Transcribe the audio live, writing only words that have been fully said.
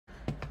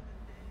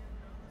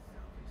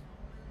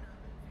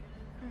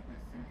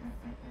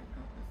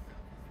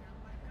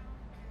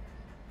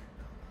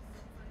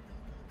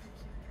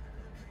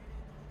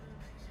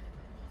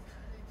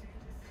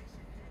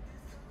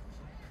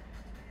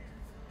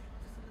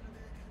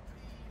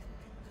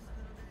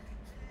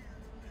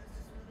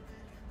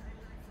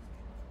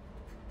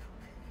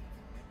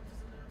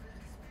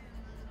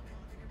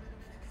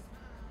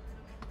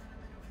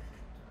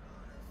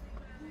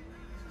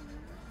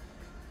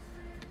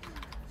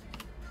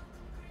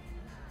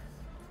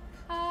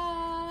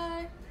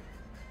Hi.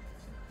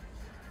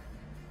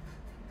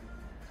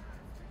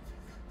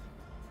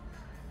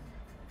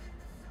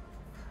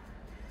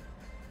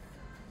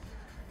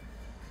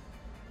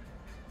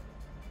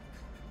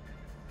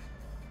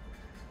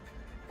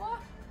 What?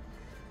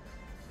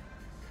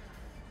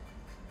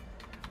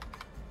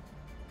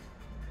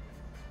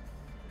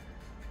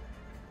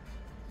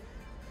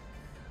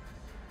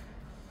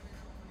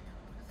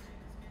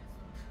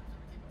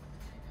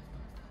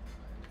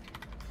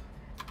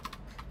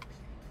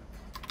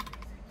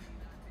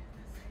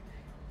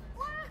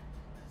 What?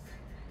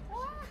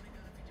 What?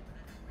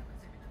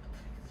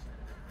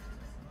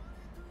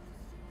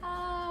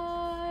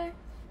 Hi.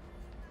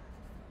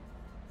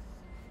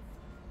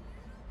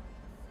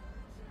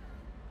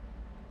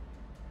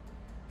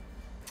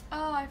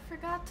 Oh, I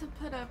forgot to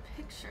put a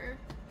picture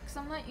because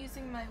I'm not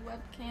using my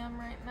webcam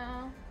right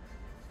now.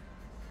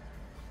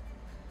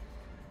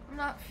 I'm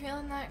not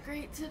feeling that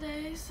great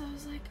today, so I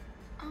was like,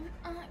 I'm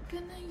not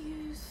gonna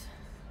use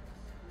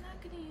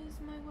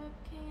my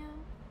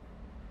webcam.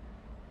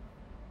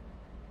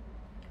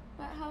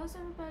 But how's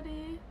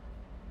everybody?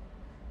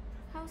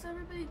 How's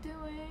everybody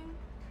doing?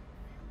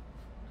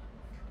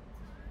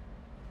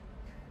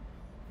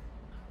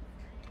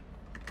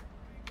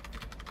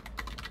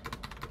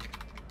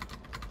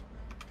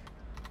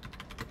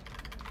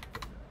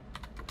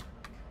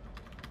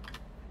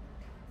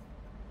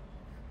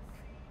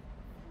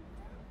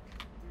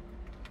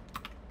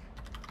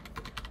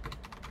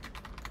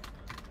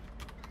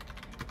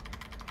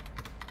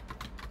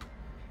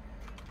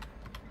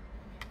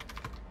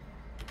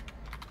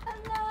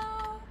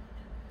 Hello.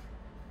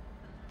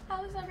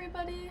 How's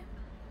everybody?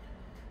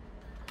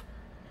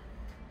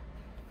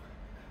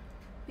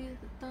 Feel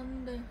the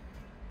thunder.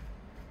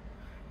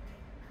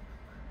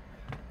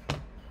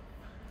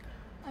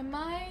 I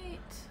might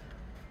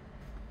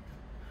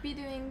be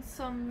doing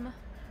some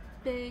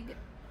big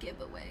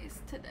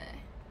giveaways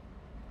today.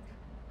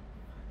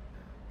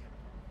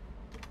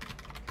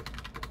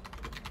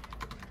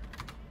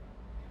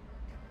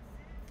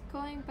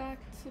 Going back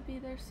to be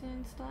there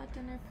soon, still at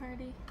dinner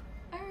party.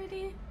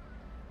 Alrighty.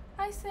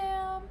 Hi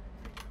Sam.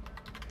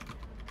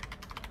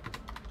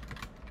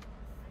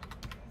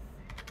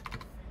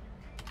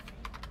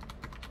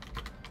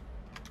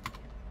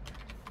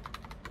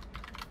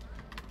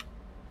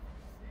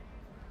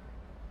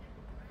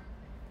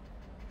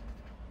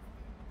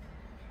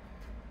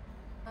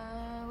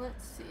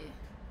 Let's see.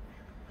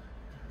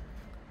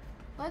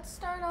 Let's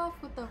start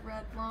off with the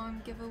red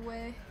long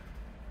giveaway.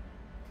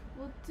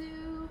 We'll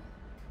do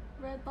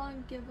red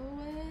long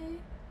giveaway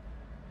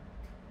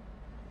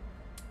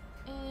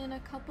and a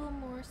couple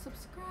more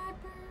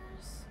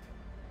subscribers.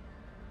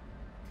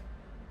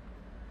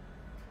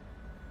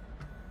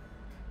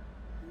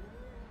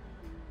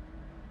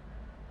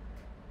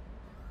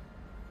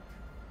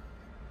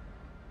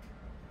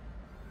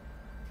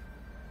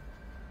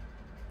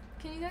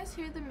 Can you guys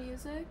hear the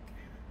music?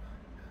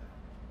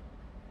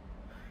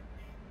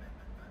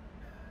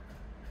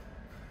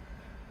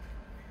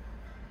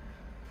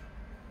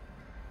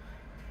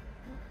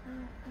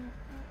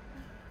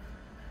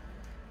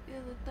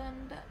 Feel the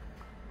thunder.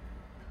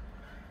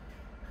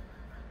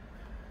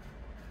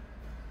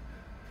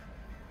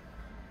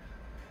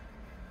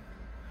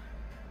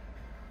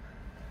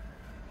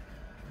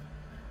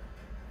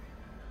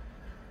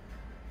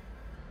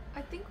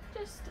 I think we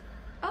just...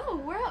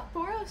 Oh, we're at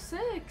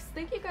 406.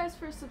 Thank you guys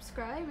for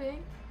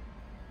subscribing.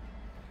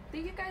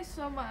 Thank you guys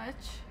so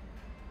much.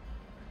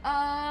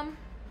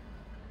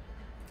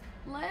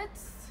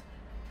 Let's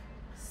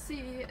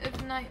see if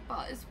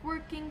Nightbot is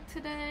working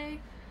today,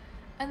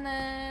 and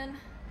then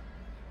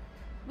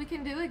we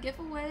can do a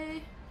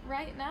giveaway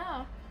right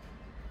now.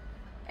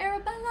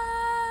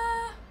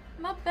 Arabella,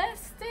 my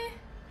bestie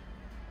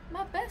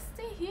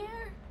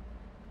here.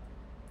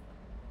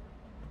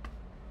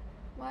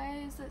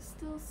 Why is it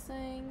still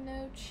saying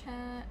no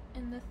chat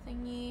in the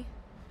thingy?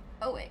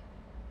 Oh wait.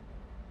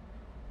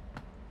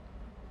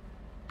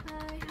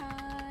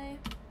 Hi.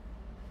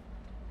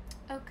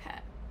 Okay.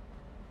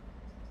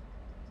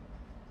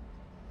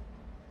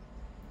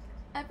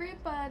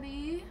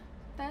 Everybody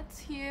that's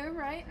here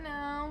right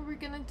now, we're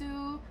gonna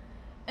do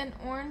an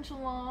orange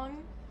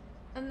long,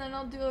 and then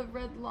I'll do a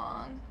red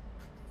long.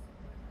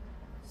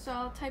 So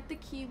I'll type the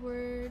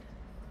keyword.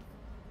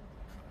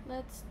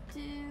 Let's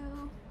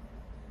do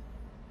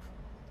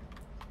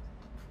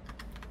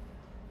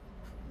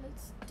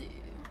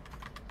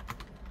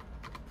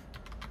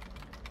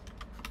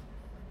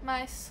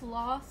my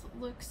sloth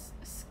looks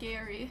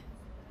scary.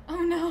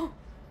 Oh no.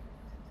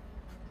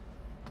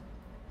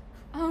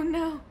 Oh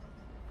no.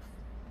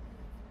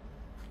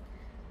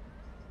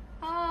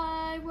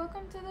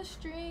 the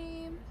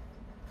stream.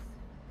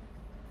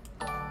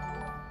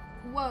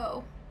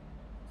 Whoa.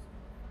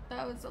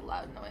 That was a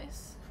loud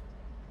noise.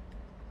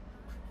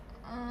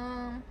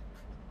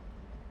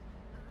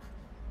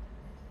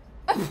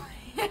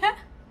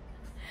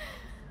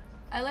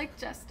 I like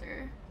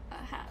Jester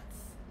hats.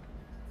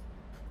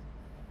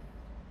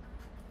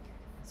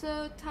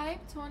 So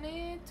type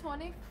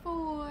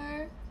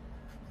 2024.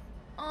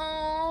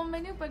 Oh, my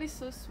new buddy's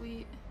so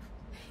sweet.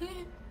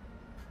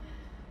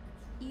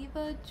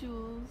 Eva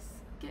Jules.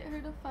 Get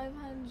her to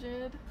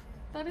 500.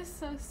 That is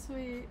so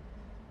sweet.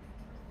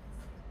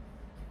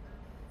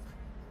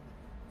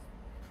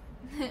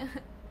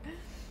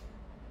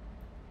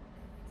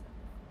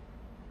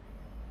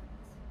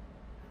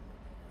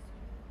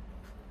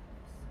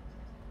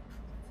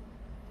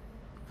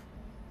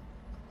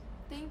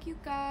 Thank you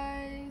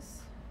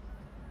guys.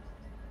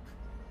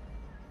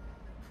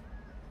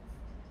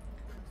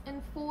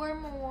 And 4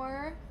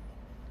 more,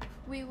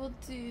 we will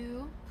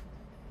do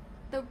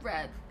the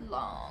red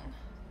long.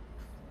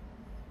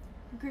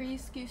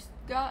 Grease, you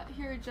got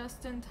here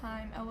just in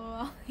time,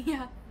 lol.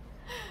 Yeah,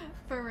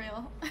 for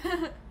real.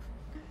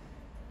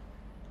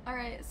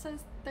 Alright, it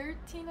says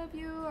 13 of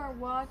you are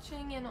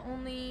watching and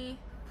only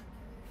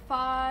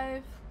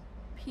 5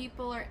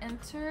 people are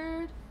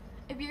entered.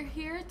 If you're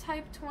here,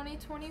 type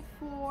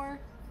 2024.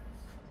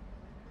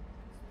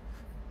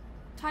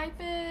 Type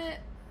it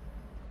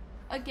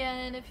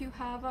again if you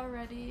have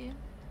already.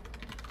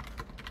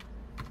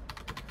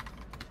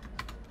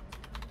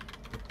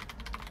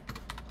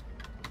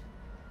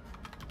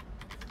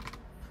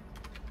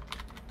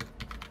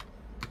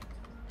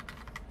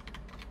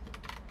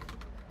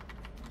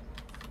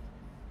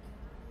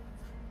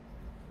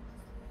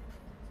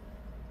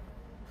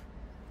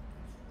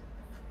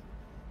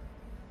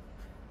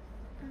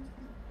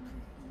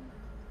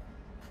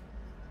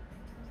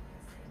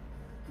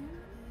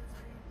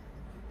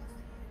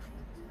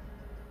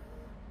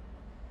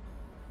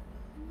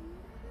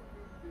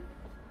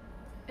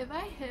 If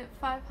I hit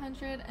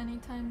 500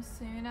 anytime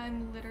soon,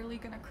 I'm literally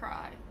gonna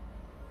cry.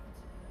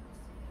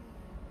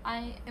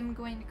 I am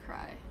going to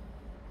cry.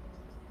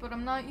 But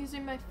I'm not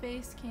using my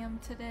face cam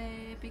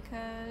today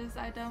because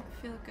I don't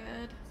feel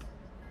good.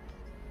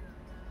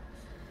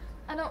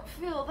 I don't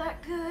feel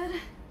that good.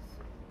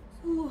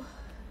 Ooh,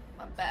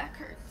 my back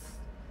hurts.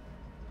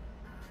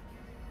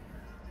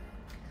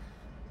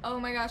 Oh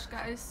my gosh,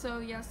 guys, so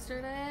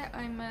yesterday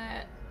I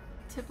met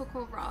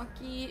Typical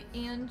Rocky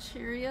and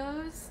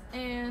Cheerios,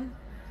 and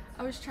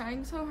I was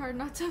trying so hard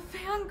not to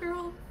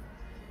fangirl,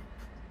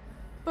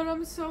 but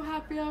I'm so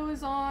happy I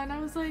was on. I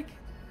was like,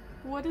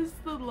 what is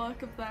the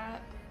luck of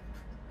that?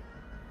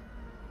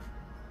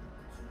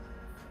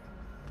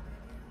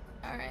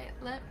 Alright,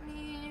 let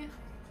me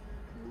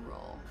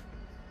roll.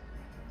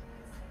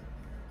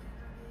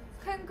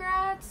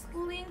 Congrats,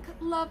 Link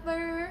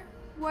Lover.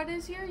 What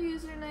is your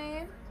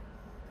username?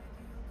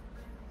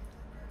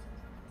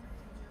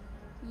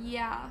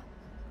 Yeah,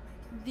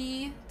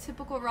 the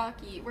Typical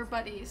Rocky. We're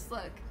buddies.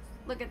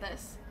 Look at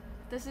this.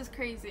 This is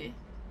crazy.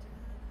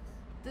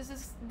 This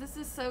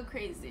is so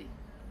crazy.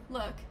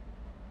 Look,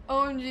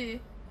 OMG,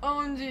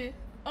 OMG,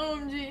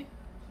 OMG.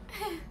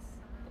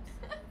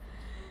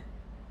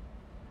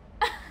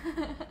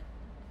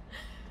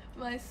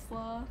 My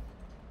sloth.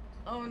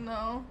 Oh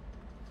no.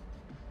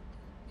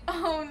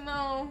 Oh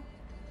no.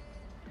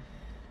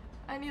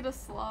 I need a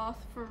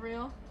sloth for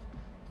real.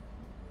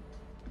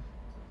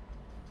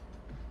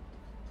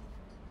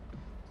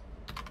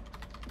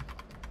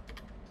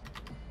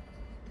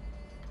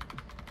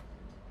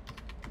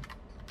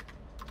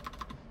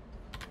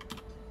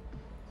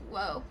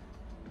 Whoa.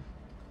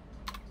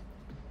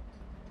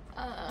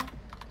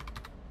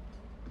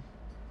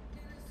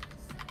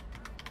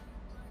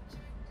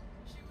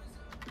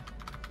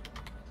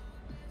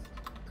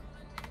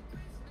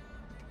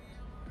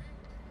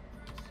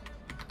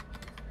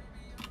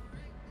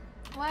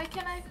 Why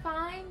can't I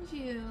find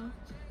you?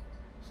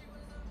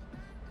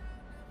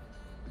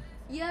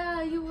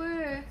 Yeah, you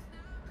were.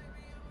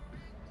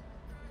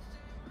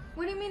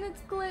 What do you mean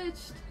it's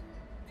glitched?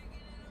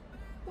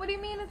 What do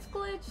you mean it's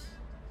glitched?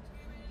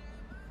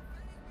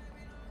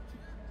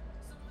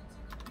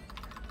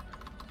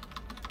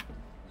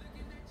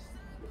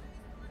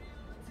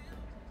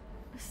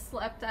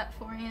 Slept at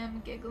 4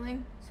 AM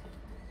giggling.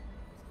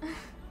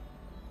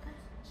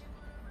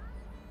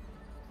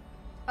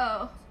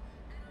 Oh.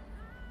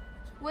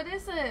 What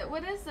is it?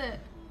 What is it?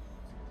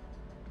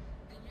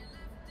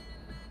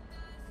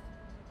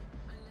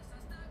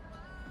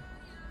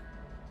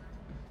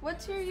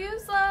 What's your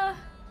user?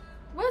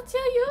 What's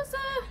your user?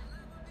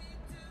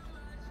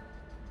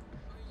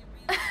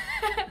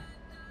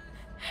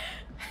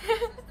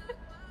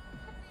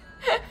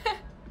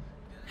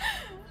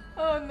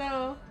 Oh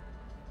no.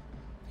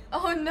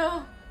 Oh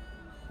no.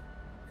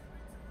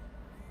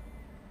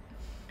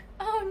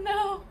 Oh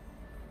no.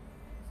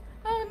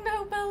 Oh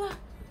no, Bella.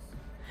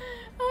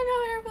 Oh no,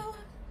 Arabella.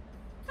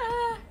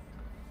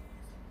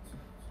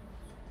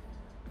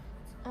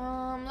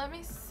 Ah. Let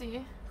me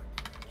see.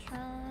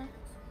 Try.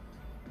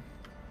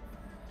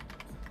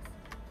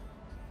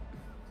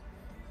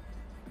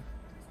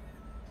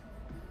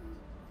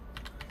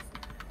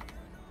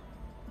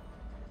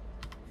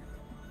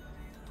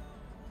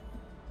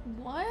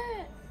 What?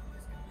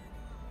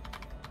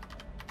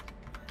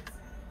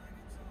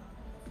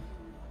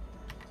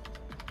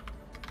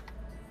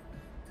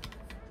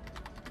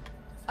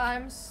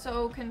 I'm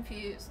so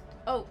confused.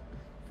 Oh.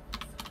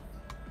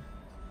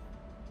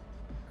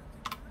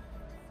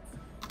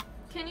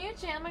 Can you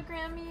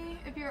jamagram me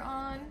if you're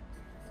on?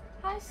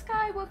 Hi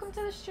Sky, welcome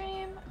to the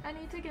stream. I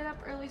need to get up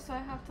early so I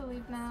have to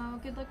leave now.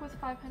 Good luck with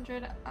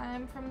 500.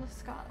 I'm from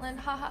Scotland.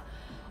 Haha.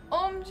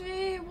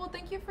 OMG, well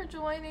thank you for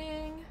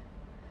joining.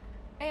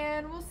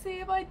 And we'll see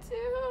if I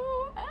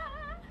do.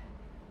 Ah.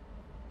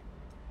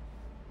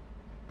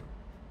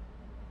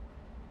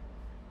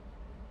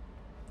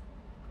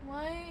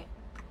 What?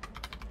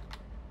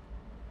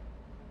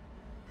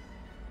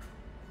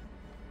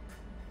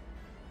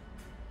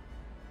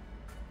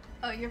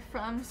 Oh, you're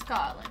from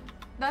Scotland.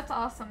 That's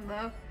awesome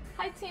though.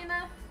 Hi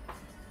Tina.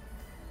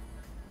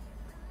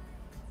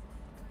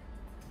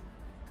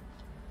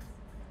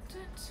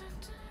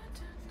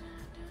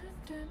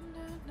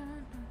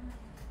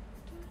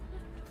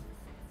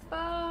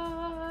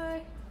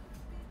 Bye.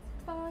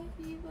 Bye,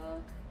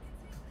 Eva.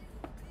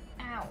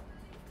 Ow.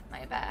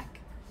 My back.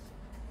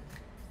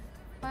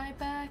 My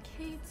back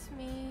hates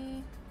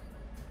me.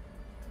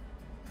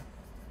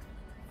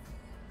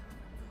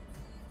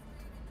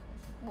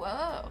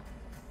 Whoa.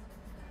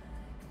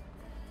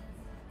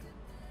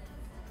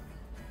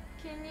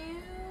 Can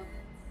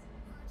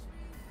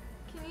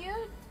you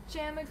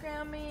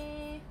jamagram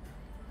me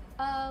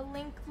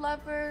link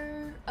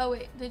lover? Oh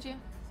wait, did you?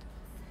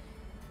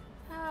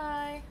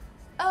 Hi.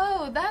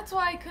 Oh, that's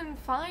why I couldn't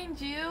find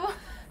you.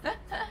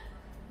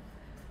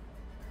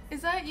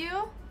 Is that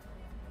you?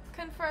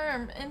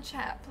 Confirm in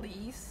chat,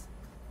 please.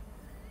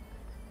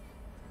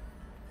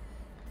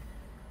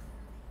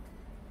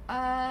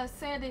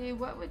 Sandy,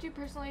 what would you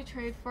personally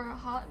trade for a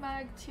hot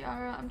mag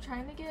tiara? I'm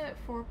trying to get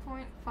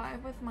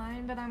 4.5 with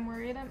mine, but I'm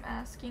worried I'm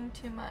asking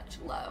too much.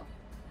 Low.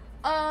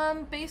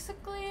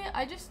 Basically,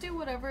 I just do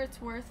whatever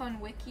it's worth on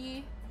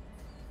Wiki.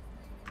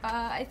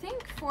 I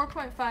think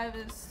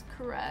 4.5 is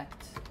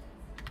correct.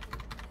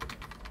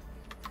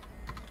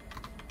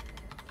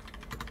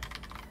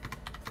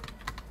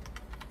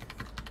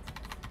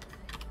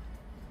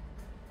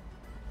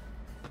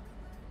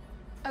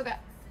 Okay.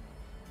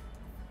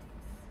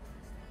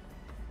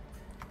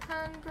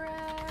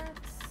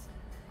 Congrats.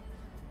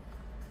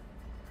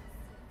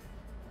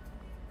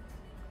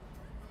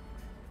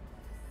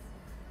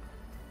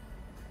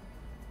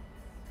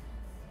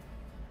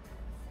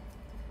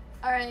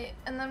 Alright,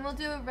 and then we'll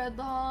do a red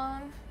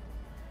long.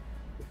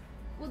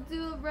 We'll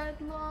do a red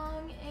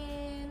long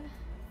in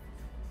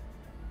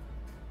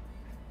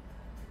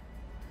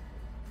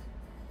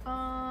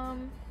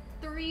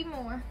 3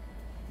 more.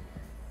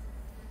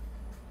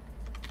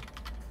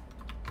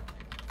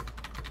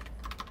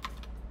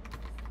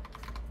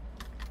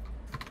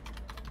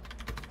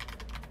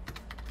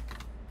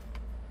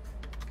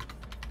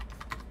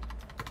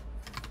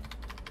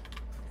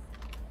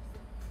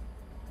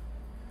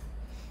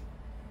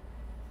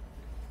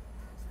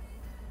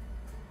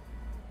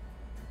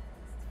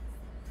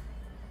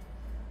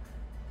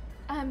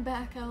 I'm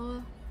back,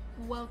 Ella.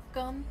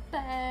 Welcome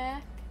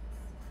back.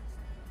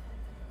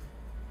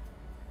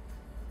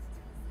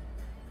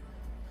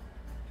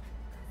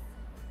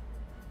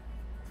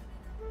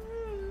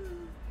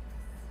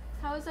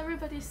 How is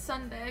everybody's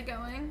Sunday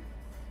going?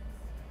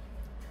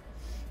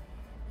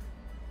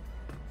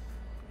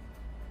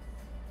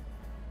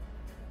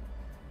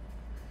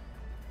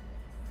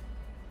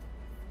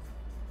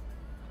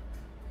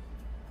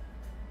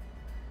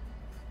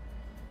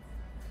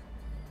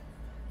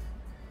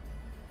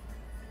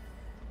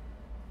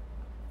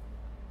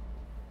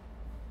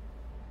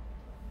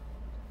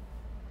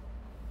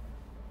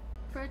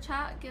 For a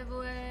chat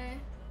giveaway,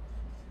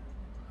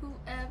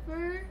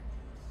 whoever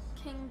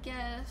can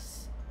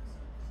guess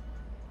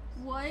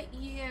what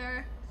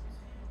year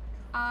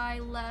I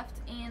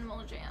left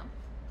Animal Jam.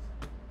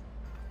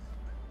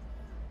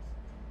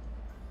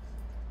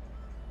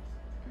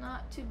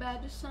 Not too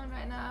bad, just chilling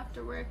right now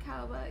after work.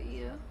 How about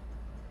you?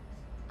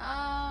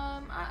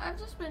 I've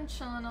just been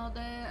chilling all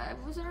day. I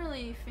wasn't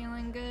really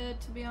feeling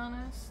good, to be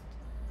honest.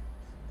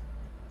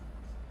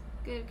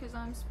 Good, because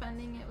I'm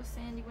spending it with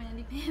Sandy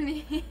Wandy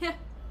Pandy.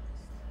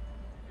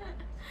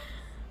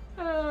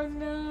 Oh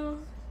no.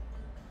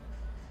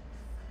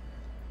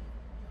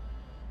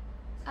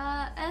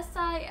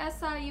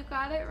 SI, you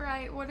got it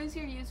right. What is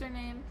your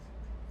username?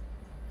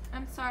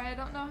 I'm sorry, I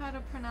don't know how to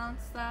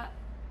pronounce that.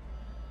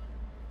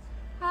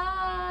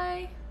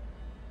 Hi.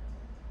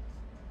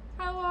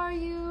 How are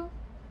you?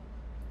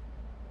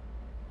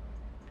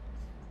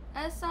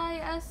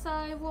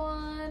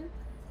 SI1.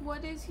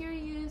 What is your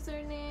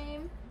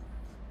username?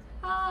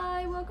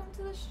 Hi, welcome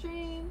to the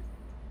stream.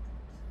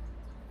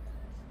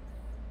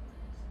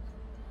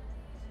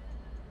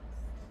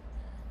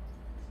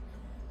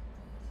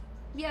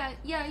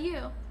 Yeah,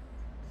 you.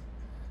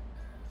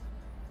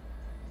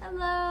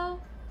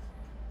 Hello.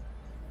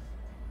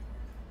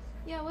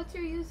 Yeah, what's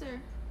your user?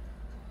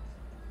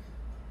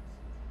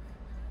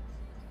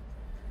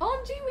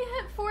 OMG, we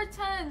hit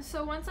 410,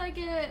 so once I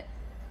get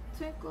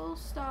twinkle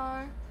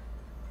star.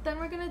 Then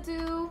we're gonna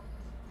do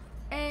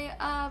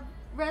a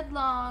red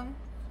long.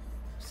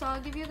 So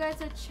I'll give you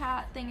guys a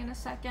chat thing in a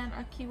second,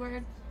 a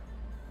keyword.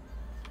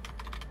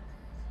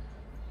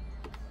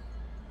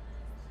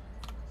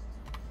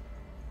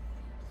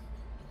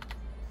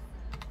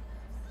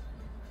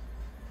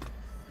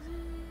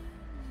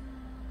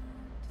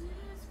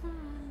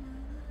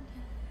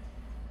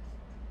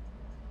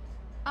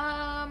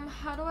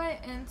 How do I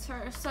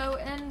enter? So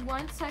in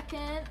 1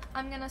 second,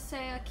 I'm gonna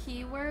say a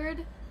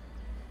keyword,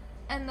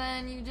 and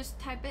then you just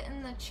type it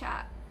in the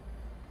chat.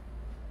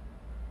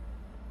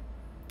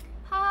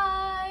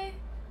 Hi!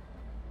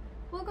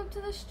 Welcome to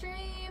the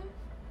stream.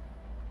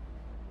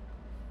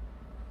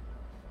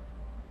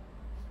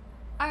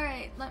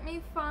 Alright, let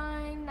me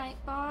find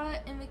Nightbot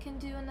and we can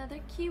do another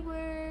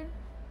keyword.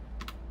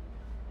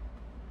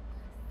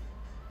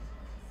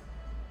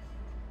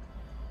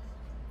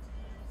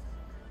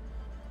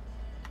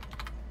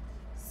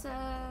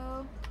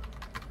 So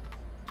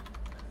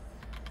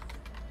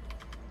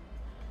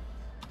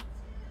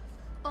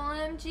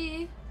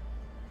OMG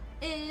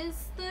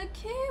is the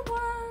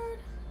keyword.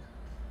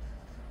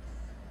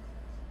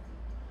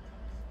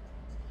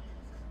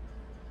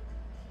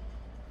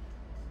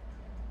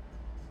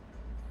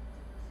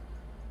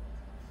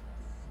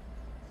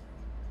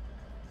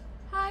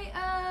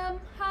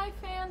 Hi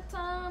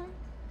Phantom.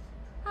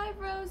 Hi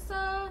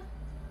Rosa.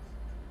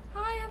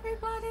 Hi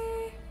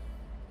everybody.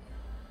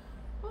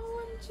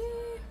 OMG.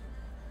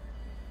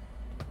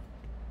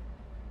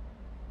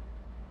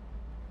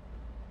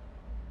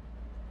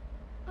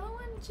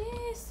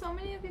 OMG, so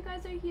many of you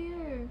guys are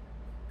here.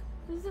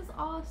 This is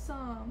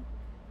awesome.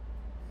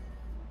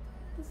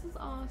 This is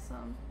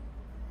awesome.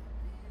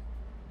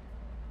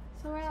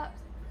 So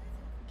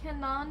can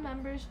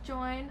non-members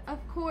join?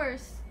 Of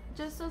course,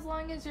 just as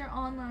long as you're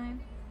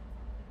online.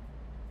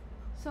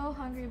 So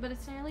hungry, but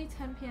it's nearly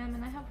 10 p.m.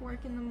 and I have work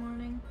in the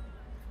morning.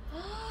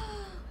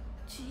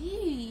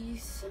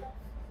 Jeez.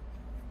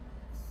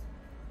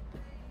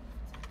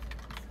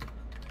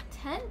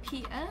 10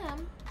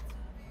 p.m.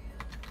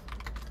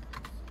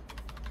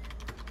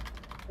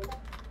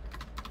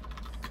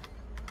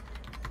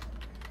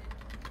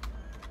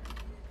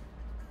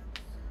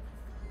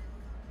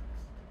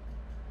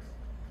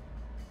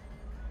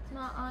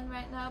 Not on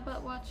right now,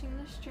 but watching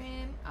the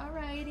stream.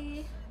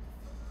 Alrighty.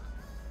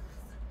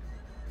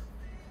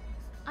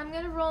 I'm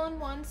gonna roll in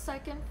 1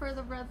 second for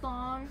the red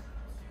long.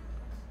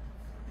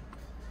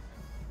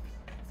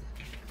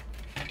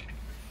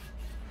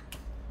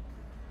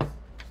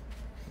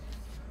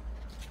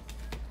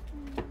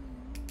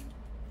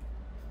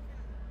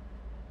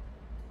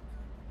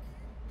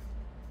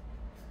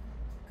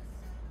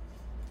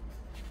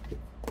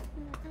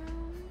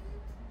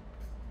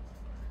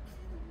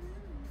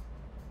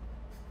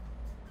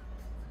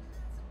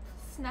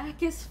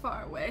 Snack is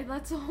far away.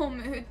 That's a whole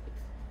mood.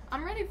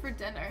 I'm ready for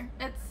dinner.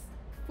 It's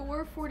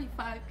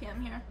 4:45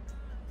 p.m. here.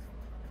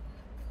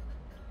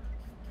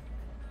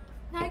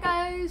 Hi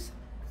guys.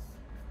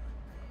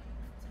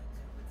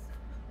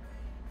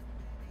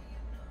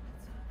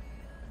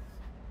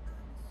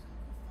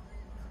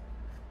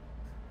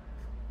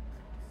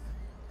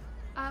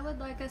 I would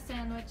like a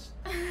sandwich.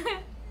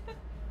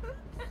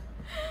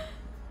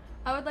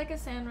 I would like a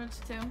sandwich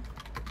too.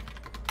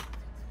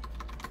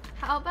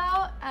 How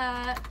about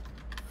at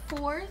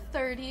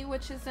 4:30,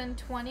 which is in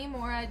 20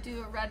 more, I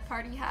do a red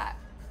party hat.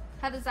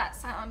 How does that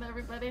sound,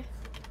 everybody?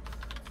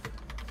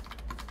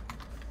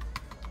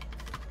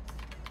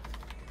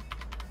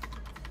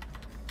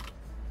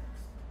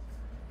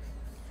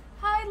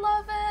 Hi,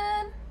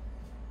 Lovin!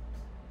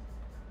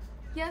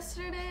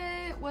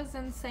 Yesterday was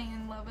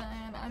insane, Lovin.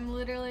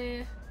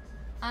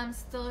 I'm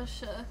still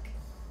shook.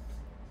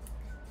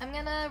 I'm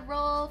gonna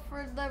roll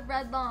for the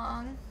red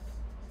long.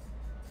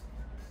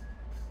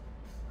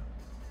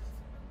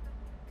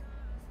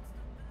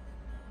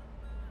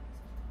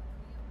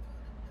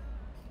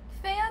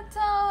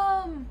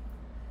 Phantom!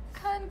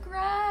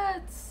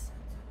 Congrats!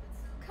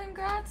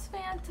 Congrats,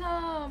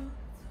 Phantom!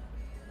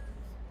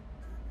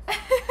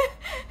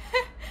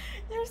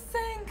 You're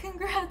saying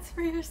congrats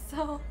for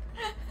yourself.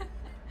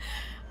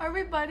 Are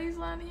we buddies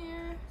on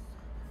here?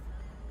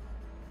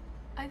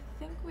 I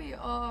think we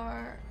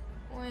are.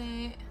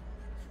 Wait.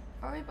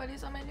 Are we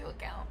buddies on my new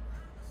account?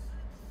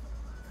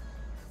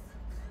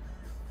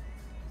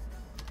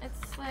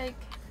 It's like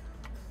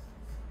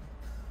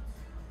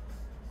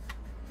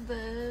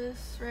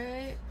this,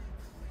 right?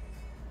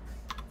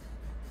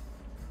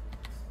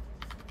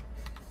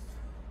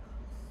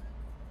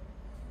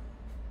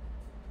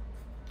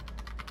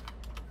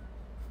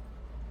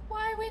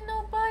 Why are we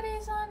no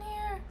buddies on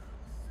here?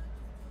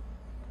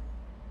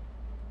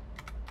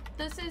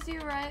 This is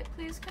you, right?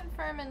 Please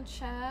confirm in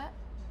chat.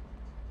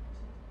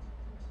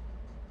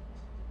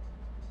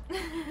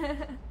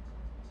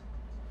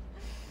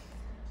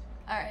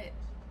 Alright.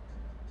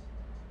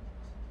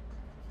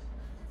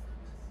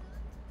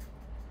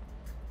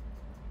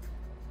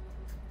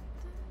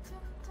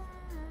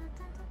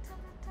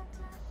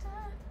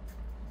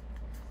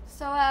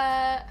 So,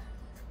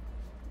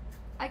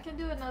 I can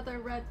do another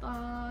red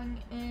long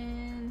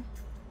in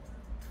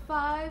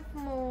 5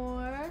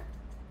 more.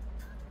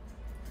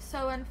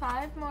 So in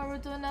 5 more, we'll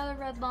do another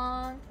red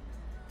long.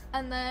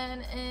 And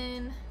then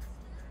in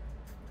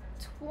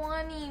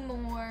 20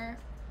 more,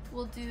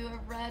 we'll do a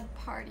red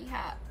party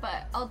hat.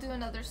 But I'll do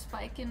another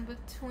spike in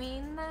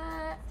between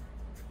that.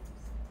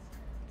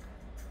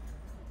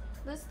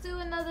 Let's do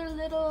another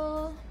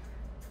little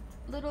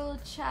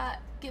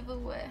chat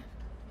giveaway.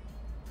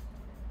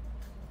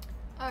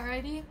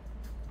 Alrighty.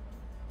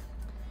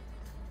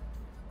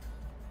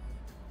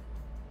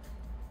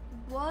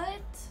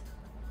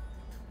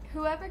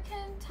 Whoever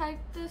can type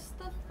this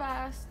the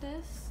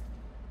fastest,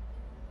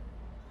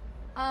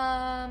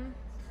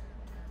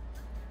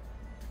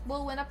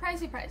 will win a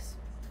pricey prize.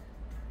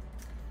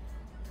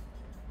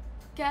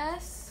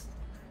 Guess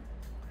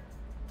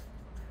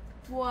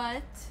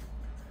what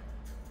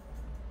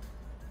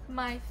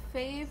my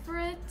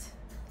favorite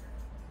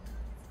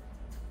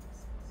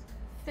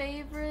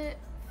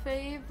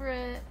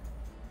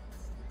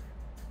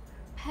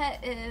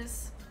pet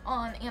is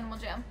on Animal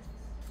Jam.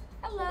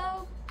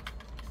 Hello.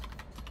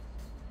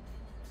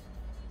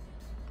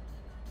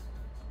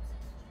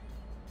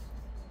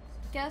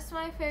 Guess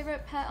my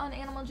favorite pet on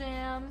Animal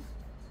Jam.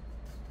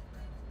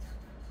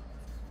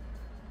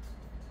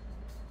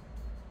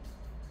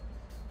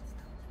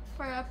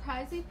 For a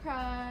pricey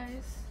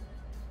prize.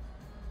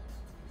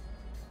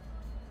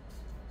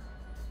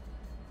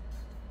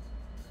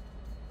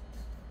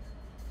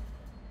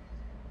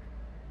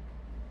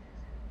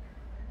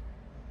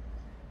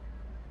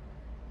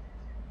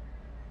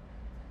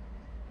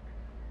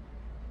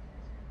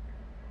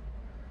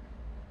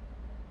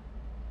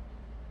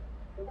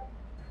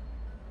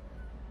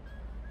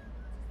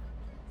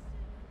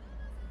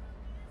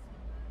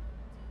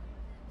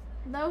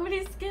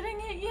 Nobody's getting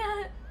it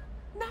yet.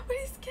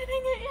 Nobody's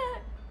getting it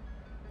yet.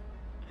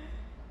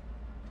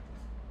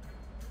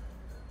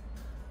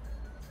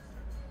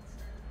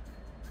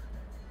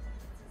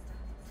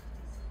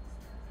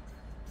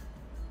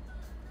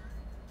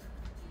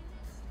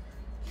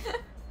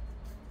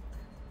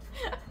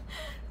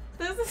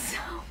 This is so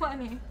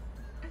funny.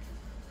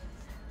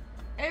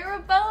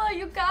 Arabella,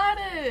 you got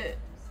it.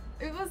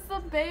 It was the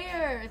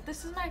bear.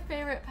 This is my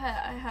favorite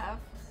pet I have.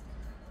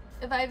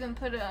 If I even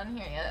put it on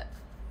here yet.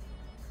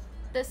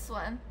 This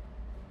one.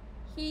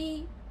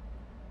 He...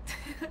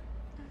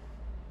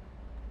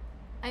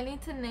 I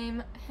need to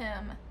name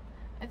him.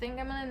 I think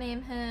I'm gonna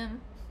name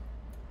him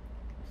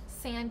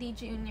Sandy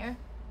Jr.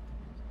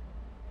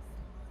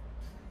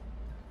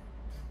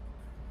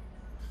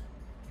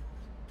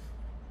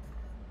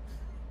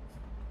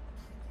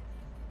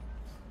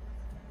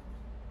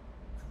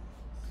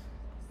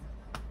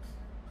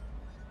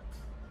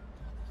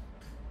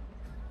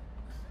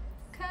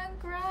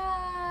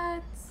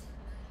 Congrats!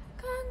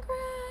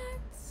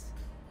 Congrats!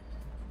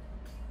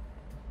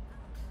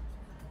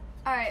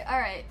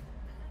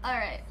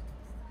 Alright.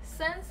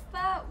 Since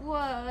that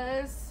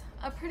was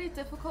a pretty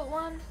difficult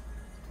one,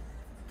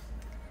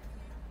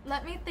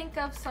 let me think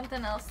of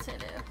something else to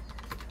do.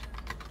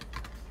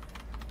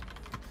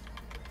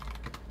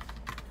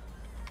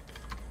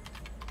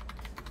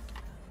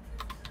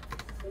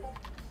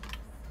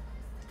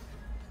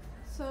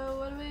 So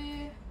what do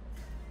we...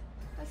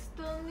 I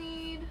still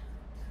need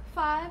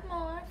 5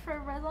 more for a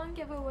red long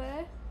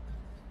giveaway.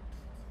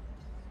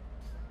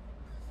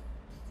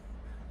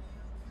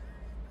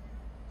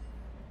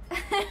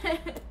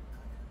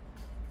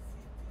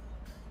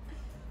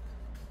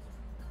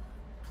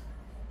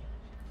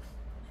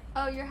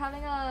 Oh, you're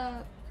having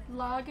a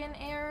login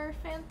error,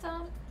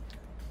 Phantom?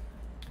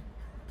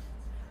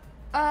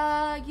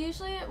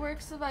 Usually it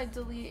works if I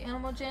delete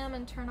Animal Jam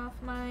and turn off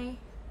my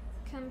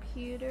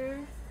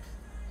computer.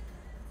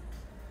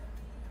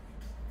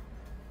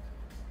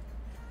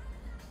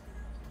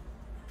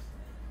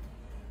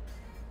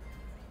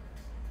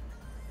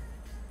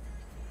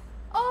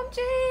 OMG,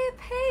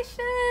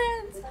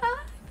 Patience!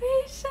 Hi,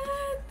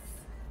 Patience!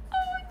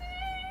 OMG!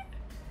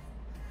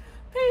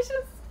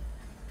 Patience,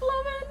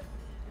 Fleming,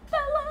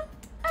 Bella,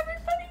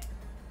 everybody!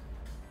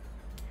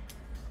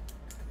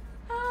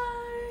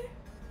 Hi!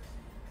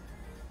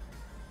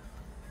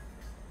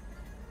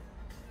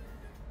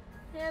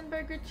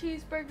 Hamburger,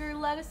 cheeseburger,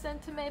 lettuce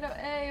and tomato.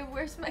 Hey,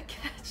 where's my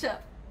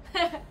ketchup?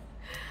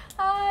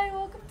 Hi,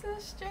 welcome to the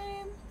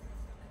stream.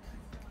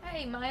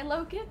 Hey,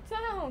 Milo, get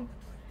down.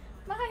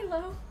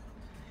 Milo.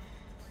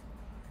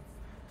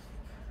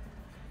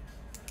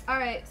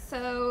 Alright,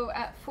 so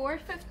at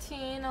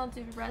 4:15 I'll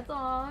do red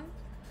long.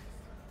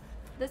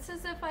 This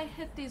is if I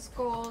hit these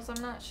goals.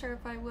 I'm not sure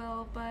if I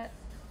will, but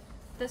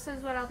this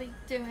is what I'll be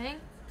doing.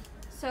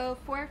 So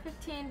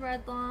 4:15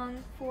 red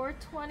long,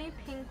 4:20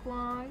 pink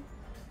long,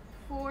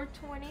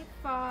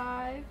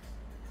 4:25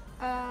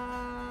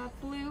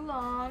 blue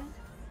long,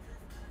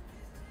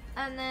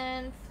 and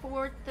then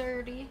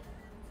 4:30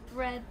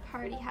 red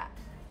party hat.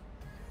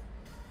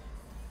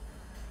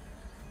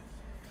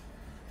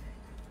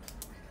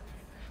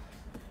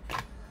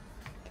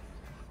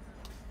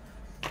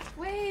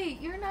 Wait,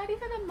 you're not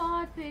even a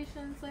mod,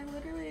 Patience. I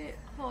literally...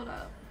 Hold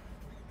up.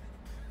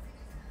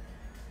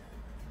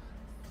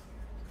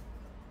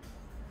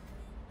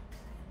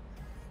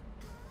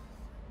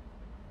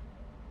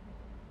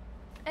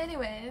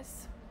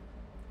 Anyways,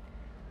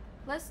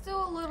 let's do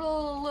a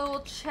little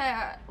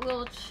chat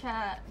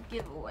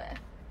giveaway.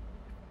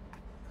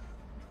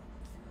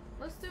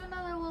 Let's do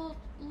another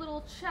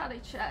little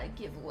chatty chat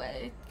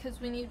giveaway because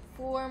we need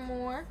 4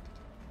 more.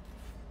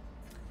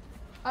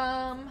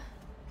 For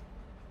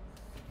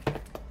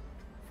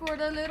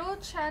the little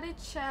chatty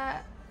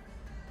chat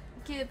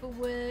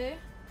giveaway,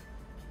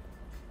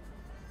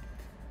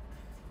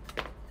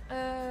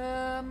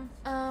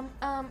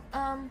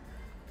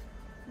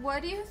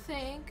 what do you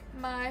think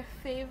my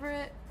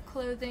favorite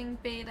clothing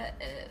beta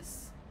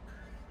is?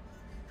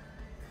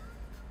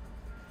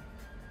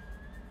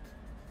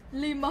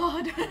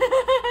 Limod.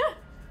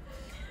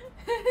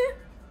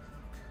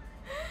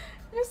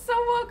 You're so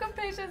welcome,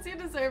 Patience. You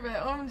deserve it.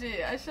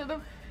 OMG, I should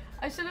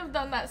have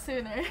done that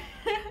sooner.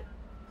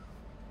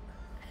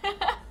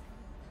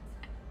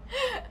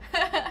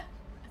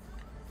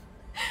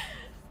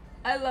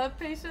 I love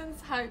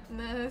Patience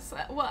hypeness.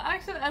 Well,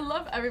 actually, I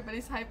love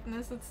everybody's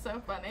hypeness. It's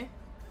so funny.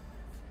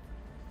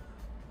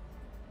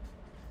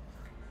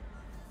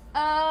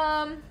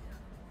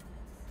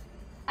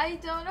 I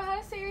don't know how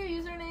to say your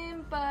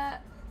username,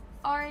 but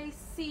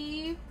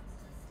RACCIERGE.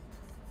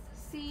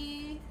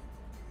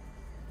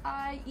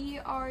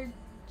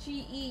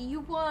 You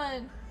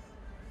won.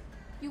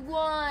 You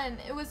won.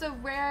 It was a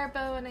rare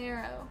bow and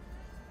arrow.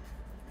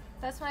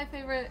 That's my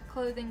favorite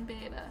clothing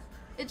beta.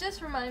 It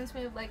just reminds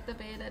me of like the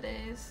beta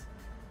days,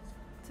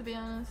 to be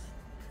honest.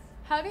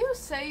 How do you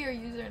say your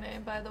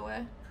username, by the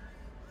way?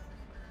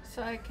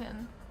 So I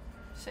can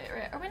say it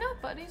right. Are we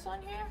not buddies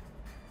on here?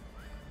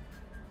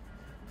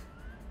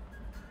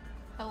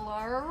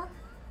 Hello?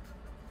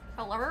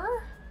 Hello?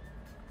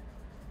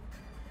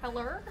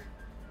 Hello?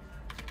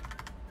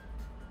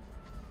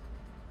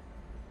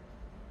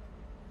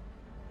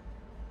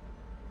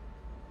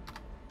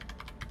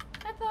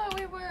 I thought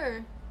we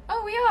were.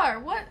 Oh, we are.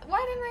 What?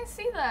 Why didn't I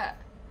see that?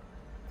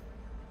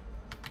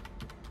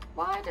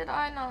 Why did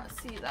I not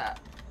see that?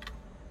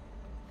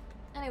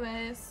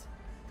 Anyways,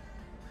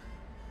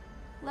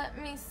 let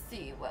me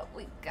see what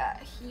we got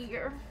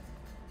here.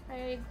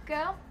 There you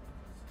go.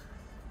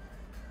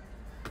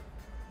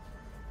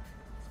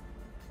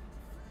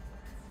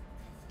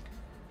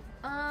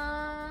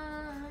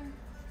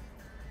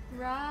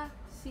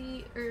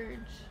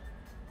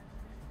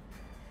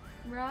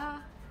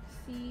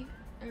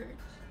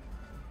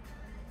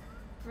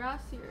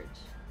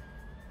 Rosierge.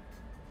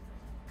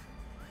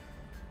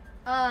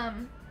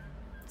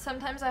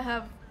 Sometimes I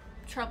have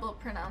trouble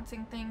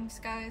pronouncing things,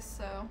 guys,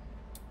 so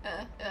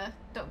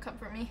don't come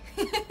for me.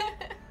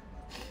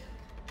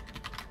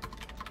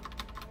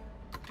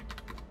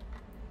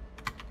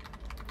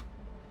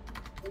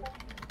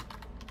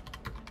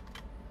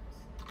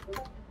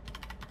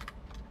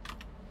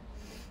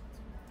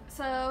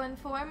 So in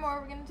 4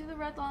 more, we're gonna do the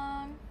red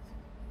long.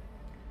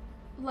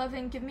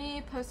 Loving, give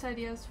me post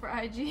ideas for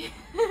IG.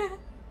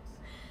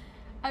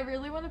 I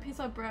really want a piece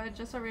of bread,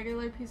 just a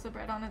regular piece of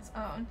bread on its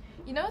own.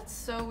 You know, it's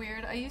so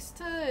weird. I used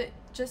to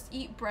just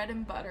eat bread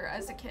and butter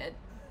as a kid.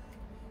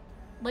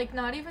 Like,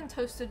 not even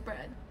toasted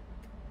bread.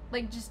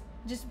 Like, just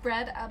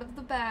bread out of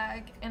the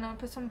bag, and I would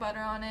put some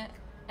butter on it,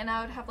 and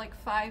I would have like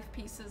 5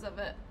 pieces of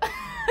it.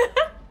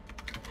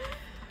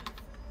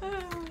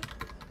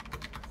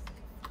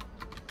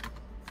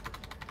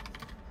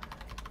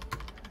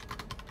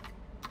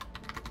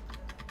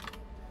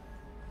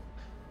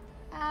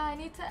 I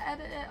need to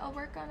edit it. I'll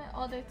work on it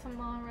all day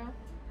tomorrow.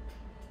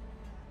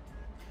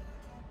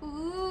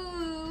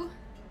 Ooh.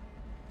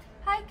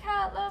 Hi,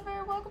 cat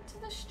lover. Welcome to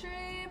the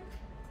stream.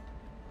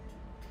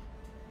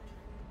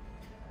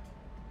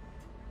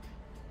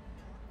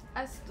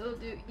 I still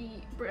do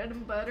eat bread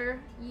and butter.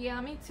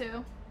 Yeah, me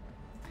too.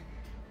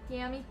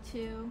 Yeah, me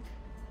too.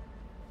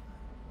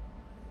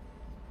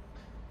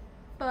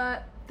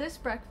 But this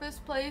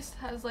breakfast place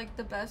has like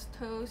the best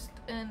toast,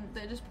 and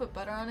they just put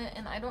butter on it,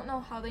 and I don't know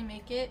how they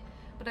make it,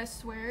 but I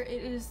swear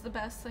it is the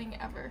best thing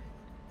ever.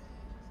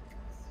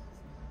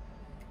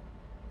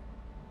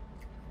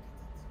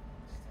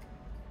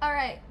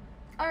 Alright.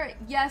 Alright.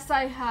 Yes,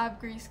 I have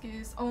grease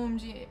goose.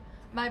 OMG.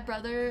 My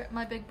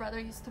big brother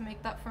used to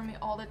make that for me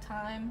all the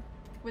time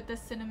with the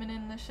cinnamon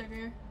and the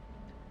sugar.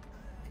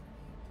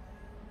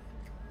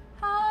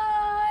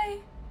 Hi!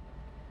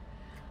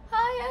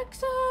 Hi,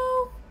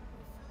 EXO!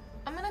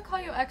 I'm gonna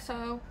call you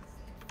EXO.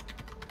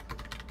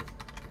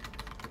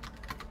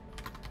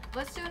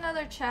 Let's do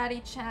another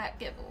chatty chat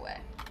giveaway.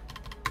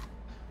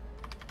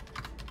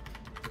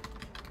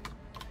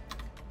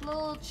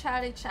 Little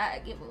chatty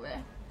chat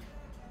giveaway.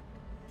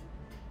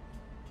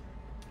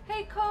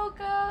 Hey,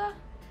 Coca!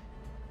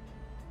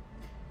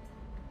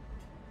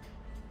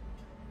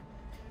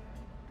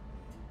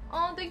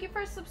 Oh, thank you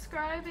for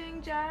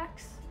subscribing,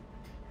 Jax.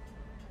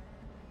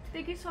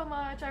 Thank you so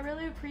much. I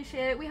really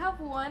appreciate it. We have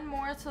 1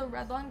 more to the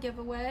Red Lawn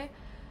giveaway.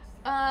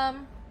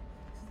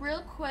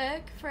 Real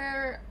quick,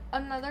 for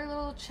another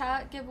little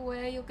chat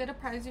giveaway, you'll get a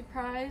pricey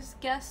prize.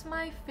 Guess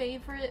my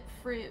favorite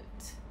fruit.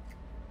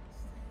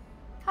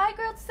 Hi,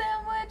 grilled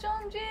sandwich,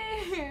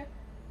 OMG.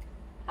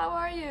 How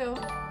are you?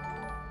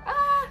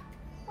 Ah,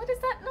 what is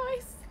that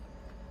noise?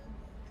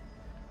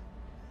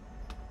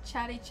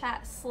 Chatty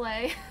chat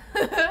slay.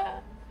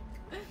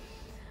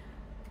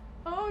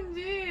 Oh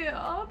gee,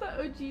 all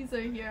the OGs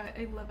are here.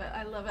 I love it,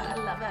 I love it, I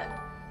love it.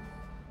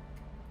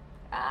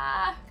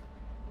 Ah,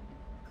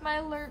 my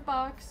alert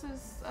box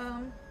is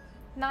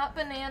not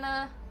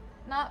banana,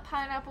 not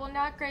pineapple,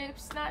 not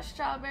grapes, not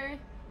strawberry.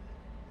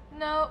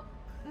 No,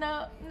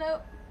 no, no.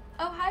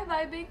 Oh, hi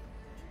vibing.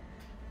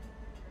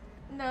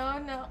 No,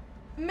 no.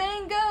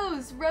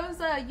 Mangoes!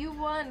 Rosa, you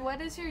won. What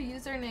is your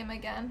username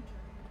again?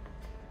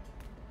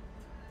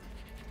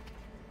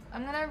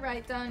 I'm gonna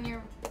write down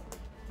your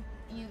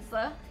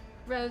user.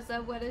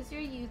 Rosa, what is your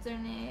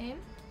username?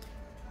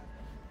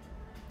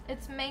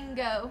 It's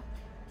Mango.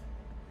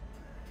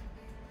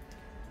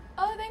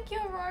 Oh, thank you,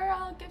 Aurora.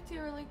 I'll gift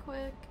you really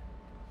quick.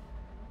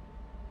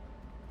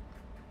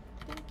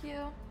 Thank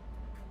you.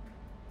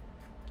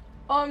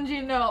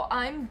 OMG, no.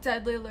 I'm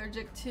deadly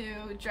allergic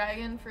to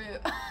dragon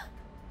fruit.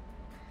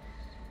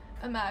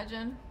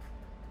 Imagine.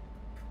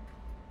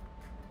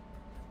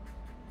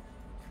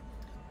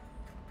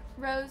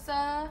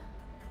 Rosa,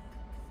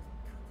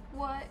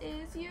 what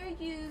is your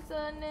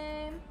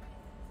username?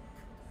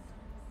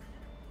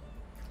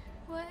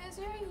 What is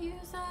your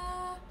user?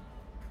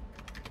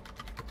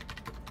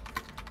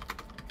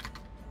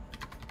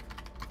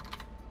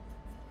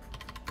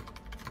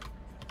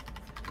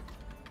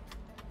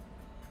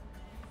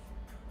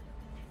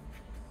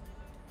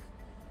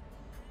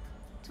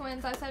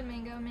 Twins, I said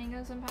mango.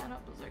 Mangoes and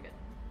pineapples are good.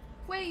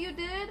 Wait, you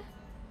did?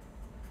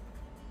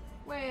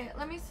 Wait,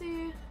 let me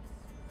see.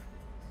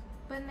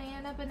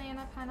 Banana,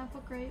 banana,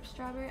 pineapple, grape,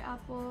 strawberry,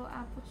 apple,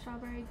 apple,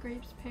 strawberry,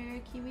 grapes, pear,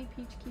 kiwi,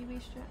 peach, kiwi,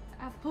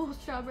 apple,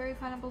 strawberry,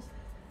 pineapples,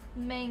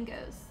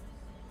 mangoes.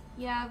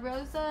 Yeah,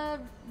 Rosa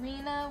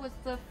Rena was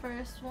the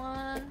first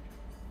one.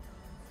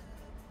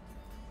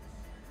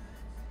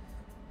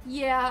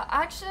 Yeah,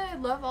 actually I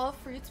love all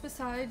fruits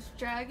besides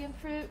dragon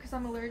fruit because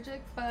I'm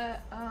allergic,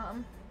 but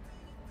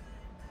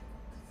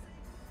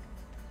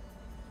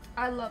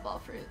I love all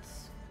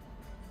fruits.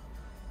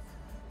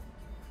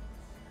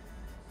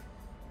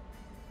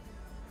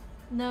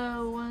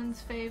 No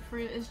one's fave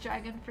fruit is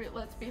dragon fruit,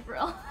 let's be for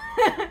real.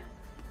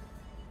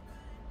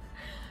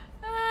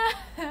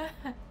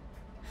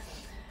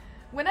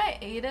 When I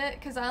ate it,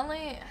 because I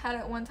only had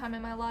it one time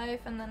in my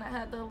life and then I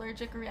had the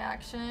allergic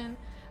reaction,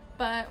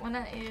 but when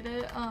I ate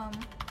it,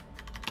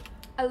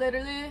 I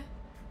literally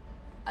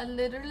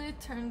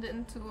turned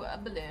into a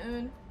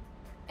balloon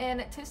and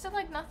it tasted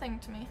like nothing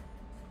to me.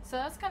 So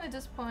that's kind of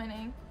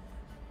disappointing.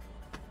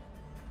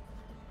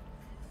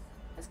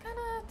 It's kind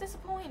of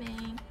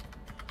disappointing.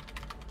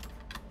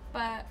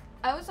 But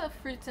I was a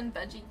fruits and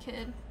veggie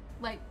kid.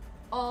 Like,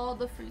 all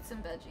the fruits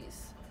and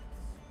veggies.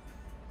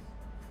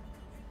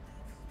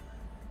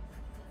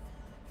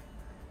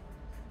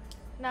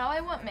 Now I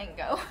want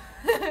mango.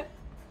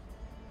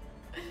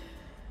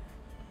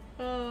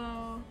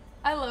 Oh,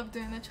 I love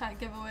doing the chat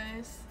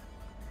giveaways.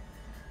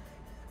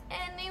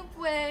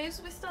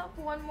 Anyways, we still have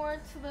one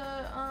more to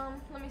the,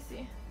 let me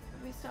see.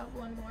 We still have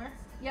one more.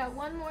 Yeah,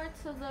 one more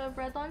to the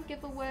Red Lawn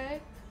giveaway.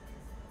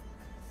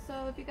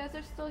 So if you guys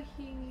are still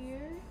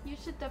here, you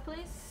should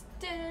definitely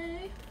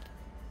stay.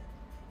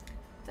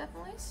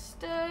 Definitely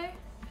stay.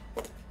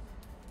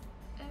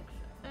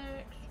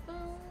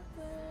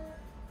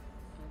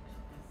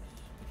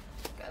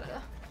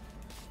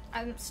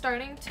 I'm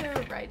starting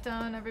to write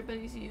down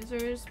everybody's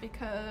users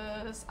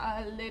because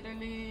I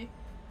literally,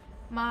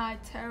 my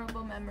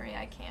terrible memory,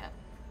 I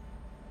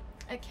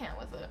can't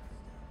with it.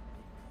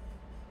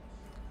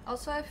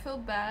 Also, I feel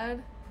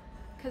bad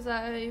because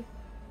I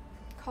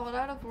called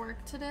out of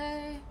work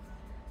today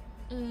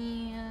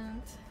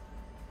and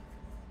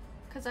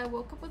because I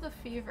woke up with a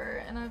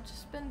fever and I've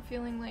just been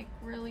feeling like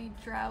really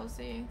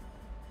drowsy,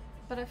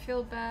 but I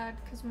feel bad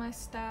because my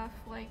staff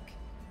like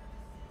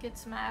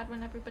gets mad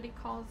when everybody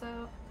calls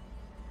out.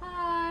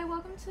 Hi,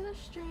 welcome to the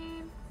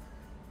stream.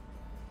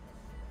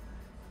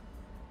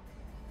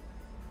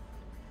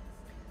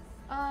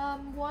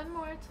 One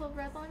more till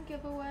Red Lawn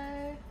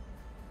giveaway.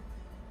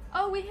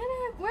 Oh, we hit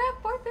it. We're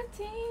at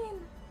 4:15.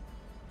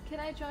 Can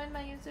I join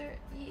my user?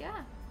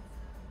 Yeah.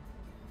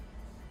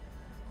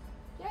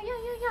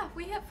 Yeah.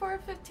 We hit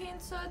 4:15,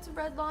 so it's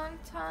Red Lawn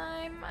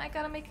time. I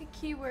gotta make a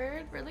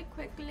keyword really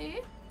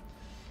quickly.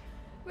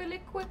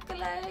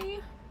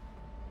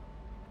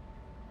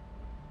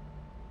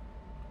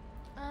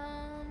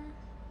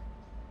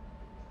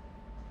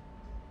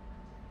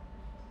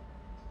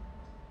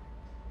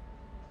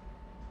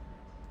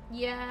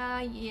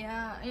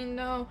 Yeah, I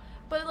know.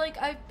 But like,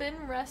 I've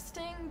been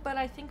resting, but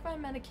I think my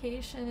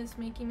medication is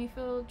making me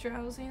feel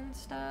drowsy and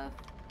stuff.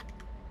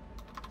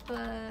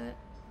 But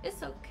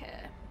it's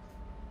okay.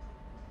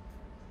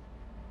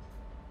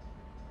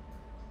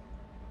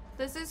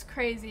 This is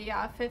crazy.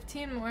 Yeah,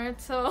 15 more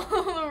till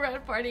the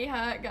red party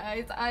hat,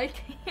 guys. I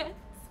can't.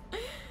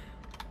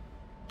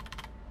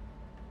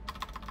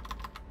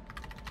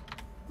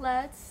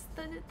 Let's,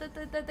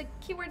 the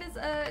keyword is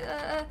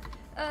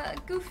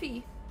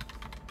goofy.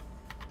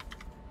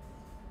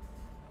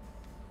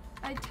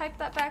 I typed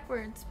that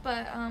backwards,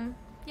 but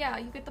yeah,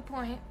 you get the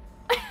point.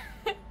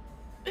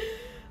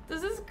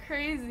 This is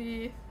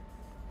crazy.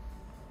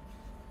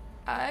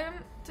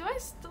 Do I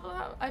still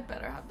have, I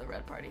better have the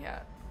red party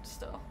hat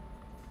still.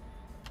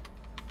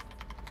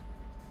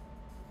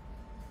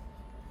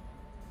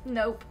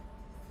 Nope.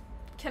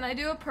 Can I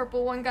do a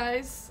purple one,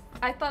 guys?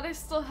 I thought I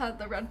still had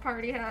the red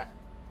party hat.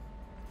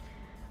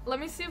 Let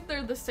me see if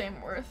they're the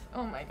same worth.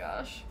 Oh my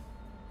gosh.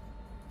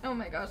 Oh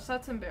my gosh,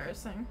 that's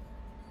embarrassing.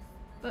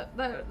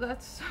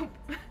 That's so...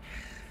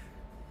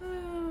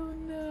 Oh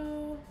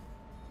no.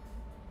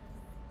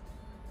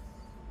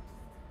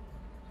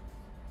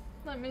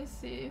 Let me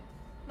see.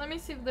 Let me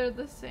see if they're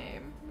the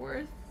same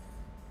worth.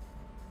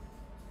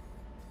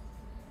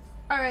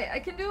 Alright, I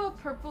can do a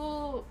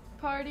purple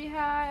party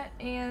hat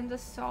and a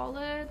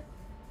solid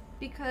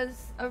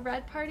because a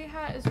red party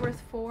hat is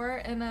worth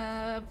 4 and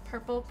a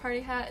purple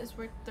party hat is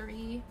worth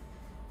 3.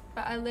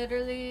 But I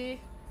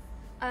literally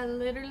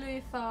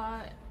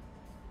thought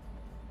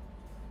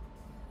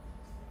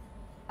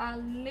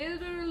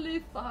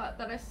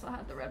that I still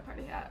had the red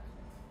party hat.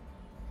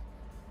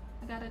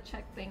 I gotta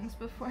check things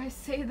before I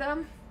say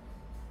them.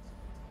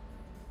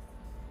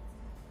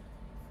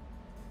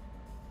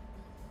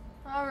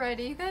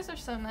 Alrighty, you guys are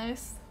so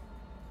nice.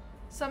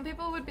 Some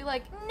people would be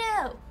like,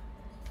 no,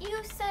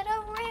 you said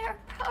a rare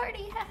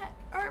party hat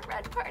or a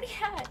red party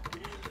hat.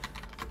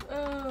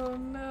 Oh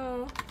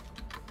no.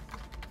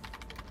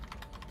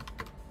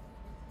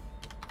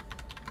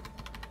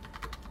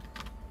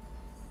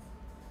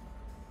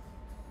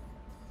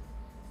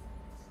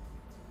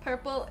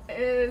 Purple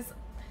is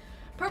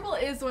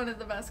one of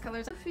the best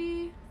colors.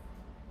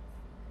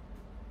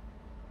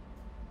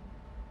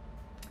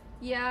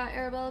 Yeah,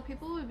 Arabella,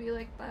 people would be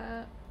like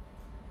that.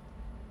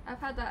 I've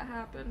had that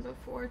happen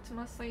before to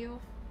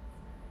myself.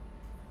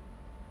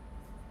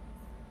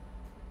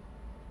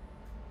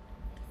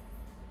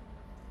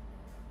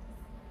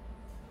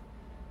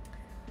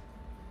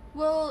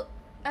 Well,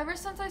 ever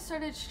since I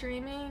started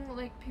streaming,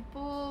 like,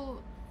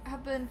 people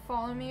have been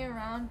following me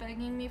around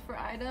begging me for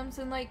items,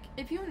 and like,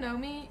 if you know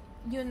me,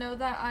 you know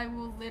that I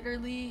will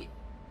literally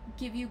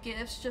give you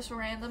gifts just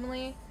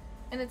randomly,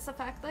 and it's the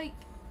fact, like,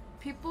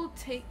 people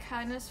take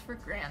kindness for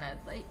granted,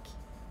 like,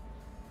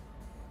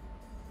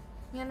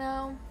 you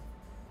know?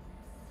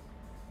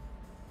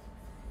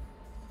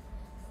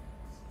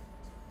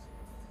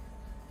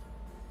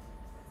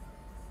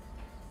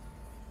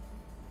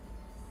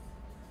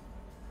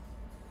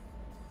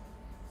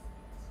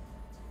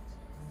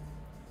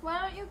 Why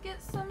don't you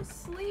get some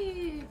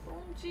sleep?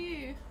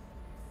 OMG.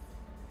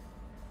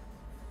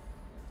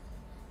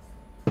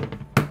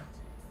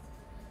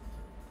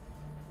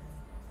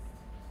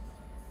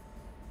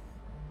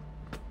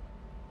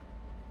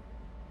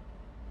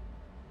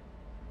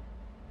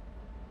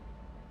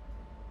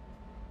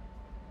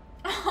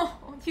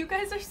 Oh, you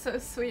guys are so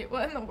sweet.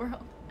 What in the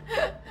world?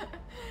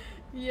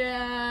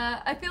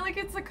 Yeah, I feel like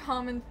it's a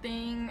common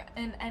thing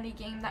in any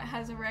game that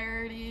has a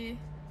rarity.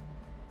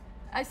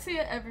 I see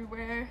it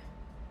everywhere.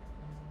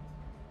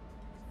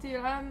 Dude,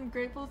 I'm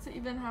grateful to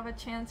even have a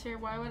chance here.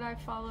 Why would I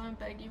follow and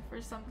beg you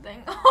for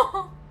something?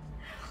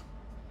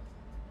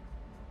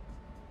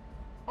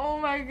 Oh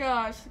my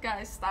gosh.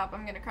 Guys, stop.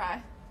 I'm gonna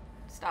cry.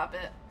 Stop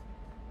it.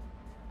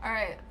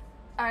 Alright.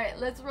 Alright,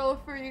 let's roll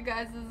for you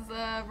guys'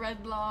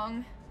 red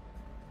long.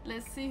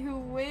 Let's see who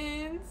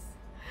wins.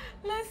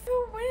 Let's see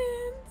who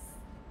wins.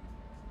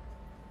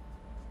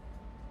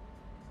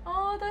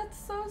 Oh, that's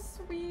so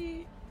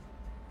sweet.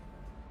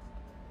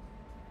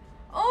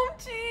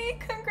 OMG!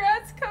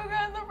 Congrats, Koga,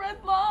 on the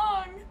red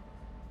long!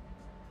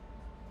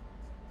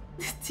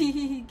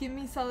 Tee, give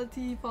me solid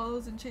T,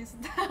 follows and chases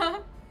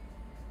down.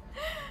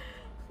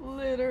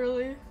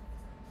 Literally.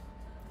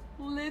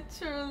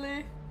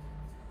 Literally.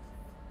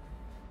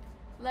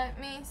 Let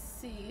me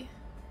see.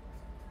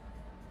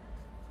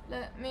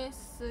 Let me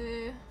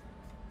see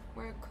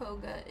where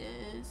Koga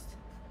is.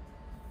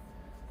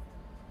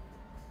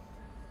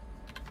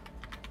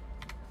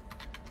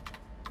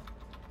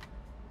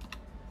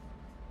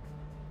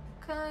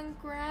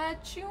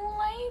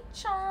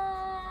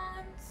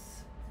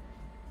 Congratulations!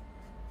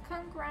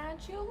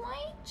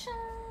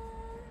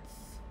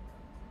 Congratulations!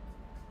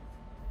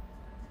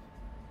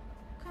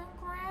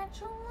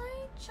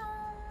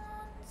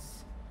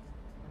 Congratulations!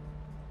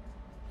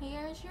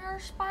 Here's your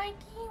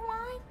spiky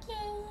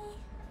wikey.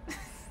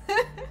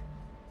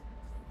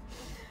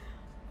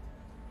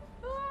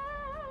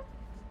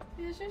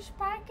 Here's your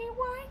spiky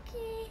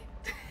wikey.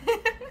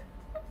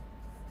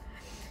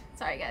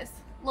 Sorry guys.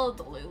 Little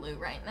delulu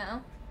right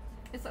now.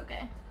 It's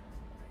okay.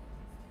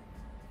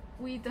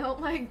 We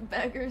don't like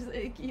beggars,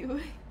 icky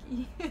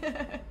wicky.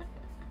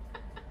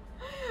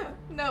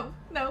 No,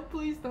 no,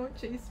 please don't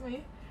chase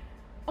me.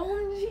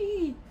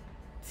 OMG!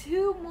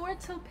 2 more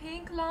till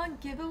pink long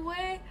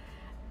giveaway,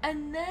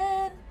 and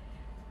then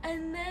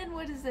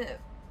what is it?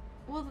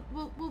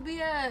 We'll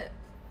be at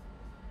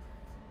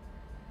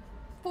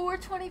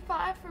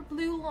 425 for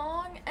blue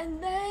long,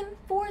 and then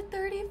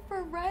 430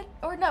 for red,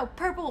 or no,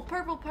 purple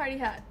party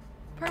hat.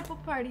 Purple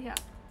party hat.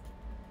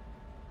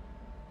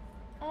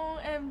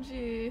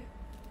 OMG.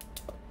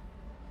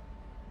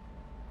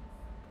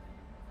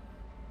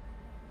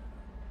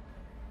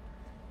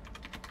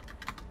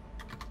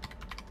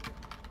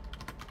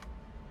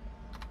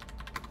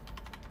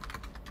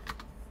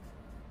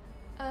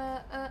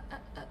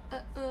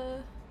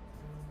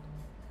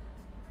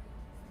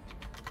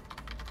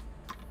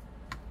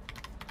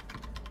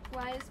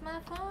 Why is my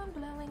phone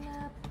blowing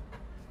up?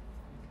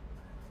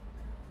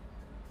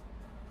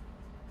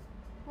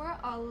 We're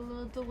all a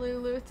little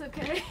delulu, it's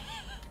okay.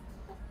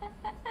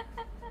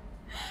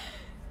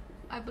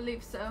 I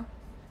believe so.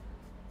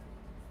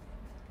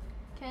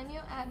 Can you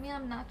add me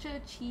on nacho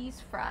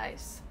cheese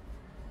fries?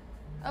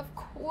 Of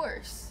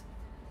course.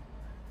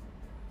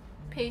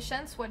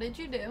 Patience, what did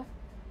you do?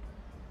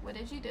 What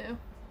did you do?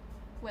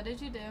 What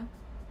did you do?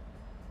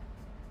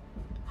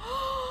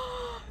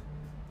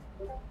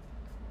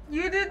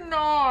 You did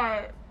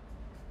not.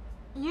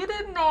 You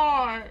did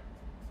not.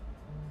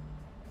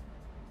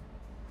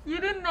 You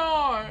did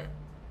not.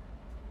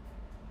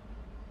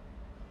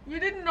 You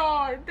did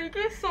not. Thank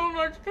you so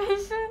much,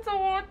 Patience.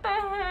 What the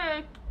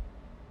heck?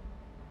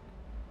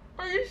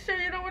 Are you sure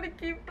you don't want to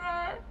keep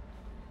that?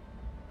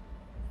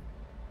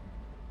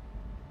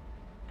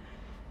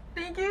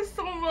 Thank you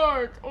so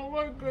much. Oh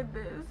my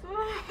goodness.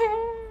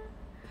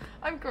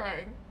 I'm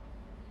crying.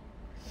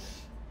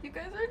 You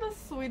guys are the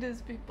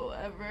sweetest people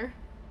ever.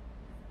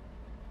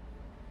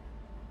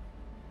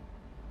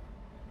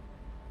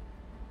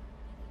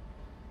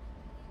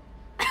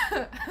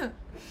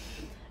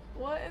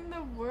 What in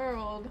the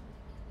world?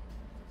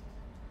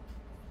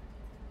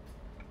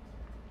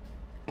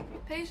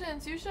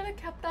 Patience, you should have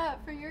kept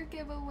that for your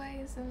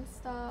giveaways and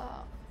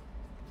stuff.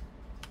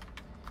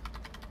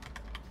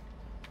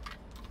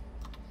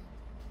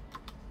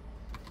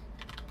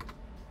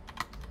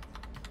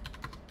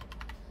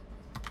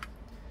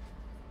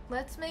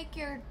 Let's make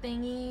your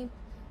thingy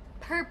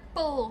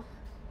purple.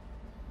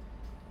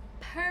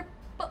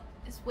 Purple.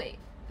 Wait,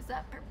 is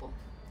that purple?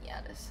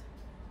 Yeah, it is.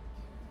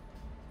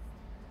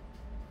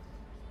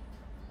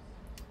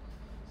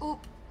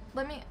 Oop,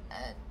 let me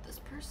add this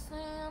person.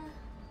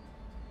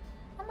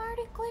 I'm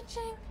already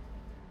glitching.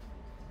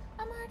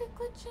 I'm already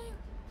glitching.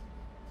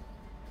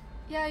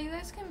 Yeah, you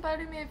guys can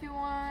buddy me if you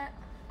want.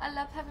 I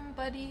love having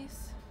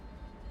buddies.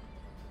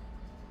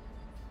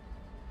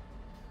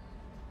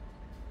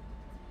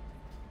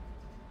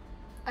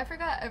 I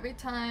forgot every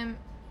time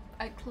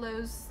I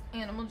close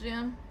Animal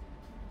Jam.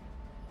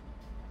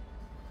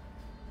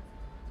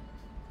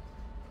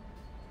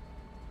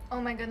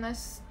 Oh my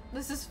goodness,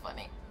 this is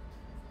funny.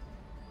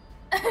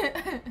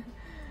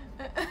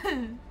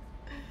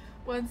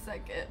 1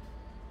 second.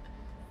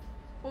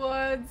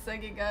 1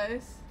 second,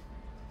 guys.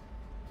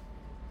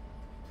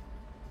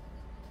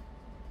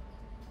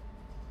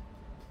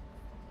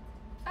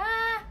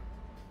 Ah!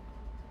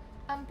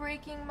 I'm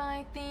breaking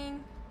my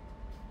thing.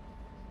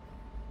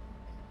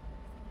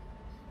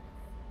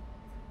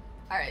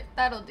 Alright,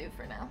 that'll do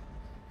for now.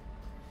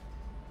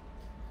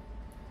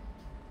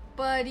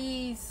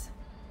 Buddies.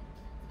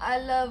 I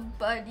love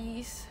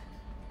buddies.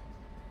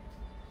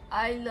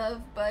 I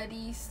love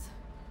buddies.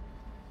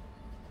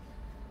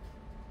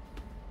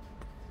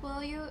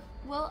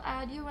 We'll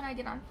add you when I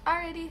get on.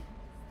 Alrighty.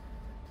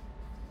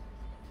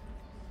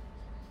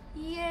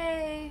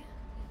 Yay.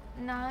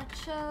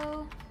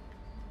 Nacho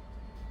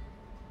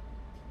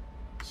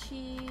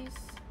cheese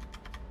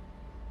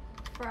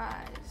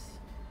fries.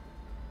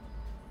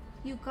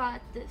 You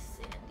got this,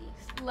 Sandy.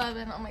 Love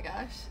it. Oh my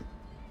gosh.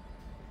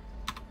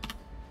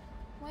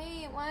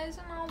 Wait, why is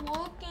it not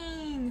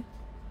working?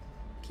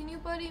 Can you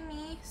buddy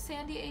me,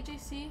 Sandy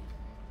AJC?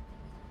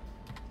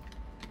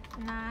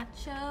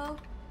 Nacho.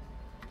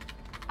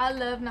 I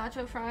love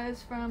nacho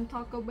fries from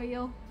Taco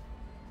Bell.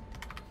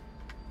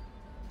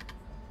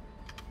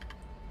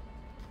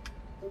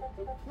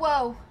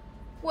 Whoa.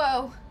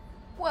 Whoa.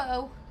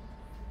 Whoa.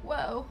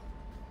 Whoa.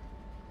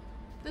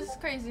 This is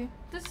crazy.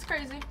 This is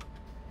crazy.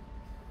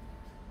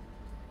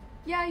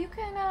 Yeah, you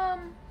can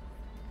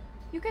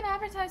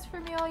advertise for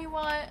me all you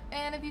want,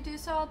 and if you do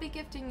so, I'll be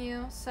gifting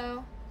you,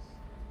 so.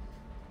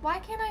 Why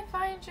can't I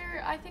find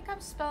your, I think I'm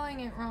spelling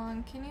it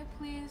wrong. Can you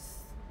please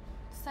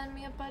send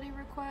me a buddy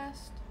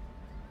request?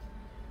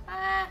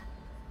 Ah.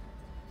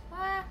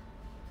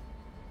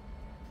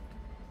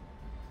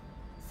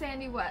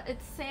 Sandy what?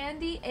 It's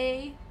Sandy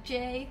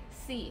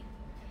AJC.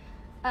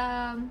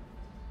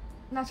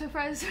 Nacho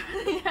fries.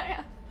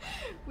 Yeah.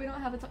 We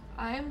don't have a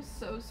I am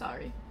so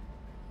sorry.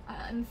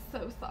 I'm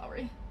so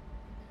sorry.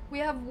 We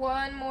have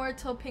one more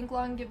till Pink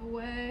Lawn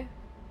giveaway.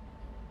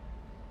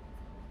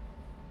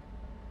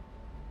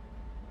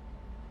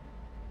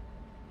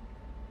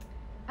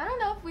 I don't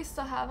know if we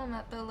still have them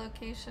at the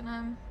location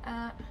I'm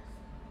at.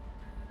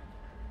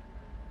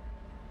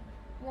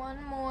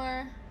 One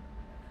more.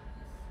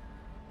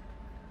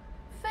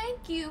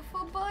 Thank you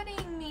for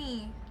budding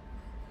me.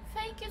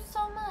 Thank you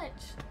so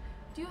much.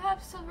 Do you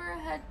have silver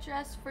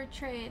headdress for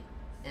trade?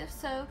 If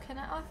so, can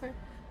I offer?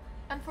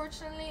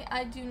 Unfortunately,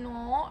 I do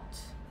not.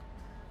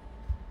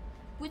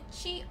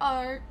 Witchy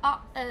are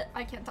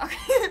I can't talk.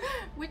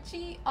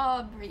 Witchy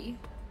Aubrey.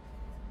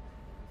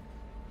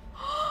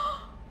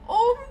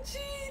 OMG,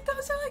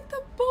 those are like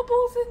the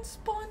bubbles in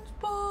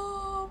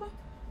SpongeBob.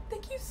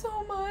 Thank you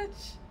so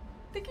much.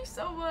 Thank you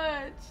so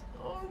much.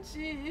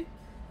 OMG.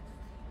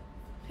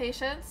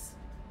 Patience.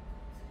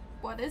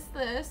 What is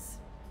this?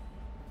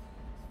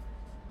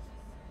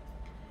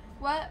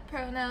 What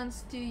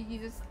pronouns do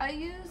you use? I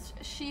use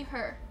she,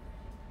 her.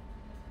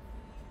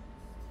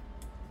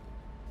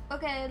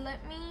 Okay,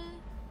 let me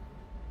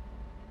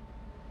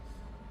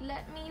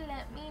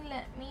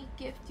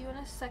gift you in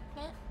a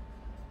second.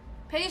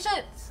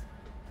 Patience!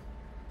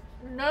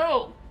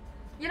 No!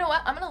 You know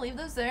what? I'm gonna leave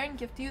those there and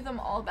gift you them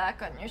all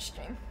back on your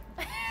stream.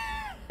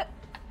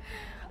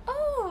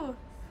 Oh!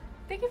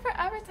 Thank you for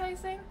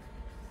advertising.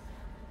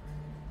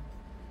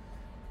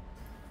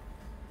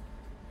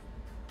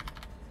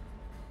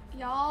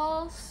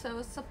 Y'all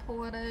so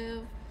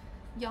supportive.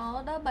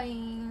 Y'all the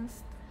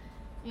best.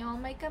 Y'all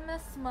making me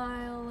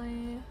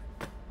smiley.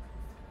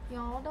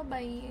 Y'all the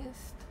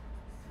best.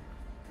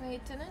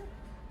 Wait, didn't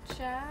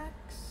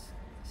Jax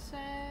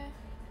say?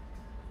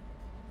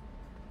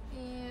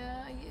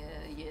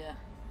 Yeah.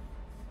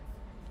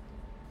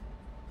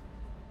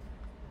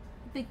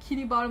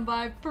 Bikini bottom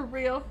vibe, for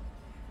real.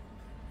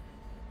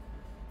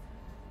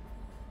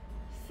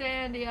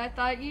 Sandy, I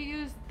thought you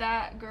used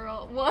that,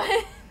 girl.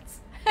 What?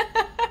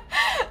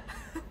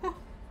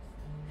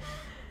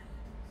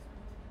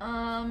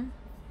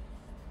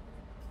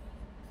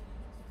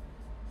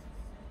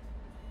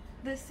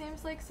 This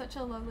seems like such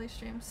a lovely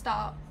stream.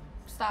 Stop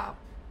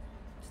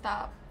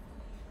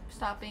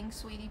being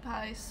sweetie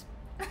pies.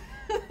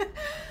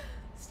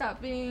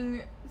 Stop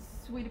being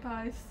sweetie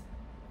pies.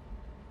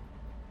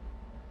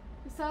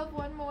 We still have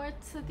one more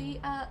to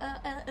the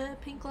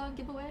pink lawn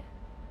giveaway.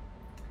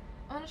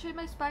 I want to trade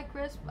my spike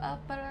wrist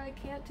up, but I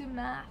can't do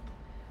math.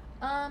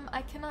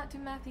 I cannot do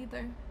math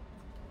either.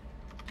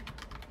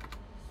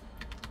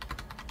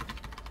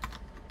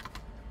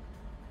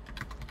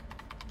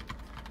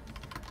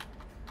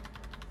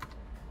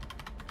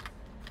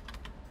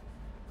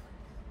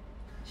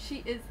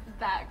 She is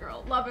that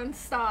girl. Lovin',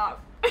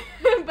 stop.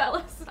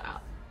 Bella,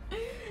 stop.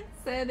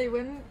 Sandy,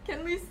 when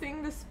can we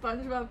sing the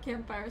SpongeBob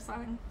campfire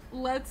song?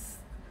 Let's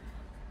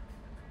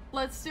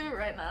do it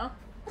right now.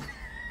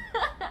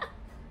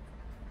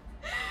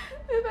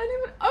 If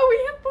anyone, oh, we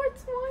have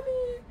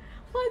 420.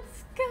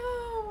 Let's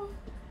go.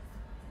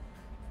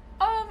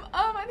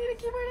 I need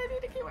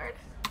a keyword.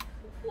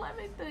 Let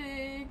me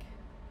think.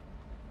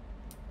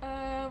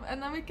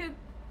 And then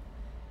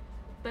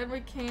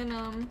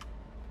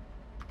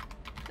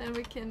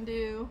we can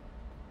do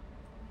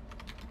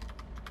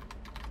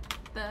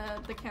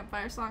the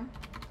campfire song.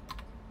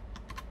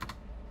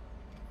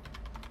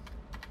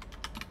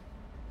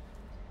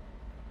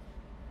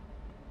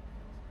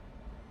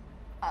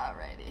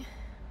 Alrighty.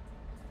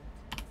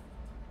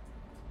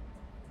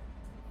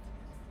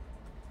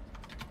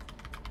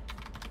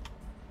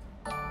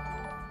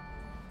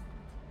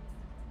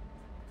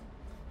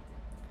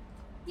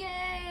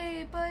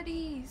 Yay,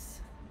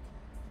 buddies!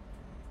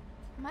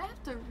 I might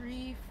have to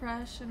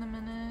refresh in a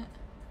minute.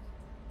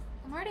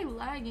 I'm already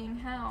lagging,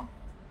 how?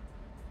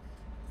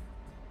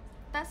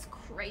 That's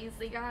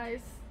crazy,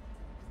 guys.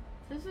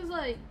 This is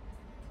like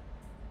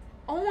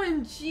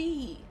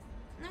OMG.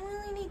 I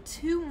only need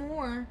 2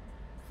 more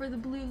for the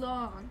blue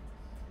log.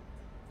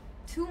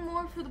 2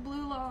 more for the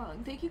blue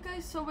log. Thank you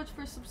guys so much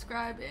for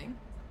subscribing.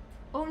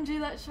 OMG,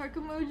 that shark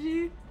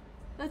emoji.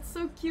 That's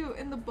so cute.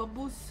 And the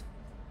bubbles.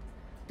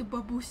 The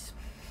bubbles.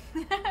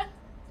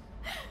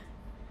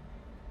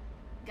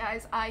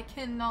 Guys, I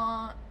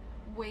cannot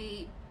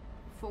wait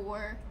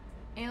for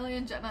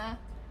Alien Jenna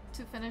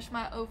to finish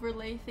my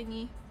overlay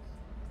thingy.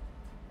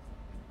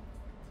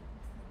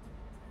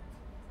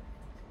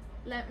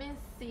 Let me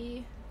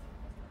see.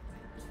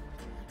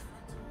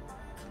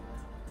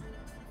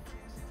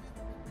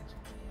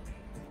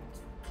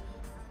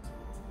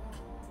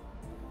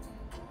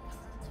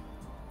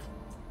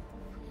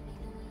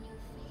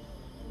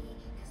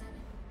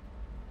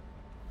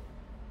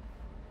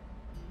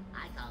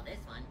 I call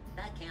this one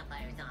the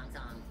campfire song.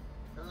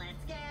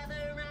 Let's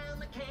gather around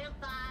the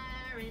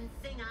campfire and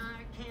sing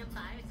our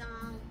campfire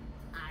song.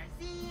 Our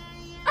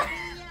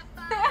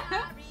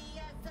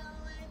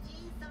C-A-M-P-F-I-R-E-S-O-N-G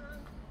song.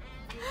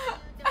 And if you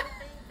don't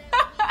think that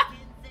we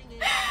can sing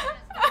it,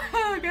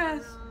 Oh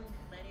gosh.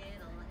 but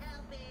it'll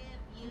help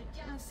if you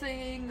just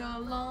Sing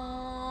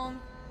along.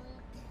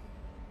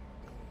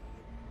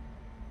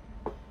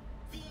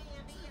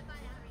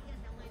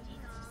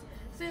 C-A-M-P-F-I-R-E-S-O-N-G song.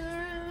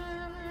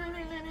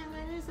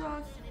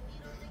 Songs.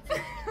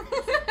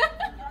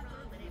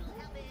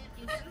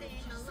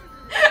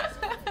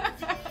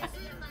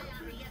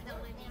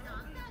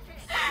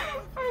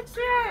 I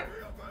can't.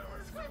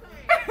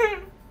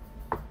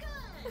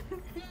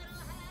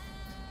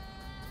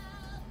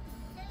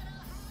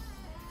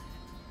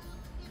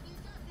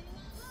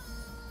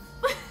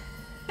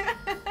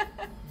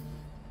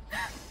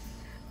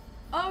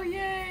 Oh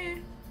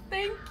yay!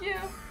 Thank you.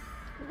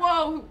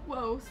 Whoa,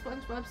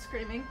 SpongeBob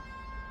screaming.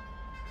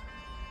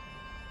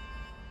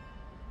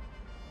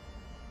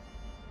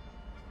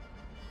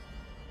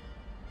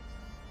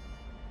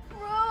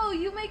 Bro,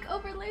 you make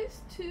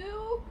overlays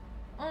too?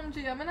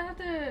 OMG, I'm gonna have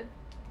to,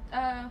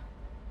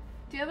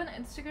 do you have an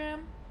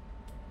Instagram?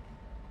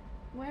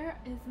 Where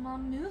is my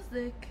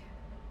music?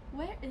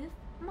 Where is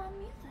my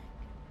music?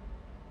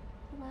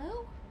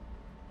 Hello?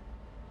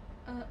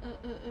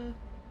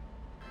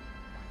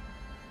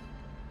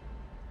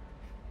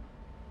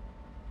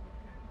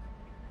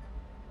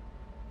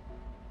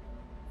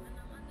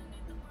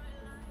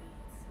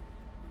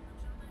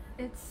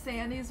 It's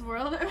Sandy's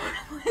world and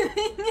we're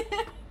living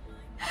it.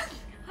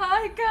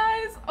 Hi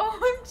guys,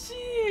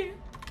 OMG!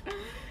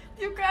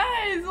 You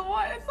guys,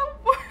 what in the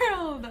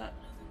world?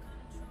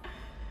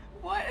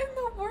 What in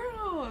the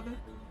world?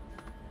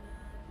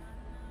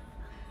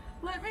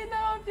 Let me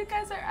know if you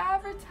guys are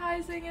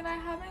advertising and I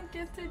haven't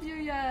gifted you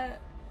yet.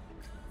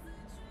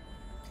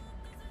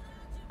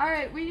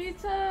 Alright, we need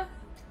to...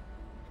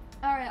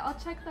 Alright, I'll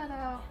check that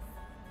out.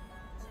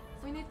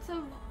 We need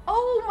to...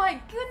 Oh my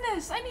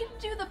goodness! I need to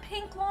do the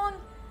pink long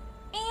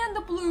and the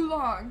blue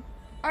long.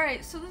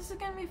 Alright, so this is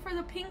gonna be for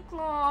the pink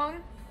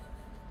long.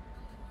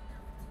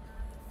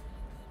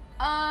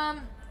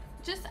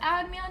 Just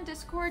add me on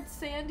Discord,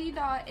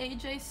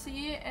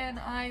 sandy.ajc, and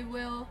I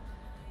will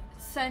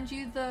send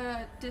you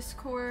the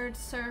Discord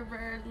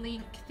server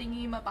link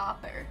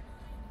thingy-mabopper.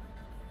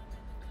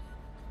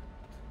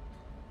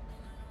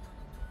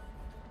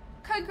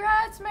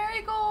 Congrats,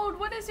 Marigold!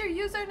 What is your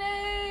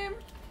username?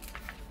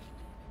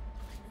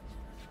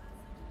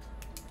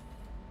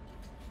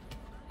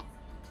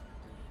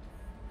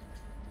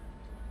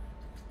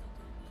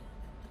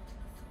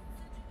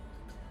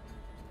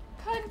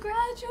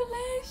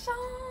 Congratulations!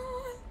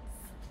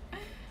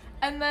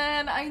 And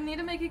then I need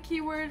to make a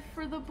keyword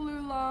for the blue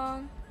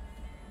long.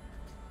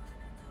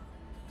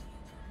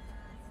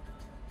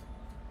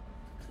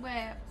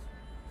 Wait.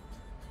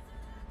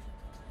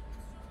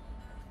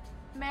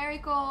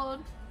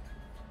 Marigold.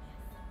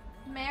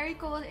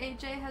 Marigold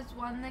AJ has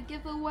won the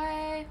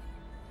giveaway.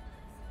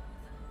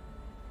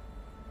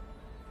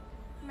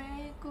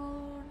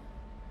 Marigold.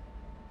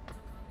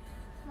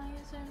 My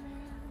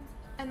username.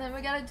 And then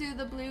we gotta do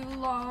the blue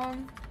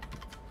long.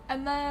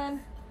 And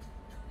then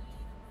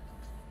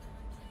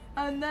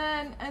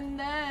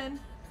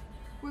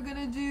we're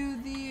gonna do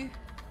the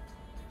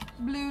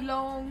blue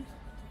long.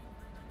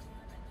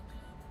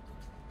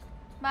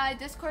 My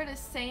Discord is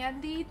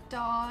sandy.ajc.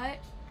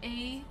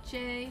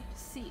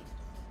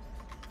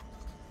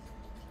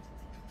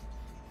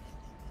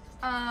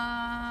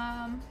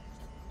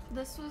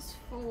 This was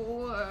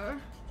for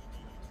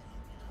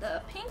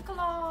the pink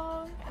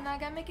long, and I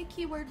gotta make a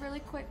keyword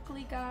really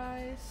quickly,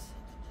 guys.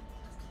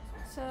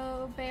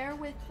 So bear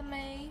with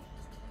me.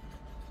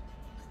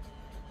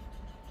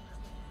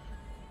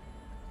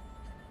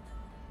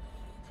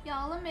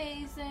 Y'all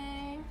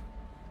amazing.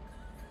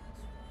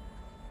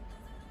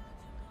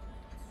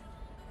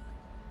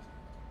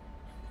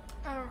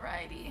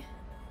 Alrighty.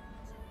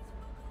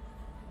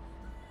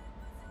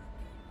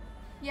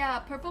 Yeah,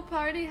 purple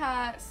party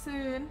hat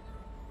soon.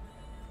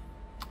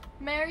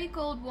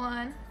 Marigold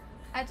won.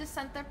 I just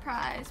sent their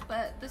prize,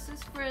 but this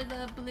is for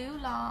the blue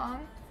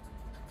long.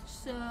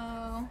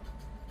 So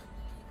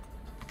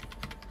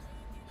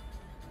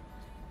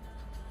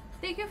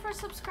thank you for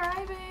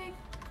subscribing.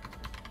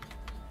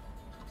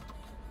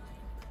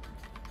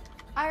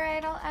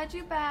 Alright, I'll add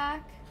you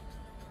back.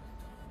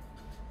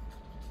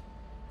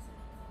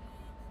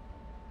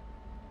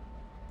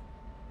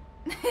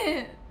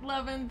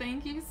 Levin,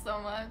 thank you so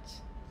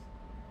much.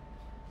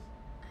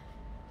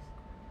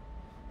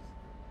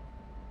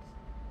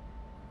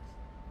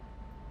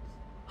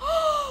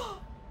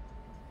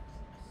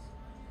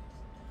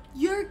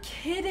 You're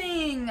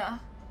kidding!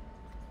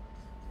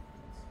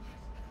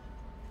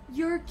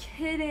 You're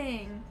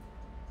kidding!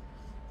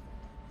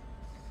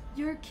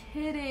 You're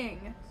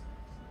kidding!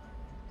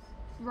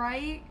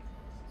 Right?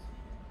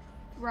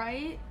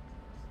 Right?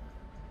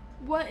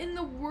 What in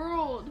the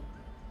world?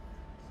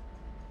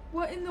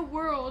 What in the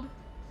world?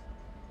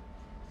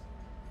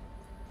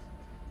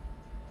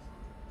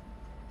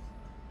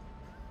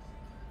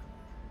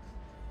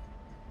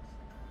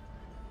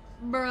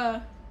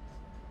 Bruh.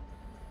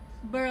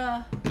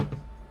 Bruh.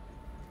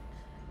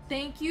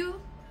 Thank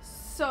you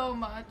so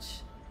much.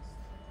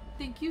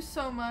 Thank you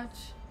so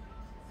much.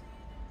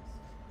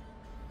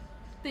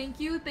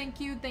 Thank you, thank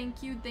you,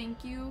 thank you,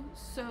 thank you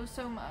so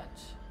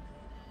much.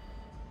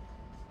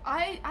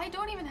 I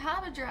don't even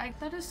have a drag.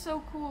 That is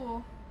so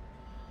cool.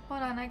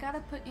 Hold on, I gotta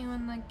put you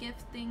in the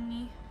gift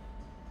thingy.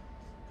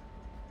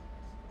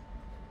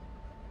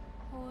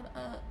 Hold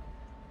up.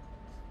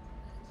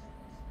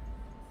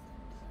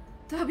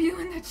 W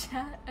in the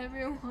chat,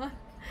 everyone.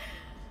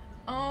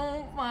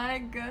 Oh my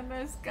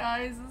goodness,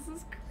 guys, this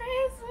is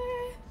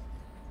crazy.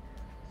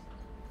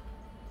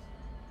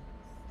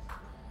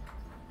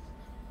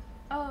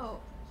 Oh,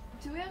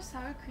 do we have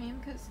sour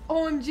cream? Cause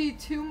OMG,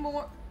 two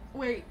more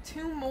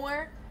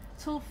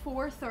till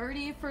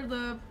 4:30 for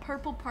the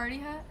purple party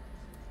hat.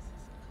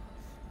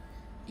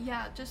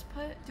 Yeah, just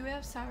put, do we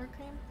have sour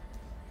cream?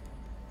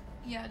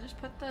 Yeah, just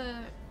put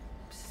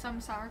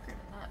some sour cream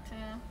in that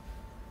too.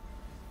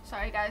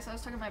 Sorry guys, I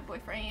was talking to my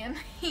boyfriend.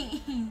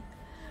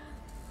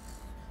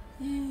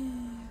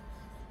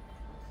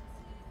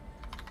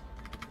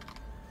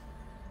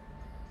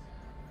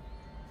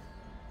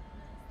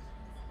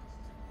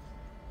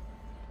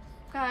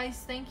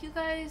 Guys, thank you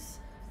guys.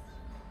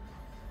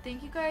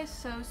 Thank you guys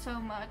so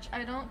much.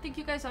 I don't think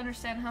you guys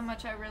understand how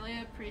much I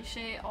really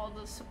appreciate all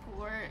the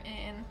support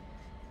and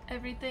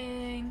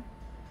everything.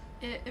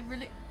 It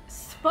really...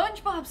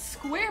 SpongeBob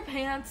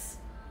SquarePants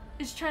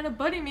is trying to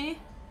buddy me.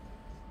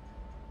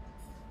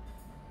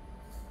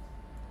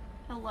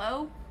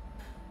 Hello?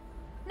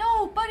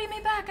 No, buddy me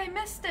back. I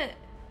missed it.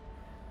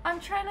 I'm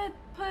trying to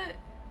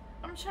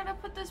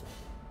put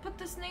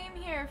this name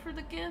here for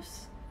the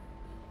gifts.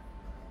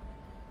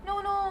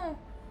 No, no.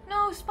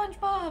 No,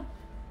 SpongeBob.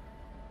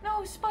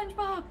 No,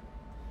 SpongeBob.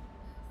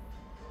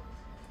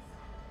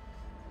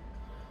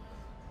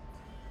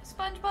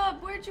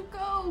 SpongeBob, where'd you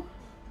go?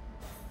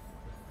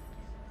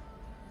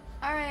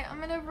 Alright, I'm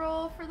gonna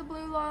roll for the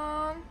blue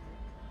long.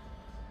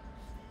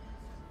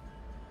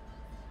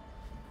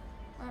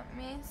 Let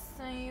me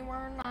see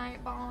where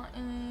Nightball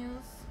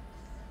is.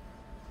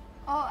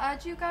 I'll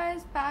add you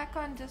guys back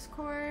on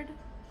Discord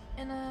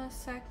in a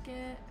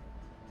second.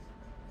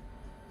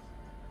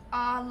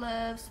 I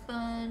love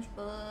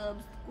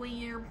SpongeBob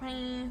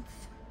SquarePants.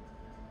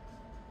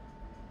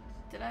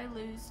 Did I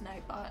lose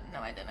Nightbot? No,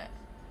 I didn't.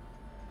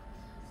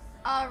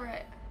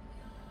 Alright.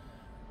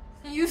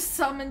 You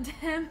summoned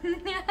him.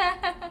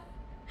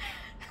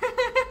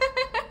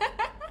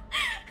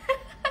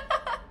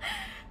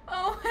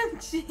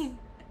 OMG.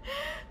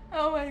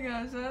 Oh my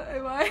gosh,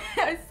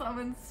 I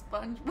summoned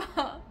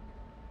SpongeBob.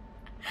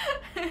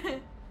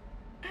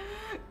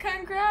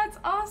 Congrats,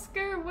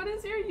 Oscar. What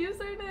is your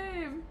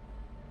username?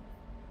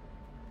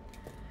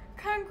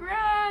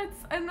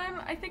 Congrats. And then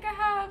I think I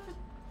have,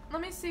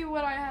 let me see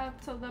what I have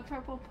till the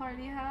purple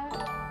party hat.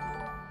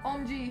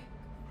 OMG.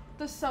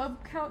 The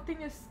sub count thing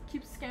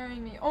keeps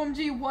scaring me.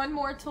 OMG, one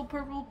more till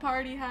purple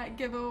party hat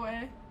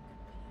giveaway.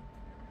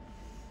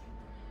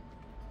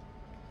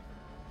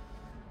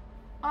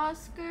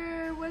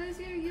 Oscar, what is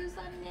your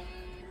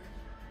username?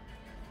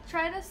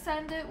 Try to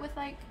send it with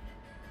like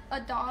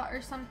a dot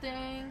or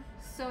something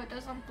so it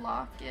doesn't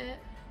block it.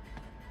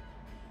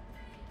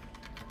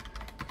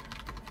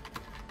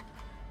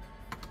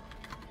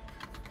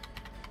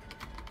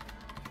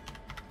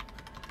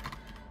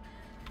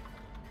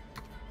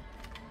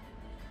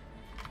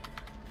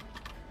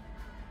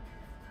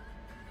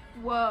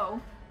 Whoa.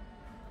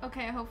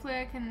 Okay, hopefully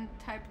I can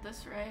type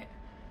this right.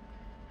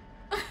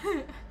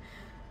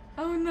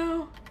 Oh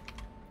no.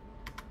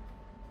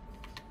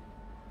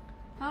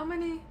 How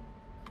many?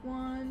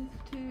 1,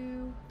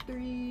 2,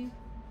 3,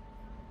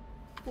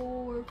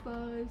 4,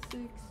 5,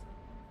 6.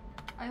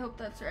 I hope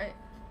that's right.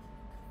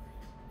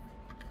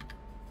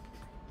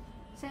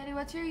 Sandy,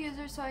 what's your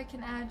user so I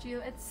can add you?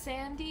 It's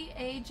Sandy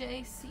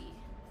AJC.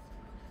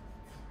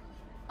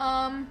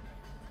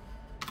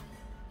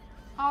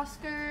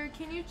 Oscar,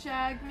 can you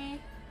jag me?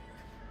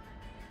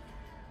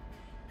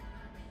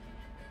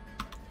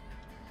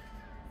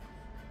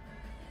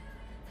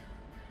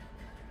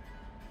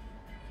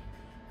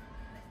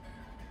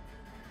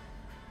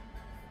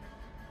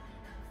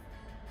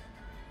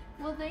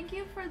 Well, thank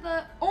you for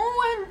the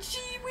OMG,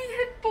 we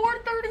hit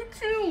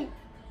 432.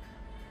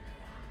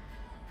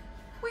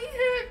 We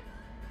hit.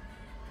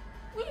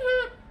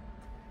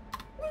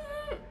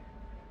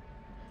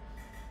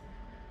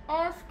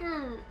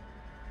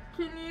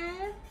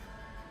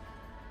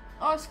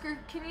 Oscar,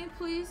 can you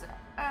please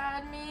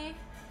add me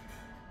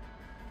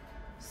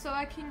so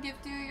I can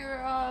gift you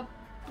your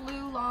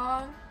blue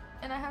long,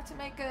 and I have to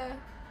make a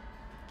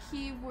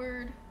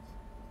keyword.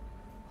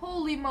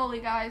 Holy moly,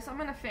 guys, I'm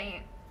gonna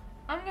faint.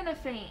 I'm gonna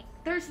faint.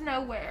 There's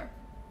nowhere.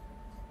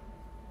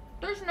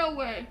 There's no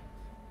way.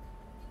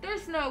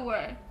 There's no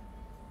way.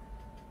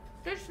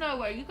 There's no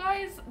way. You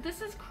guys,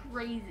 this is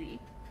crazy.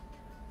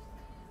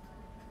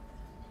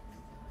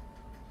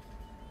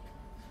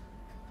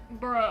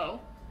 Bro.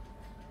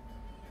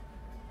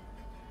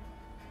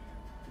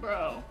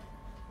 Bro.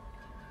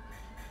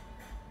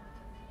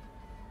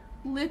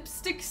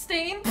 Lipstick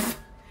stain?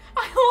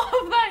 I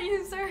love that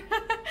user.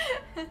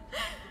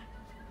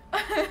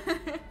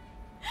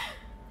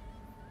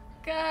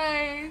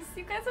 Guys,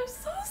 you guys are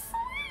so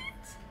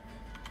sweet.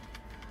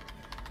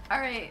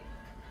 Alright.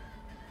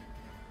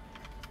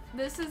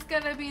 This is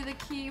gonna be the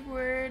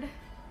keyword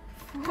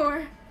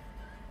for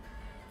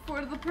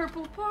the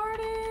purple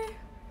party.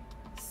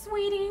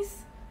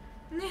 Sweeties.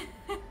 Then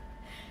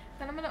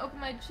I'm gonna open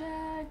my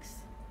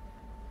jags.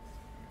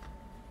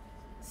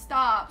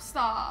 Stop,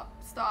 stop,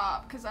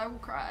 stop, because I will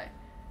cry.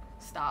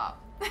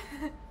 Stop.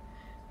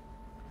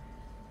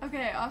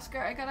 Okay,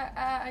 Oscar,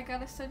 I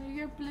gotta send you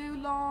your blue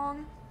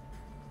long.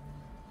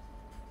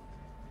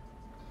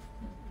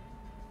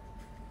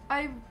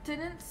 I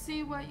didn't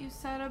see what you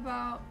said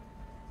about.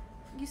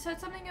 You said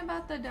something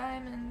about the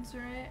diamonds,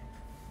 right?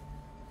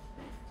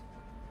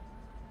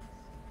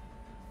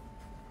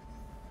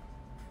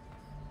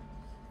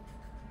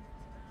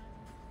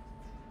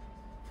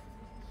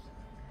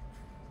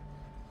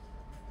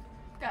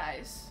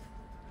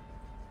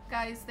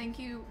 Guys, thank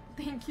you,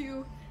 thank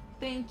you,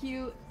 thank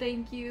you,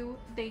 thank you,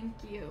 thank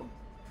you.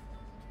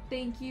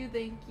 Thank you,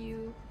 thank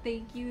you,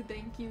 thank you,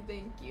 thank you,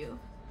 thank you.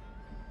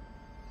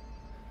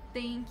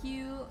 Thank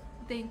you,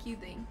 thank you,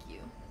 thank you.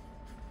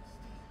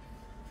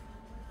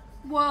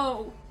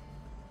 Whoa!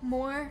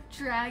 More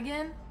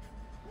dragon?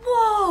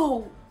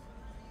 Whoa!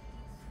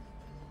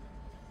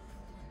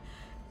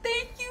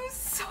 Thank you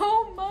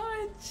so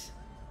much!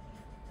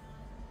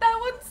 That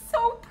was so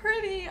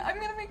funny. I'm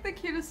gonna make the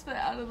cutest fit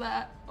out of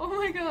that. Oh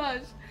my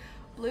gosh.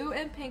 Blue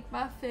and pink,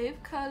 my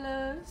fave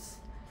colors.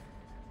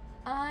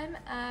 I'm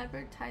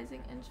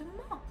advertising in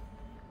Jamal.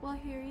 Well,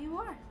 here you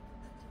are.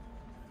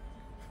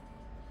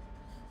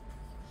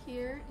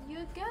 Here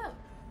you go.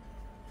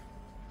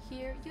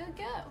 Here you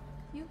go.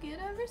 You get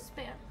a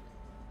wristband.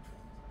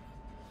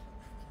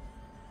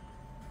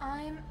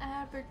 I'm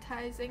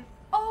advertising.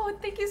 Oh,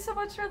 thank you so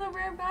much for the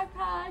rare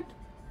backpack.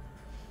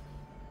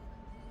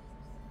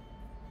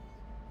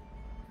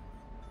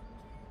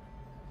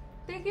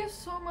 Thank you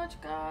so much,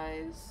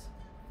 guys.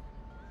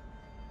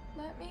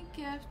 Let me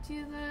gift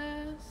you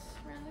this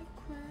really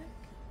quick.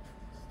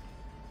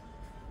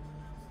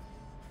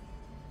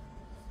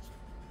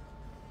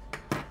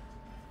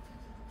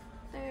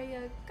 There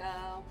you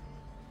go.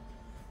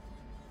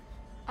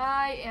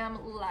 I am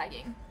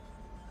lagging.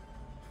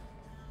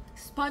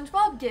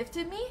 SpongeBob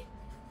gifted me?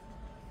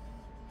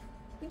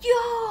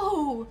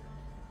 Yo!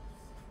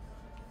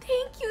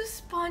 Thank you,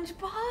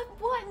 SpongeBob.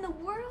 What in the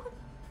world?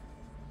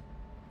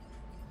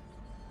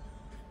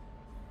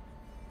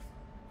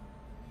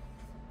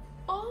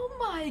 Oh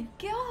my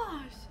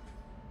gosh.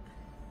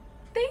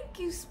 Thank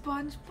you,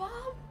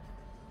 SpongeBob.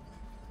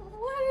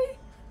 What?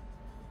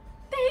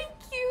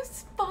 Thank you,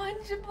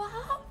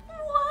 SpongeBob.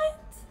 What?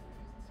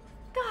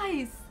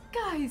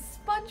 Guys,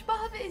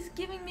 SpongeBob is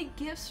giving me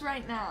gifts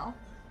right now.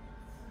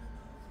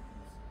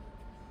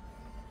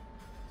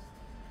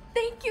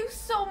 Thank you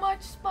so much,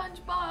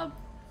 SpongeBob.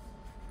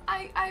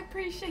 I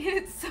appreciate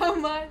it so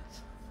much.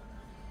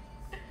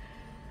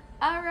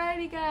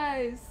 Alrighty,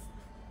 guys.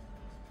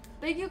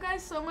 Thank you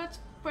guys so much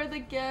for the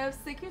gifts.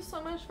 Thank you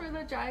so much for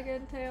the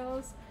dragon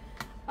tails.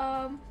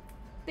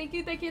 Thank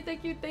you,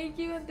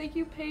 and thank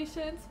you,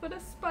 Patience, for the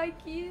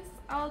spikies.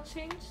 I'll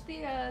change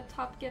the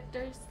top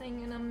gifters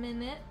thing in a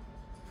minute.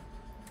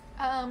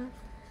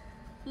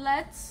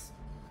 Let's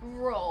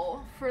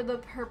roll for the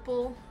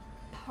purple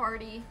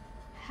party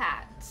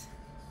hat.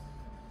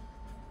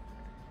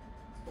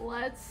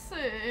 Let's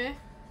see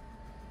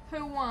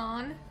who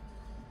won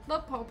the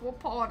purple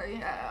party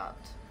hat.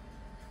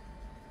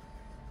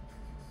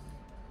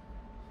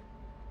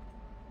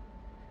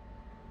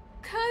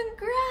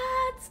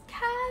 Congrats,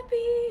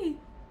 Cabby!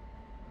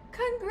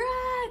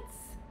 Congrats!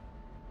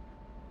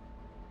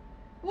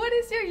 What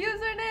is your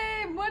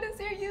username? What is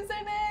your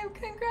username?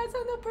 Congrats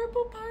on the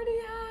purple party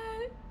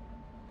hat!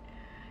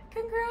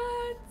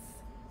 Congrats!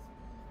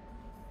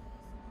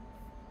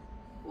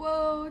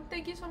 Whoa,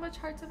 thank you so much,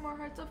 hearts and more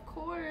hearts, of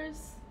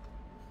course.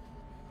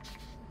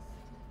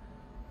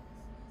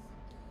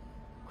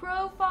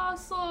 Crow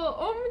Fossil!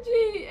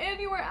 OMG!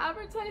 And you were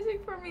advertising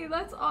for me,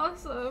 that's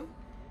awesome.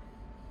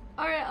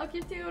 Alright, I'll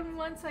give you in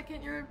 1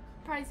 second your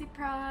pricey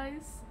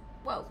prize.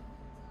 Whoa.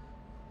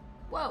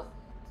 Whoa.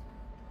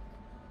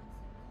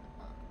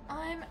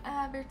 I'm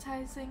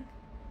advertising.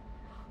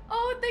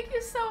 Oh, thank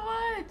you so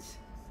much.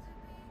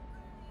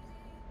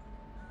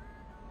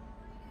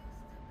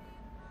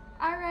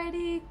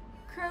 Alrighty,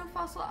 Crow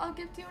Fossil, I'll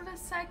give you in a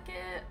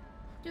second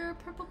your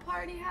purple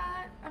party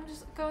hat. I'm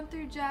just going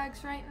through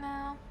Jags right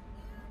now.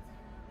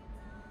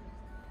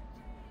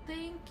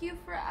 Thank you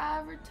for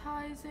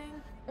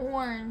advertising.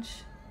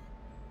 Orange.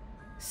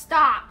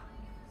 Stop!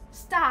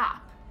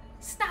 Stop!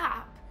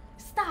 Stop!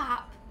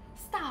 Stop!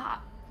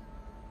 Stop!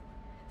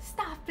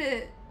 Stop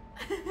it!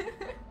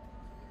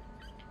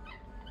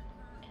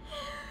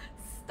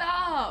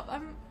 Stop!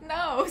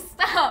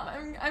 Stop!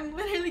 I'm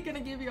literally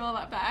gonna give you all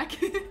that back.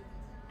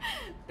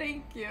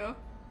 Thank you.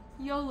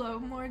 YOLO,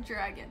 more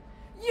dragon.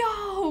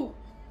 Yo!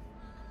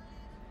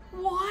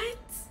 What?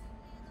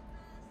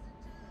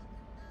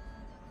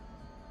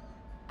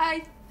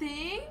 I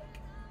think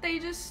they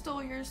just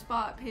stole your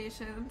spot,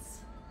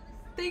 Patience.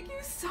 Thank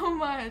you so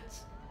much.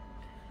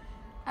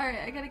 Alright,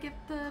 I gotta get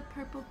the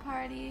purple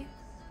party.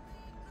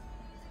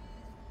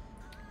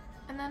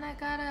 And then I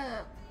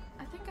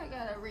think I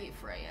gotta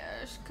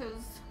refresh,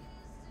 cause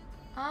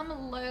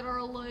I'm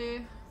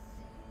literally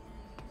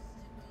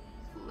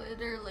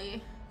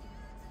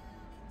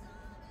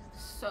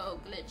so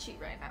glitchy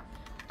right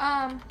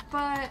now.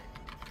 But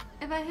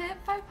if I hit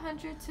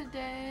 500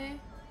 today,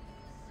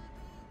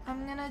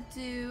 I'm gonna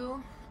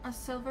do a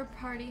silver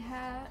party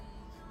hat.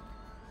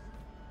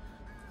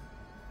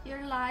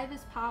 Your live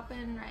is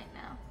popping right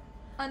now.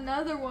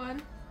 Another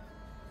one?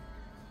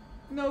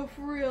 No,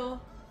 for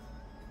real.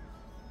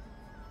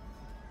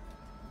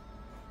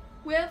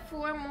 We have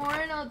 4 more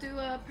and I'll do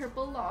a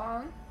purple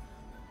long.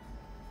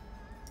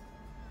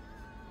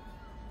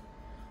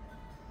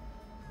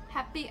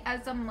 Happy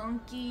as a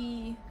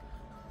monkey.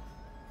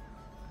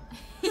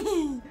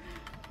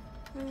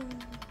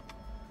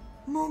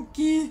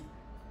 Monkey.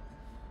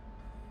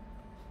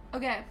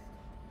 Okay.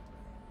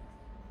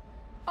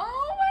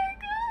 Oh my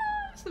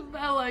gosh!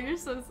 Bella, you're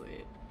so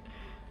sweet.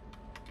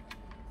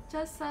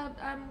 Just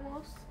subbed. I'm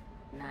Wolf's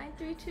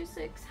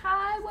 9326.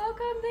 Hi,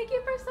 welcome. Thank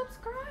you for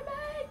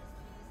subscribing.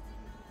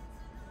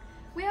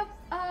 We have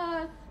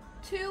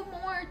 2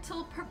 more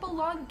till purple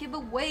long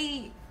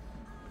giveaway.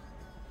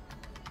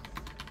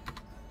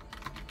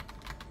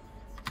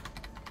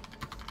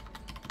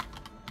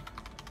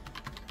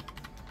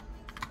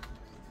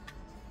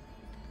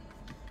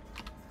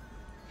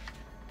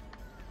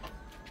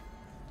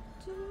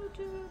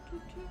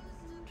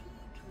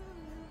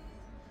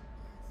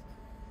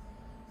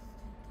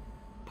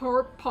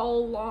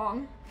 Purple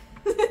long.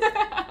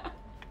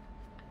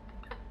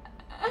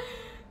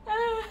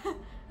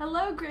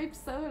 Hello, grape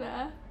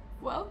soda.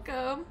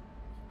 Welcome.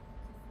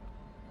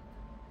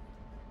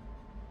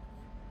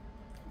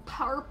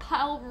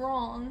 Purple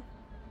wrong.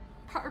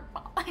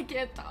 Purple. I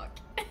can't talk.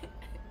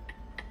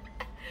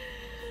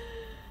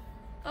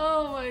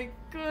 Oh my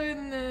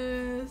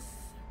goodness.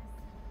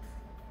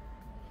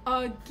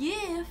 A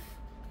GIF?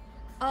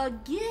 A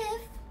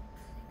GIF?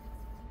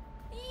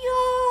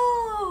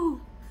 Yo!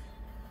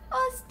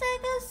 A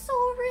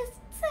Stegosaurus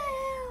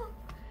tail!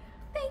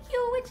 Thank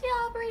you, Witchy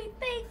Aubrey.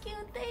 Thank you,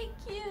 thank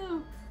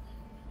you.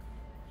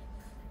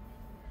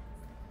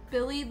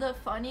 Billy the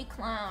Funny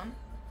Clown.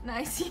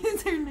 Nice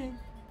username.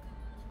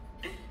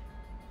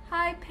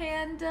 Hi,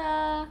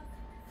 Panda.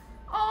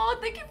 Oh,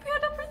 thank you,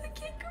 Panda, for the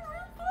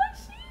kangaroo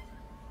plushie.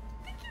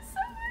 Thank you so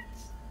much.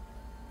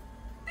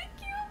 Thank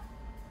you.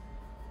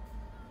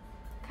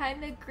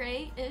 Kinda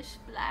grayish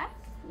black.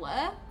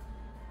 What?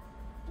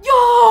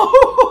 Yo!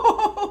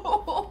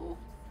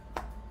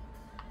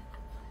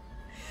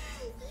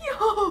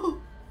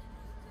 Yo!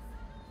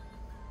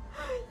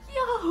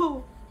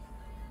 Yo!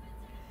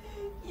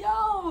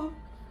 Yo!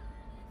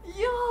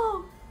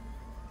 Yo!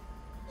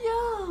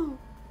 Yo!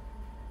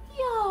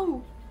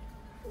 Yo!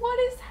 What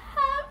is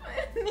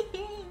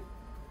happening?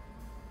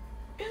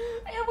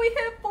 And we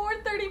hit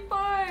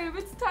 435.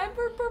 It's time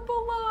for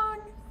Purple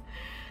Long.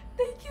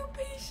 Thank you,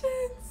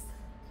 Patience.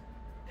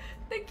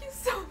 Thank you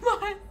so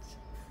much.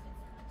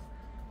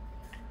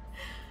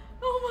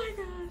 Oh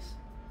my gosh.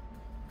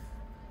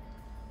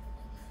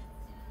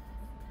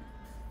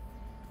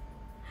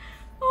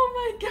 Oh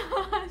my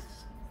gosh.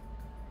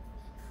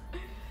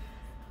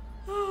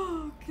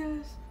 Oh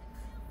gosh.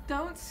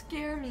 Don't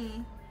scare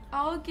me.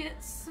 I'll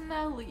get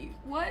smelly.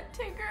 What,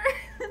 Tigger?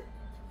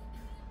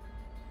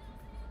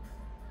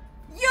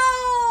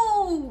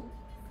 Yo!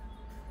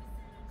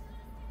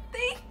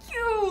 Thank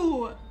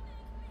you!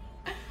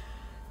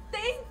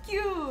 Thank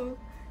you!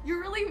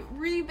 You're really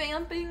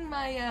revamping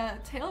my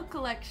tail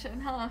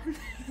collection, huh?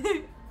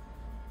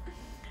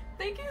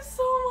 Thank you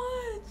so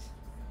much!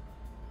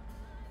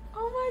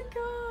 Oh my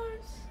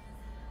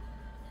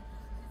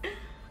gosh!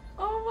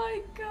 Oh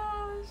my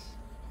gosh!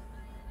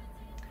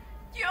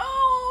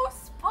 Yo!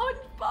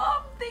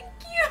 SpongeBob, thank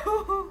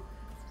you!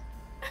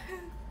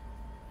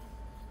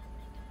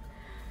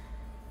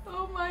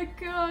 Oh my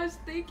gosh,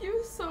 thank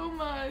you so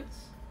much.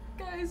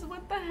 Guys,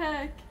 what the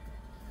heck?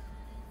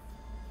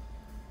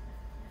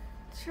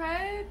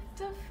 Try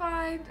to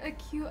find a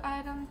cute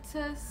item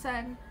to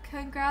send.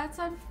 Congrats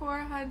on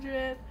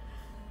 400.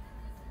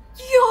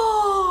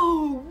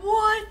 Yo!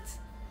 What?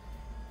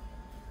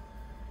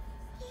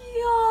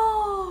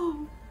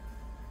 Yo!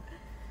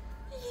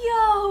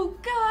 Yo,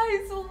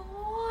 guys,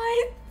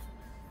 what?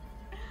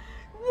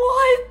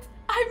 What?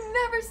 I've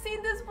never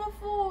seen this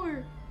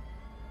before.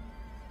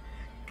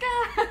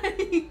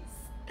 Guys!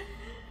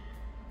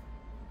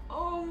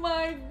 Oh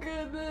my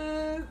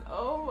goodness.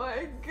 Oh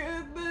my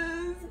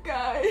goodness,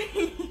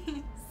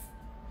 guys.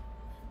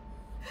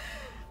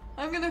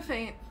 I'm gonna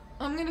faint.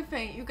 I'm gonna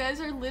faint. You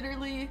guys are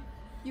literally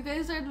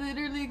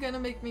gonna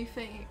make me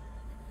faint.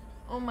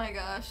 Oh my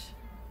gosh.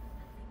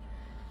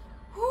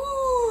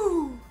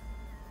 Whoo!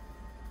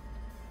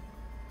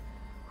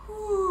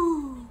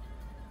 Whoo!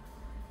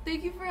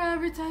 Thank you for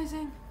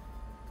advertising.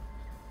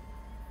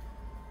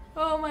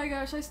 Oh my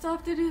gosh, I still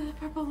have to do the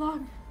Purple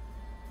Long.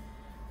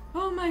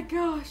 Oh my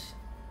gosh.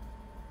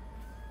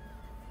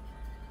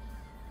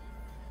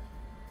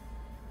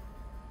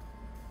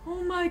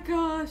 Oh my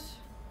gosh.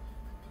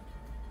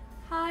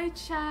 Hi,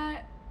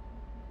 chat.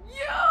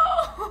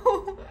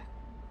 Yo!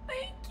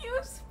 Thank you,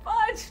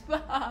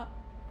 SpongeBob.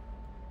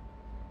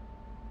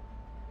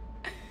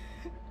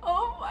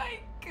 Oh my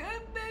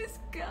goodness,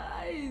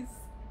 guys.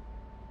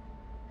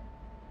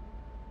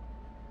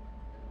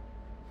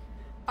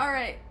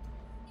 Alright.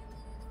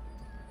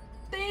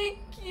 Thank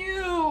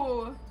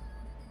you.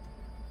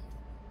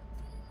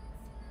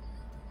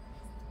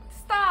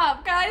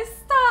 Stop, guys,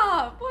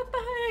 stop. What the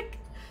heck?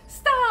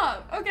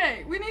 Stop.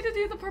 Okay, we need to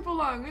do the Purple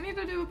Long. We need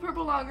to do a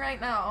Purple Long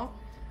right now.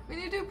 We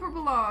need to do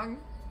Purple Long.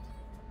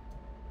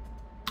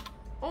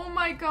 Oh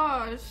my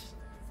gosh.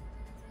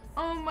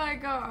 Oh my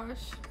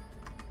gosh.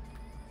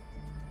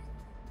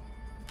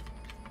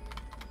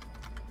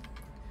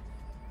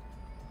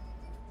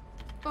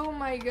 Oh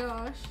my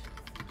gosh.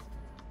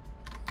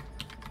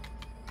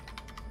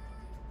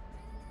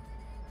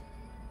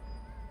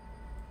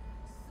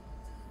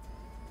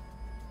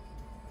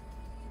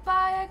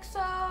 Bye,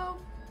 EXO.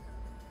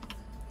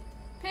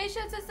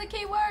 Patience is the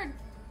key word.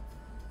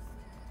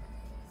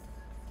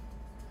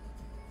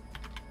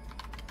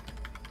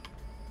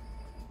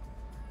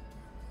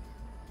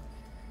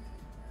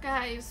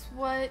 Guys,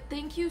 what?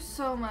 Thank you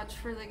so much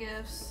for the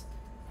gifts.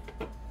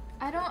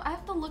 I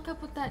have to look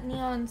up what that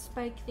neon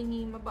spike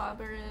thingy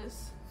mabobber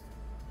is.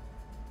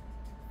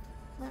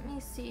 Let me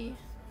see.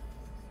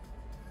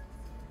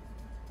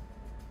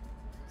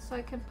 So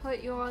I can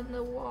put you on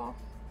the wall.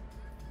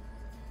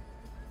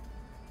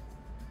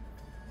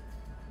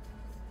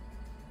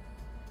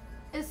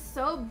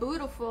 so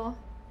beautiful.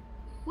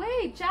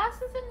 Wait, Jazz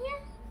is in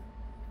here?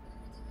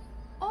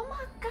 Oh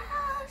my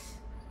gosh!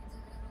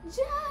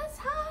 Jazz,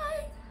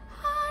 hi!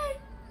 Hi!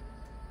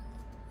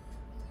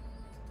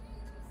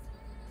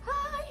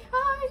 Hi,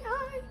 hi,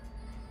 hi!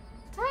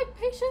 Type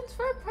patience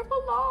for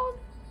purple lawn.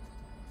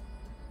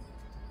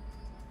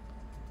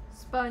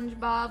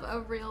 SpongeBob, a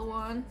real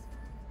one.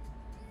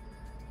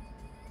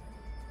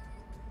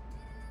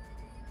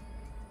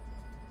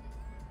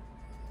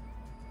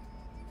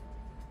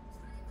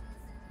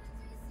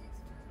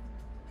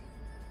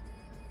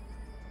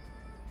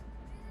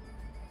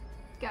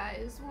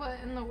 Guys, what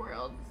in the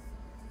world?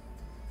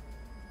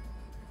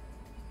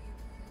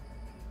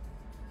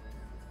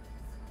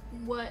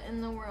 What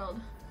in the world?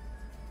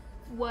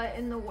 What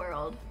in the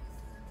world?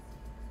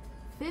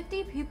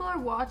 50 people are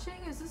watching?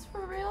 Is this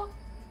for real?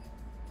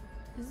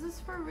 Is this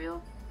for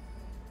real?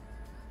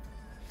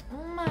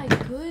 Oh my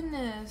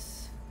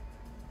goodness.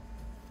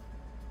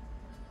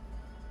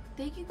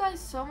 Thank you guys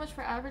so much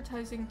for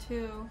advertising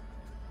too.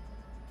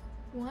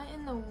 What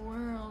in the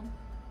world?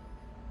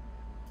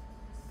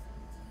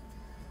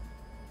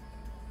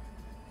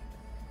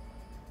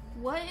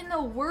 What in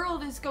the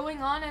world is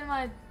going on in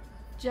my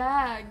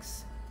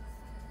Jags?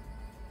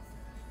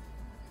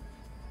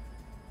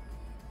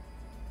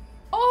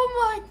 Oh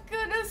my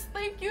goodness,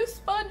 thank you,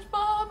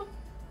 SpongeBob.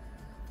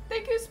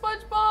 Thank you,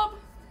 SpongeBob.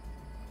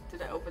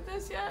 Did I open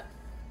this yet?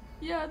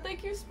 Yeah,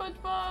 thank you,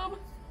 SpongeBob.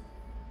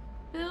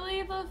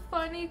 Billy the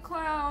funny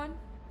clown.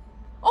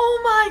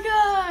 Oh my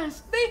gosh,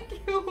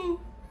 thank you.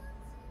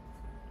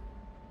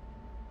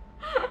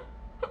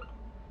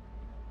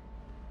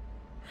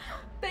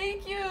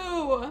 Thank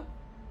you.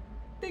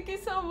 Thank you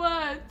so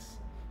much.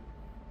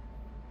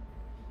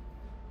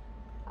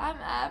 I'm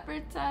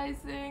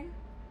advertising.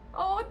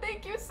 Oh,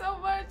 thank you so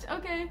much.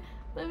 Okay,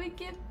 let me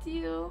gift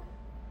you.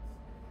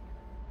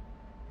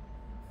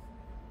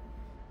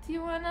 Do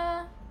you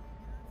wanna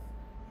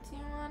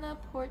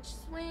porch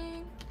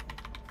swing?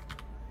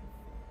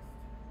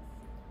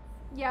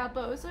 Yeah,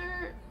 bows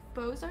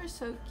are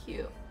so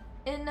cute.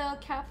 In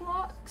cap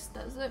locks,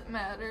 doesn't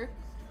matter.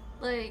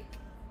 Like,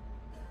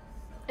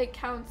 it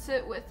counts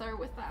it with or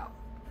without.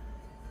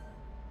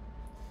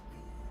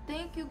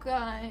 Thank you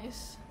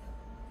guys.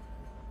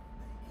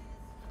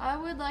 I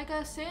would like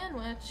a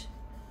sandwich.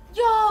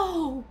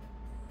 Yo!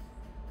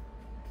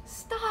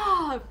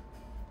 Stop!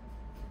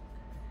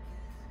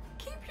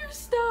 Keep your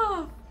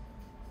stuff!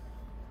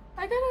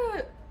 I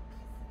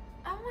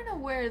wanna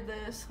wear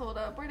this. Hold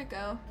up, where'd it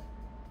go?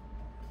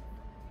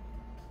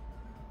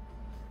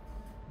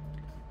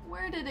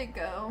 Where did it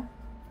go?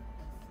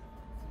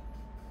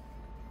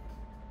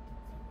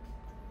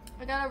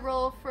 I gotta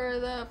roll for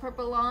the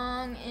purple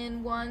long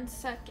in 1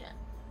 second.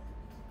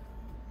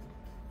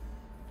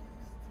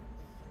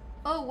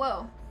 Oh,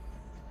 whoa.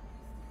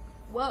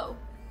 Whoa.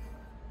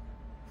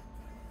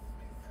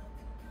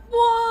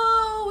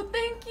 Whoa!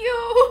 Thank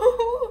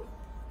you!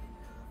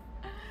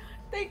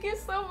 Thank you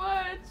so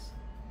much.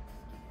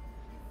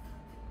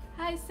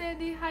 Hi,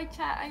 Sandy. Hi,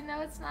 chat. I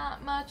know it's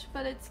not much,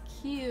 but it's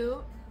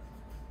cute.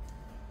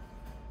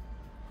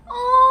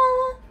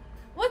 Oh!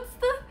 What's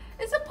the...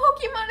 It's a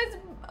Pokemon. It's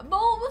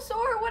Bulbasaur,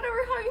 or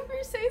whatever, how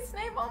you say its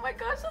name. Oh my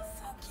gosh, that's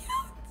so cute.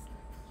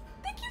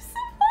 Thank you so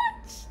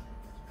much.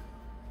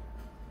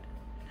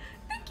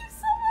 Thank you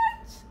so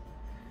much.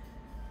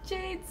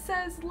 Jade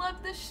says,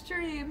 love the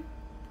stream.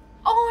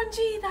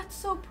 OMG, that's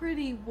so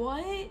pretty.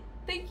 What?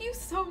 Thank you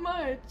so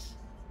much.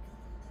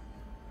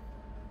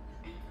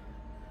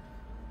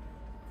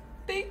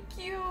 Thank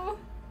you.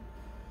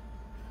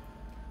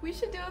 We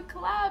should do a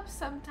collab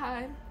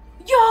sometime.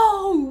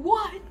 Yo,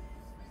 what?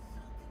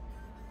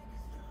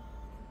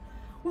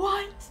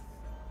 What?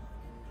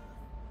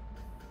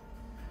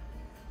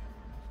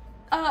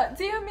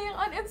 DM me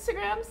on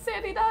Instagram,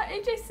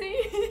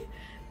 sandy.ajc.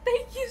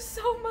 Thank you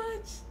so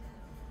much.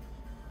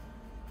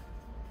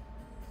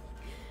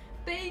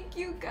 Thank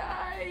you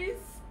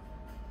guys.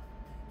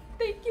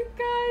 Thank you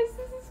guys.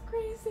 This is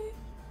crazy.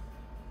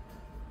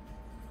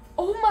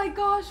 Oh my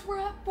gosh, we're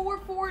at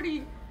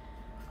 440.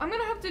 I'm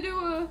gonna have to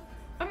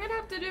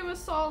do a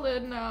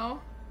solid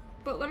now.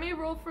 But let me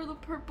roll for the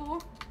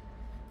purple.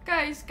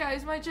 Guys,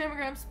 my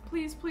jamograms,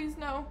 please,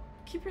 no.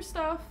 Keep your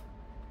stuff.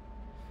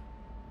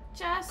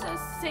 Jazz says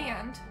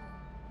sand.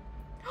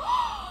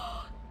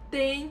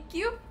 Thank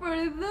you for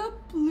the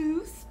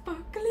blue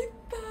sparkly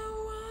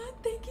boa.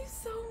 Thank you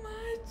so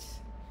much.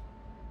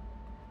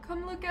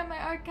 Come look at my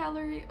art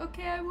gallery.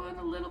 Okay, I will in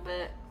a little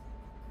bit.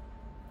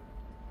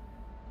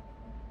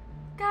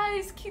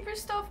 Guys, keep your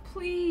stuff,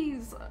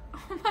 please.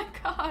 Oh my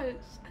gosh.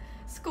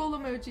 Skull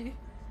emoji.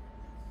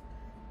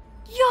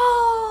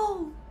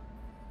 Yo!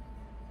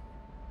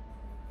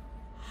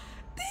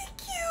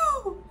 Thank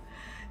you!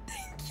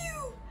 Thank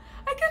you!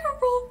 I gotta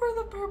roll for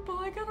the purple.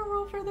 I gotta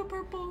roll for the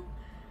purple.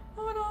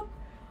 Hold up.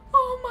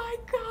 Oh my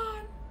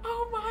god.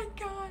 Oh my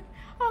god.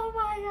 Oh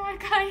my god,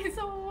 guys.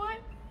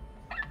 What?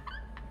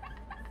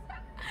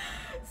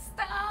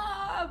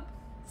 Stop!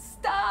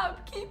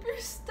 Stop! Keep your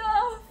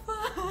stuff!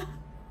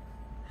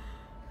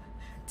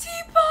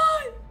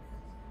 Teapot!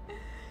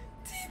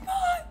 Teapot!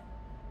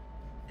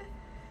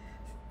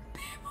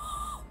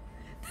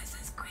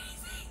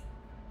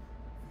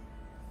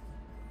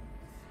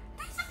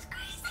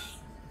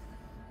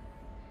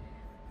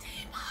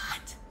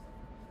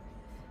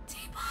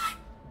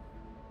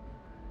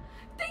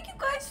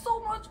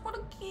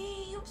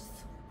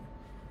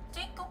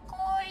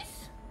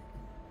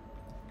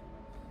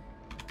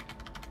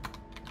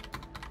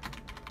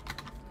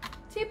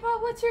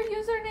 Teapot, what's your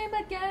username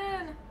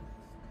again?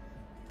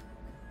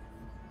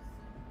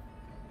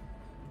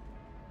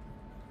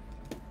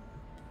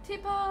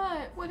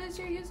 Teapot, what is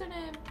your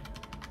username?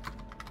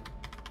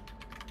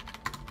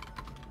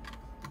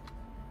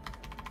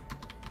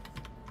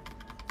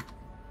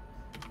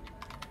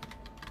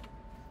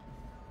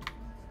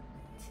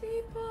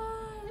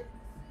 Teapot.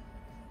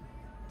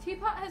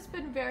 Teapot has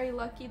been very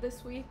lucky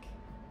this week.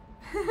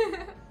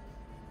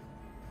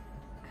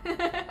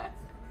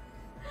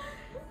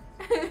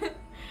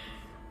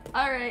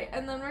 Alright,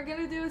 and then we're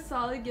gonna do a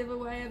solid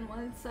giveaway in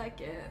 1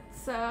 second.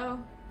 So,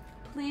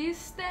 please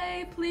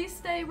stay,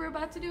 we're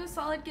about to do a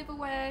solid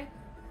giveaway.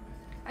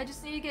 I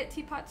just need to get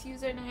Teapot's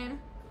username.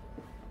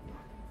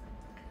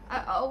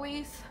 I'll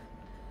always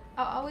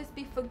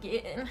be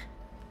forgetting.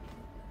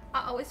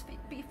 I always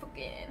be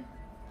forgetting.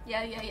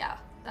 Yeah.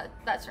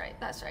 That's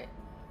right.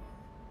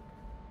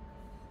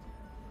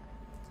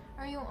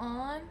 Are you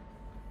on?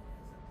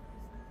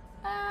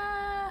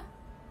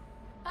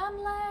 I'm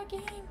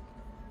lagging.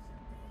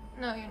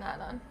 No, you're not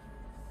on.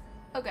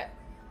 Okay.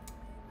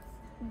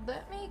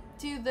 Let me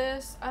do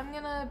this. I'm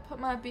gonna put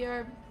my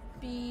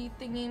BRB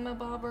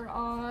thingy-mabobber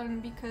on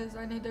because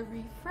I need to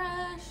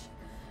refresh.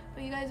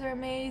 But you guys are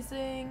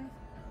amazing.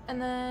 And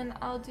then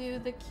I'll do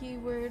the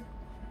keyword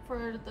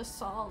for the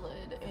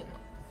solid in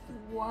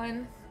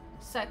 1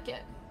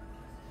 second.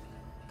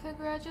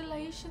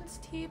 Congratulations,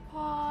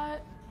 Teapot.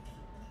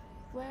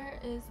 Where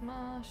is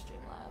my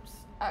Streamlabs?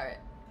 Alright.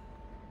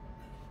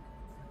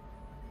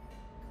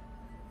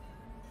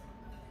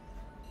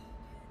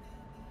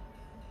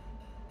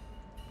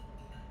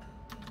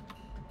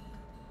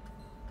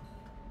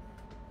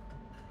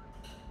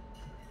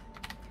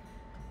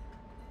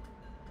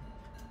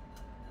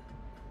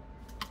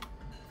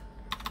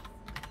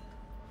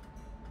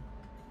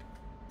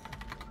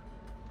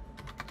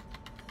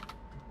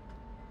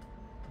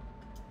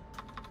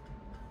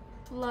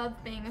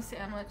 Love being a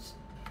sandwich.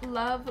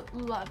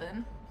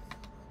 Lovin'.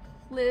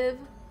 Live,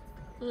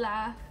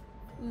 laugh,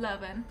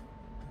 lovin'.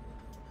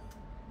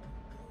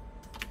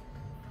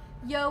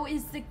 Yo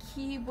is the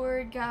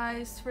keyword,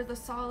 guys, for the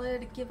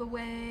solid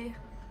giveaway.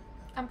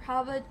 I'm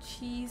probably a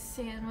cheese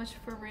sandwich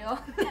for real.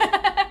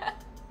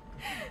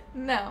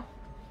 No.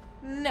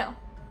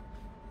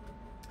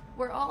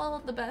 We're all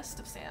the best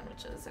of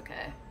sandwiches,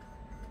 okay?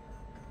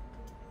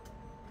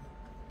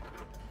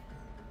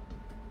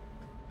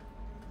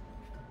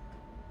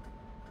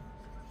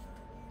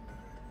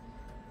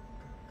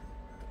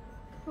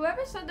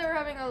 Whoever said they were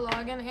having a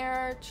login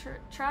error,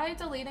 try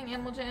deleting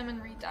Animal Jam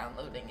and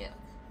re-downloading it.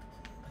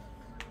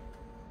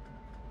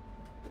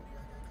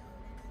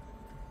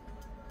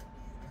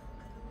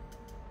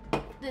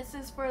 This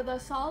is for the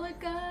solid,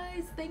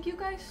 guys. Thank you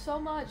guys so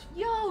much.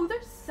 Yo,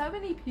 there's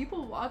 70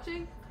 people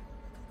watching.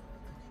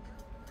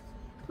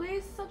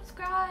 Please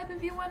subscribe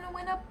if you want to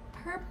win a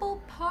purple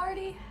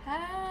party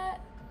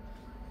hat.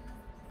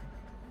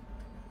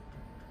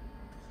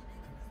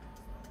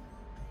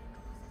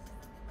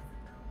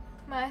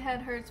 My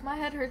head hurts. My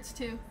head hurts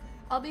too.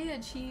 I'll be a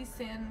cheese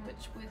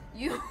sandwich with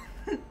you.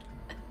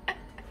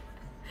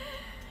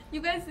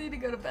 You guys need to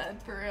go to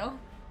bed, for real.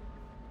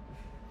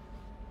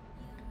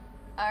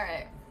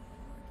 Alright.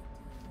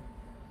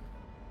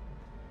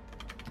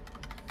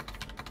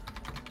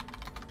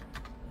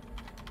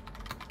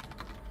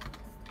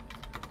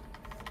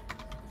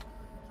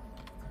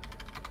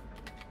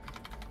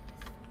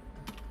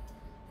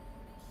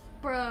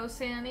 Bro,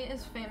 Sandy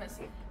is famous.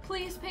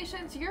 Please,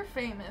 Patience, you're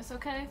famous,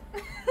 okay?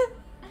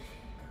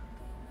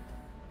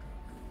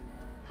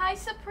 Hi,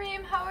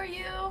 Supreme, how are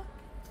you?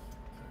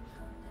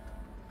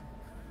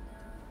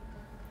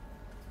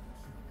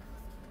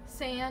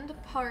 Sand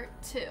Part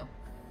 2.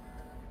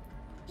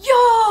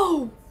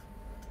 Yo!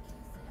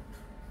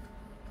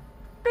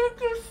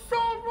 Thank you so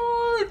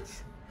much!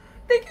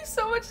 Thank you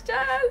so much,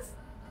 Jazz!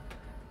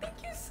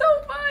 Thank you so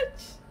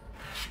much!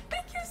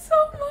 Thank you so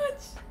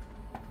much!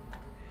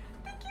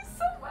 Thank you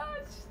so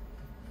much!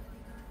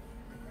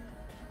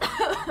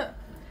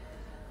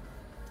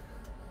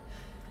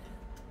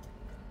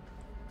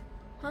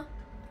 Huh?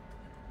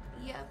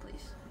 Yeah,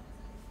 please.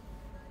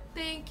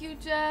 Thank you,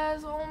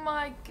 Jazz. Oh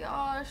my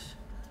gosh.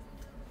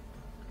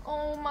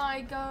 Oh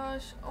my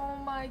gosh. Oh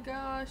my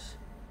gosh.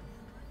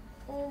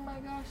 Oh my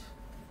gosh.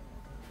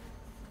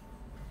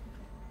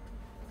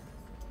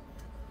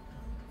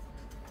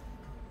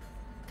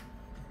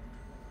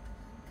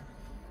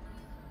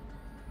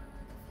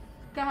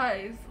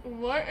 Guys,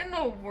 what in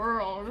the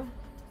world?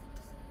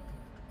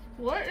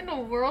 What in the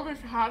world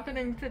is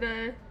happening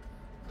today?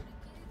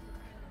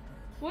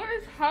 What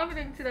is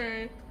happening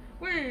today?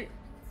 Wait.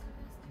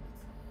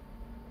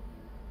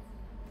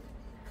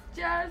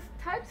 Jazz,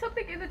 type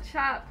something in the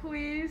chat,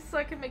 please, so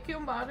I can make you a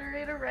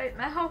moderator right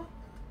now.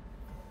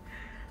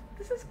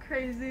 This is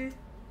crazy.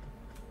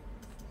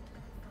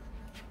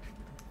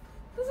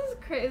 This is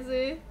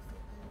crazy.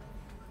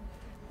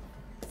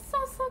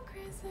 So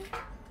crazy.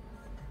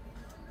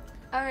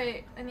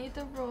 Alright, I need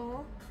to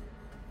roll.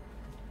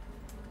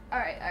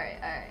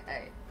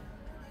 Alright.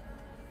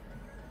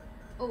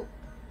 Oh.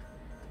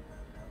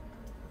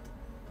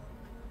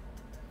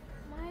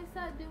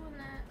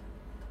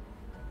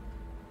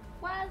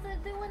 is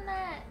it doing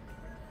that?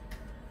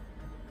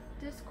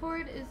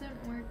 Discord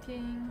isn't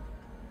working.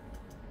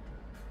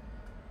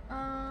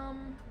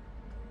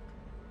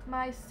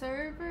 My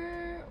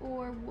server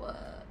or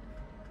what?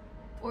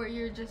 Or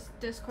you're just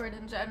Discord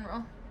in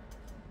general?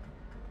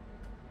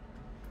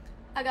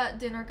 I got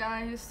dinner,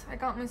 guys. I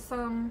got me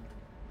some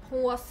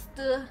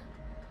pasta.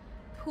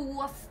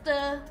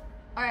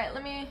 Alright,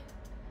 let me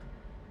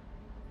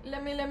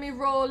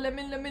roll. Let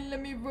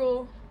me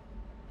roll.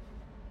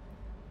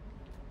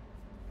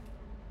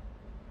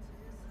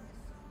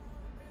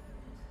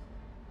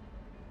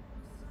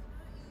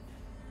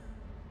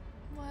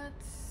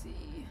 Let's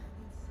see.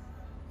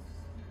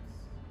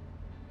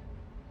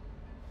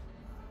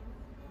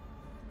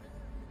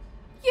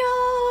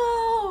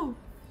 Yo!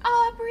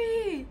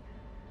 Aubrey!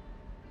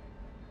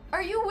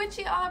 Are you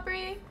witchy,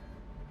 Aubrey?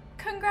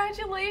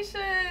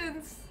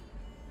 Congratulations!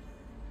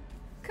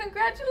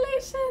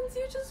 Congratulations!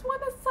 You just won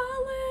a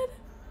solid!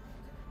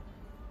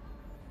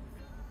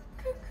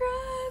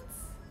 Congrats!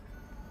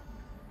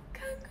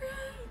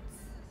 Congrats!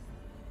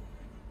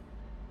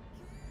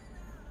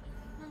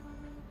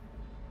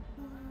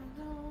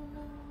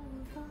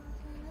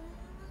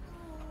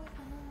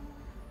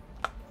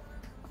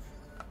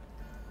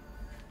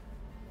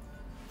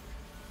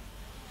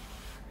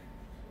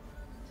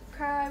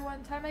 Cry.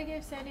 One time I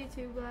gave Sandy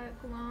 2 black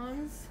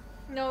lungs.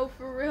 No,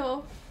 for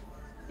real.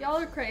 Y'all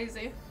are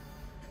crazy.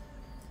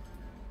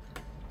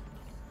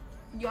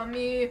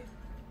 Yummy.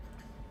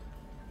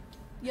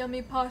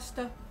 Yummy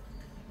pasta.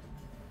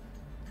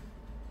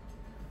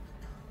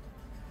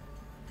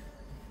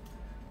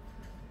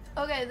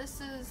 Okay, this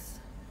is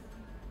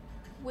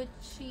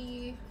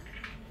witchy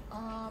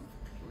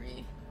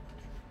Aubrey.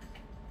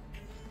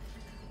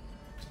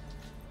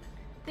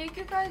 Thank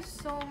you guys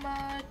so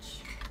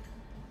much.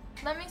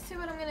 Let me see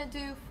what I'm gonna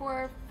do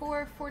for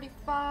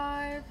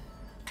 4:45.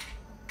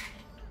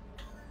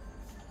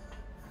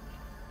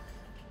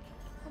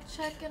 I'll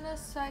check in a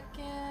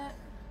second.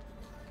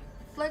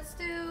 Let's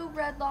do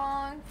red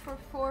long for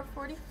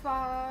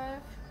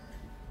 4:45.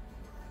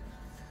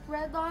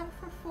 Red long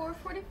for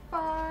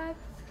 4:45.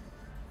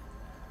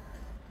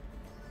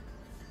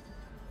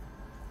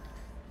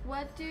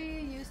 What do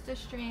you use to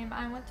stream?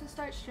 I want to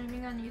start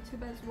streaming on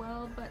YouTube as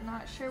well, but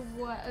not sure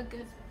what a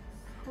good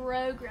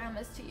program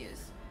is to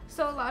use.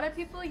 So a lot of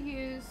people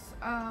use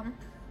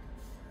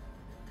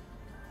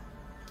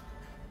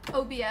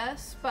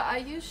OBS, but I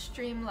use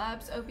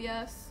Streamlabs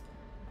OBS.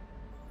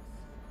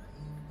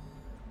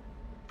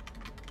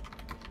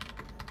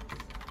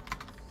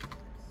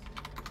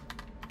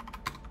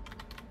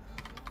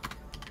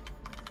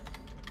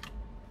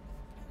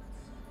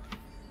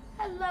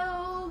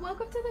 Hello,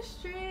 welcome to the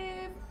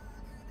stream.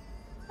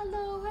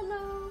 Hello,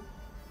 hello.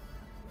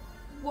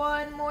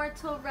 One more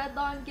till Red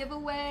Lawn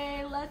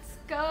giveaway. Let's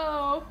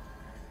go.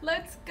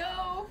 Let's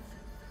go.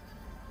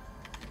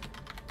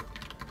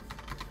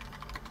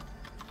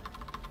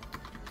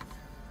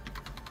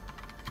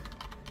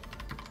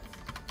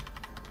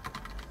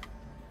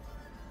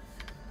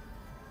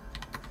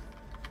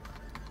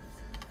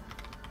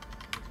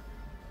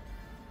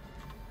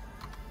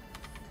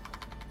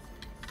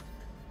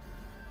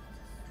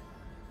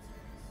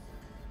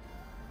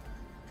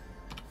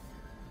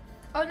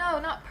 Oh no,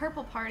 not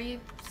purple party,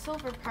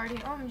 silver party,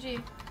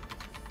 OMG.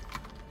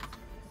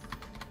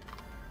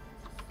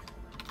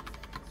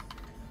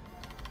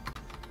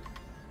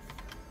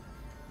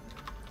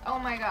 Oh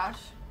my gosh.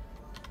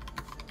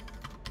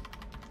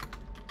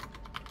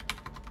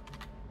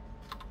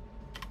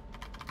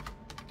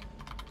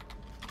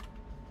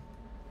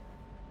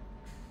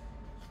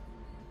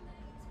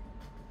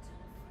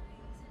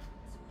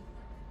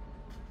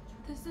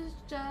 This is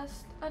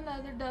just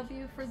another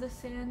W for the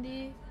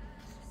Sandy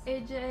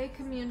AJ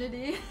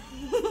community.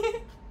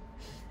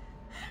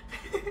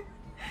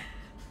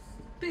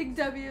 Big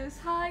W's.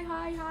 Hi,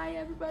 hi, hi,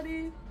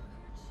 everybody.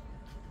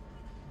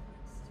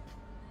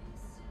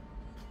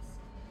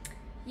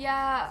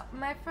 Yeah,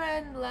 my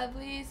friend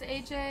Lovely's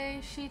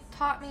AJ, she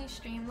taught me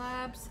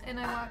Streamlabs and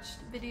I watched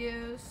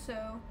videos,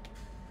 so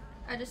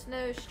I just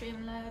know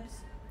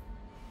Streamlabs.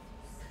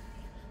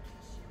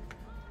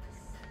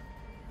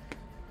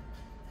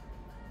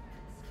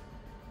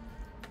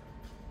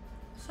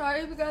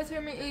 Sorry if you guys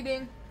hear me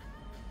eating.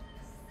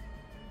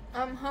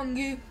 I'm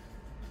hungry.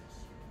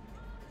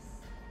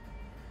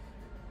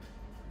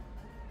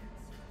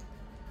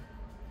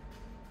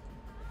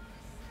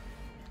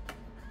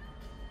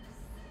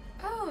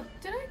 Oh,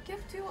 did I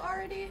gift you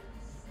already?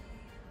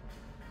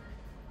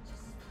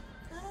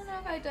 I don't know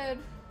if I did.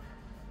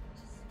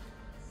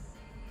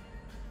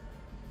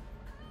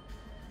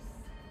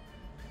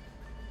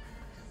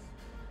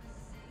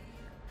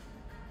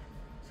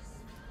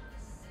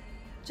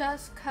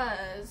 Just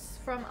cuz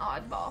from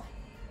Oddball.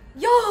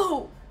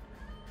 Yo!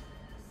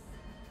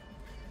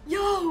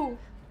 Yo!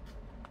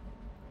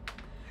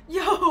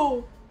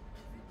 Yo!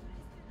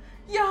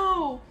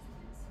 Yo!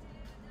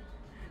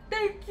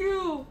 Thank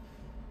you!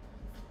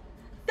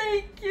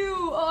 Thank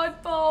you,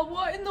 Oddball!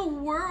 What in the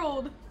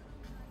world?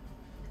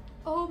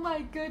 Oh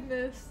my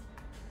goodness.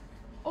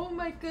 Oh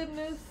my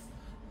goodness.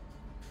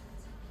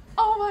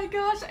 Oh my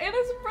gosh,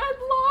 Anna's red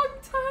long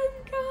time,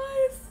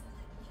 guys.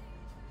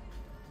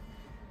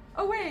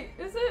 Oh wait,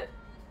 is it?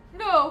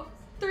 No,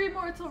 3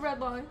 more till red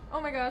long.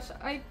 Oh my gosh,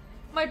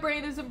 my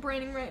brain isn't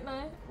braining right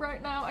now.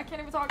 Right now, I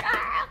can't even talk.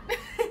 Ah!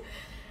 Thank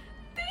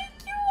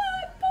you,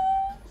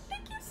 Apple.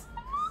 Thank you so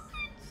much.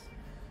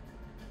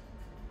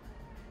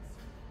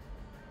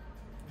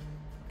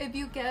 If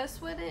you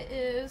guess what it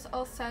is,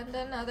 I'll send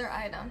another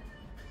item.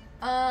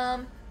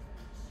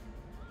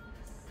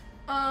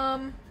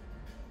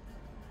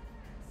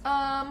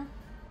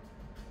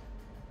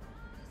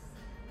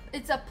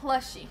 It's a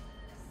plushie.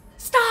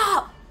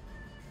 Stop!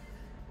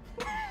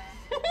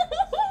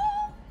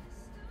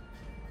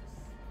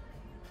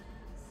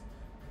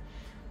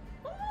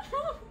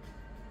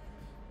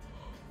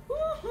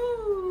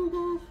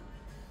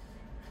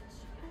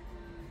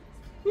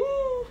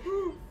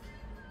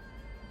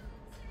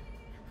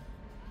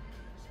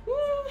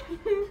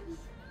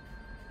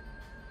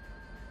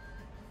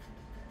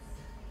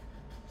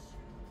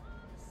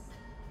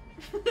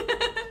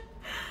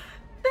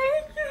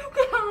 Thank you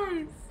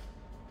guys.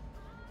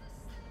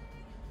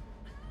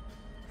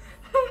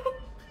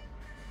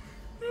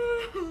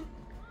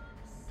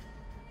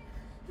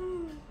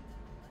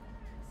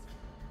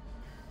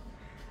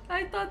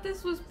 I thought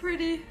this was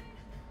pretty.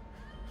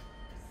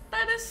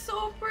 That is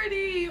so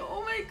pretty.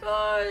 Oh my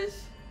gosh.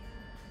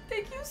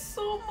 Thank you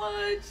so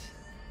much.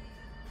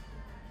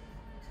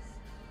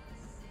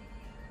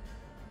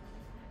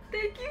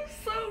 Thank you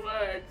so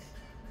much.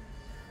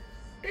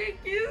 Thank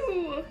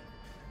you.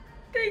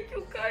 Thank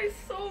you guys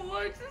so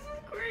much. This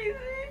is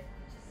crazy.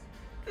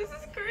 This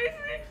is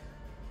crazy.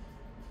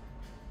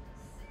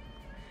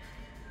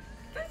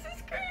 This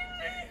is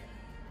crazy.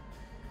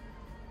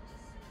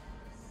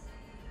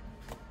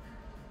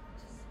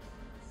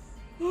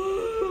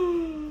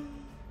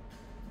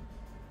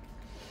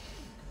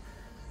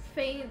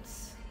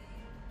 Faints.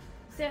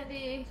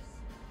 Sandy.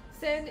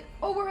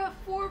 Oh, we're at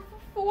 4 for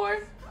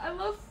 4. I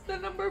love the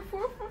number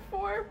 4 for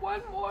 4.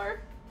 One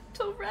more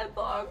till red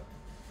long.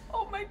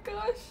 Oh my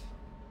gosh.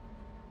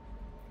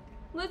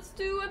 Let's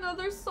do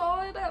another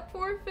solid at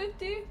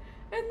 450, and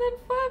then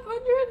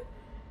 500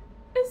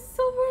 is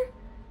silver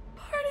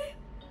party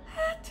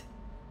hat.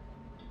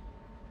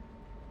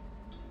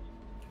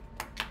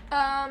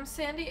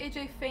 Sandy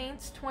AJ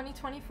Faints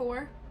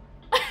 2024.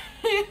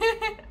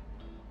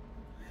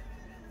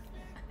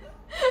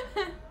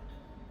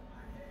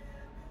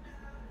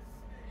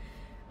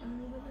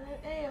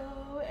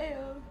 Ayo,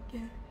 ayo,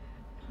 yeah.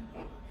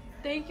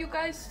 Thank you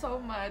guys so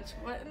much.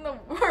 What in the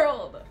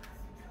world?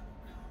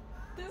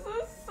 This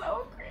is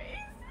so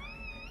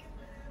crazy.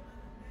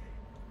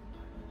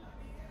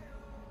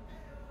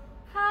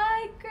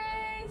 Hi,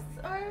 Grace.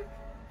 Or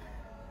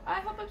I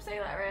hope I'm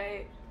saying that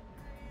right.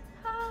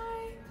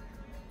 Hi.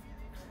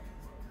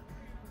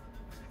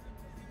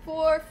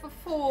 4 for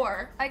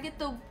 4. I get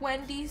the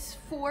Wendy's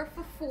 4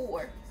 for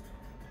 4.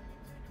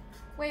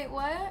 Wait,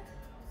 what?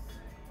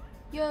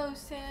 Yo,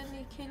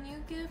 Sandy, can you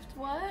gift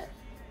what?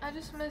 I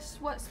just missed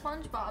what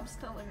SpongeBob's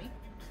telling me.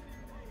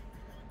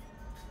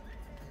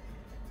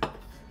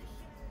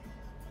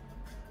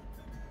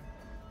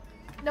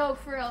 No,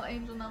 for real,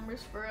 angel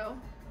numbers, for real.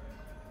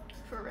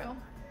 For real.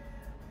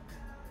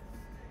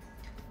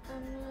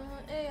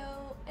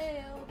 Ayo,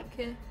 ayo,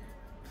 okay.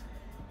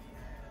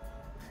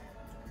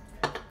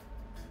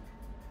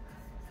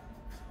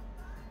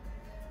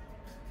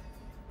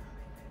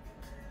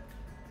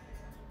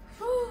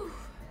 Whew.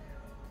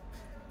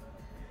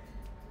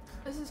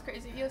 This is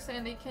crazy. Yo,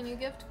 Sandy, can you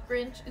gift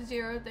Grinch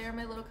 0? They're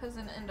my little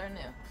cousin and are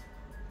new.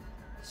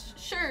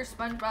 Sure,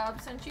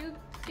 SpongeBob, since you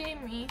gave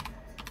me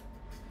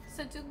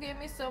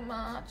so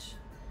much.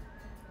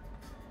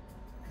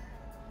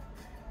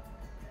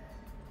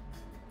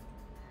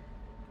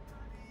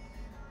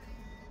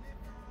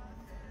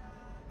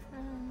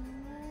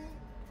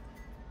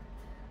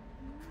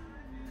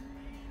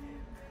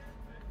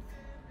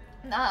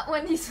 Not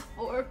Wendy's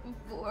 4 for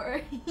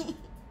 4.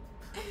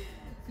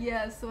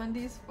 Yes,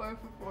 Wendy's 4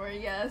 for 4,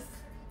 yes.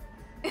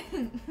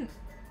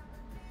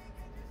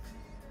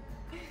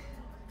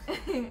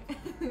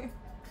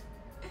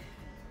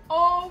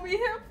 Oh, we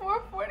hit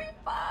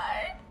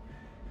 445.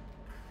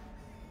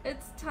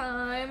 It's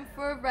time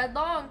for a red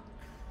long.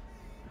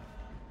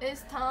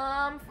 It's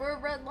time for a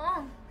red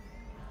long.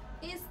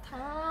 It's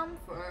time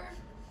for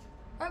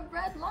a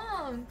red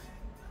long.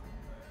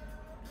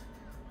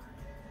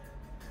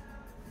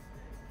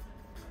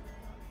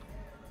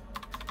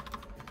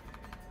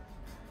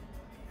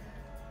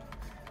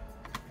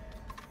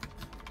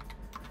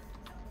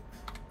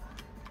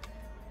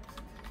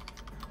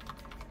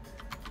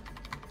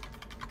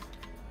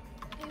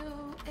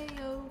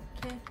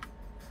 Okay.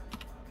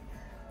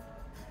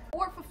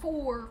 4 for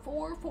 4,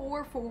 4,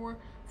 4, 4,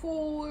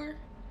 4.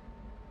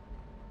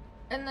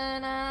 And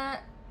then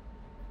at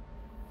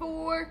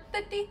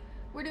 450,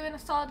 we're doing a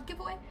solid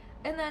giveaway.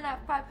 And then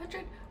at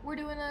 500, we're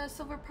doing a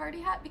silver party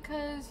hat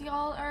because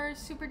y'all are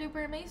super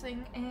duper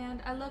amazing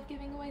and I love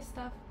giving away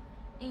stuff.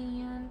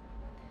 And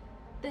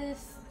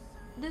this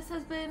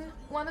has been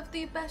one of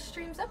the best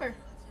streams ever.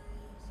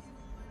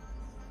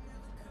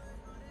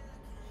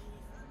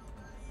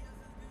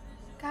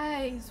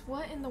 Guys,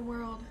 what in the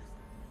world?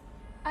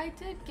 I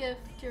did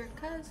gift your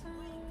cousin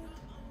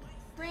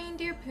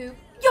reindeer poop.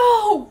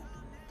 Yo!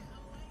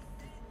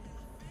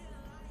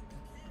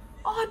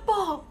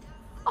 Oddball!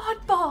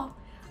 Oddball!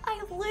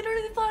 I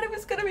literally thought it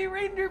was gonna be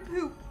reindeer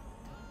poop.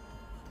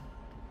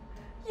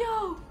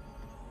 Yo!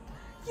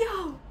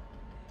 Yo!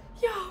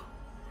 Yo!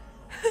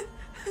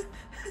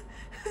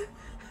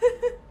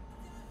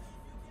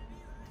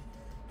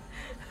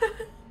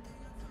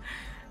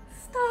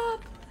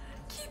 Stop!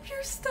 Keep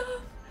your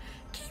stuff!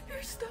 Keep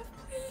your stuff,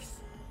 please!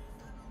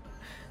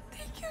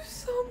 Thank you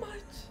so much!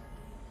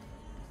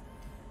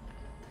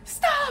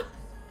 Stop!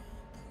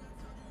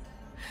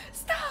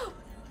 Stop!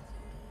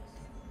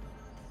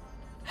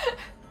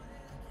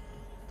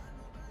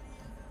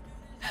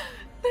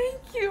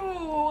 Thank you!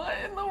 What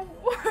in the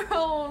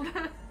world?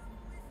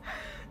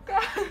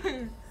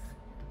 Guys!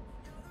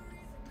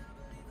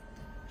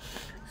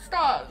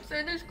 Stop!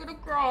 Sandy's gonna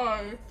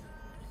cry.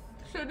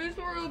 Sandy's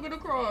really gonna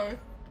cry.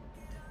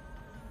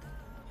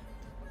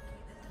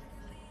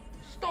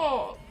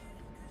 Stop!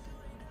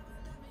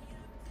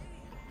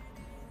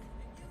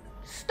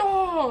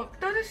 Stop!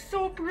 That is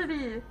so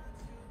pretty!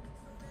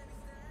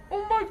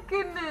 Oh my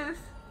goodness!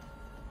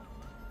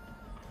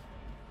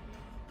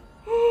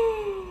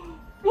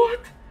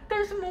 What?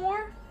 There's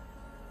more?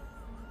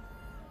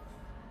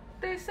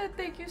 They said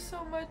thank you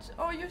so much.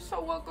 Oh, you're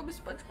so welcome,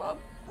 SpongeBob.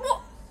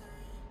 Whoa!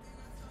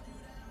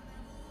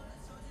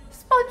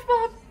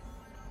 SpongeBob!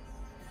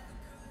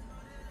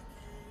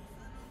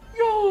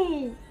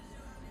 Yo!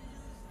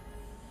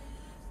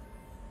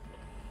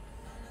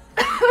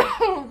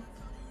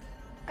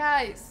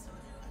 Guys,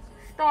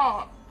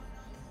 stop.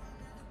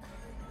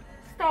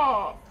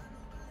 Stop.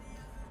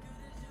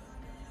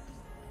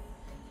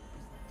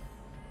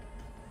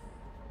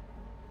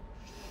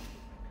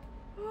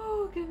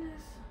 Oh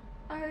goodness.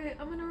 Alright,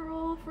 I'm gonna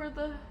roll for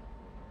the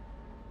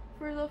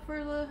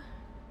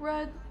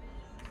red.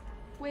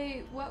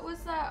 Wait, what was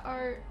that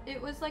art? It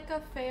was like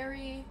a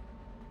fairy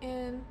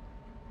and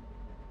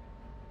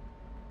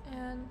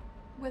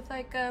with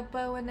like a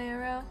bow and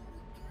arrow.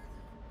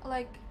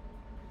 Like,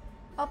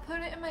 I'll put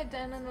it in my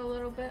den in a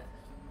little bit.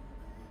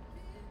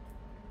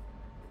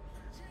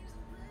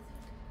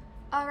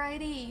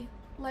 Alrighty,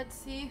 let's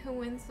see who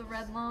wins the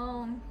red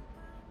long.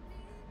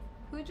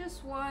 Who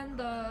just won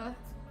the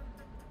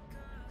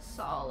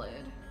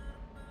solid?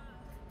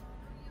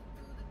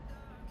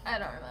 I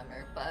don't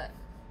remember, but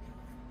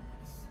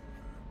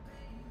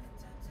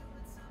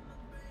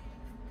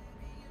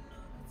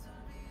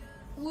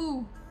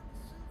woo!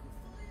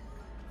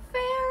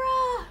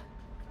 Farah!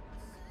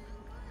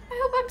 I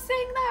hope I'm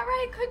saying that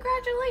right.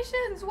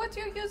 Congratulations! What's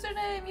your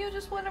username? You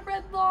just won a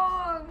red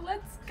long.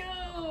 Let's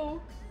go!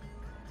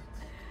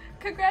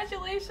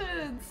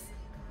 Congratulations!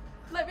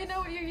 Let me know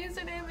what your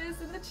username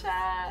is in the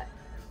chat.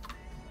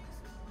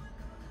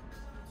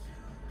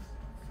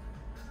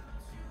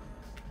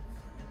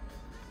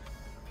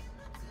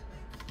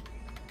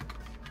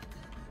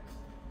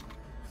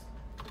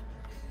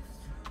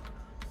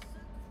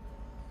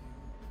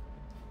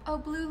 Oh,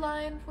 Blue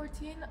Lion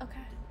 14? Okay.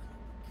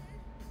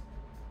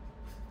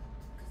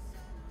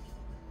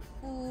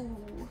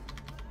 Ooh.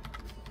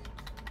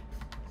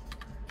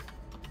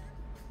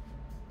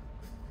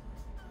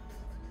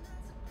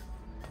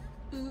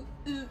 Ooh,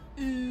 ooh,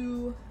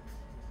 ooh.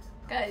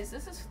 Guys,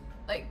 this is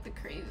like the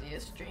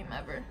craziest stream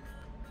ever.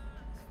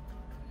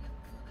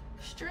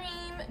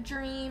 Stream,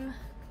 dream,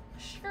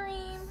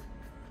 stream,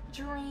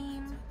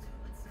 dream.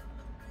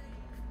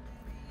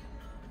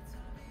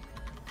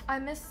 I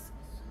miss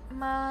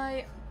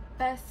my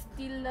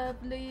bestie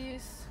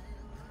lovelies.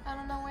 I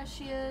don't know where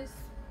she is.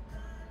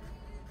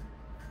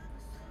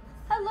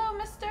 Hello,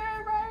 Mr.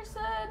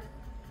 Ryerson.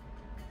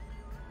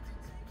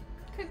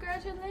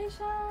 Congratulations.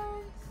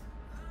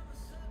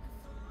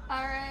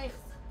 Alright,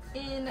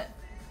 in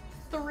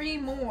three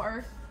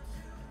more,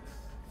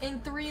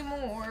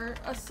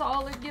 a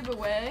solid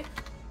giveaway.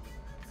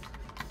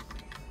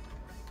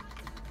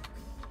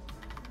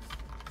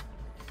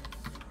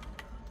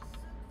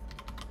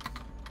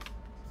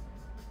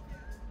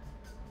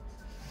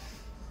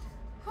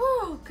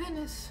 Oh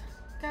goodness,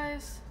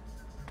 guys.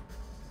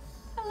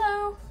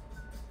 Hello.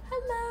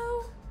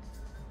 Hello.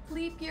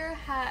 Leap your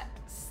hat,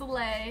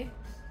 slay.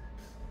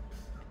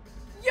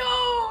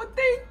 Yo,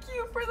 thank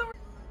you for the...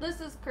 This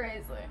is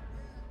crazy.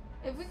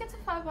 If we get to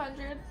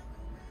 500...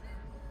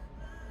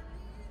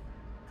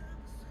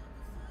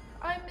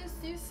 I miss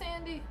you,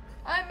 Sandy.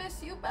 I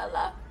miss you,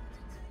 Bella.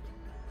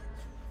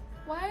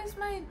 Why is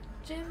my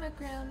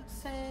Gmagram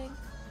saying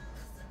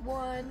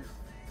 1?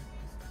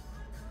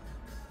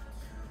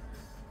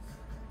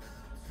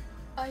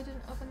 I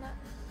didn't open that.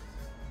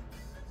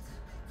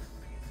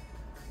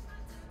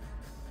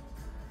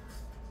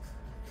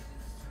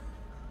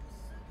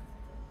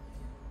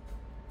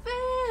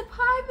 Bib!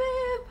 Hi,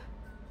 Bib!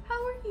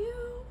 How are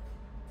you?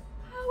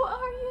 How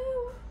are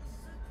you?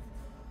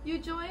 You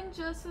joined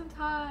just in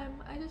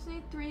time. I just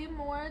need 3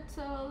 more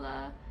till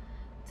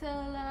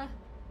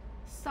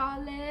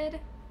solid.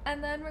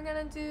 And then we're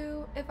gonna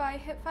do, if I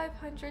hit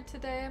 500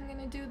 today, I'm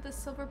gonna do the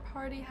silver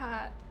party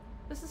hat.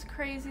 This is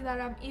crazy that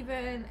I'm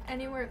even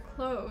anywhere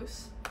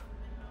close.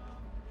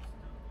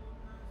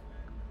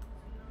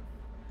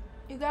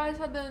 You guys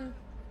have been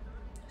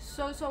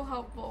so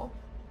helpful.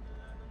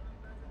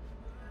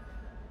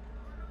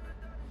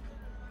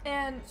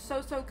 And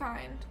so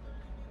kind.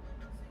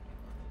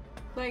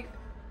 Like,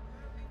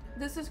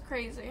 this is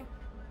crazy.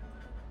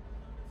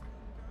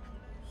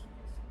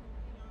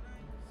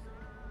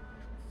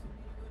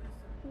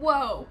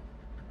 Whoa.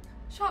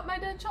 Shot my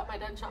dad, shot my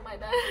dad, shot my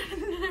dad.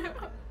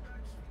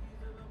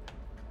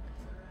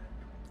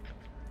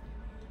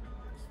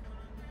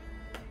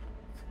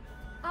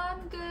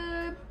 I'm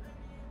good.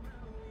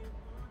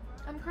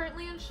 I'm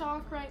currently in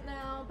shock right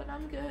now, but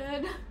I'm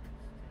good.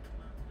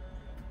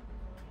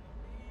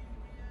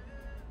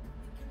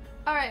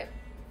 Alright.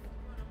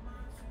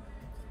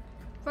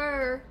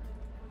 For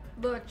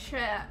the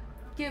chat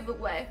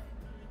giveaway.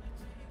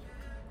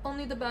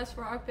 Only the best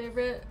for our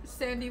favorite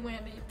Sandy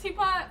Wandy.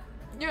 Teapot,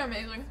 you're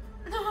amazing.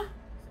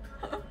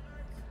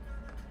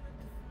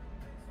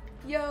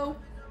 Yo.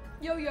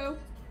 Yo, yo.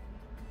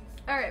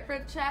 Alright, for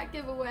the chat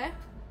giveaway.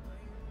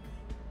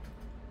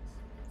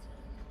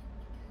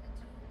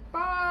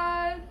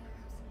 Bye.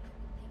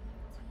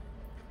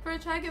 For a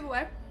chat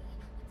giveaway.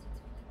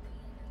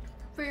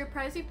 For your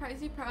pricey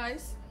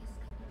prize.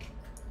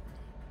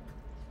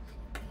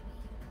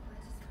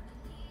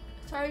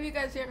 Sorry if you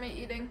guys hear me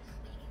eating.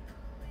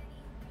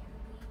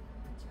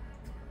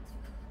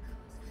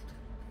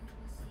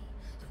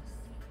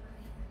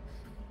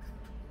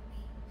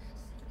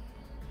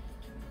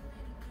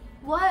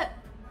 What?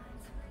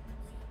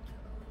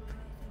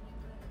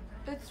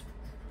 It's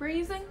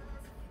freezing?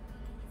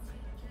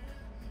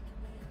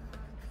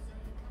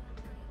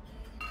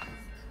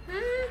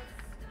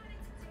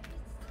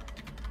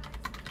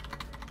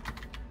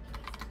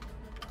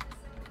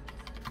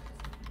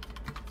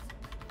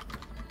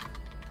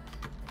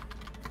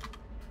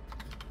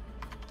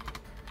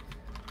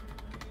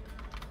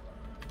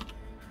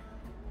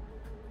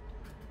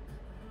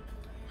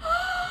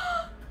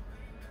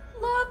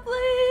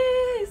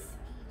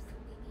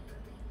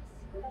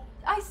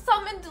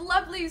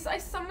 I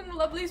summoned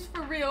lovelies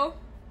for real.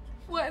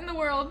 What in the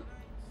world?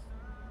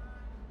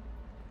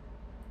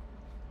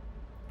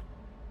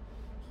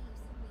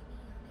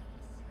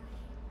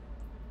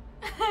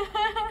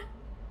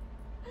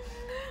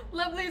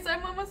 Lovelies,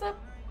 I'm almost up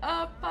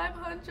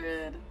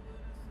 500.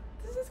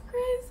 This is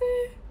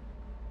crazy.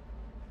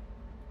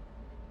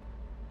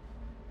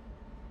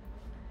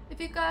 If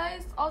you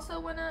guys also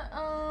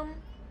wanna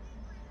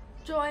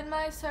join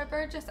my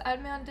server, just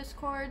add me on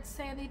Discord,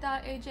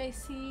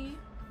 sandy.ajc.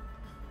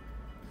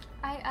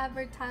 I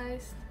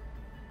advertised.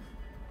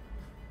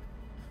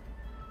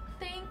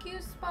 Thank you,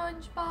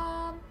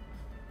 SpongeBob.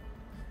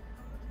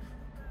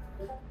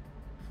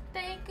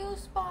 Thank you,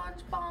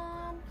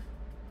 SpongeBob.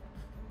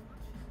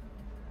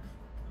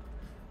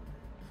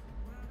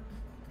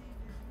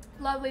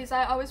 Lovelies,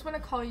 I always want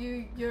to call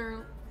you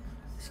your,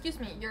 excuse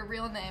me, your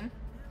real name.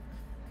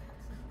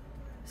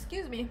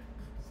 Excuse me.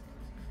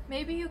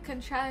 Maybe you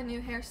can try a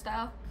new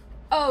hairstyle.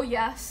 Oh,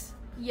 yes.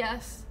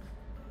 Yes.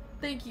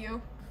 Thank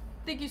you.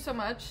 Thank you so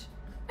much.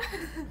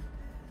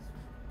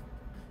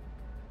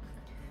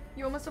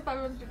 You almost have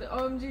 500.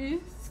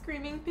 OMG.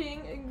 Screaming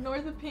ping.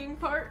 Ignore the ping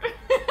part.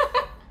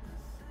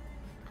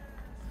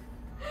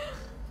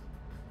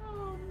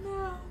 Oh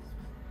no.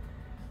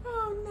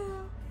 Oh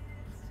no.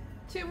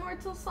 2 more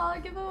till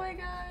solid giveaway,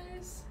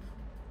 guys.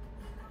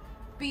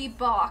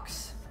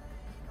 B-box.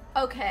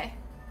 Okay.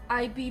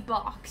 I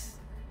B-box.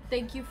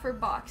 Thank you for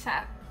box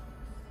hat.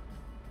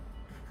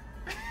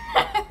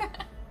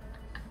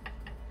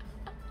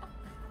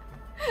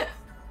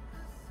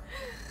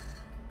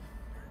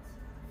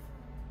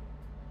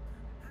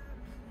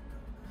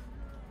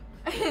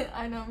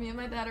 I know, me and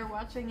my dad are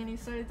watching and he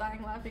started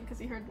dying laughing because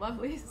he heard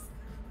lovelies.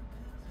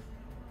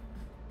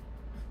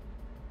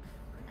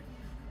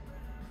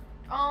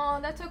 Oh,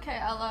 that's okay,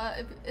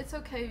 Ella. It's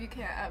okay if you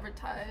can't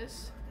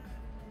advertise.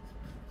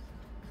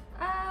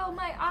 Ow,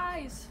 my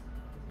eyes.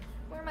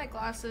 Where are my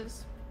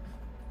glasses?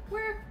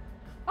 Where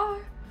are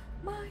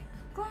my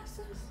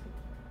glasses?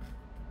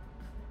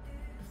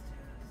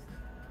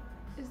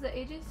 Is the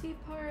AJC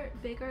part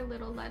big or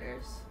little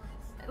letters?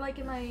 Like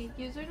in my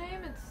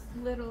username, it's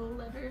little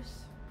letters.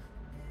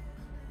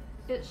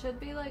 It should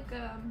be like,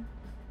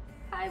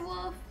 hi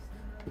Wolf.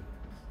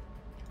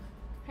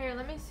 Here,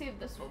 let me see if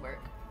this will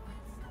work.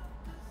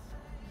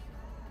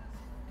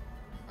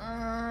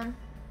 I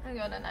go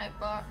to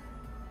Nightbot.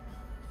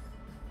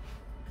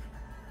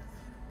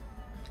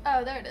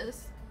 Oh, there it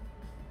is.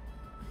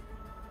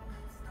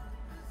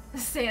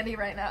 Sandy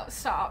right now,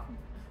 stop.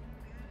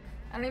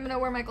 I don't even know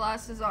where my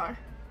glasses are.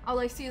 All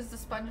I see is the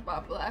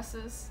SpongeBob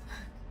glasses.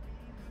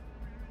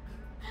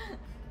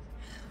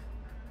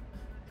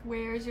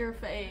 Where's your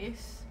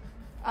face?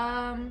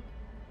 I'm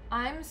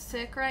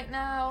sick right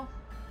now.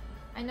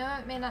 I know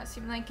it may not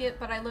seem like it,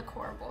 but I look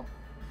horrible.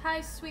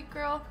 Hi, sweet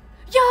girl.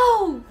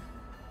 Yo!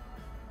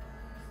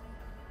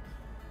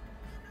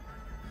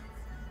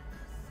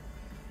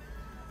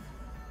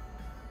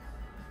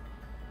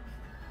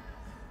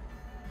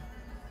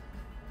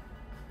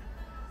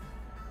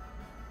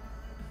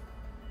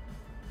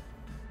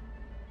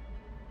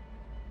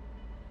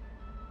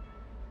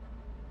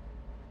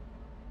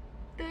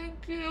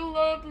 Thank you,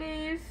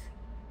 lovelies.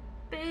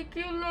 Thank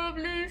you,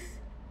 lovelies.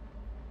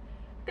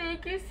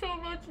 Thank you so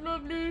much,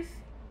 lovelies.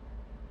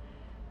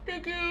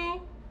 Thank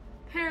you.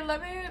 Here,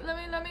 let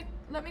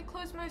me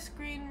close my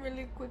screen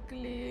really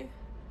quickly.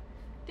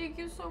 Thank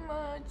you so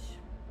much.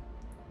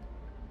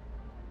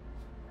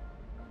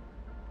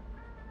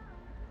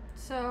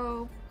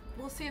 So,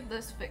 we'll see if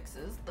this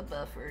fixes the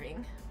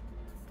buffering.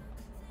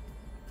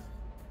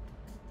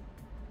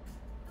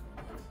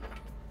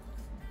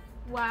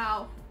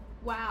 Wow.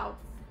 Wow.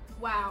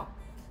 Wow.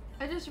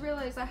 I just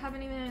realized I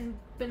haven't even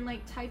been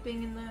like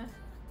typing in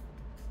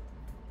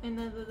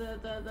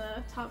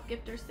the top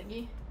gifters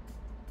thingy.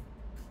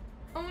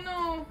 Oh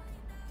no.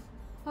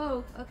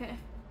 Oh, okay.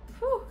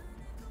 Whew.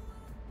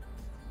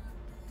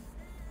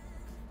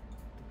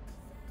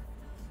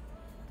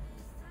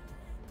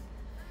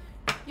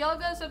 Y'all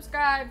go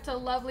subscribe to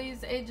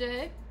Lovely's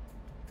AJ.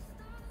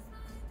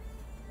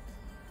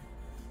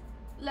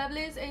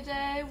 Lovely's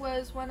AJ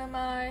was one of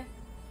my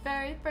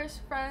very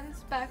first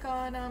friends back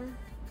on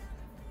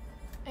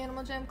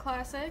Animal Jam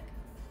Classic.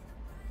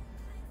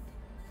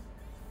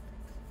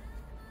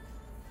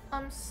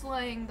 I'm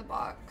slaying the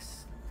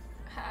box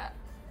hat.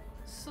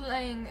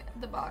 Slaying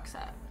the box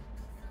hat.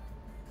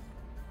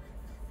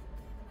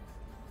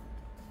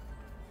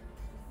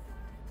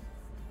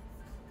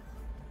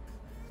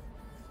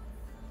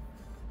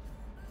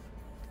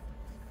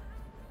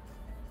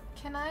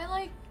 Can I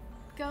like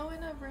go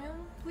in a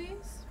room,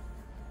 please?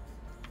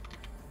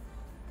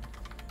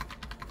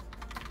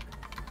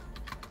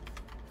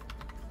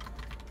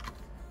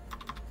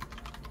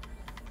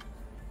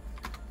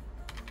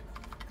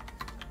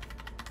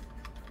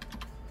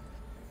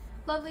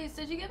 Lovelies,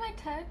 did you get my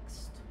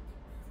text?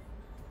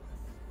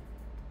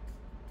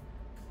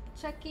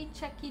 Checky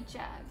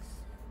Jags.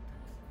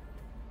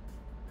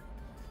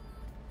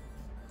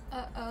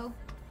 Uh-oh.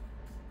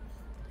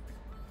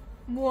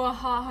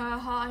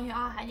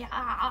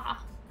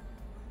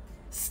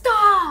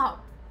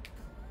 Stop!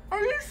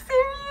 Are you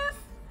serious?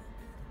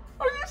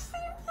 Are you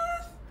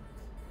serious?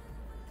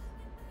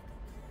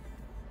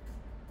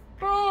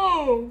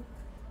 Bro!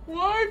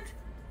 What?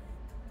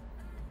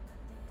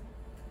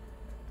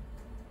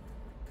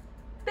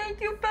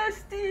 Thank you,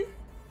 bestie.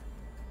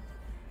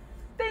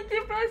 Thank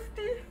you,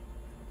 bestie.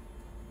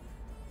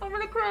 I'm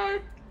gonna cry.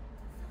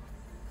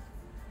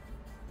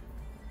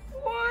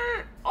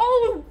 What?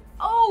 Oh,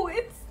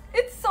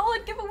 it's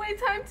solid giveaway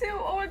time too.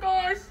 Oh my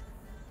gosh.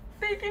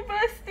 Thank you,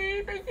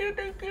 bestie.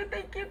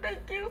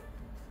 Thank you.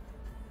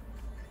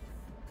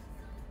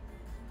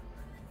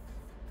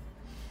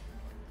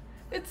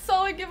 It's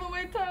solid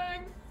giveaway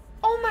time.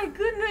 Oh my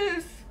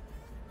goodness.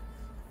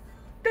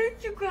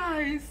 Thank you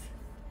guys.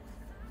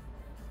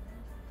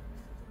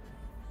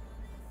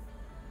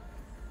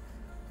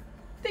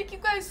 Thank you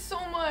guys so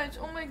much.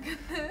 Oh my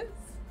goodness.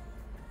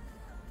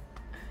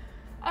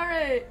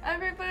 Alright,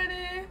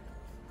 everybody.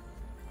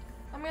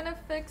 I'm gonna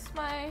fix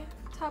my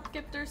top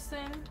gifters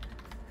thing.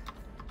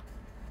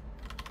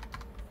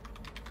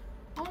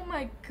 Oh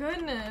my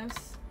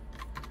goodness.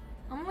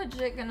 I'm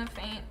legit gonna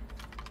faint.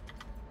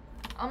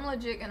 I'm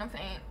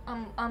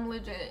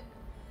legit.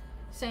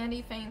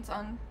 Sandy faints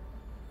on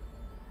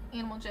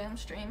Animal Jam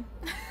stream.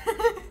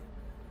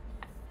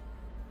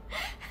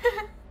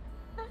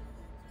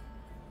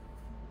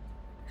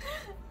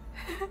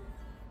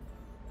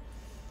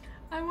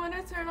 I want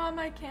to turn on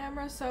my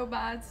camera so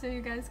bad so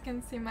you guys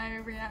can see my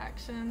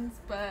reactions,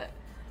 but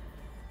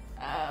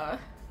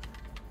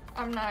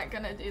I'm not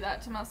gonna do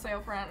that to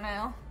myself right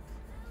now.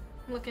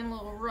 I'm looking a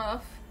little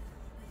rough.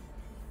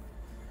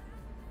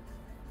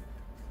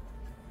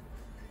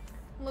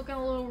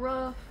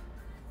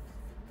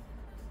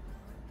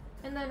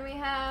 And then we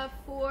have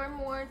 4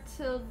 more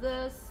till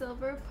the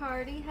silver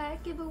party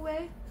hat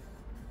giveaway.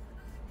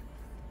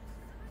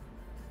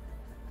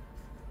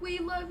 We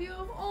love you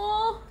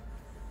all.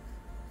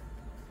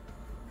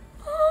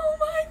 Oh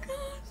my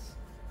gosh.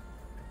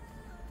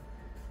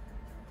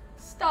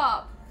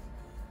 Stop.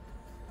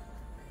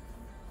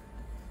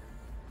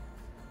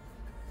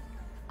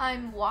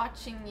 I'm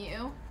watching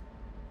you.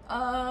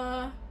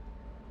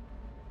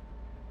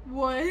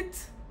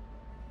 What?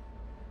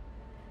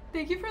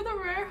 Thank you for the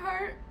Rare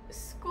Heart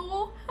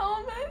school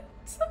helmet.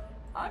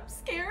 I'm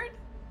scared.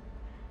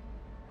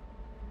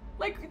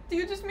 Like, do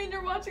you just mean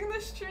you're watching the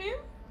stream?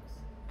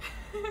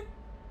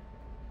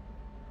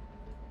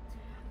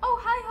 Oh,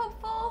 hi,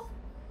 Hopeful.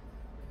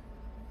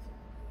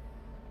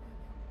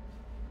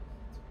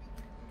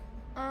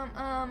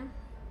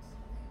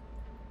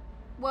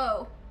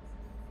 Whoa.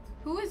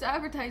 Who is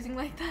advertising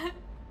like that?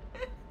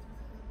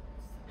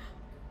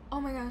 Oh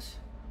my gosh.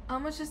 I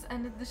almost just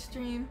ended the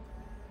stream.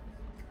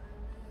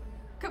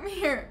 Come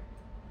here.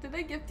 Did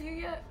I gift you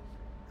yet?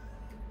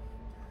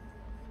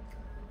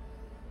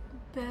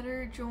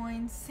 Better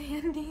join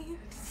Sandy.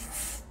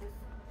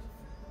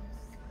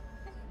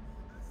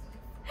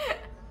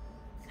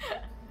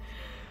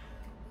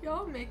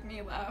 Y'all make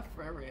me laugh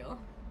for real.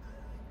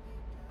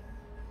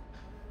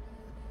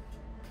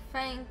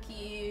 Thank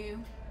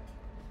you.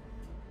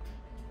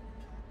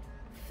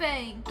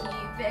 Thank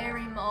you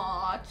very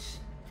much.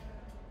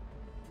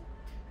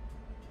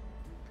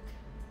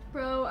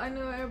 Bro, I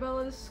know,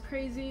 Arabella, this is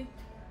crazy.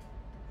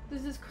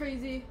 This is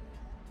crazy.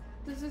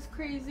 This is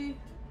crazy.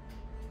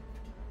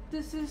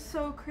 This is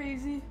so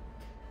crazy.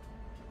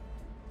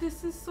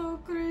 This is so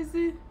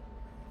crazy.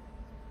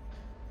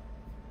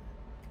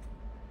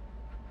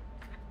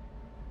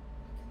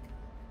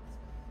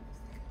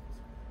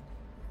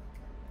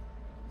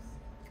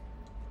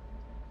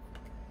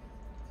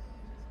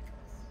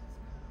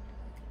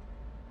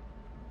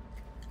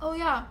 Oh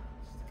yeah.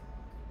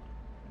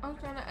 I was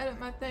trying to edit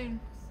my thing.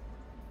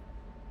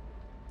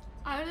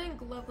 I think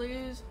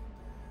Lovely's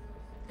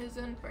is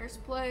in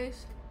first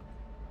place.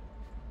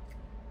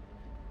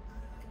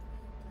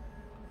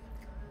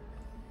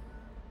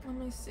 Let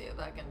me see if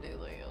I can do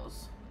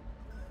these.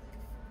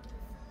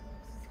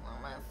 Let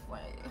me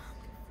see.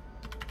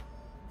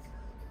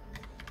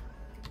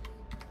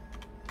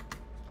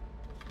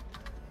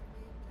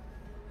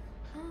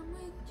 I'm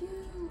with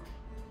you.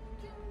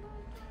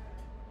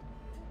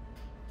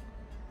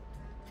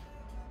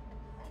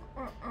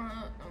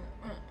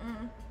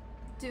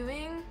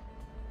 Doing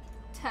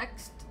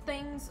text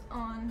things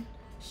on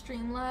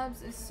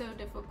Streamlabs is so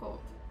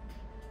difficult.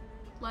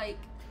 Like,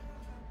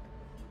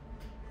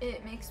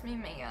 it makes me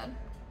mad.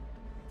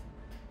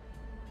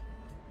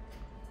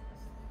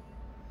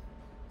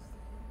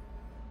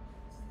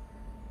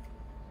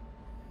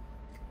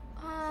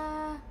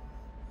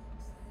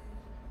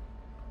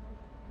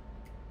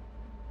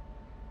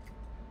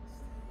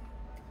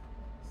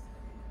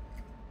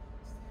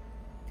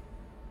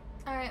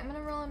 Alright, I'm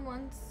gonna roll in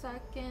 1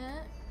 second.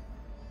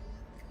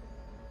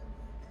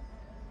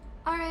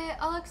 Alright,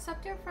 I'll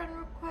accept your friend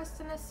request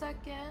in a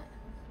second.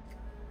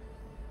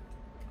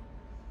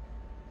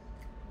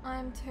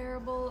 I'm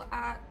terrible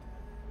at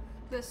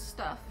this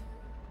stuff.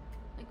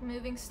 Like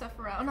moving stuff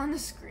around on the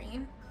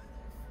screen.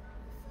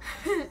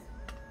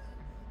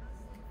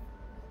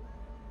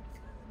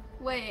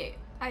 Wait,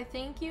 I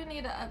think you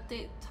need to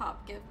update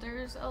top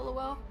gifters,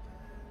 lol.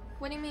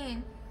 What do you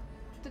mean?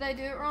 Did I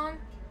do it wrong?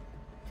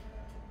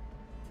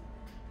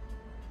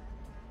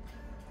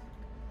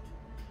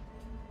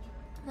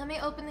 Let me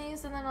open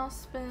these and then I'll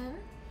spin.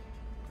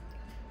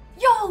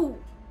 Yo!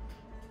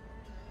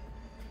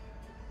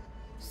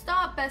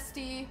 Stop,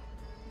 bestie.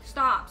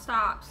 Stop,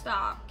 stop,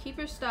 stop. Keep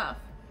your stuff.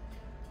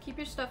 Keep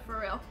your stuff for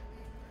real.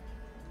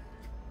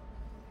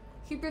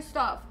 Keep your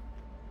stuff.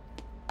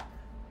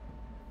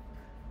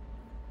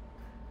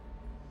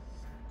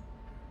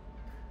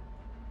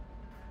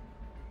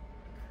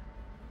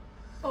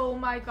 Oh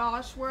my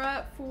gosh, we're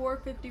at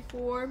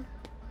 4:54.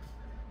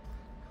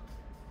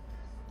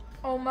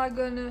 Oh my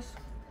goodness.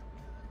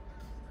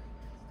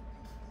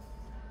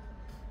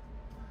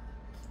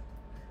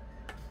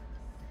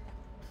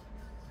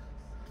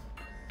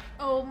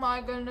 Oh my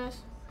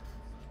goodness.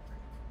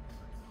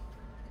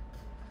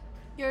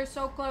 You're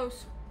so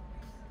close.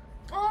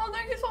 Oh,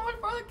 thank you so much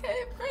for the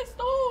cave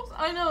crystals.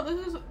 I know,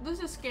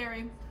 this is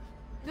scary.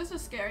 This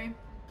is scary.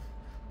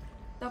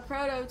 The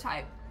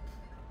prototype.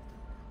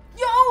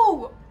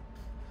 Yo!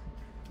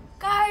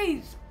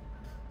 Guys!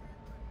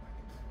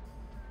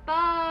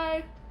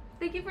 Bye.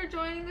 Thank you for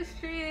joining the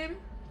stream.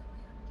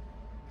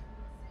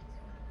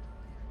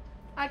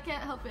 I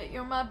can't help it.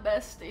 You're my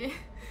bestie.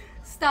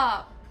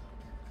 Stop.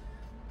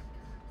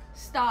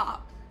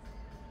 Stop.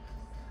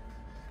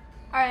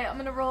 Alright, I'm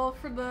gonna roll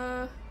for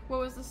the... What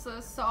was this?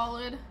 A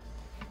solid?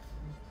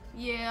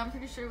 Yeah, I'm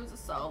pretty sure it was a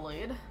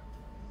solid.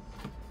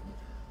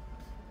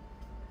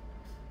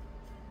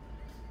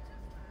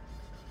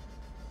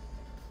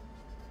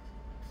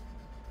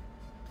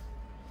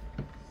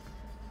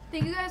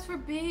 Thank you guys for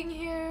being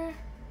here.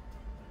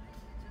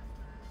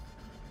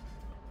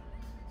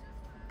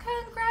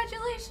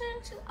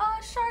 Congratulations,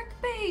 Shark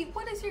Bait.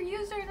 What is your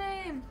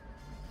username?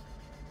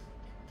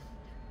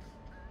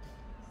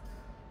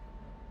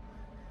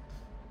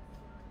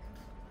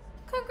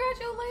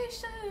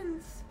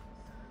 Congratulations.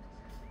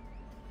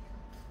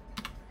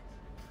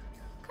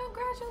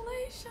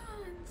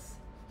 Congratulations.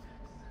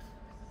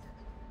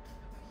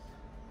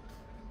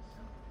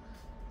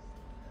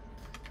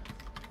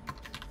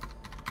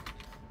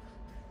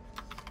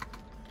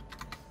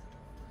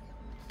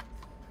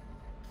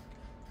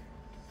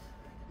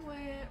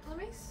 Wait, let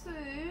me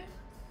see.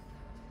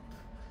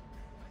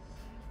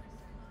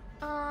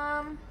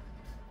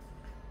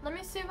 Let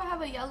me see if I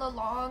have a yellow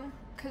long,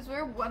 cause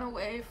we're one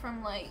away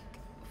from like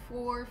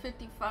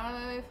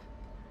 4:55.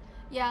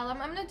 Yeah, I'm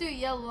gonna do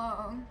yellow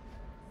long.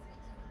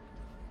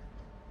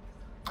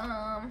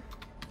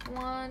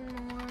 One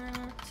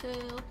more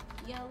to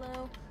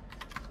yellow,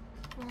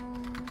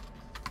 boom,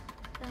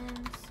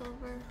 then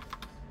silver.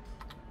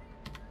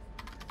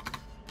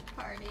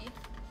 Party.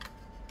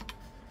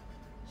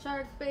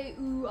 Shark Bait,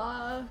 ooh,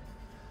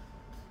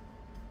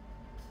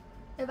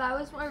 If I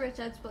was more rich,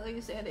 I'd spoil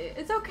you, Sandy.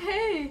 It's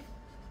okay.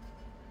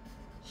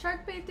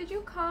 Shark Bait, did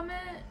you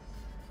comment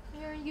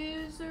your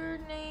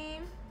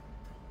username?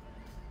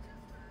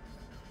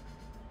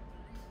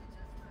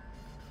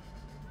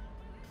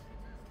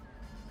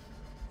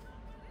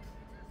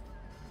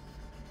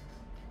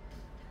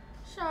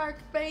 Shark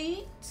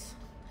Bait.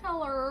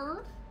 Hello.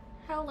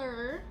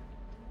 Hello.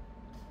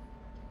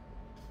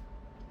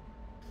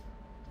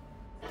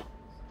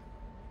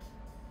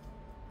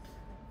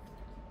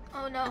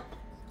 no,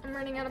 I'm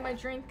running out of my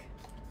drink.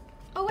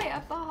 Oh wait, I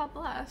have Baja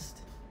Blast.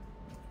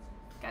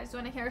 Guys, do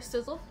you want to hear a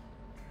sizzle?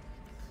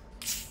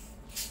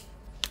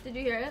 Did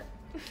you hear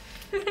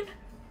it?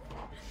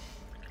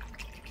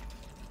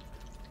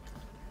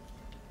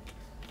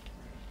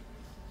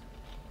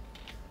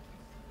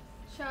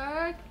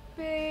 Shark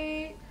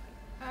bait,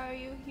 are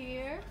you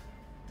here?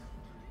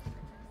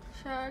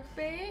 Shark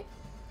bait?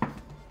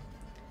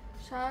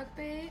 Shark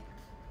bait?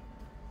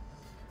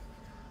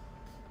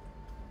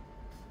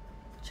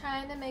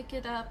 Trying to make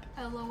it up,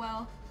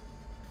 LOL.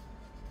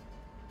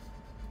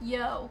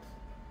 Yo.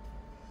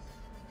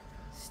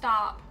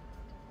 Stop.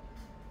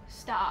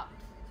 Stop.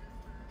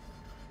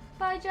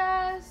 Bye,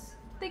 Jazz.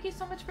 Thank you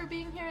so much for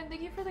being here and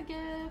thank you for the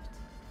gift.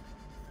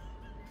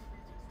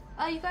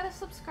 You gotta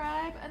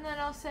subscribe and then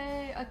I'll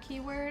say a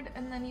keyword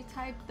and then you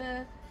type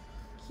the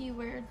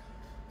keyword.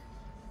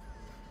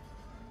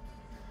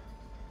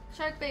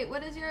 Sharkbait,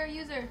 what is your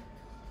user?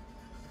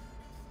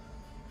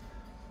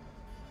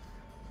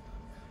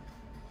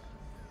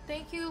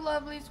 Thank you,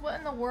 lovelies. What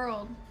in the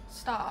world?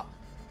 Stop.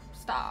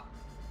 Stop.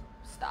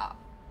 Stop.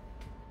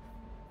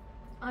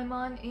 I'm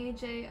on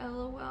AJ,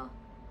 LOL.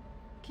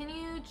 Can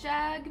you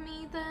jag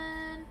me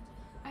then?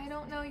 I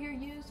don't know your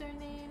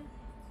username.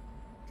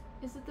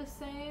 Is it the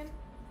same?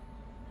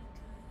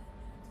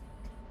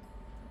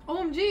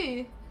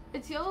 OMG!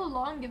 It's yellow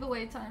long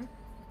giveaway time.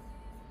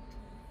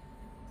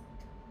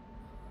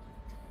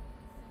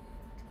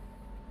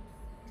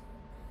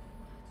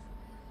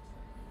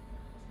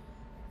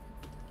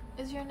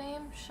 Is your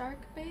name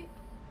Sharkbait?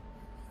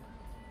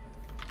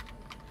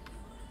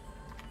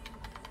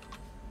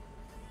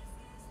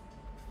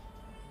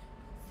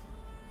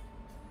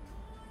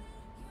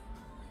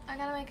 I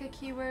gotta make a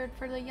keyword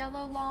for the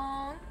yellow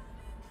long.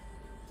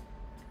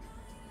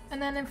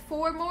 And then in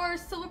 4 more,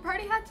 silver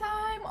party hat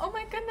time! Oh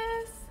my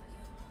goodness!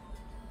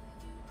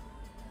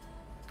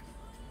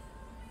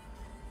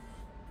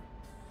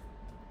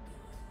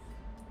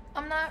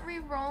 I'm not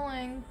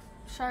re-rolling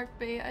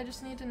Sharkbait, I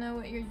just need to know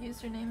what your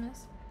username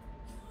is.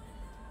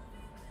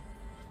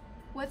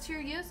 What's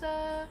your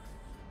user?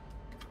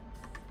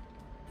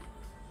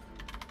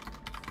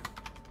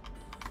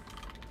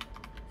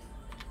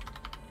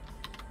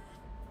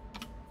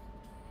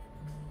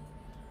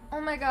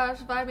 Oh my gosh,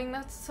 vibing,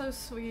 that's so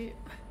sweet.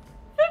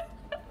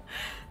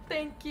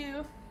 Thank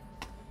you.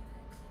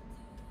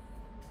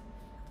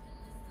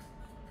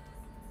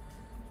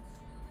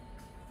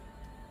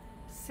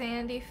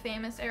 Sandy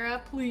famous era,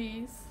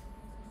 please.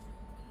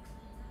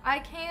 I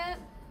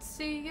can't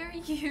see your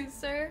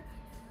user.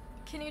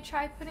 Can you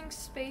try putting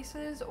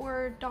spaces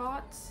or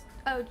dots?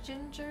 Oh,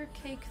 ginger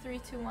cake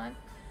 321.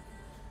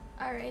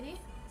 Alrighty.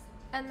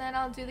 And then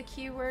I'll do the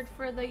keyword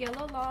for the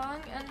yellow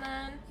long and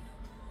then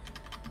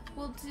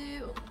we'll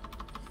do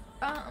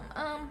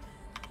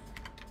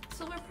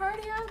silver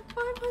party at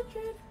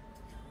 500.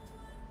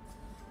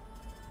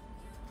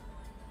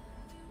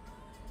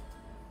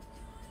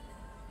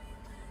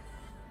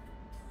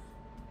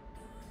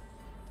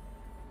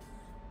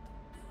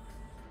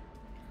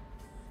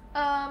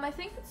 I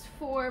think it's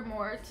 4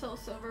 more till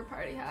silver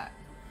party hat.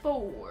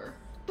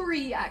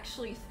 3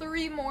 actually.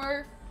 3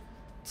 more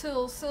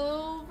till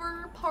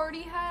silver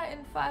party hat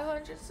and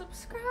 500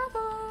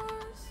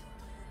 subscribers.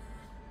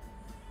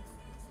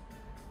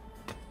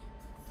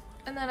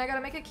 And then I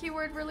gotta make a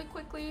keyword really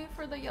quickly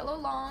for the yellow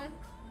long.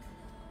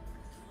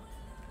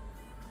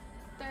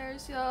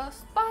 There's your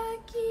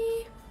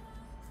spiky.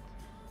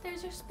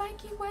 There's your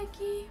spiky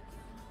wikey.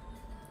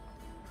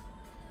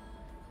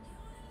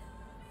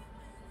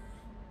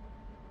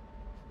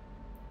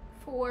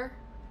 $4,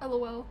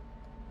 LOL.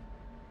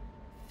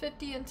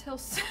 50 until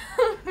summer.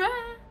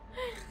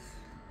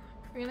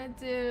 We're gonna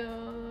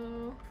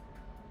do.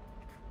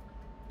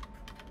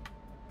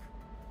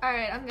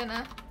 Alright,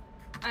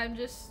 I'm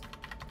just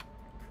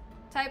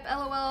type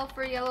LOL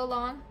for yellow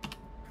long.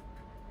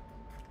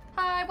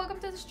 Hi, welcome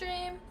to the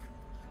stream.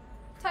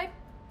 Type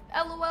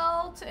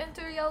LOL to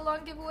enter yellow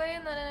long giveaway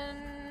and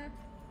then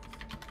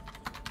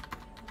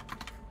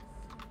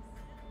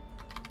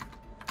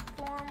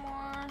 4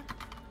 more.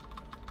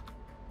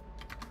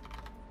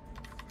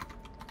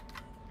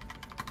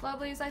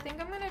 Lovelies, I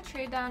think I'm gonna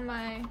trade down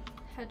my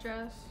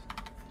headdress.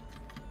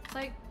 It's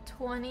like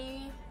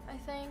 20, I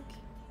think.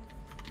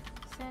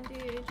 Sandy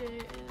AJ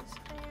is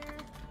here.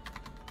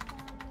 1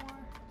 more.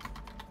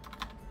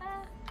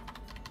 Ah.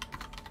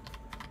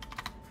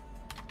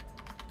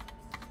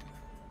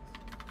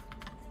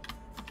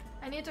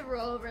 I need to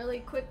roll really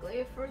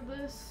quickly for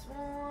this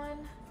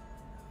one.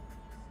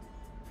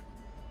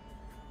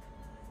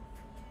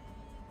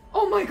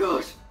 Oh my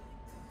gosh!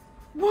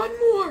 1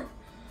 more!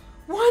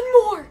 1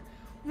 more!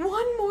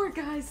 1 more,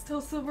 guys, till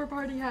silver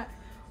party hat.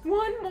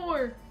 1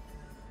 more.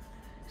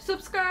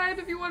 Subscribe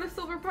if you want a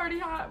silver party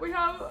hat. We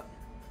have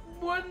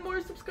 1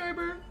 more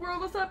subscriber. We're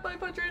almost at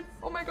 500.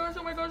 Oh my gosh,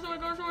 oh my gosh, oh my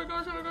gosh, oh my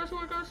gosh, oh my gosh, oh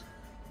my gosh.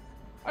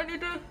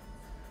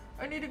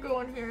 I need to go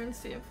on here and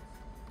see if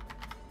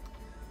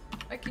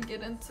I can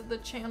get into the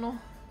channel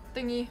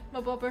thingy,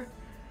 my bubber.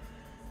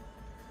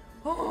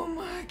 Oh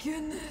my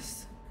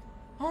goodness.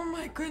 Oh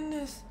my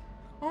goodness.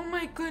 Oh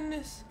my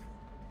goodness.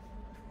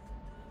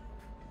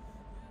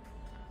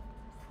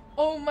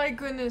 Oh my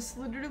goodness,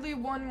 literally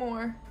one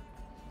more.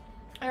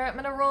 Alright, I'm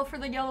gonna roll for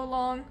the yellow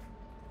long.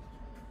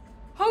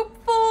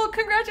 Hopeful!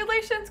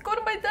 Congratulations! Go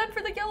to my den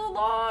for the yellow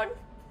long!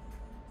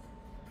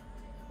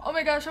 Oh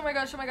my gosh, oh my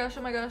gosh, oh my gosh,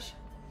 oh my gosh.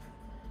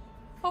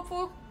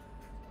 Hopeful.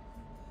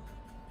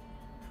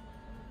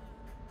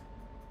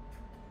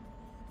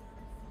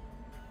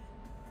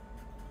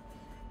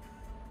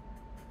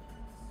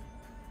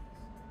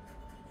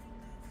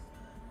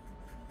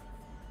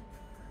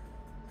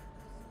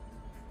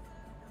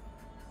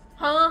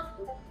 Huh?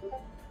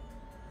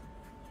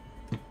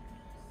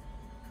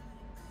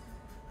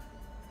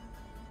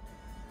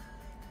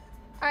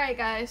 Alright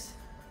guys.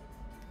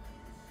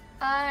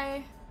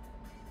 I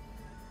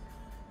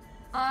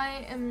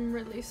am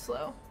really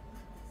slow.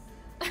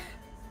 I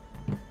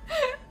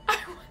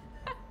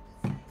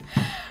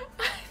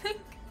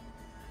think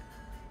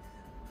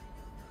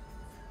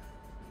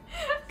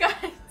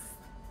guys,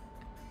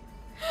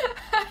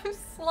 I'm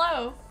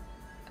slow.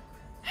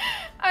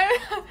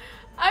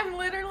 I'm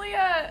literally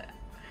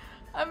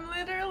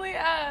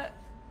at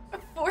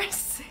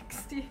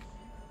 460.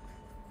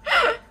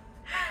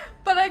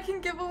 But I can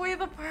give away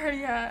the party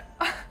hat.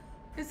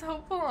 Is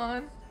Hopeful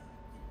on?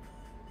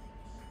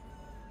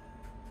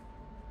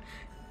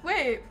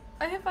 Wait,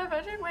 I hit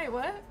 500? Wait,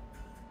 what?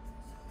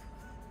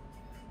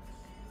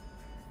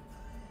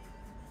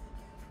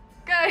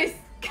 Guys,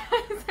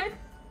 I didn't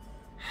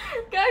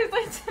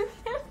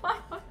hit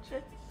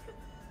 500.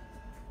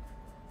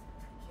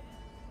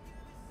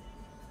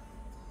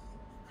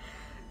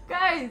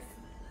 Guys!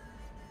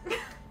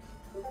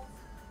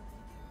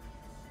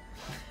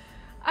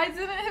 I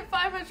didn't hit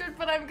 500,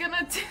 but I'm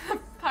gonna do the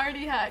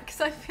party hat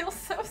because I feel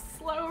so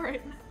slow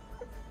right now.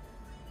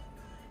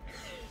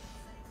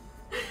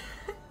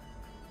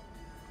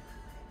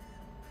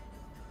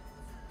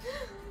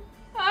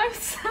 I'm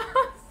so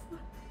slow.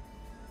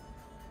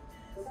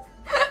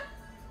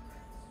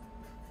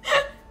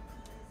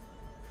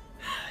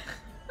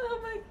 Oh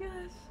my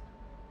gosh.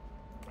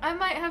 I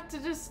might have to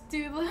just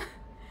do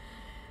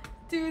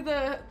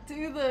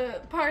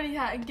the party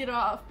hat and get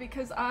off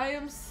because I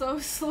am so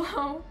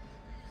slow.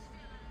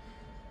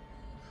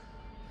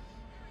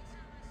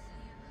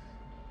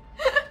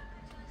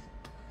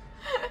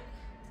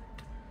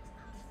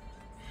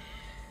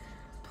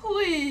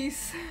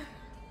 Please.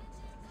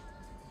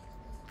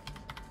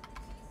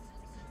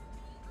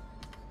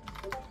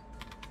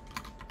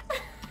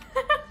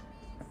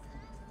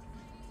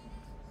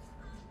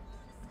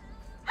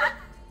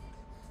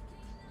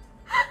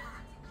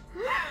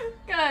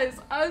 Guys,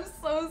 I'm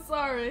so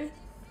sorry.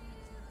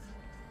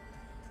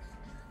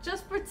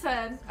 Just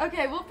pretend.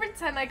 Okay, we'll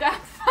pretend I got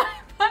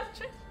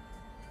 500.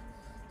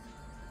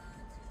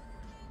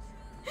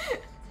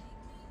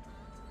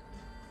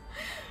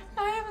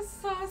 I am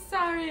so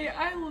sorry.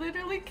 I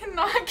literally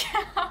cannot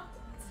count.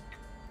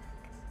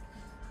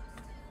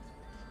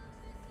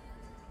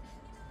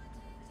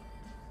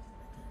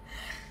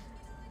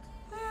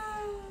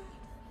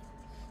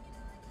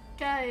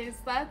 Guys,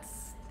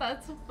 that's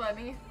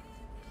funny.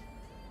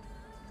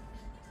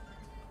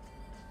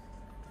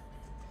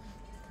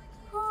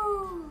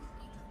 Whew.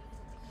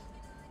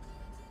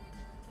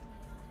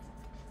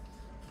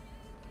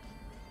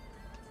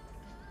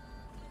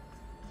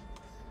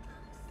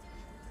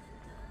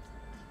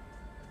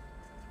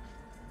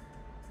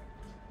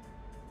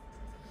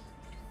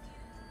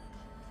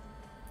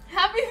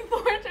 Happy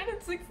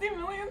 460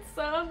 million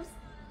subs.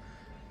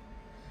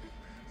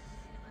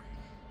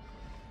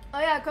 Oh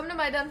yeah, come to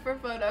my den for a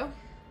photo.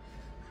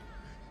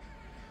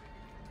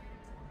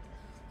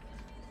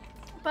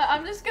 But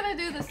I'm just gonna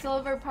do the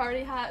silver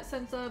party hat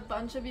since a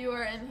bunch of you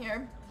are in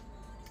here.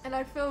 And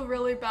I feel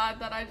really bad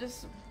that I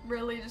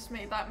really just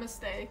made that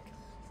mistake.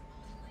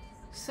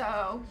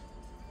 So,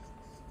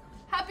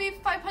 happy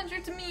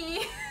 500 to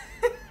me!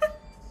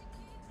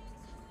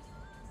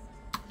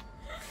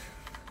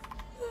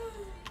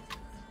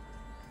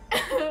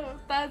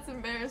 That's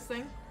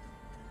embarrassing.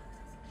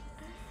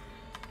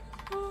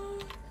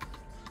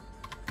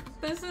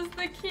 This is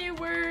the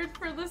keyword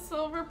for the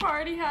silver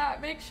party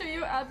hat. Make sure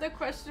you add the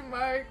question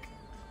mark.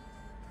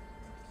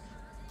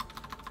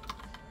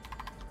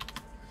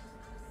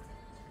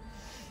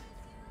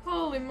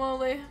 Holy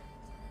moly.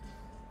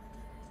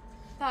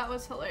 That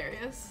was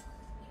hilarious.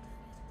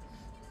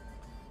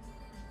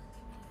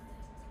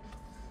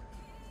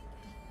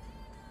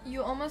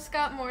 You almost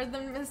got more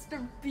than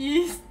Mr.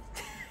 Beast.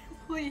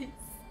 Please.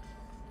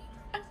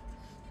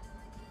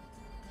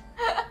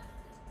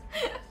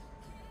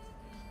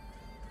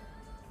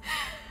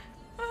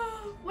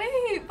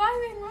 Wait,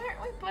 Byron, why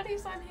aren't we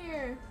buddies on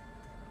here?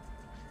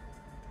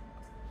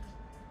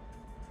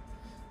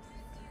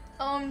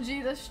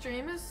 OMG, the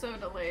stream is so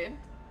delayed.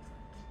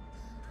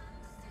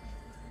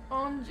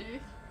 OMG.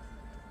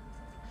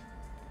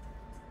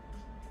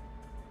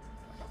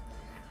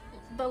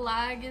 The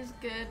lag is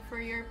good for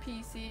your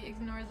PC.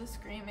 Ignore the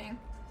screaming.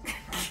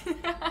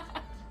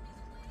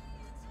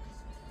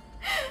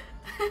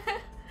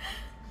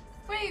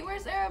 Wait,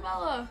 where's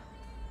Arabella?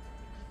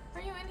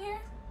 Are you in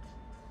here?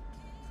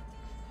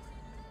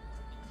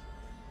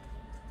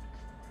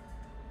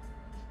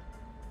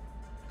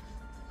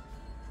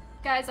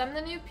 Guys, I'm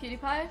the new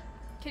PewDiePie.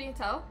 Can you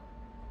tell?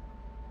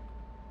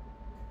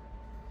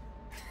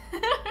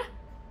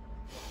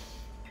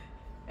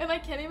 And I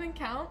can't even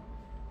count.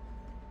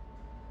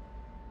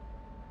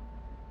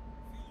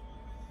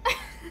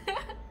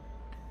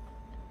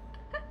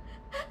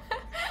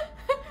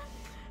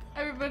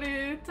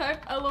 Everybody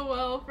type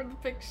LOL for the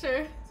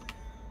picture.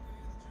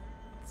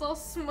 It's all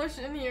smushed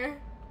in here.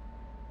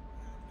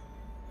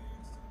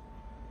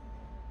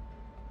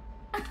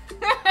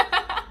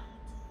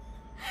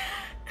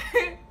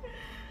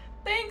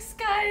 Thanks,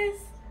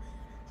 guys.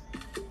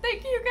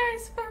 Thank you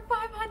guys for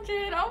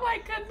 500. Oh my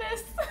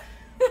goodness.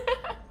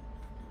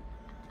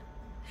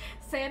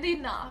 Sandy,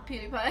 nah,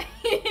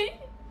 PewDiePie.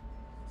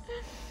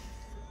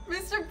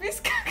 Mr.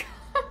 Beast.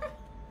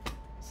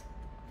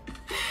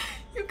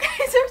 You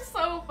guys are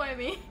so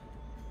funny.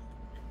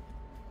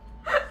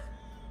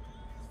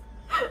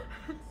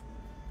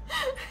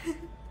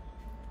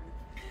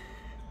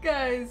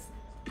 Guys,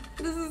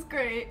 this is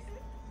great.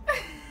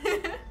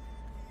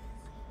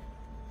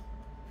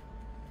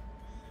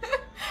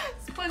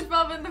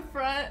 SpongeBob in the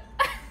front.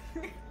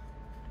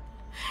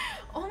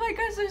 Oh my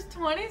gosh, there's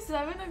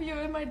 27 of you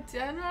in my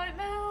den right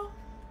now.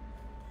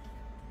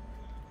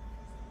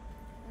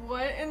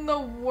 What in the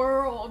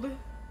world?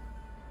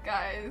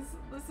 Guys,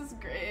 this is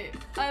great.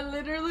 I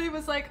literally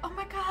was like, oh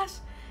my gosh,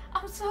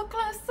 I'm so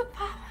close to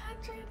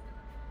 500.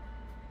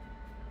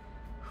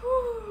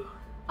 Whew.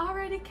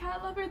 Already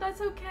cat lover,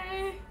 that's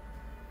okay.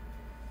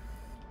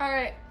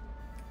 Alright.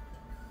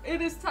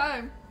 It is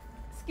time.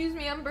 Excuse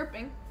me, I'm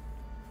burping.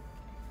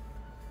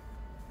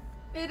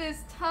 It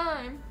is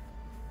time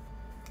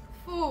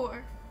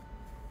for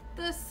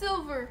the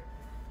silver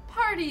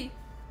party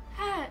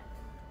hat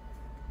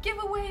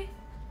giveaway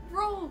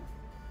roll.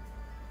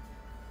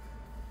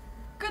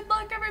 Good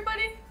luck,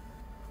 everybody.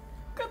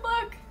 Good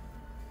luck.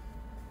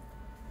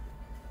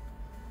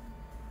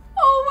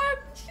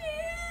 OMG!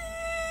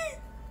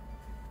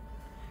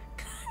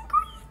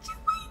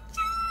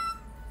 Congratulations!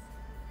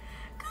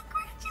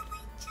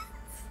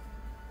 Congratulations!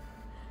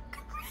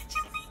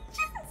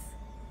 Congratulations!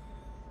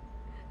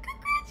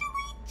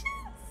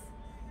 Congratulations!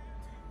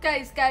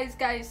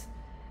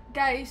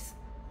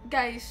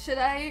 Guys,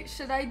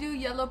 should I do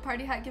yellow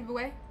party hat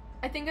giveaway?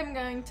 I think I'm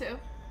going to.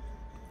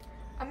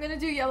 I'm gonna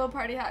do yellow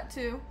party hat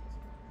too.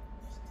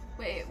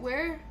 Wait,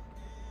 where?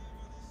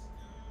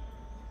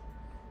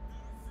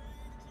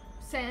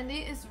 Sandy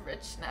is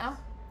rich now.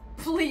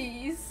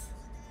 Please.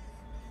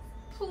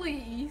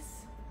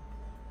 Please.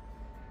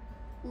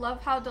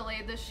 Love how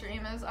delayed this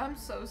stream is. I'm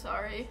so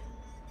sorry.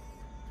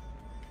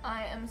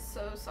 I am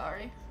so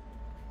sorry.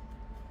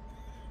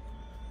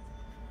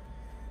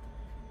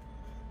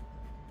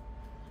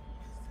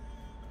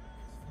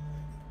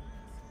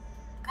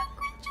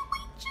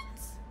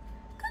 Congratulations!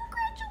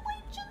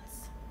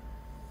 Congratulations!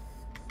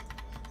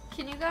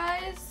 Can you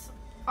guys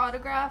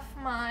autograph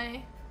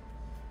my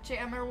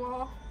jammer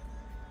wall?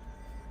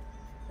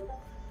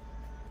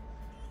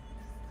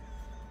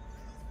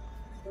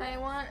 I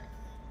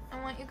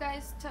want you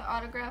guys to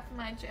autograph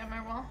my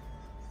jammer wall.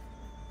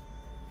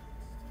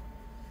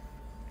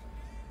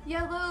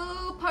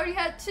 Yellow party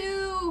hat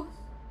too!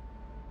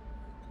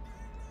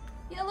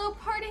 Yellow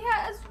party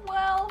hat as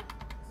well!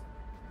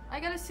 I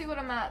gotta see what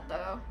I'm at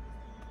though.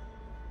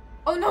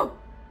 Oh no!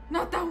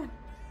 Not that one!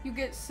 You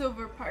get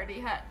silver party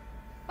hat.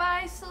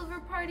 Bye, silver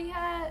party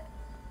hat!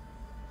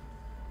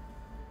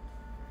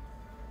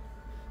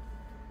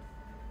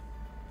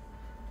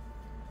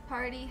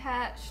 Party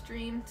hat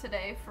stream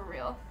today for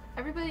real.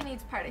 Everybody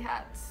needs party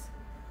hats.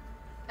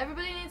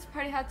 Everybody needs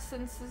party hats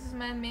since this is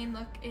my main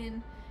look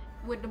in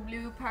with the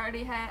blue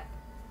party hat.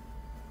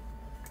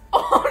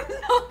 Oh,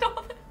 not all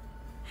of the,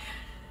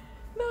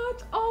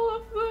 not all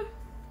of the,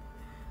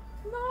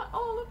 not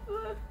all of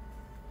the.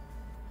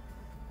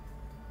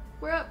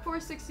 We're at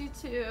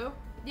 462.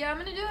 Yeah, I'm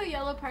gonna do a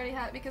yellow party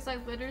hat because I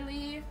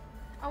wanted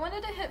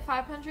to hit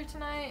 500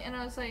 tonight and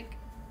I was like,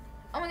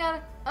 oh my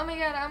god,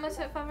 I almost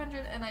hit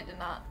 500 and I did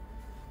not.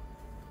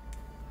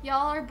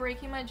 Y'all are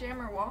breaking my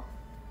jammer wall.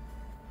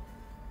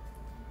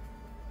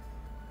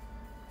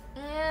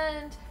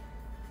 And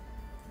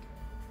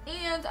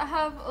I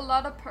have a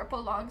lot of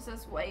purple longs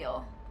as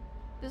well.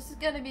 This is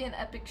gonna be an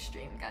epic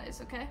stream,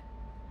 guys, okay?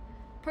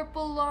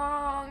 Purple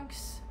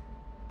longs.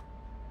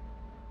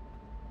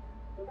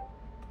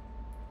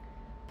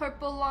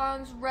 Purple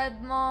longs,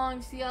 red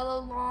longs, yellow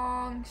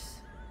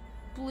longs,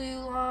 blue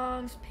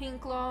longs,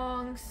 pink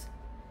longs.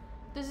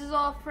 This is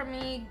all for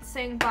me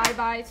saying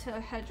bye-bye to a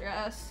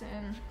headdress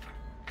and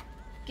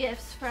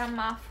gifts from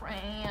my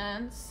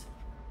friends.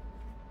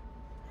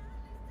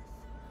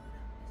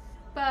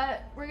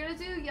 But we're gonna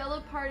do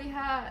yellow party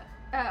hat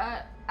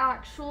at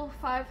actual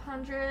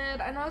 500.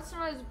 I know it's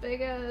not as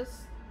big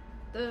as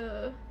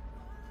the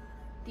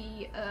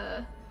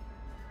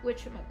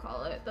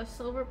whatchamacallit, the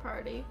silver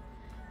party.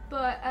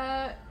 But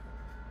at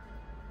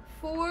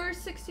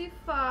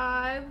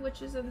 465,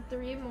 which is in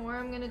 3 more,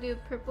 I'm gonna do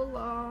purple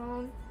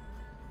long.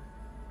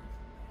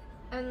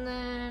 And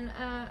then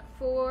at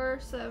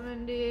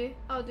 470,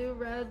 I'll do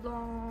red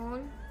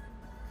long.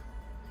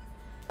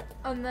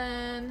 And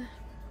then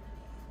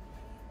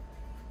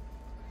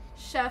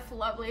Chef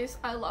Lovely's.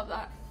 I love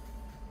that.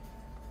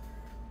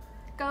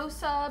 Go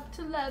sub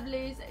to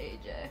Lovely's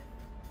AJ.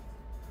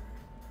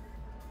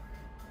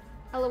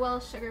 LOL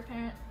sugar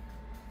parent.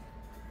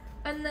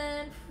 And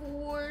then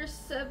for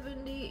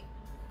 75,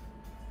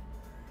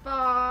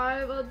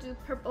 I'll do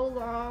purple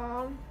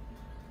long.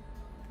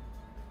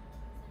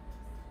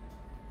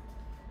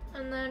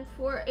 And then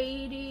for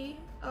 80,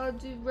 I'll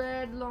do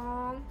red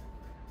long.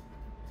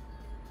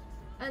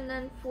 And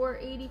then for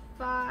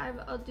 85,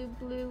 I'll do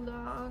blue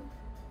long.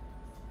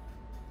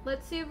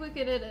 Let's see if we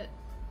can hit it.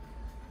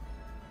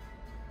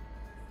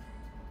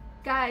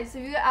 Guys,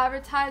 if you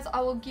advertise,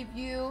 I will give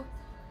you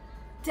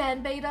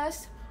 10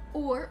 betas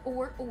or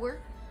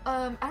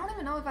I don't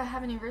even know if I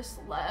have any wrists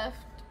left,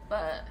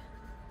 but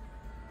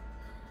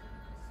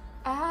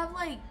I have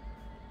like,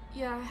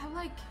 yeah, I have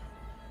like,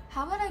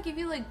 how about I give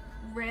you like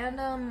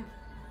random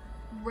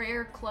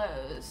rare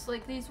clothes?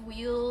 Like these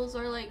wheels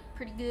are like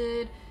pretty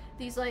good.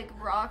 These like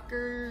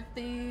rocker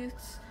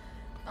boots.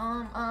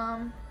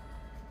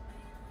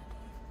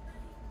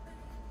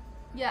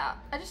 Yeah,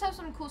 I just have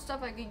some cool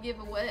stuff I could give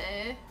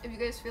away if you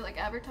guys feel like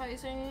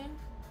advertising.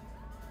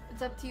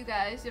 It's up to you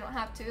guys. You don't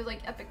have to.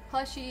 Like epic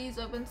plushies,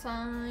 open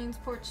signs,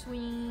 porch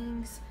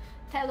swings,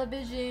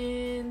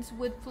 televisions,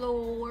 wood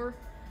floor.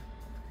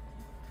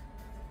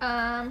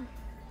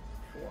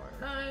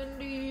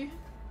 $4.90.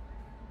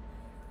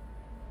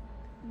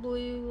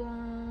 Blue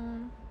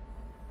long.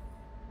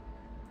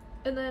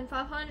 And then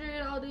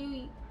 500 I'll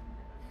do.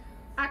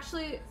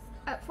 Actually,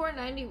 at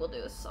 $4.90 we'll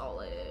do a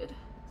solid.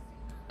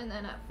 And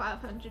then at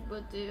 500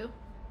 we'll do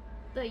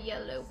the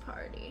yellow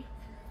party.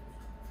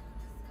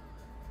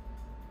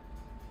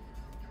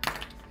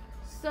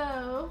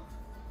 So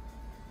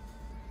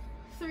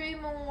 3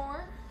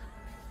 more.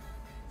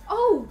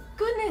 Oh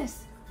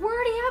goodness, we're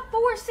already at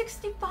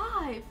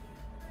 465.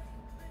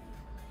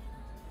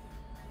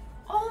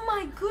 Oh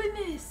my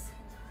goodness,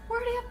 we're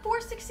already at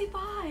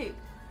 465.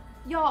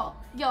 Y'all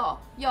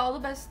the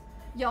best,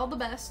 y'all the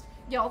best,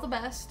 y'all the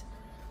best.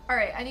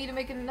 Alright, I need to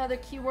make another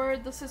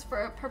keyword. This is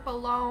for a purple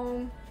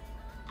long.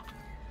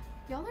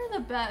 Y'all are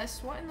the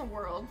best. What in the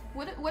world?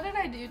 What did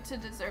I do to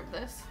deserve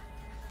this?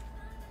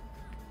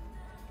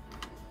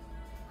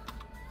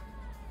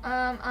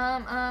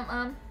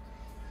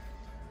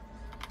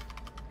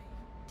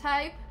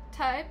 Type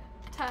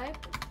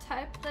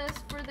this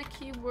for the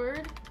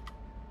keyword.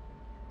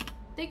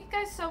 Thank you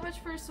guys so much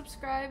for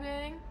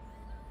subscribing.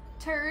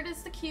 Turd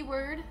is the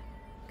keyword,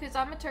 because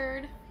I'm a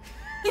turd.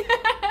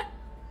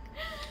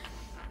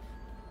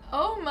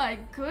 Oh my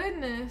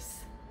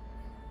goodness.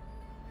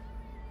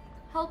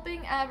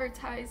 Helping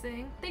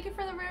advertising. Thank you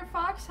for the rare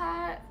fox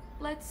hat.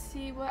 Let's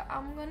see what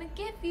I'm gonna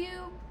give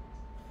you.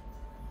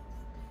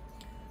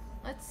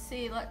 Let's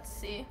see.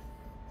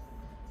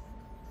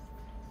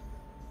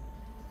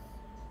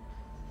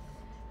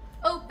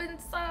 Open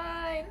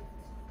sign.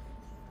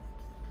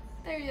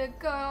 There you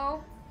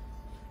go.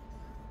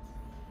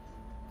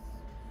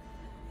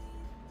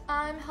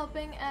 I'm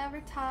helping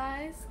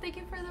advertise. Thank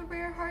you for the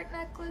rare heart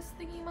necklace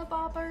thingy my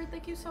bobber.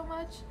 Thank you so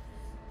much.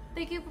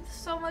 Thank you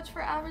so much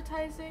for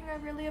advertising. I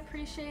really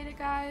appreciate it,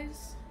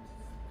 guys.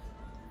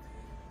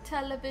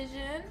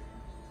 Television.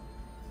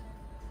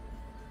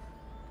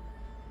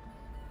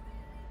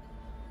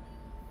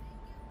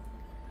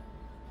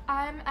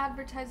 I'm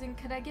advertising.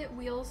 Could I get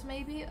wheels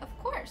maybe? Of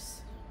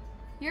course.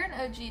 You're an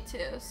OG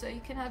too, so you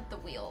can have the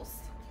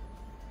wheels.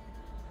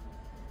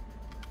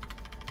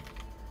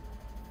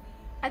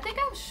 I think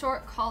I have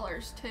short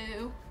collars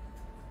too.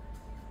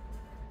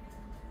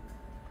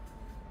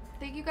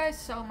 Thank you guys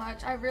so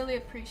much. I really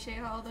appreciate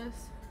all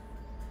this.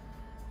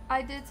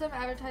 I did some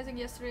advertising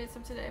yesterday,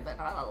 some today, but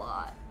not a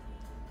lot.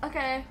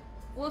 Okay.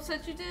 Well,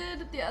 since you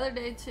did the other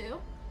day too.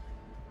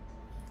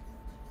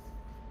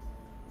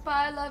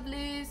 Bye,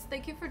 lovelies.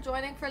 Thank you for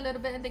joining for a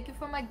little bit, and thank you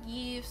for my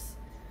gifts.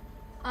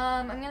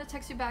 I'm gonna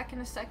text you back in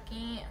a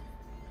second.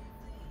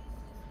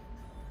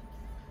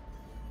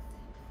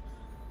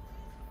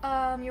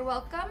 You're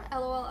welcome.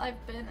 LOL,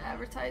 I've been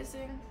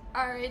advertising.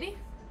 Alrighty.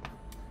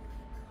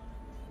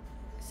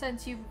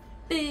 Since you've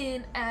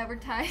been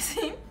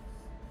advertising.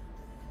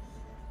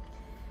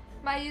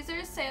 My user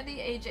is Sandy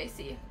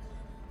AJC.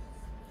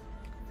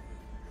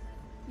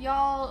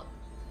 Y'all,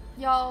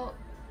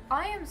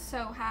 I am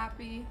so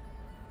happy.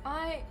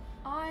 I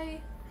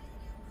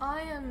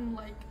am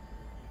like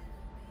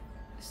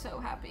so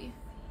happy.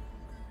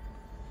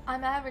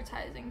 I'm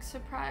advertising.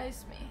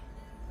 Surprise me.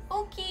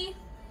 Okay.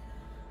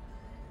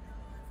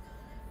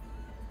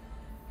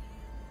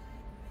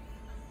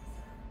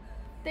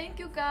 Thank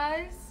you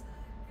guys.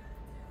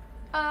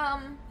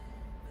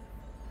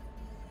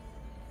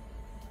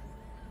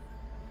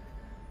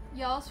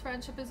 Y'all's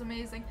friendship is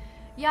amazing.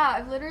 Yeah,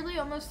 I've literally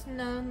almost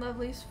known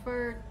Lovelies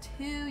for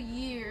 2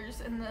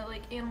 years in the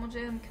like Animal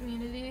Jam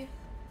community.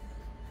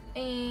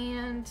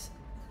 And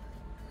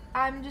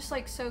I'm just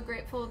like so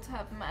grateful to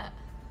have met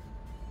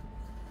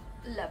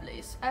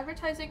Lovelies.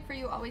 Advertising for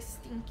you always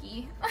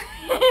stinky.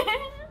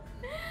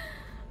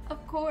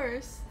 Of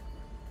course.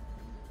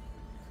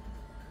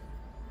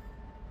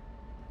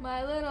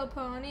 My little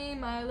pony,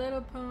 my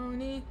little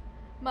pony,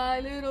 my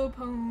little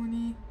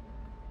pony.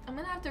 I'm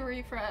gonna have to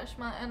refresh.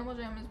 My Animal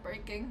Jam is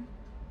breaking.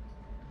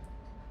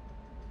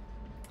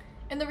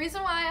 And the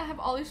reason why I have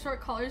all these short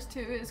collars too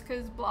is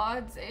because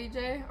Blades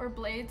AJ, or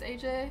Blades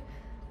AJ,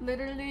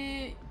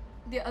 literally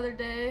the other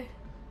day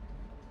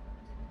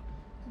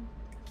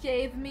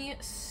gave me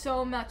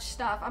so much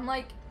stuff. I'm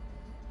like,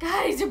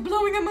 guys, you're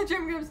blowing up my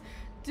dream groups.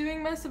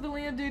 Doing my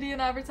civilian duty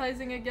and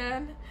advertising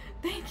again.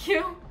 Thank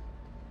you.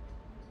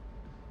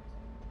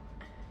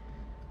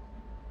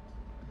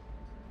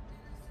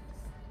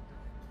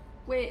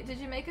 Wait, did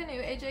you make a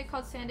new AJ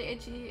called Sandy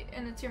AG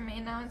and it's your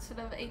main now instead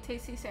of A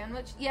Tasty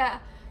Sandwich? Yeah,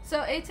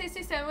 so A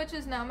Tasty Sandwich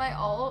is now my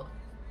alt.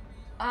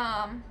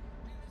 But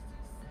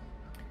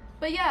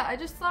yeah, I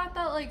just thought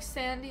that like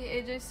Sandy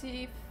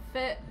AJC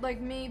fit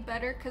like me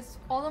better because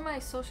all of my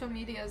social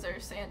medias are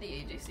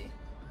Sandy AJC.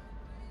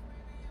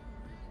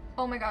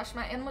 Oh my gosh,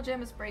 my Animal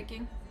Jam is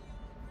breaking.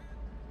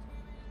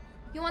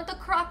 You want the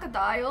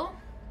crocodile?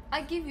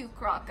 I give you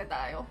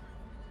crocodile.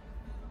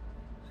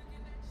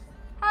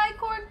 Hi,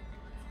 Cord.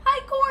 Hi,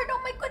 Cord.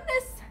 Oh my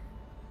goodness.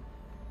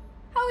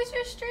 How is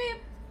your stream?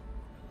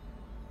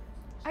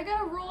 I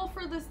gotta roll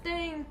for this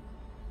dang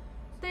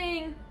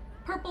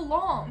purple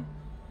long.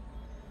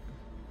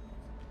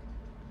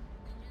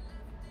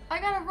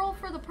 I gotta roll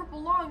for the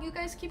purple long. You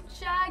guys keep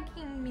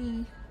shagging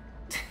me.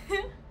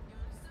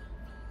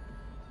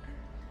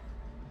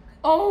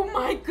 Oh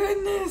my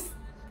goodness.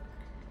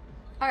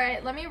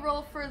 Alright, let me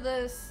roll for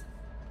this.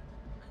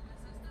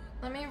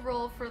 Let me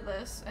roll for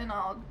this and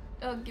I'll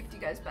gift you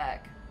guys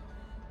back.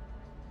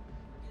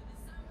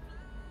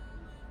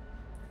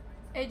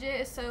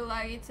 AJ is so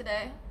laggy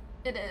today.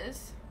 It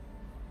is.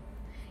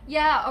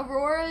 Yeah,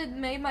 Aurora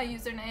made my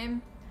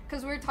username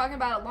because we were talking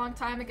about it a long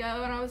time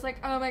ago and I was like,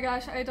 oh my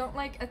gosh, I don't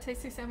like a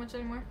tasty sandwich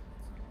anymore.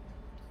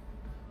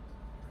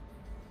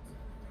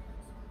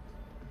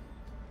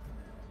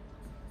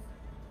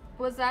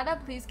 Was that a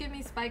please give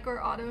me Spike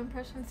or auto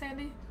impression,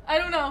 Sandy? I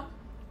don't know.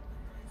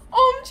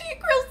 OMG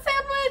grilled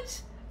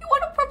sandwich! You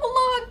want a purple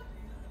log?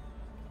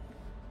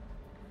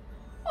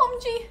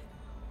 OMG.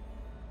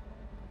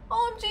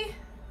 OMG.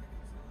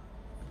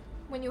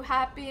 When you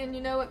happy and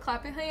you know it,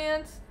 clap your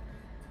hands.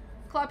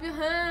 Clap your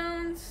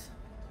hands.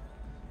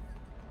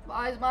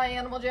 Why is my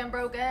Animal Jam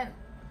broken?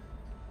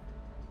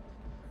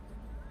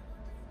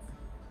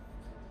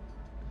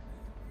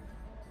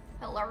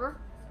 Hello?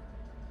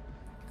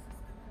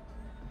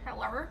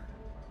 Hello?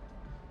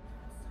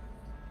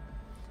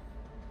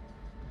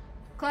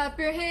 Clap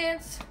your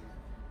hands.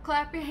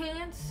 Clap your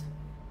hands.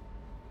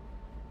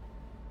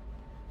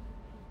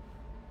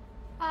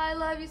 I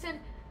love you, Sandy.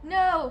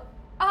 No!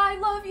 I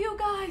love you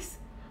guys!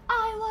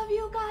 I love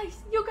you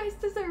guys! You guys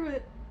deserve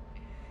it.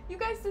 You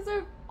guys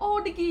deserve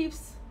all the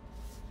gifts.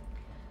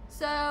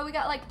 So we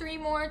got like 3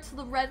 more to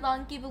the red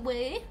lawn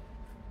giveaway.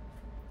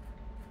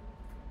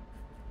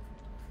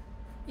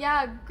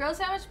 Yeah, Grill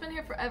Sandwich been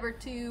here forever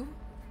too.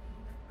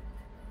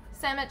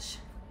 Sandwich.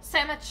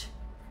 Sandwich.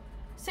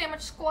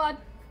 Sandwich squad.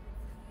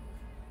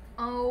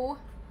 Oh.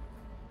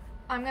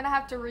 I'm gonna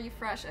have to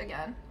refresh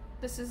again.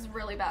 This is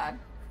really bad.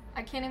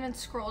 I can't even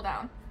scroll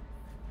down.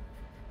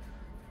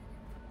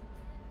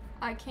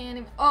 I can't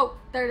even. Oh,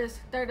 there it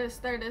is. There it is.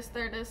 There it is.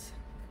 There it is.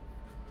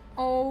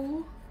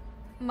 Oh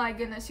my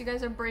goodness. You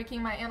guys are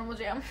breaking my Animal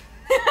Jam.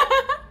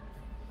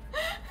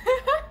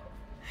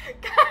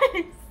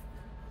 Guys.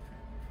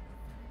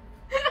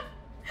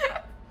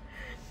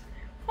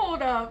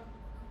 Hold up.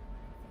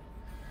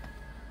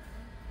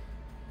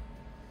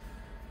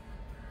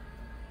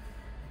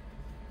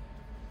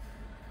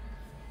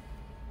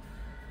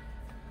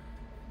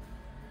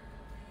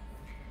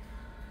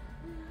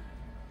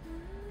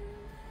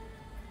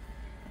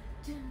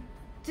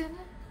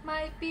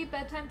 Might be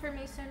bedtime for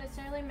me soon. It's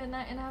nearly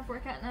midnight and I have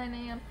work at 9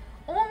 AM.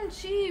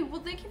 OMG,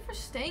 well thank you for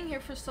staying here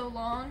for so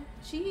long.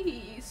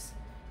 Jeez.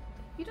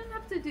 You don't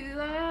have to do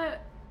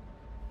that.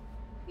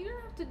 You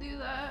don't have to do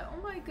that.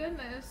 Oh my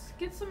goodness.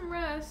 Get some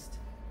rest.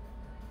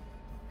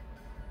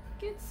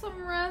 Get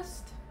some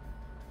rest.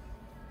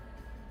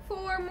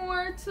 4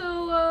 more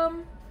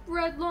till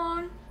Red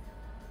Lawn.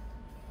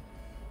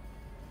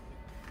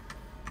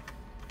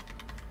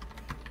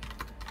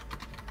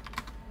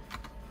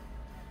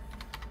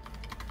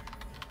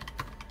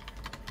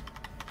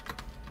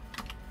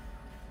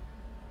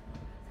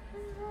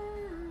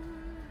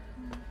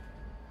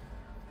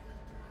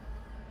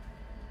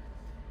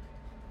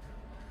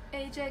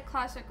 AJ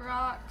Classic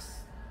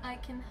Rocks, I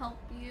can help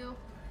you.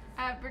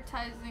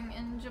 Advertising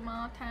in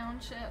Jamal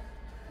Township.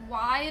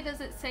 Why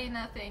does it say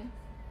nothing?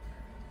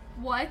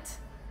 What?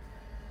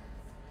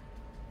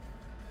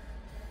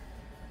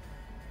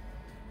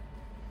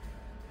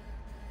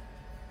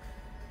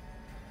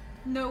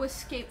 No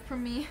escape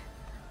from me.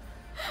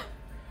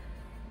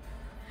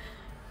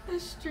 The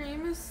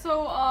stream is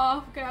so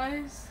off,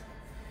 guys.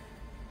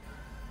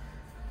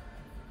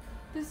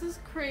 This is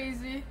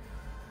crazy.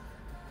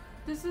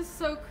 This is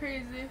so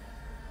crazy.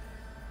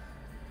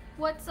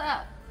 What's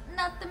up?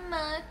 Nothing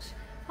much.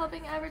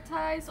 Helping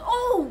advertise.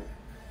 Oh!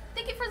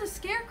 Thank you for the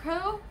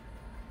scarecrow.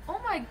 Oh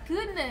my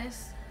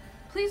goodness.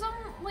 Please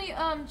only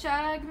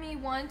jag me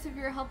once if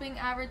you're helping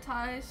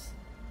advertise.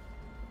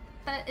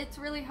 That it's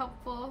really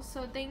helpful,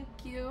 so thank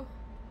you.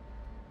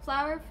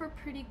 Flower for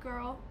pretty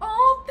girl.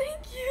 Oh,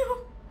 thank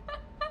you.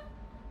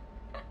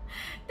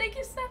 Thank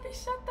you, Snappy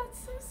Chef. That's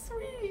so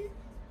sweet.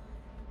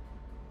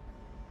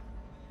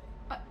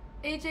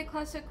 AJ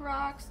Classic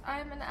rocks.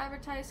 I'm an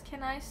advertise.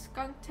 Can I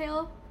skunk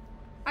tail?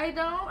 I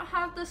don't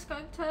have the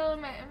skunk tail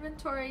in my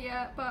inventory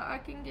yet, but I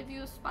can give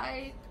you a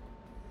spike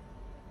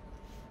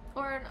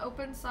or an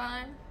open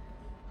sign.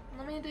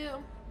 Let me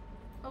do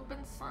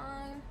open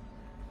sign.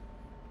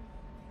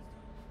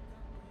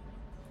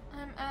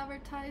 I'm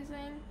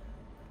advertising.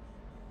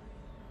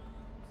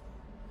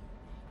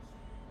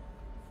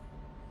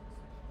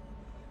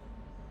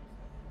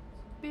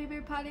 Baby,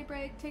 your potty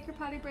break. Take your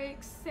potty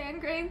breaks.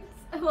 Sand grains.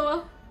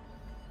 LOL.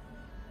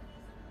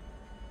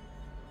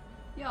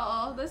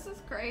 Y'all, this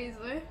is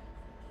crazy.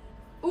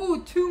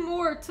 Ooh, 2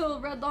 more till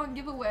Red Long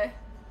giveaway.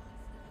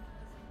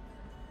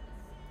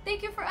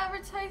 Thank you for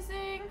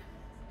advertising.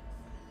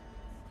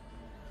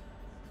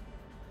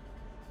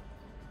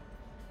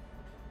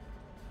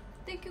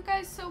 Thank you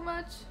guys so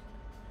much.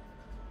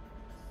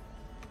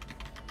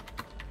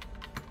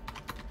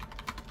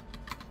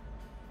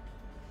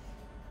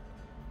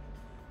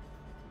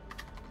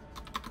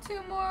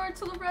 Two more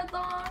till the Red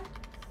Long.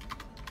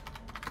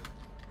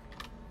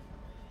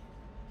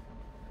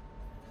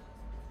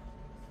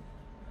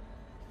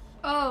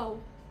 Oh.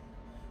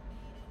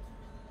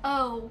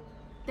 Oh.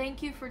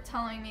 Thank you for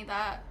telling me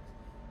that.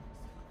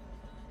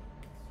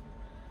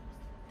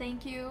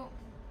 Thank you.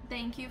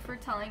 Thank you for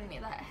telling me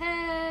that.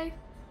 Hey.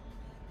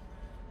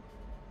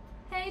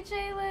 Hey,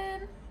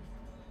 Jalen.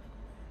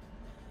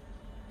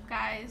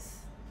 Guys,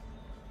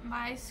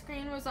 my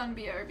screen was on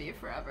BRB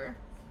forever.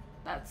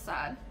 That's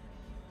sad.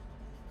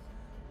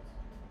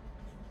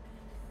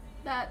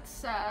 That's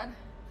sad.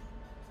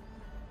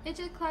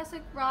 AJ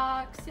Classic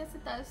rocks. Yes,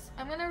 it does.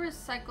 I'm gonna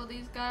recycle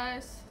these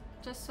guys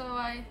just so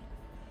I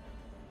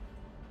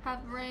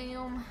have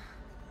room.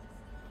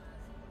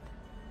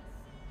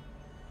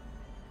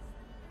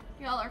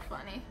 Y'all are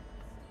funny.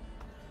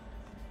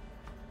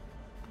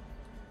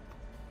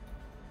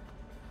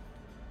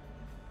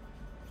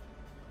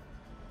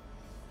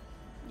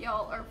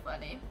 Y'all are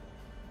funny.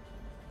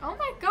 Oh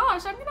my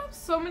gosh, I'm gonna have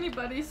so many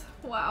buddies.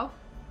 Wow.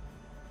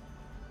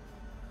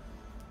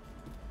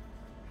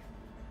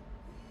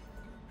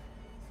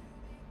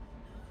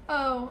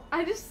 Oh,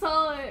 I just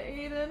saw it,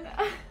 Aiden.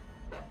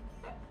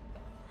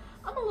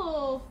 I'm a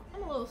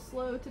little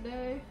slow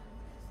today,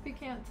 if you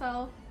can't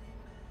tell.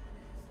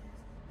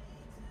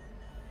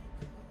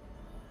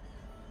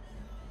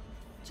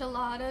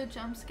 Gelato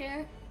jump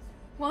scare?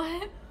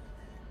 What?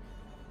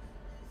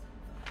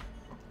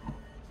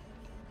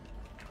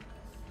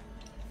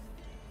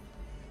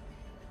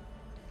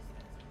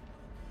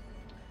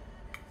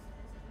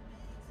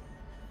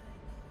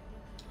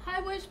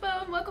 Hi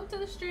Wishbone, welcome to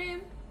the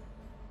stream.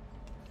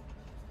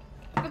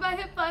 If I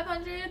hit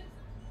 500,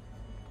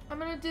 I'm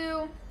gonna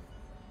do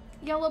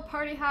yellow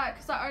party hat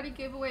because I already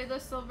gave away the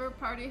silver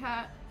party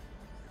hat.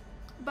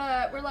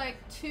 But we're like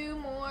 2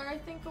 more, I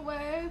think,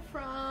 away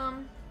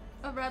from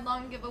a Red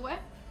Long giveaway.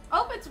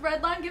 Oh, it's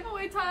Red Long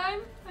giveaway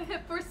time. I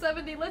hit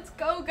 470. Let's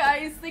go,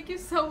 guys. Thank you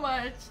so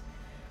much.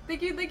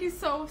 Thank you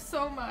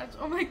so much.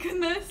 Oh my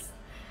goodness.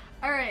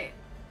 All right,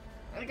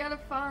 I gotta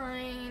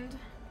find.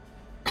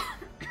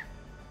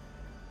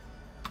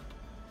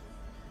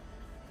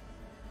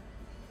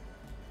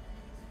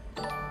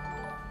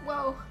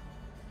 Whoa.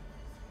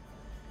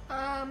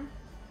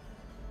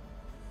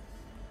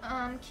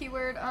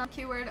 Keyword.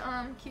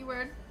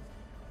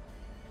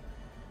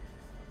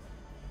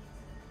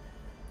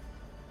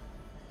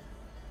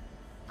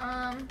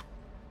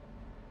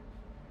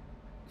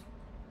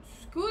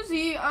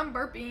 Scoozy, I'm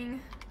burping.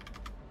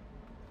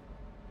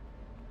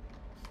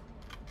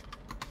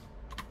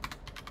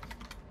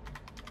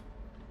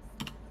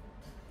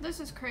 This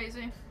is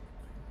crazy.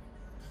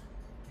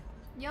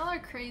 Y'all are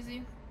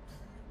crazy.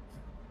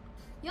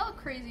 Y'all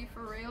crazy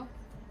for real.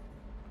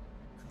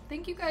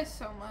 Thank you guys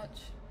so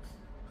much.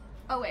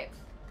 Oh wait.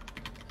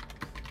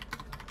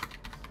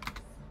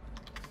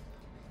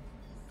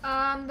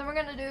 Then we're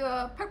gonna do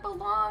a purple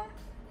long.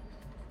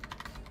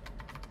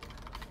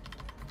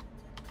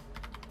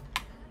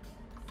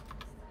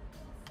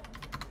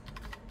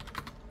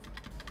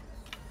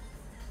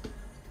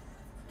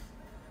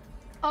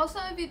 Also,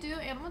 if you do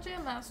Animal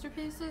Jam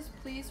masterpieces,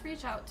 please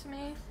reach out to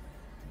me.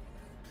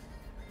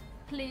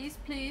 Please,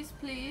 please,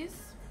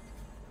 please.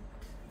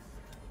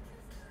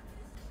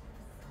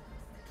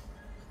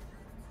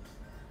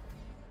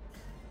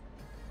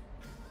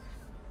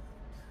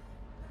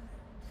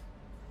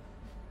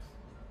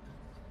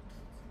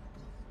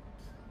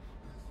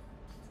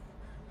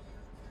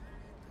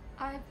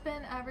 I've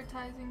been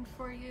advertising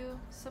for you.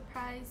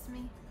 Surprise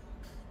me.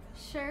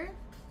 Sure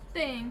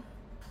thing.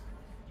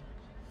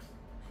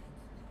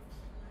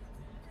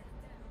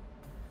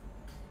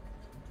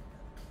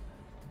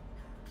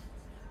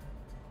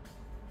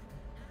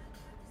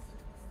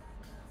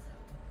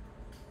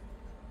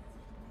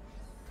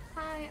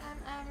 Hi,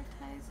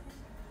 advertising.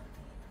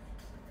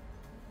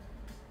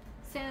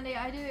 Sandy,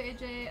 I do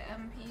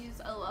AJMPs.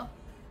 LOL.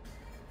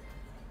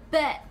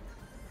 Bet.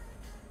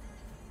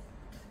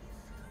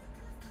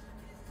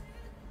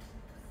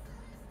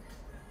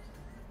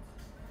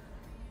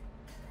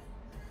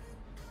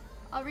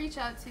 I'll reach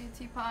out to you,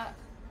 Teapot.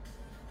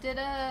 Did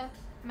a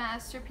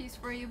masterpiece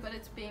for you, but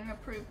it's being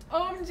approved.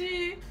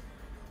 OMG!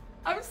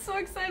 I'm so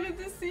excited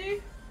to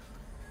see.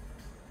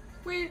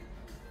 Wait.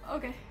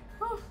 Okay.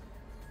 Whew.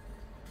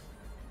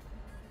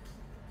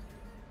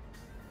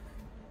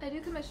 I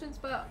do commissions,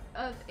 but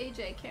of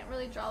AJ, can't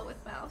really draw with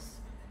mouse.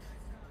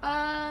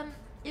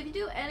 If you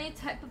do any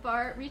type of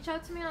art, reach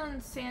out to me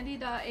on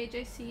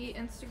sandy.ajc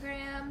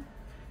Instagram.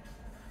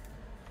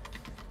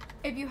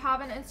 If you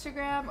have an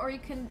Instagram, or you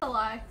can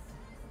lie.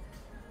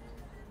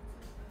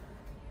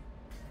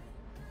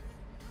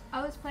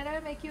 I was planning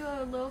to make you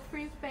a little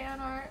free fan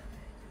art.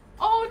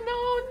 Oh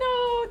no,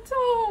 no,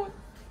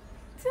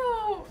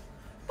 don't.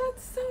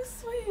 That's so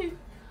sweet.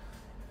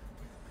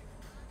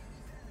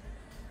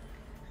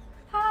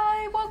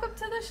 Hi, welcome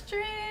to the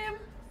stream.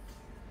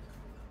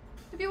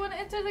 If you want to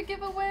enter the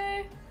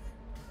giveaway.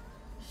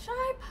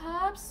 Shy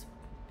Pops.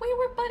 We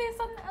were buddies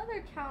on the other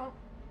account.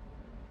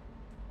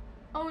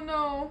 Oh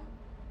no.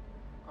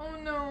 Oh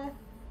no.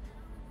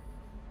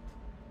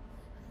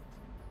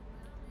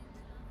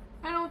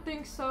 I don't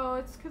think so.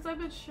 It's because I've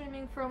been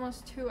streaming for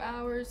almost 2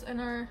 hours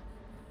and our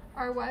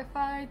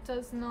Wi-Fi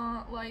does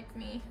not like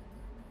me.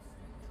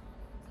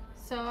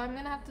 So I'm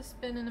gonna have to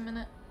spin in a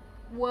minute.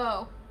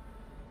 Whoa.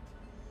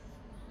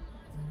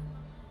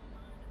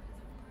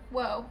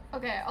 Whoa.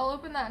 Okay, I'll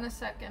open that in a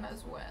second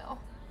as well.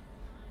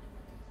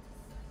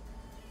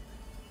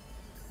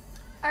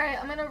 Alright,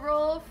 I'm gonna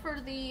roll for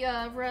the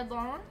red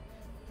long.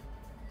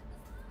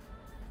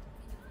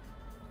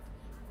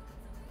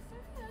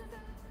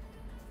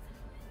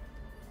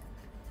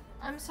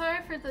 I'm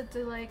sorry for the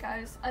delay,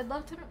 guys. I'd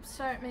love to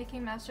start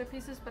making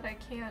masterpieces, but I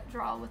can't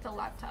draw with a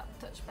laptop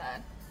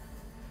touchpad.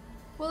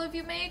 Well, if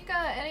you make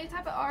any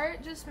type of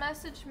art, just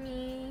message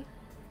me.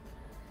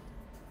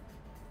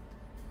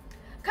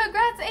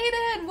 Congrats,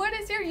 Aiden! What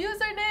is your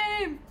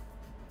username?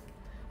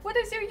 What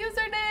is your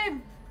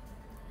username?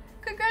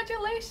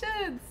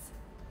 Congratulations!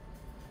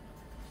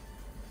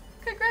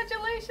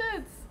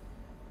 Congratulations!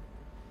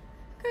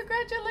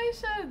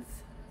 Congratulations!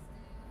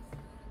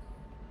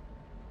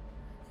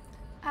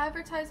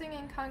 Advertising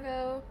in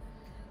Congo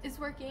is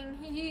working.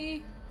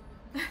 Hee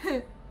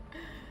hee.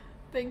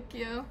 Thank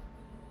you.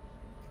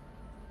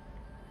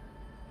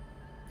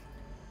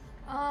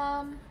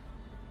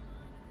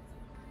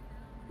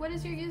 What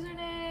is your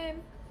username?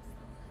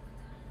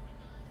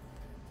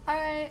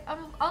 Alright,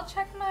 I'll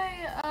check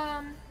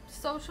my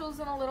socials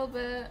in a little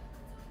bit.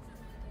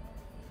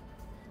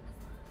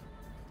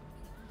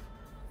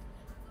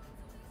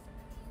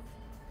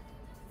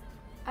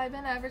 I've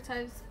been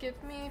advertised.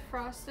 Give me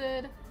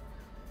frosted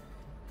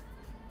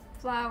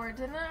flower.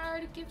 Didn't I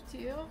already give to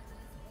you?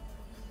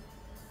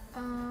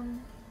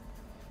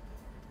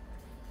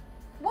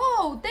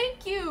 Whoa,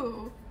 thank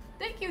you!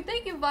 Thank you,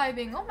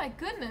 vibing. Oh my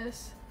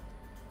goodness.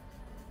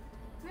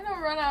 I'm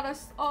gonna run out of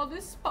all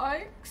these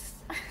spikes.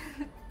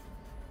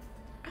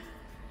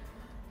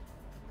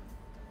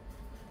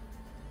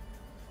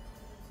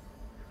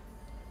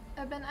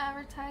 I've been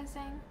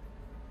advertising.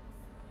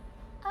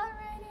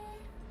 Alrighty.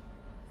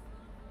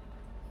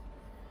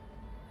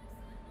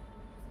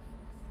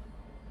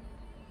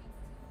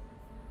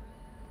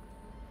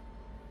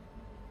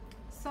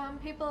 Some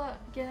people are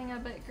getting a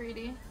bit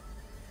greedy.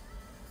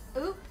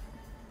 Oop.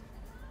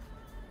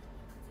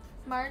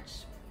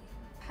 March,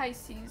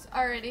 Pisces.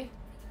 Alrighty.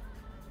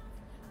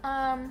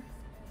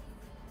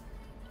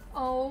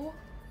 Oh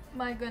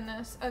my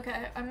goodness.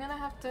 Okay, I'm gonna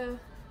have to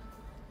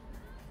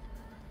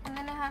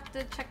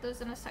check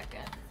those in a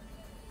second.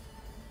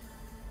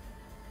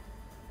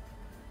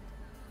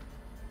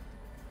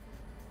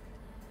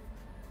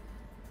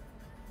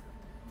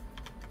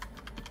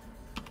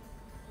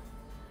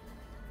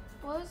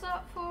 What was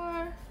that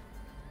for?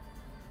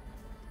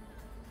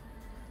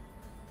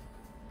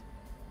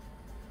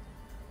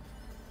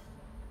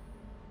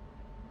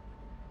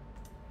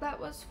 That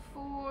was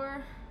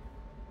for,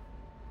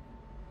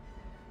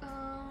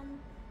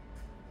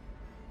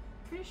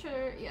 pretty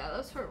sure, yeah, that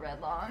was for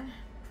red long.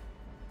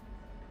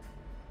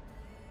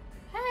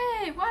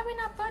 Hey, why are we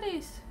not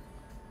buddies?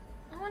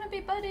 I want to be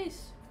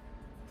buddies.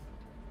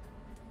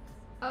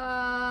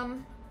 We're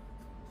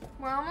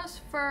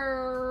almost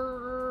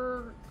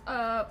for,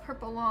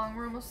 purple long,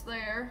 we're almost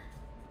there.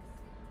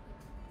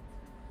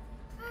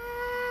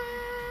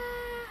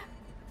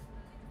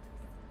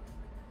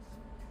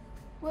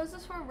 What is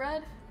this for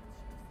red?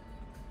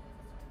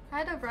 I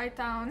had to write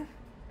down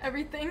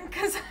everything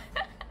because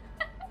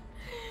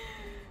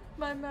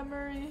my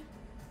memory.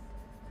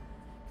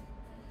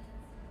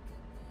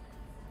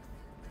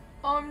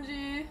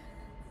 OMG.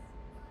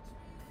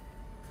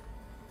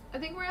 I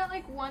think we're at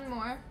like one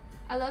more.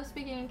 I love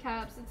speaking in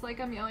caps. It's like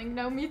I'm yelling.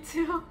 No, me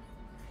too.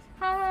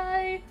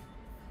 Hi.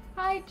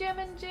 Hi, Jam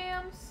and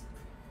Jams.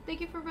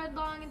 Thank you for Red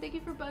Long and thank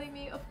you for budding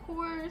me. Of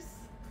course.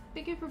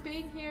 Thank you for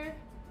being here.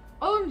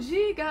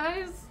 OMG,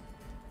 guys.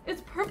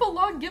 It's purple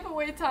long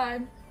giveaway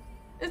time.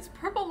 It's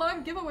purple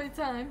long giveaway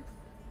time.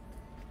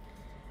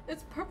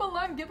 It's purple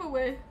long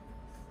giveaway.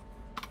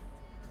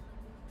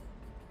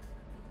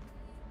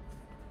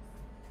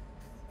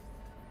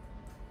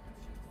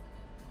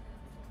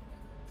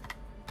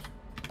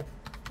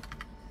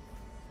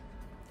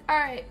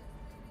 Alright.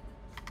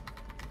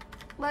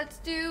 Let's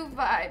do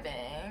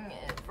vibing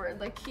for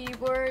the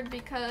keyword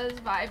because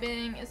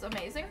vibing is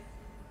amazing.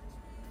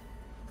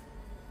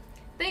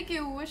 Thank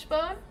you,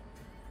 Wishbone.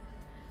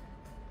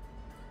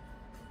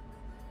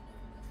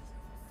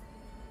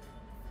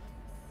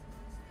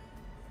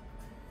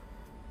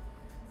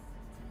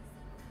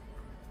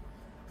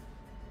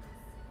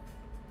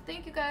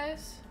 Thank you,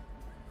 guys.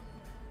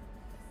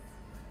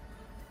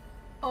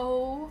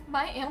 Oh,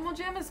 my animal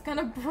jam is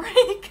gonna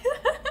break.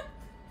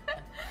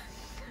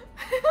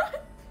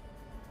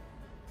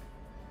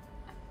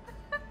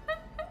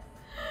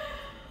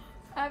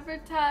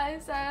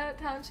 Advertise at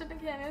Township and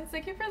Canyons.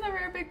 Thank you for the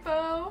rare big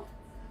bow.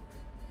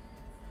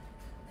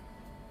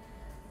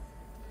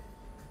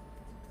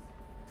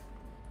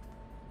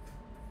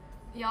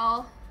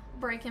 Y'all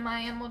breaking my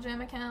animal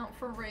jam account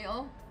for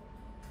real.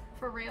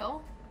 For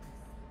real.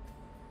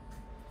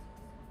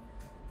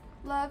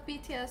 Love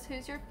BTS.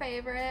 Who's your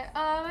favorite?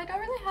 I don't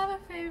really have a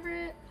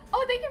favorite.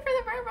 Oh, thank you for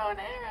the rare bow and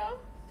arrow.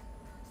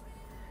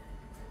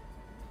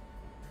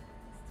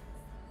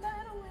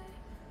 That away.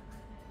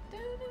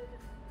 Doo-doo.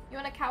 You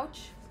want a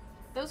couch?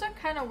 Those are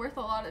kind of worth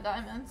a lot of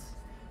diamonds.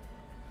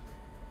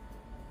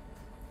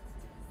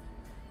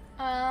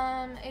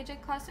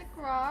 AJ Classic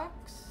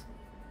Rocks.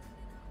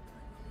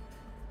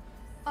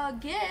 A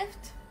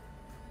gift.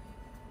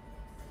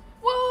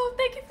 Whoa,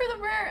 thank you for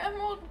the rare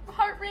emerald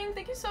heart ring.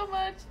 Thank you so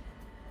much.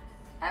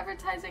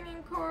 Advertising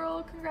in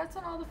Coral. Congrats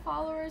on all the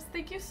followers.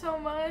 Thank you so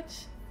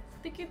much.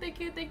 Thank you, thank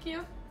you, thank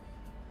you.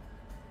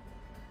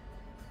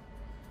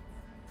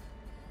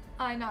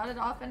 I nodded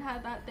off and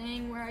had that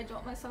thing where I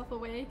jolt myself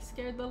awake,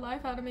 scared the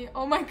life out of me.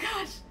 Oh my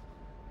gosh.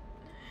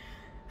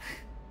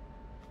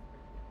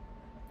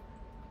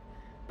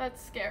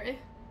 That's scary.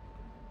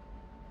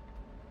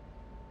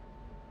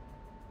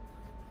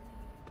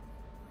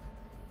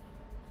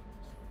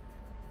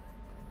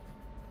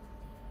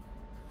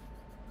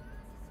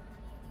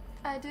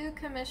 I do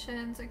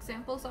commissions.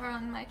 Examples are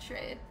on my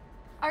trade.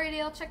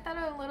 Alrighty, I'll check that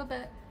out in a little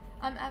bit.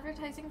 I'm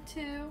advertising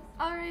too.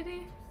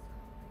 Alrighty.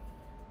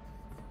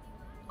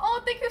 Oh,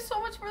 thank you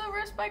so much for the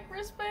rare spike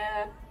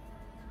wristband.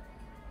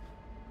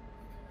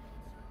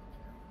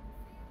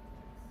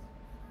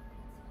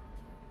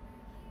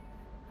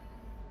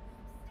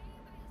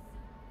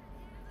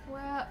 We're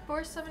at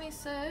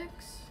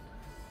 476.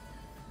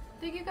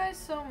 Thank you guys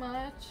so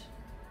much.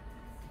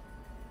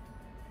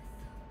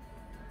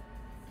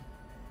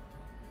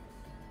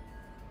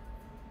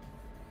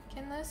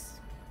 Can this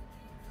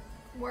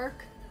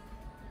work?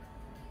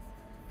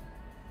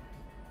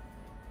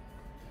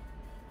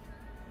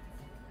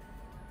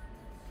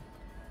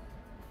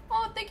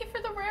 Oh, thank you for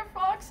the rare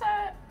fox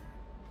hat.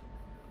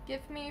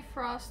 Give me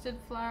frosted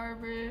flower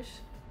bush.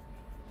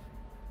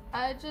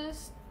 I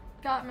just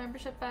got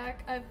membership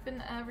back. I've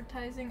been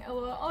advertising.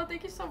 LOL. Oh,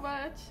 thank you so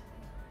much.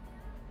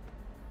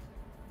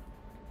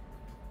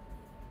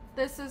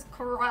 This is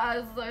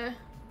crazy.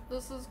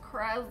 This is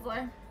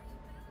crazy.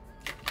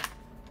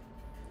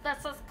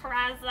 This is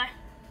crazy.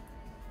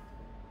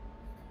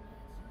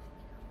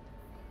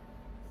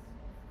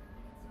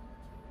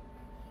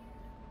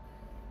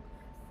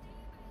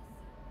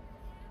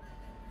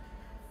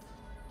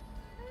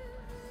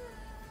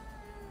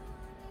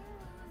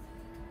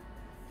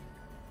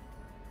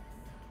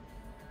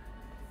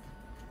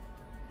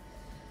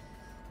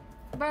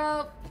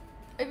 Bro,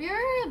 if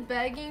you're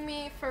begging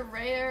me for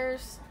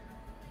rares,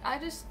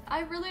 I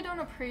really don't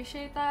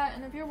appreciate that.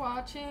 And if you're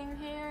watching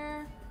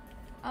here,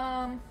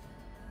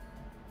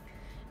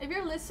 if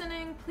you're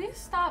listening, please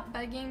stop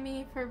begging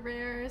me for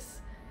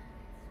rares.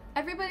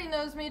 Everybody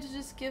knows me to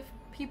just give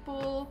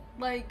people,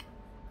 like,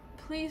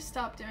 please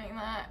stop doing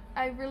that.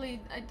 I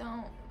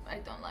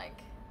don't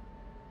like.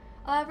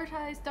 I'll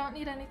advertise, don't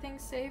need anything,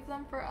 save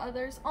them for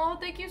others. Oh,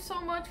 thank you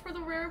so much for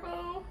the rare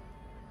bow.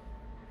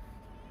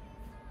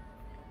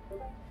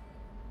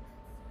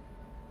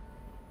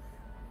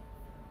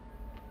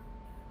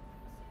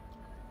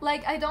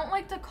 Like, I don't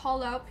like to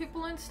call out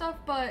people and stuff,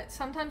 but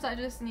sometimes I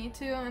just need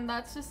to, and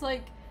that's just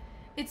like,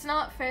 it's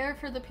not fair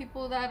for the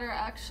people that are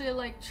actually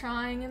like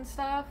trying and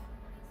stuff.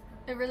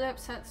 It really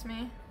upsets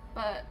me,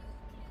 but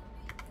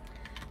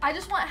I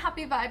just want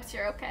happy vibes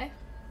here, okay?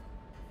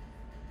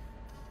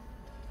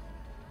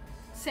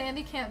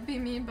 Sandy can't be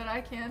mean, but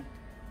I can.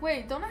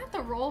 Wait, don't I have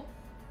to roll?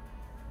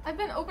 I've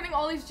been opening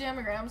all these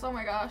jamograms, oh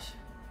my gosh.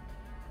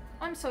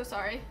 I'm so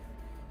sorry.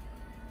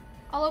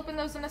 I'll open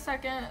those in a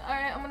second.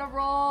 Alright, I'm gonna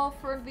roll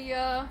for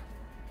the,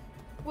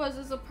 what is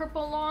this, a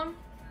purple long?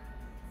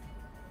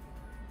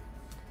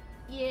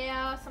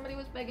 Yeah, somebody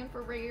was begging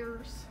for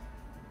rares.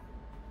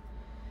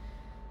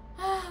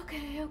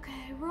 Okay,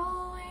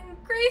 rolling.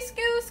 Grace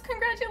Goose,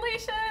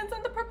 congratulations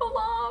on the purple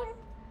long.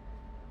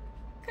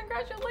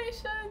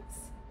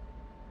 Congratulations.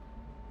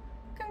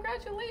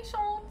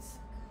 Congratulations.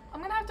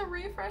 I'm gonna have to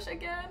refresh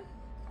again.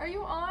 Are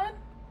you on?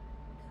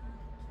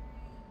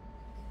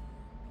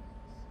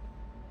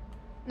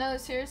 No,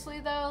 seriously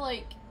though,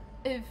 like,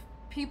 if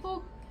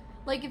people,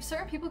 like, if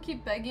certain people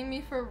keep begging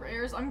me for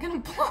rares, I'm gonna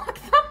block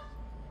them.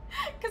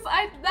 Cause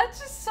that's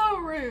just so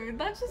rude.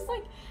 That's just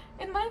like,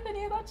 in my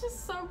opinion, that's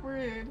just so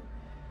rude.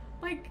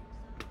 Like,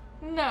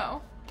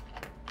 no.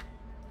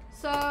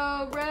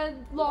 So,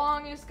 red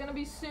long is gonna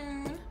be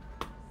soon.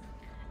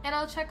 And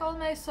I'll check all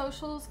my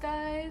socials,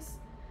 guys.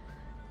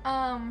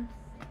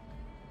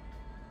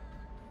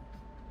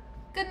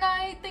 Good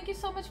night. Thank you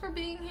so much for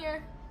being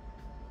here.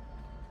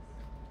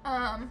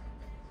 I'll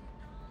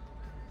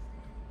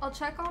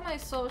check all my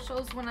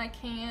socials when I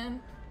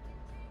can.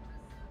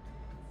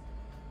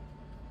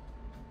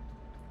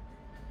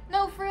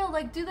 No, for real,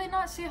 like, do they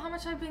not see how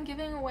much I've been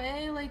giving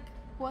away? Like,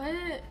 what?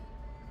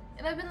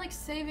 And I've been, like,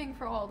 saving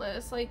for all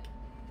this. Like,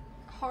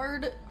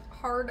 hard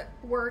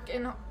work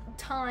and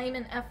time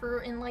and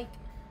effort, and, like,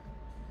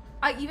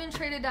 I even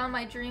traded down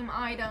my dream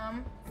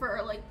item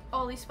for, like,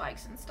 all these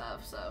spikes and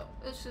stuff, so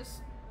it's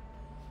just,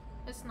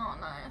 it's not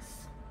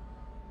nice.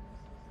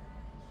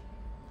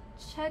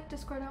 Check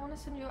Discord, I want to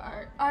send you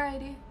art.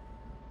 Alrighty.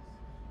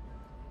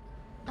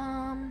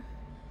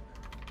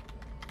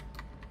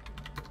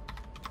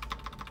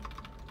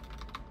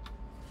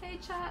 Hey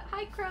chat,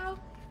 hi Crow.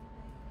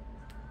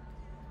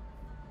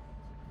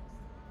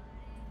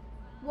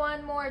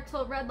 One more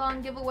till Red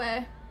Long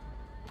giveaway.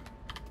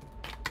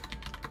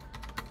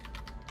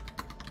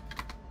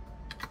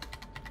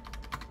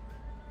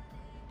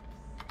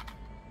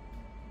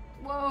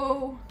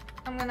 Whoa,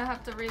 I'm gonna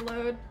have to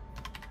reload.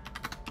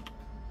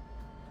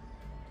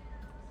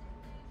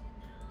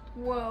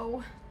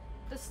 Whoa,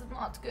 this is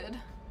not good.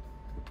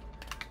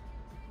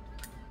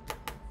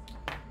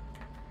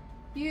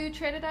 You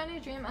traded down your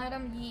dream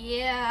item?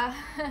 Yeah,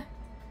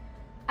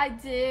 I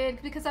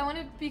did, because I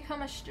wanted to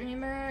become a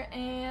streamer,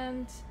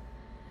 and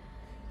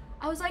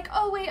I was like,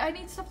 oh wait, I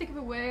need stuff to give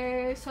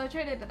away, so I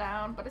traded it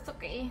down, but it's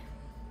okay.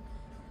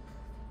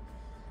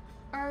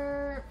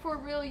 For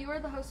real, you are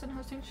the host and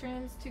hosting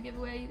streams to give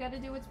away. You gotta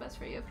do what's best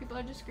for you. People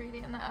are just greedy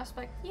in that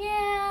aspect.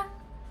 Yeah,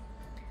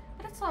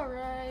 but it's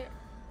alright.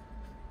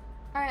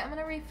 Alright, I'm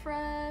gonna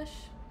refresh.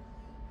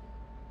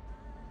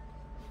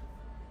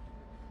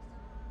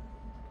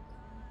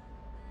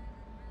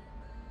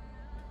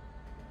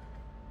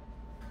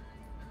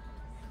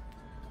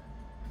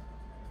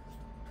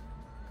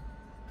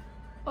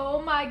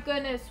 Oh my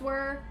goodness,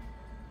 we're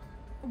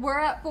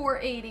at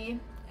 480.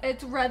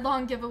 It's Red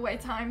Long giveaway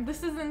time.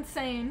 This is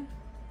insane.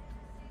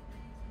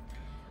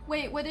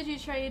 Wait, what did you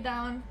trade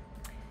down?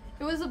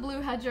 It was a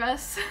blue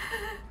headdress.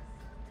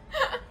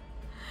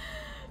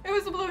 It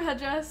was a blue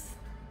headdress.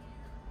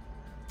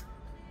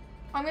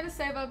 I'm gonna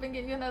save up and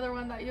get you another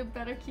one that you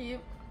better keep.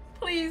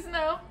 Please,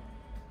 no.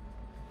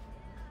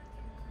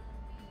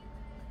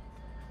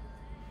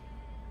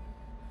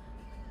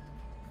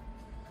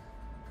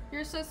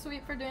 You're so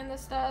sweet for doing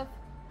this stuff.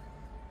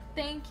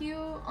 Thank you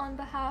on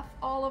behalf of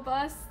all of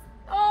us.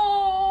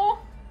 Oh,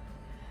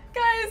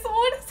 guys,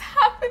 what is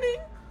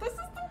happening? This is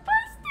the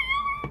best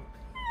thing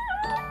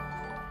ever.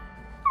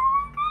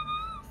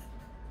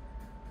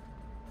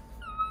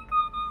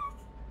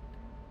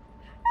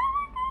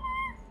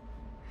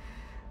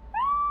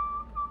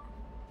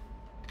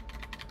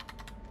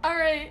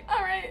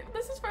 Alright,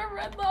 this is for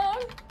Red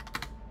Long.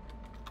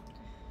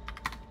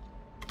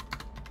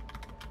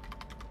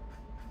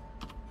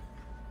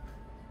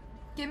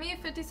 Give me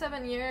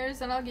 57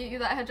 years and I'll get you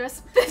that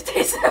headdress.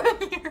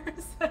 57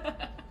 years!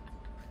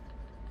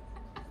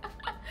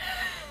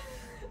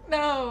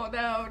 No.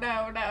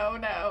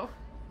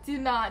 Do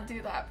not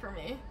do that for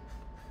me.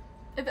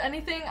 If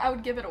anything, I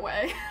would give it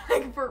away.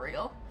 Like, for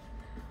real.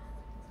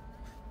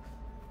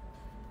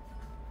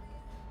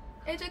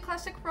 AJ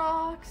Classic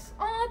rocks.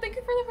 Oh, thank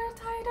you for the rare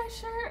tie-dye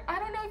shirt. I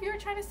don't know if you were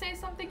trying to say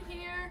something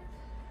here.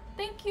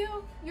 Thank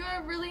you.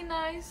 You're really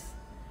nice.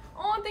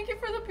 Oh, thank you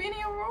for the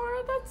Beanie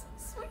Aurora. That's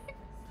sweet.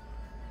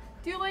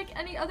 Do you like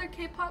any other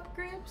K-pop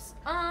groups?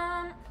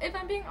 If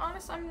I'm being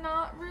honest, I'm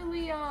not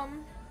really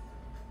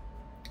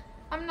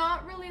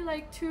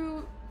like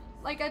too,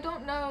 like, I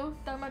don't know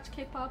that much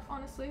K-pop,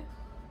 honestly.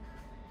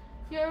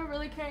 You're a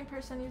really caring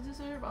person. You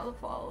deserve all the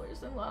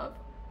followers and love.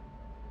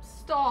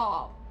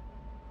 Stop.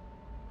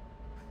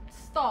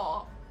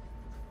 Stop.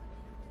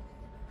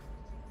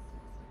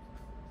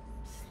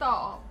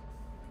 Stop.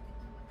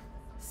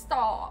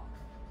 Stop.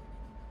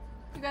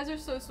 You guys are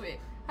so sweet.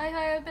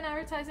 Hi, I've been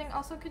advertising.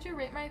 Also, could you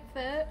rate my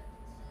fit?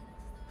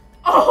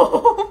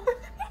 Oh!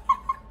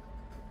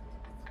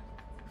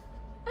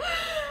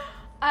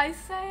 I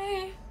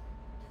say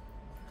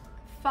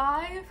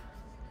 5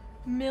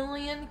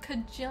 million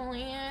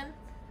kajillion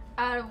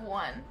out of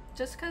 1.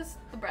 Just because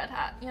the bread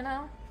hat, you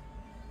know?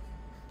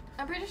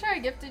 I'm pretty sure I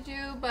gifted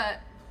you,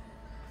 but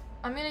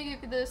I'm gonna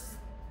give you this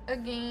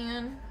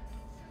again.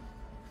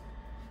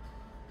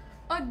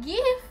 A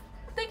gift?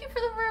 Thank you for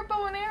the rare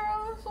bow and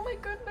arrows. Oh my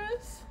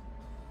goodness.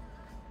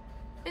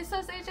 It's so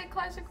says AJ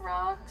Classic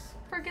Rocks.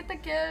 Forget the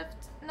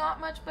gift. Not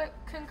much, but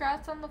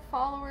congrats on the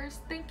followers.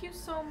 Thank you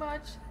so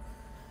much.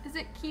 Is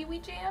it Kiwi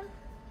Jam?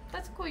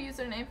 That's a cool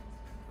username.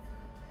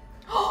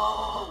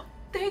 Oh,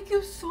 thank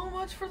you so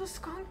much for the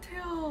skunk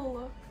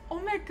tail. Oh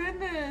my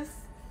goodness.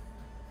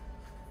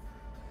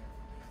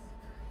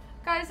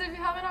 Guys, if you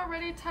haven't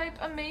already, type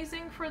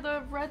amazing for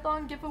the red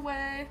long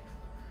giveaway.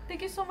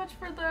 Thank you so much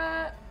for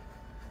the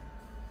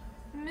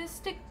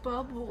Mystic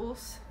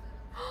Bubbles.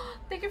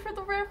 Thank you for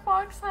the rare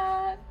fox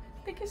hat.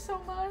 Thank you so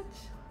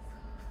much.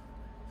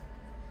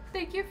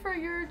 Thank you for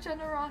your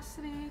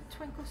generosity,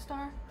 Twinkle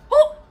Star.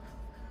 Oh!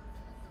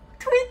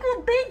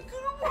 Twinkle, thank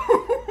you!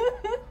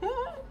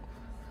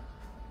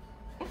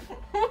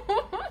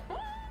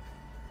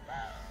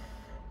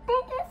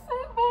 Thank you so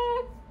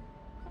much!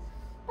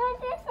 Thank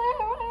you so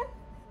much!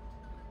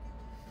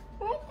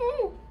 Thank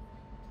you!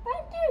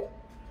 Thank you!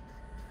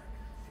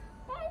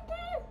 Thank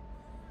you!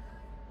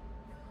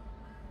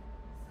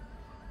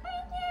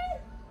 Thank you!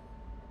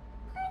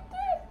 Thank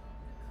you!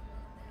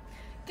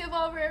 Give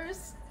all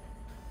rares.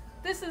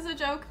 This is a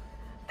joke.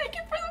 Thank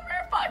you for the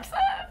rare fox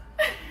hat!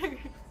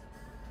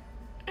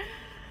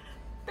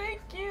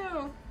 Thank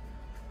you!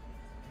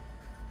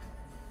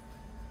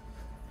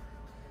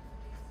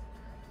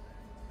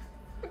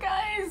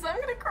 Guys, I'm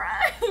gonna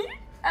cry!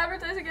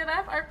 Advertising an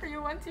app art for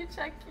you once you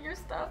check your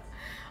stuff.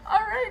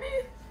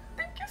 Alrighty.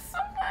 Thank you so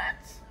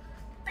much.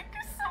 Thank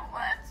you so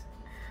much.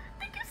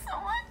 Thank you so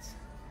much.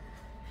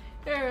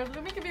 Here,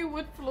 let me give you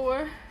wood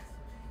floor.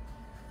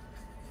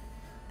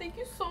 Thank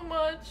you so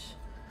much.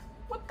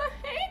 What the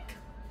heck?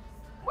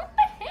 What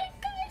the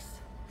heck,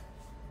 guys?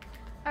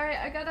 Alright,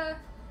 I gotta...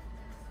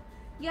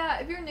 Yeah,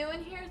 if you're new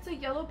in here, it's a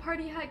yellow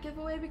party hat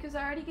giveaway because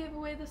I already gave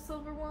away the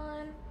silver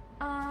one.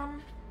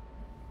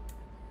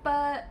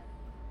 But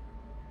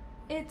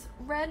it's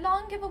red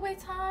long giveaway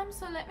time,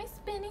 so let me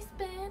spin.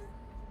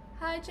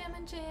 Hi, Jam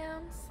and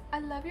Jams. I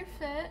love your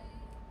fit.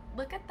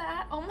 Look at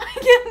that. Oh my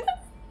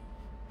goodness.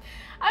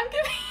 I'm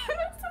giving you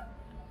this.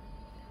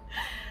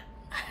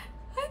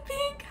 Hi,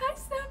 Pink. Hi,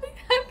 Snappy.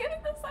 I'm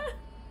getting this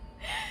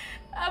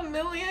a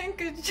million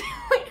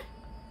gajillion.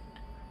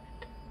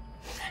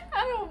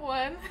 I don't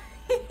want.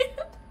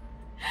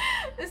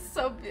 It's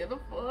so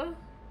beautiful.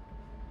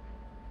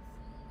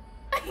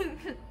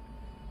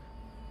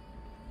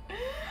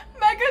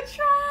 Mega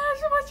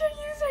Trash, what's your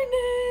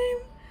username?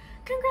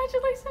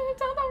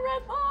 Congratulations on the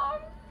red long.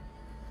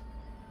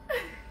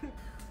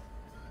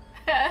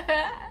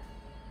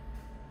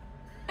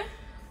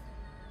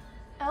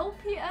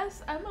 LPS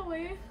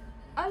Emily.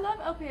 I love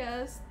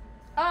LPS.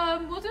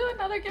 We'll do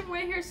another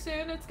giveaway here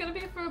soon. It's gonna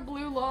be for a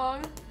blue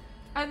long,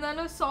 and then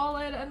a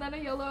solid, and then a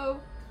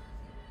yellow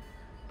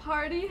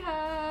party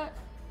hat.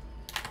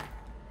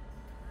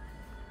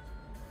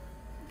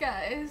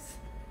 Guys.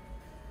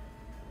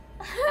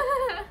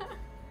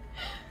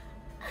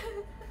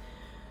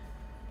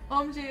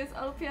 OMG is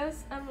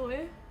LPS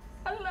Emily.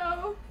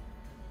 Hello.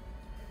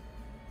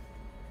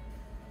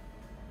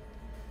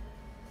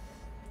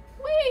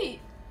 Wait.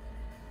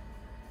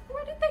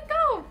 Where did they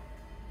go?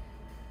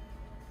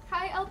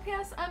 Hi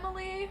LPS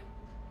Emily.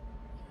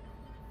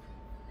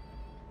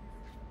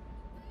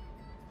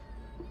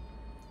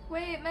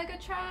 Wait, Mega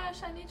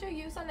Trash, I need your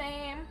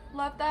username.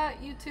 Love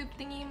that YouTube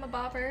thingy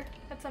mabobber.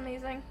 That's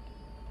amazing.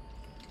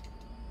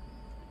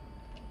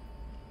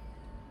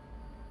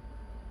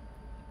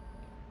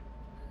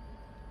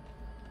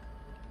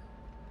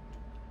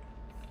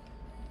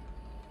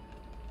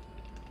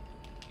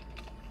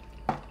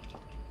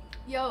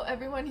 Yo,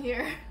 everyone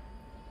here.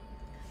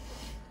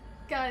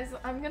 Guys,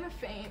 I'm gonna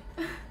faint.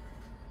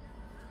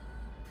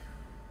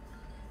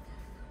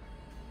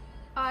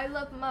 I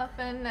Love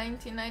Muffin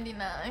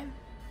 1999.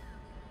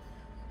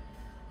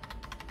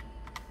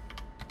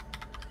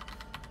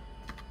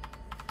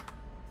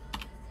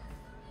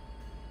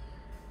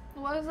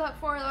 What is that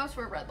for? That was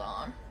for Red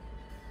Lawn.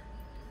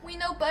 We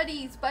know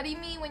buddies. Buddy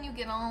me when you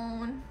get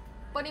on.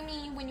 Buddy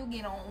me when you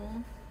get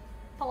on.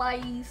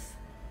 Please.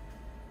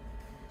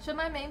 Should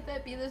my main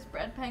fit be this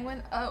bread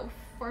penguin? Oh,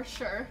 for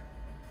sure.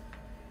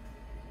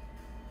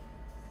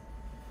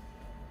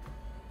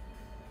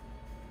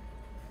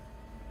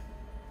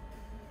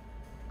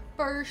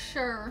 For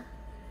sure.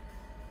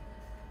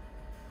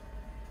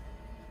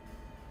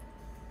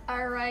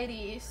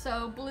 Alrighty,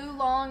 so blue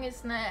long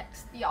is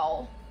next,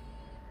 y'all.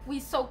 We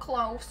so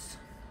close.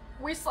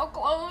 We so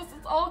close.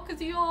 It's all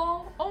cause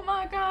y'all. Oh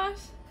my gosh.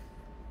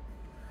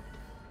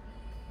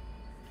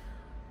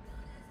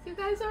 You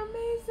guys are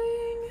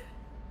amazing.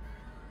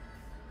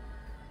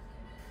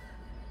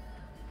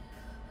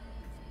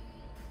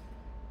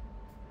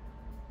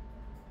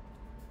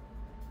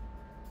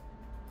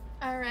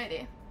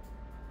 Alrighty.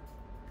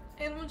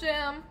 Animal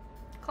Jam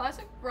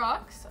Classic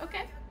Rocks.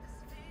 Okay.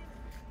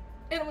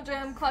 Animal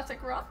Jam Classic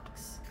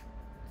Rocks.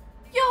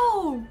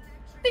 Yo!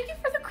 Thank you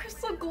for the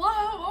crystal glow.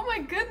 Oh my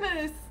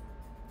goodness.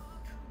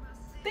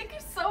 Thank you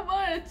so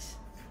much.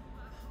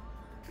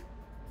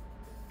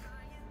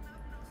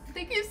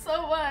 Thank you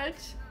so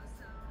much.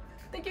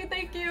 Thank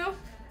you.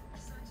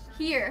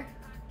 Here.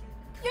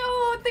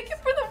 Yo, thank you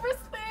for the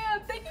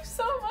wristband. Thank you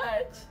so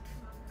much.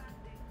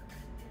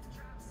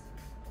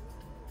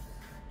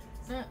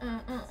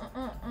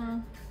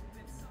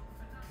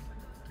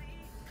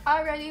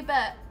 Alrighty,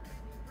 bet.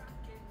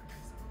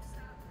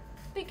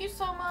 Thank you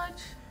so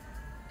much.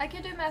 I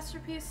can do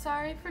masterpiece.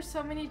 Sorry for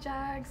so many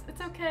jags.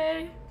 It's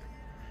okay.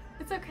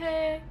 It's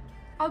okay.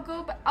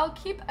 I'll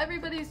keep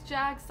everybody's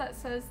jags that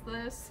says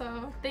this.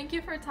 So thank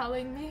you for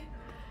telling me.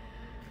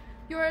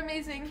 You're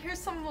amazing. Here's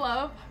some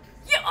love.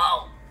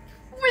 Yo!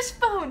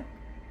 Wishbone!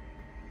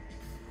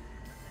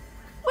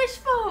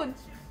 Wishbone!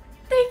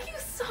 Thank you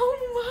so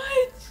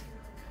much!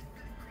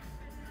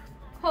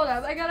 Hold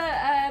up, I gotta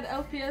add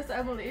LPS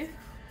Emily.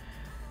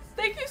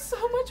 Thank you so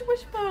much,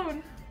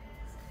 Wishbone!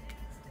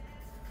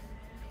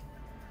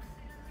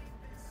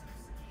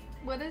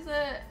 What is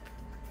it?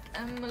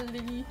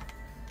 Emily.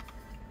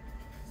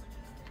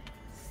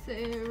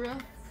 Sarah.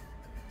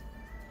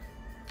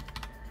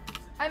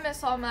 I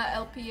miss all my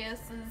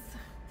LPSs.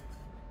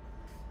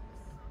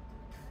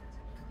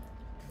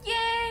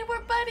 Yay,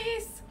 we're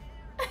buddies!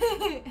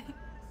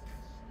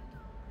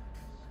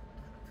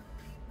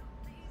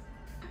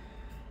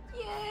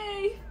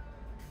 Yay!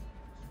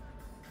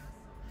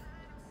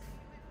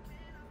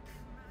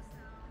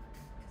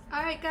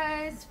 Alright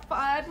guys,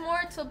 5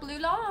 more till Blue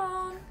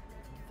Long.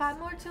 5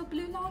 more till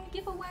Blue Long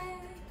giveaway.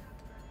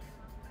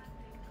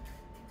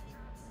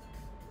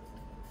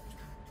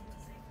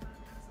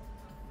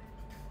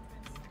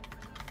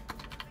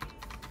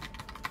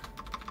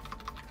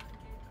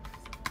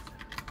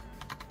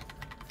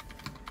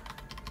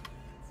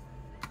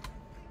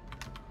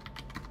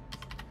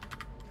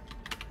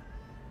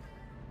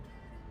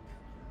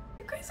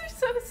 You guys are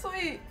so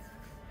sweet.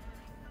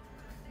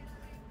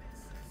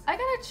 I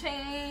gotta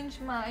change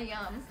my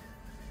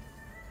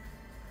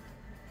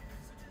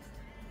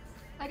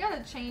I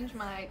gotta change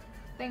my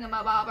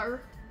thingamabobber,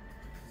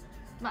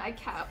 my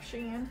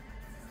caption.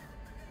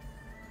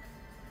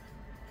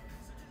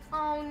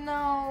 Oh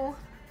no.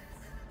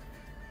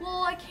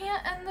 Well, I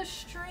can't end the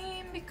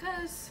stream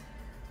because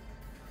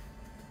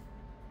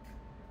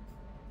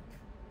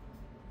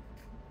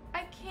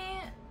I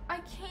can't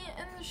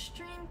end the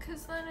stream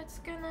because then it's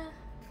gonna,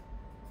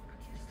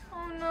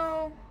 oh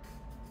no.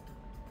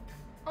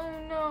 Oh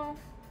no.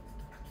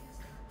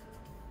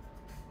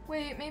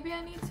 Wait, maybe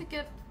I need to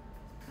get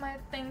my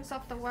things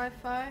off the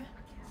Wi-Fi.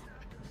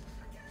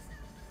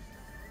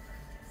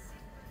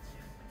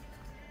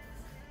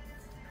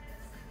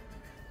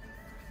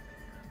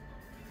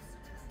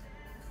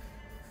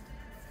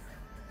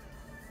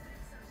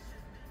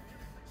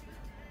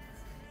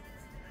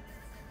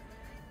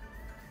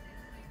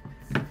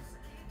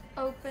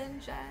 Open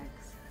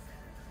Jags.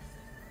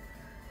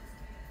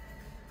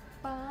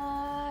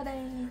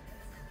 Body.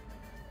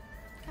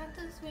 Got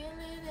this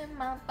feeling in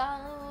my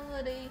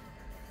body.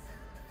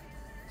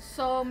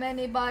 So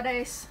many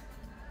bodies.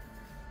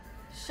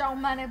 So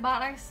many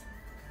bodies.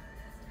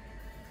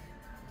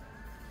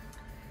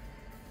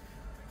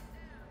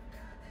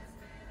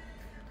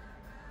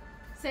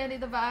 Sandy,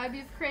 the vibe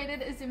you've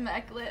created is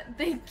immaculate.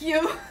 Thank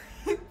you.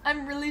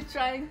 I'm really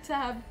trying to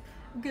have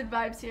good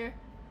vibes here.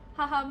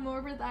 Haha,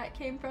 more where that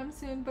came from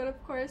soon, but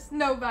of course,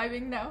 no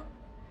vibing, no.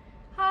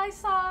 Hi,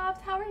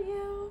 Soft, how are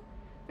you?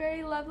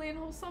 Very lovely and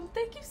wholesome.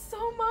 Thank you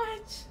so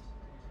much.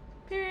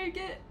 Period,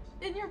 get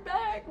in your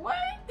bag. What?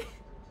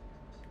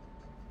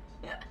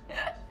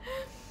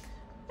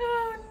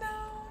 Oh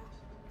no.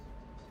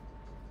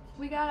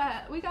 We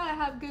gotta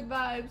have good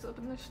vibes up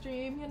in the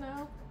stream, you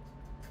know.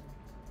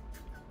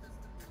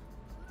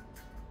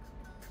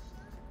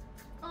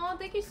 Oh,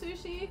 thank you,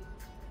 Sushi.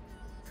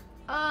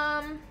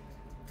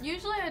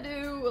 Usually I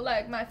do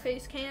like my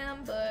face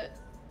cam, but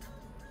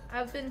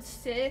I've been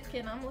sick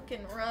and I'm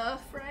looking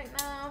rough right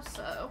now,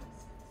 so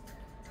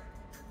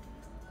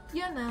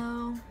you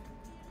know.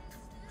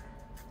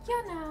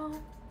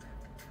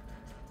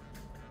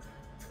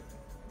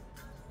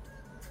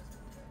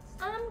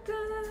 I'm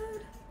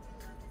good.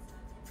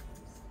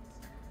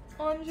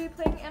 OMG,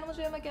 playing Animal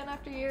Jam again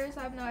after years.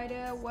 I have no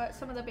idea what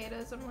some of the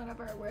betas and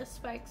whatever where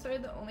spikes are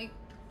the only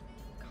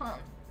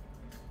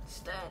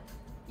constant.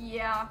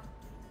 Yeah.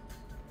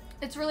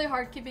 It's really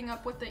hard keeping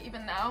up with it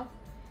even now.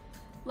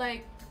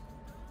 Like,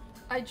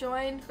 I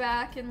joined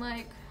back in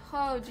like,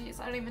 oh geez,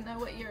 I don't even know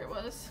what year it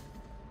was.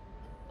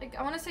 Like,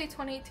 I want to say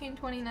 2018,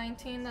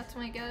 2019, that's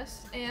my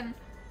guess. And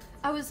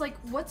I was like,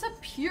 what's a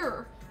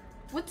pure?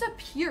 What's a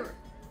pure?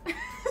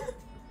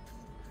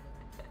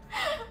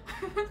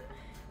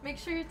 Make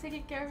sure you're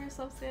taking care of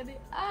yourself, Sandy.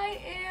 I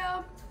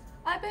am.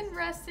 I've been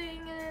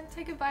resting and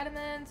taking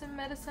vitamins and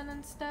medicine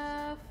and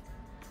stuff.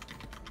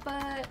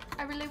 But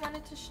I really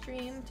wanted to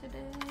stream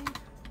today.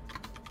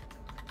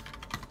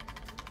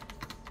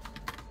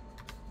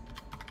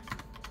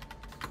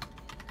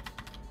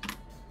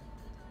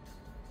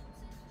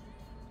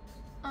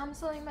 I'm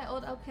selling my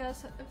old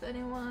LPS if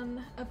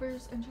anyone ever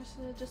is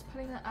interested, just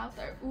putting that out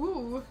there.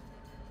 Ooh.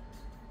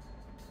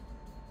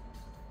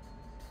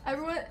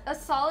 Everyone, a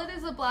solid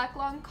is a black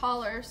long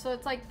collar, so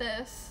it's like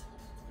this.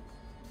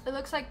 It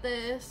looks like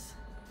this.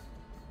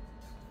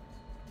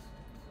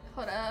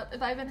 Hold up,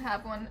 if I even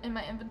have one in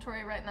my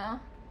inventory right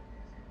now.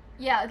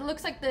 Yeah, it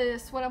looks like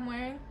this, what I'm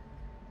wearing.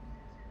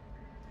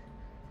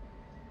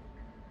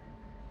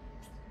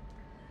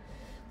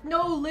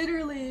 No,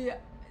 literally.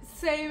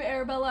 Same,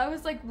 Arabella. I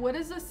was like, what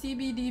is a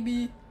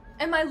CBDB?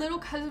 And my little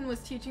cousin was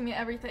teaching me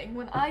everything.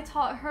 When I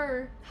taught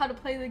her how to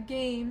play the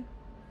game.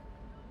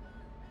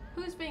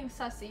 Who's being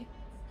sussy?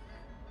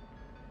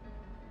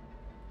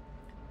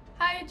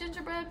 Hi,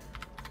 Gingerbread.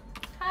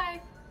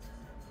 Hi.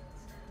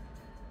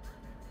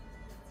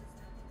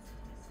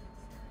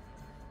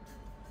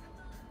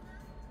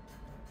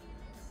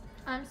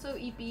 I'm so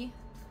eepy.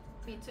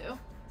 Me too.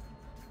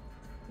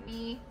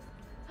 Me.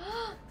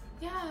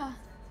 Yeah.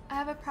 I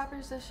have a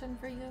proposition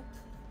for you.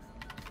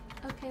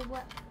 Okay,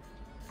 what?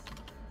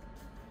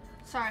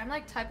 Sorry, I'm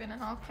like typing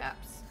in all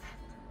caps.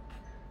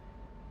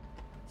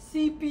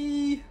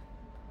 CP.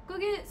 Go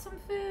get some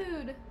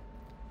food.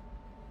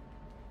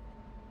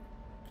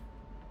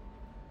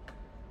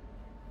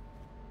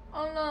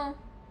 Oh no.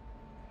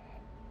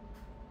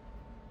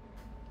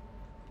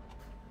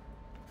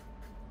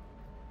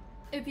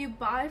 If you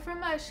buy from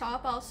my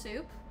shop, I'll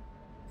soup.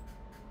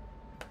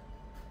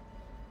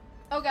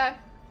 Okay.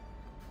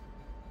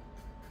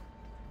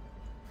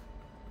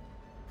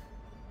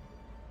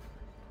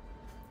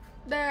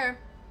 There.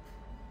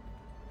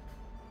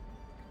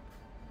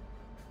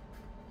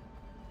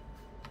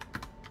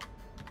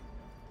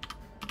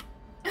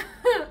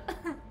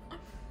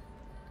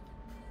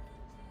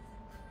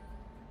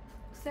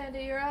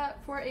 Sandy, you're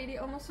at 480,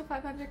 almost to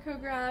 500.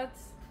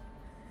 Congrats.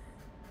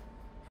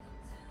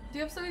 Do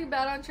you have something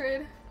bad on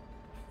trade?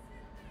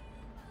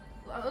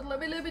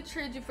 Let me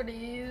trade you for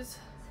these.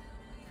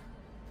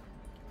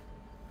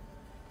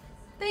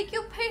 Thank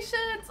you,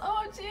 Patience.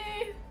 Oh,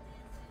 gee.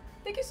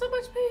 Thank you so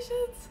much,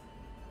 Patience.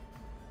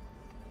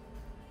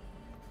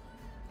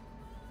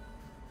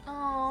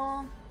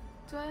 Oh,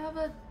 do I have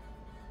a...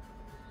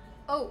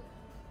 Oh.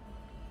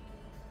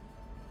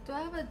 Do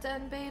I have a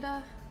Den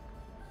Beta?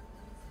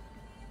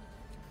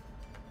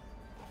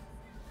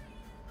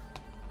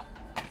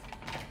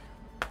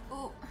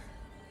 Oh.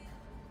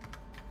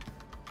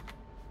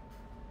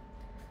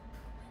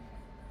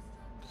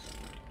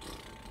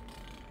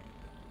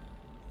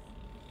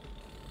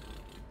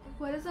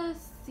 What is a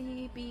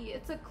CB?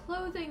 It's a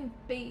clothing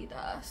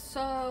beta,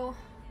 so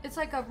it's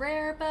like a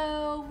rare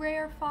bow,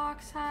 rare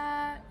fox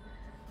hat.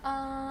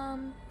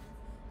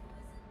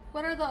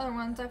 What are the other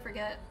ones? I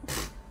forget.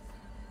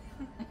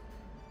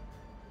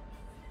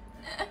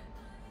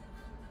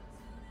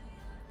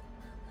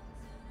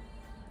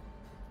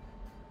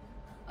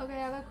 Okay, I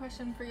have a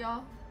question for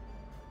y'all.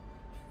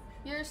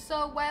 You're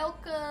so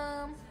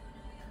welcome.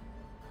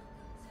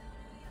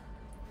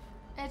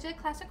 AJ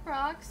Classic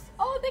Rocks.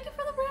 Oh, thank you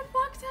for the red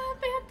fox hat,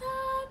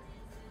 Phantom.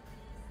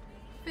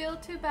 Feel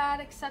too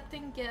bad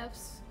accepting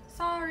gifts.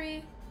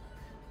 Sorry.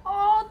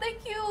 Oh,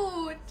 thank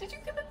you. Did you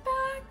give it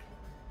back?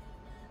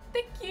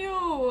 Thank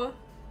you.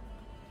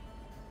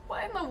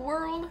 What in the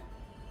world?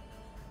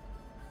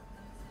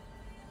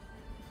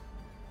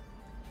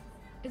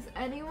 Is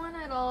anyone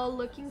at all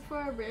looking for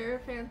a rare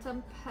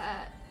Phantom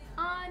pet?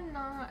 I'm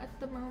not at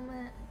the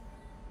moment.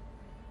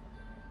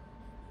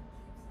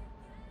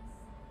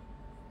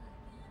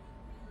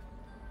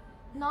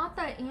 Not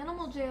that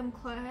Animal Jam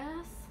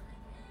class.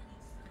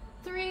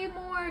 3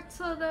 more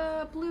to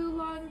the blue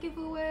lawn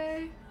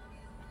giveaway.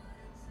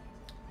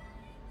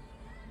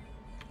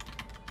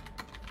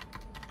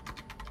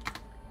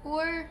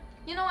 Or,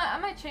 you know what, I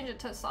might change it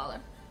to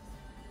solid.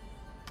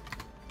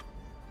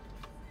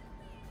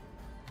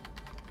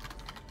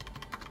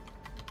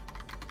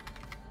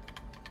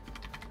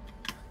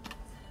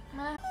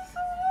 Thank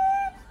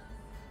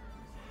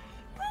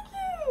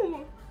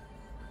you!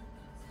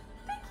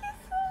 Thank you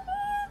so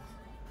much!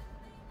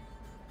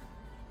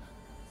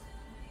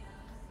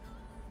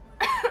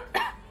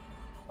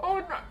 Oh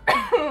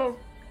no!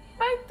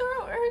 My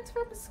throat hurts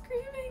from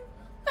screaming!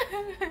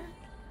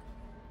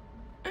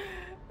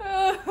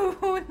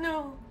 Oh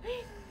no!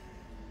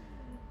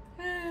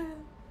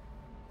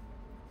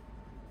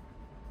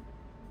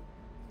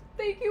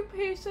 Thank you,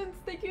 Patience.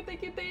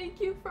 Thank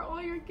you for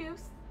all your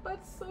gifts.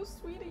 That's so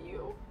sweet of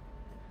you.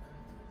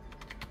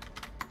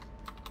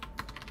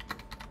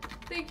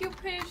 Thank you,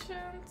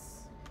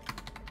 Patience.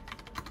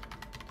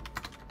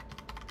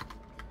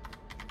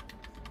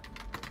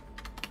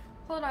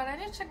 Hold on, I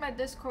need to check my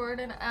Discord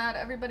and add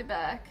everybody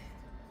back.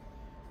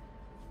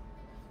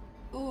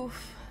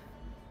 Oof.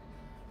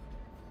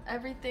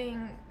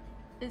 Everything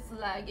is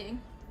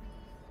lagging.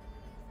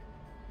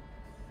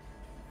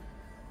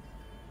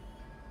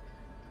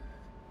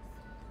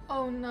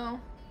 Oh no.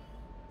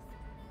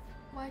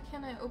 Why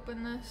can't I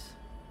open this?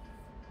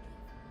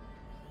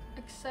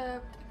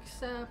 Accept.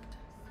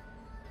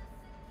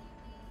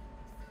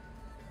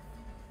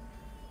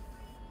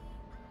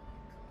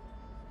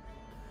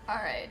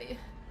 Alrighty.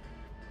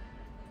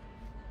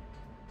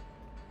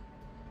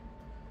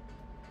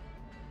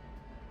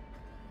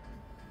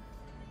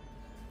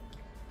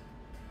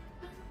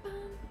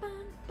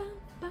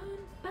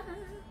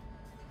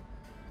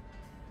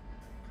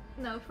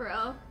 No, for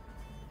real.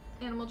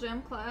 Animal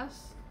Jam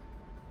class.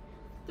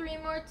 3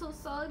 more till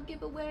solid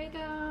giveaway,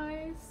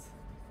 guys.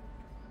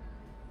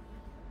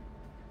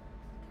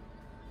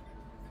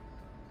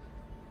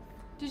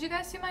 Did you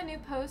guys see my new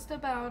post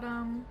about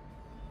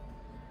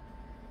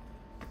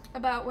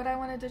what I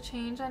wanted to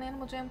change on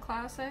Animal Jam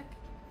Classic?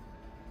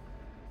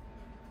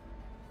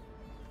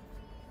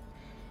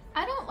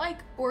 I don't like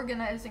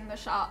organizing the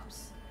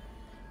shops,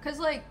 cause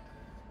like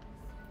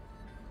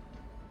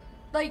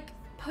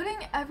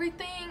putting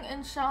everything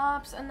in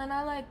shops and then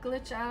I like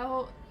glitch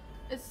out.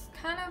 It's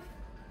kind of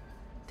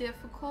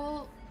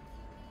difficult.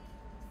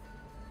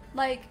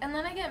 Like, and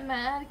then I get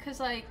mad cause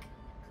like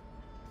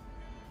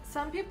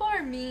some people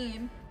are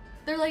mean.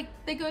 They're like,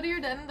 they go to your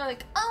den and they're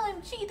like,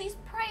 OMG, these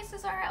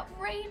prices are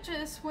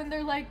outrageous, when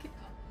they're like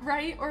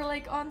right or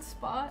like on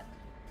spot.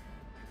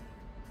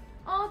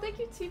 Oh, thank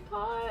you,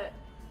 Teapot.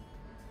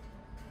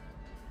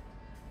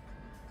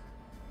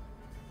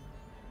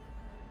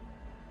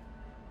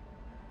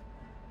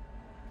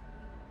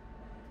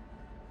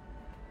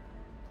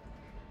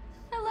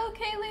 Hello,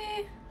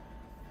 Kaylee.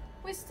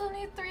 We still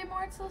need 3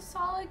 more till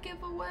solid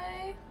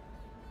giveaway.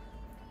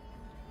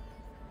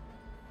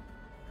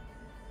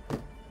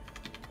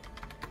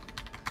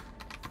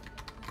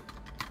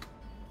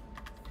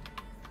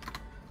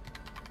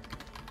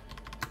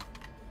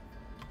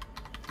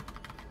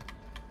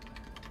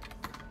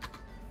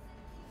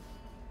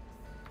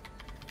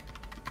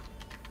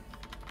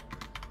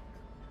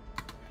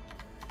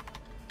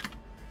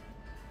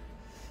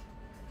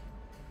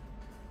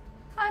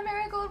 Hi,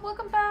 Marigold.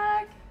 Welcome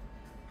back.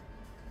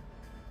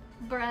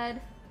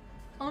 Bread.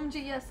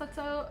 OMG, yes, that's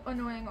so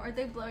annoying. Or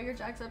they blow your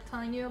jacks up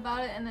telling you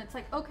about it and it's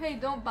like, okay,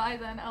 don't buy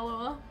then,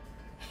 lol.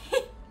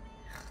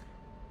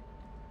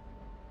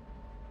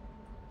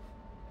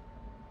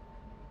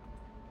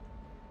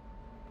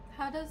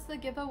 How does the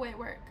giveaway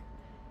work?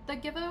 The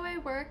giveaway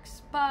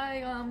works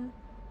by,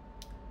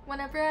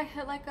 whenever I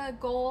hit like a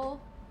goal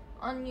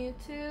on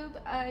YouTube,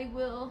 I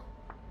will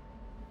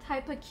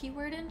type a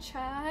keyword in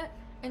chat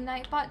and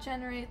Nightbot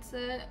generates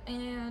it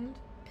and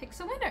picks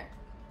a winner.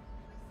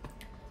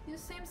 You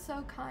seem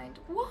so kind.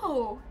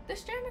 Whoa,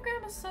 this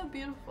germogram is so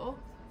beautiful.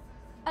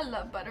 I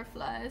love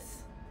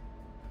butterflies.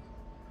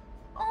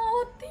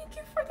 Oh, thank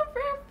you for the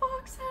rare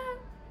fox hat.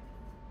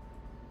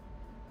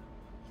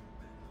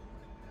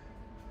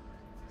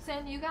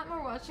 Sandy, you got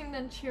more watching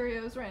than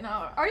Cheerios right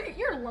now. Are you?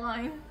 You're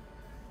lying.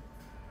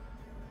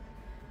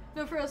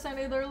 No, for real,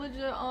 Sandy, they're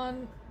legit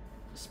on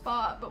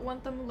spot, but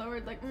want them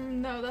lowered. Like,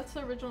 no, that's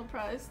the original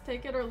price.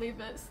 Take it or leave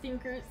it.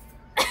 Stinkers.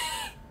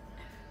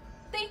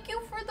 Thank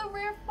you for the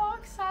rare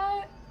fox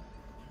hat.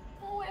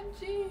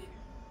 OMG.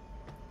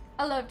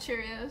 I love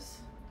Cheerios.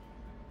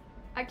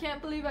 I can't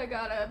believe I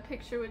got a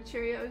picture with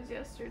Cheerios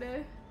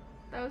yesterday.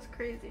 That was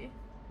crazy.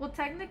 Well,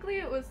 technically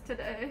it was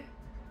today.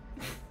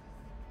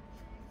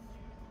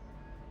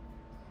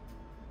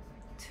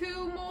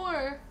 2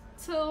 more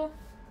till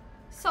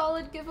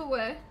solid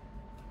giveaway.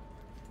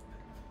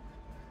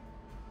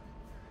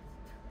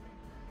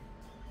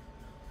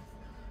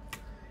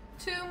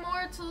 Two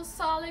more till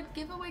solid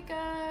giveaway,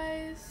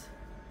 guys.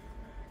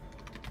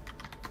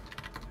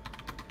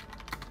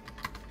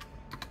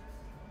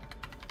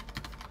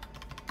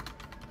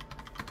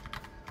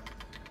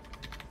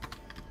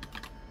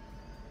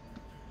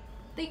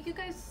 Thank you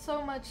guys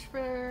so much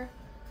for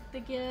the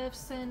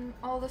gifts and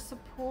all the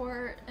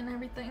support and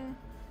everything.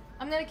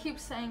 I'm gonna keep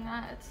saying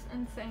that, it's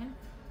insane.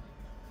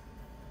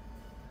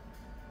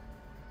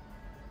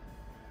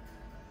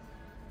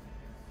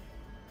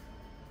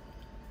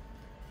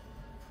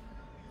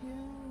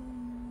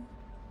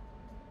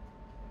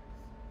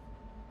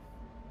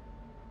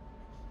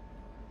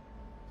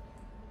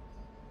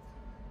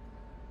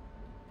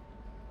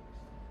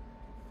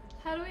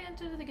 How do we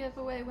enter the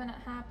giveaway when it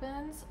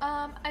happens?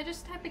 I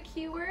just type a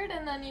keyword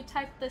and then you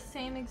type the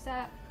same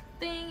exact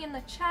thing in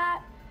the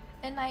chat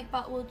and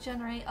Nightbot will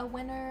generate a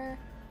winner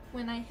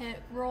when I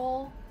hit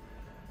roll.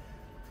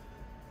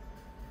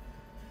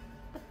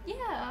 But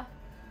yeah.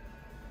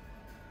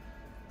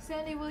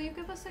 Sandy, will you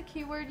give us a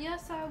keyword?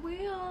 Yes, I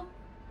will.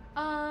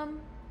 I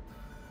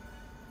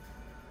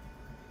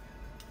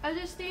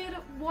just need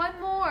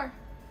 1 more.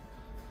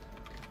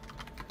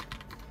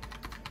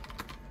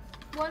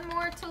 1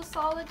 more till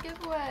solid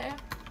giveaway.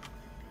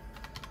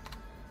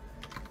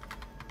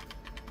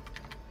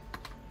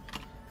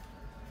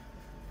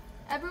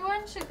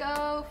 Everyone should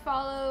go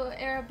follow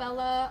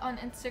Arabella on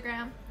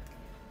Instagram.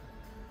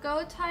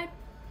 Go type,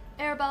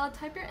 Arabella,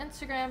 type your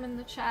Instagram in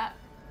the chat.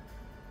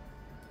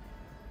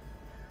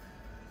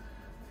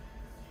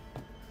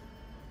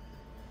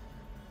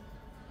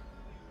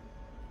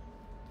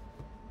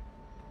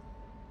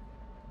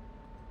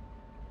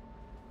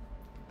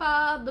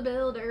 Bob the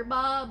Builder,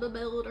 Bob the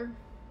Builder.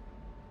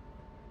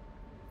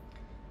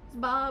 It's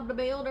Bob the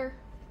Builder.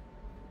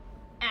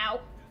 Ow.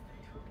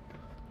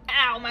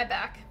 Ow, my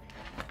back.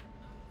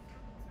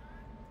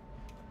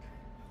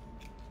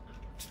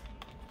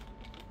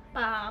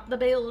 Bob the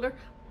Builder.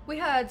 We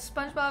had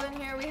SpongeBob in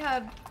here. We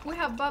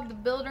have Bob the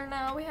Builder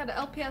now. We had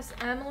LPS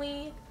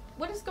Emily.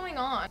 What is going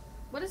on?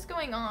 What is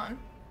going on?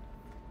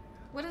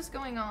 What is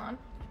going on?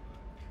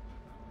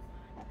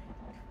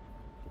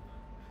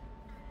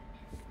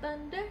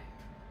 Thunder.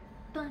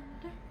 Thunder.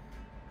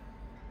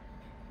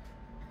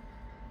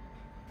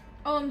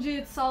 OMG,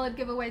 it's solid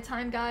giveaway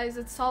time, guys.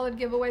 It's solid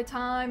giveaway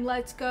time.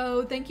 Let's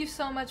go. Thank you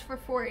so much for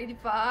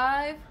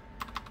 485.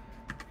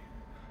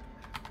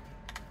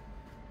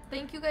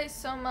 Thank you guys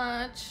so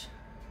much.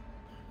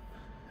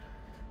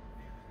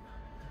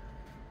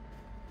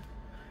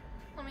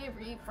 Let me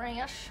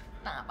refresh.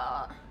 Nah,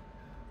 but.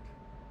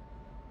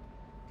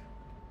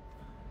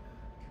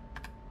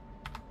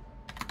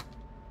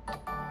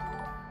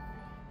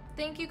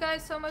 Thank you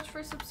guys so much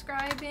for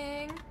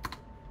subscribing.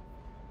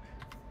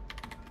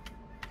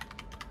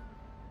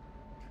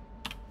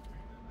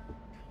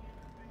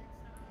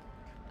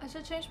 I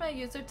should change my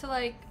user to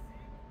like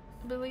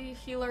Billy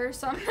Healer or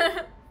something.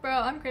 Bro,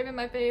 I'm craving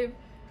my fave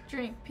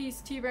drink,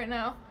 peace tea right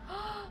now.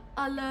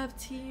 I love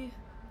tea.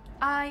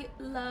 I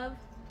love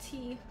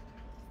tea.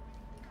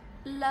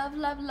 Love,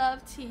 love,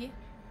 love tea.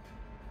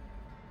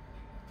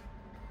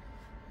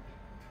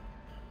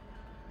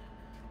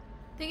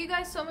 Thank you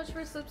guys so much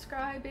for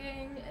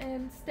subscribing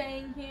and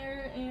staying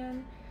here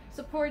and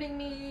supporting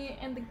me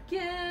and the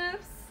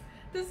gifts.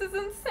 This is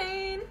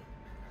insane.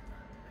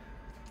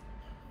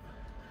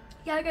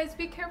 Yeah, guys,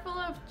 be careful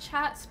of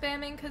chat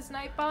spamming because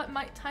Nightbot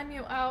might time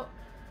you out.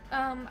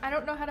 I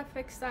don't know how to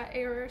fix that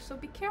error, so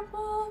be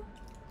careful.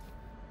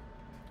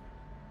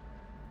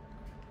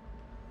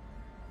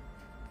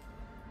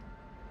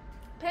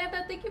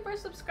 Panda, thank you for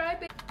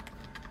subscribing.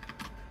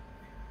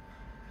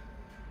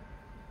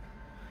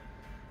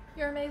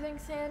 You're amazing,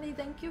 Sandy.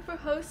 Thank you for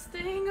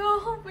hosting.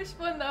 Oh, which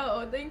one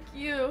though? Thank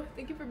you.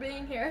 Thank you for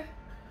being here.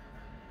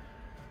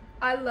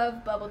 I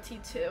love bubble tea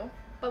too.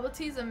 Bubble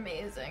tea is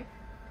amazing.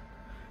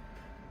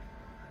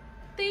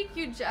 Thank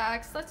you,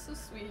 Jax. That's so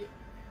sweet.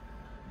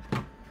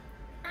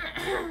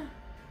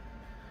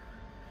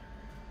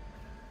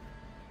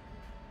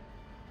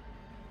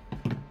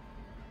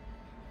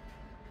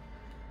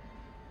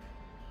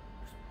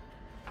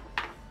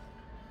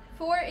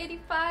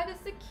 $4.85 is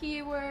the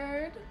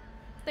keyword.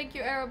 Thank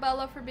you,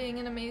 Arabella, for being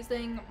an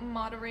amazing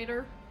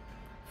moderator.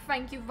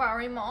 Thank you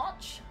very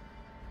much.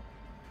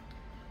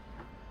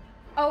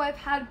 Oh, I've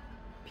had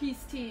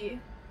peace tea.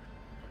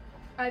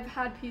 I've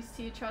had peace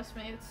tea, trust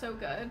me. It's so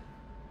good.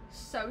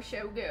 So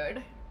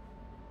good.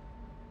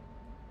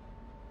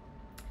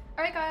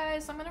 Alright,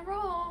 guys, I'm gonna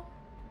roll.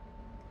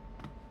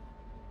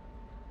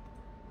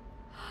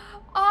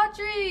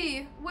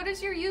 Audrey, what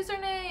is your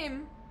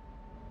username?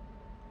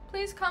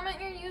 Please comment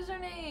your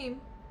username.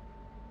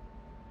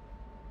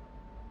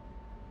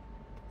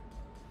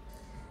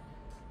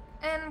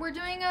 And we're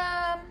doing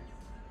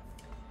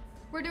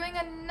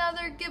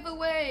another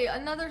giveaway,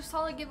 another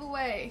solid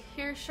giveaway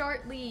here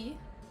shortly.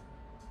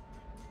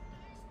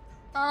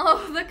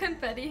 Oh, the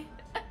confetti.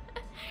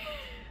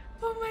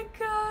 Oh my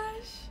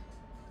gosh.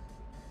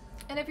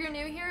 And if you're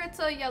new here, it's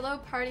a yellow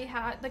party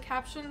hat. The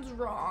caption's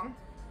wrong.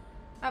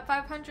 At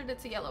 500,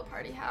 it's a yellow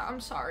party hat. I'm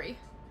sorry.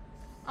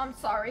 I'm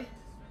sorry.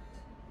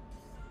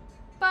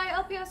 Bye,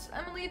 LPS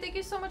Emily. Thank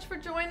you so much for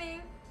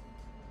joining.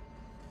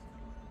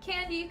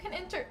 Candy, you can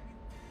enter.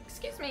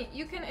 Excuse me,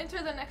 you can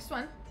enter the next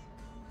one.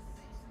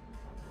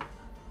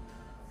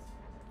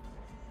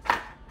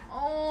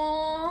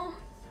 Oh.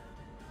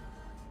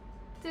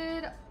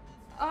 Did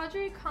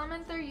Audrey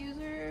comment their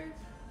user?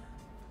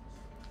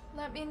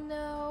 Let me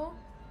know.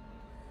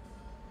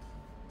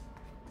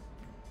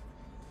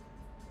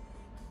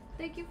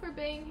 Thank you for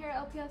being here,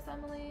 LPS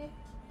Emily.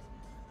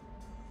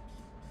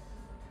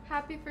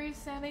 Happy for you,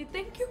 Sandy.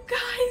 Thank you,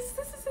 guys.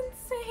 This is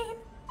insane.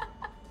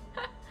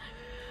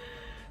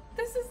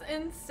 This is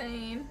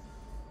insane.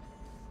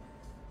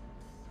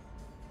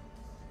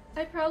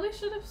 I probably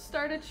should have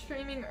started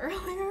streaming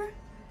earlier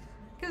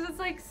because it's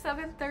like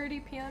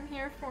 7:30 p.m.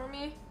 here for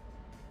me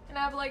and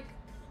I have like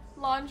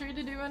laundry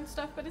to do and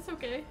stuff, but it's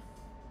okay.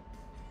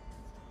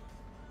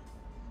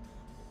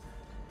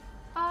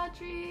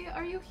 Audrey,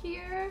 are you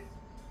here?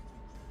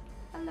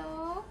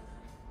 Hello?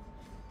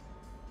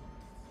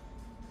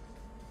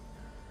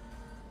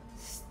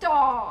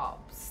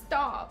 Stop!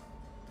 Stop!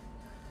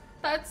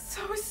 That's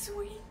so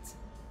sweet.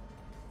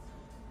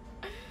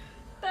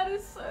 That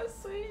is so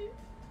sweet.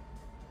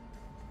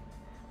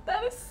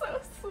 That is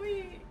so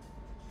sweet.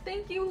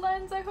 Thank you,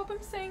 Lens. I hope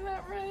I'm saying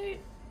that right.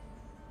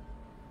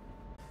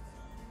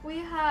 We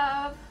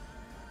have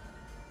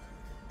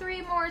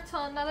 3 more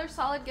till another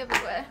solid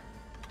giveaway.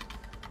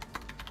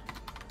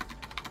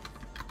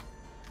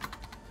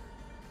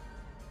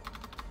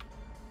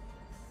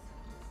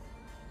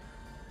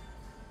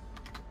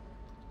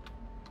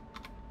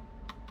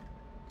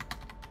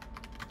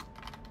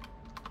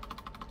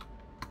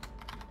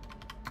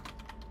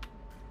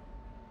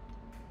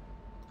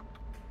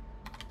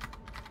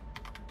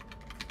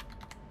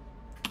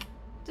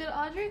 Did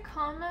Audrey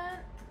comment?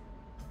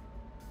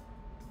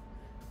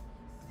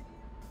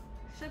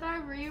 Should I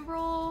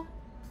re-roll?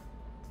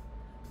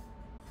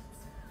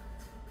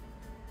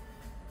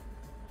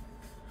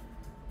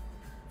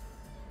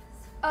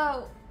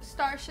 Oh,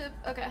 Starship,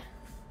 okay.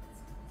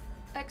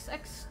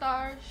 XX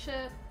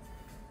Starship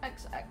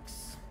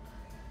XX.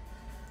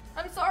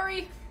 I'm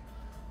sorry.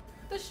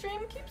 The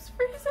stream keeps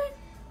freezing.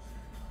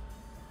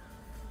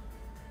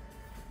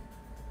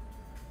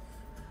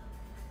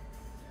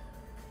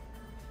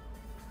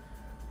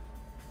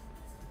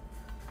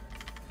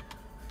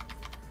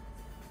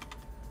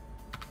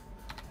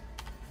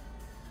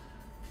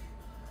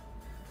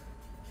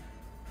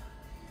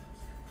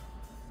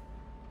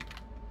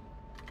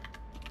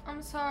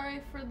 I'm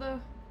sorry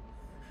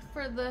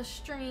for the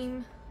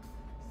stream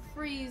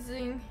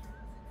freezing.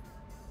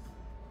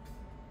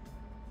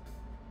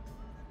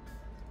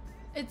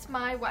 It's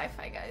my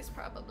Wi-Fi, guys,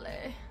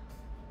 probably.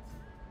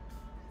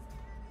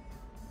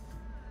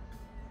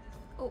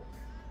 Oh,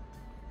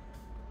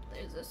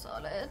 there's a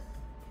solid.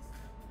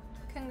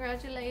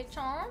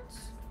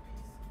 Congratulations.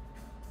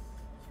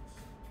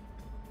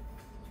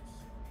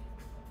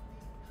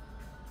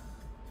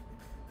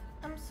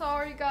 I'm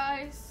sorry,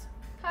 guys.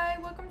 Hi,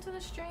 welcome to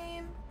the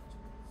stream.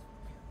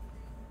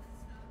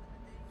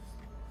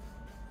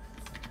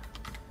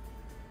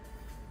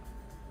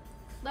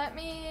 Let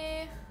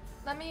me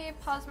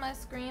pause my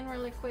screen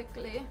really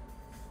quickly.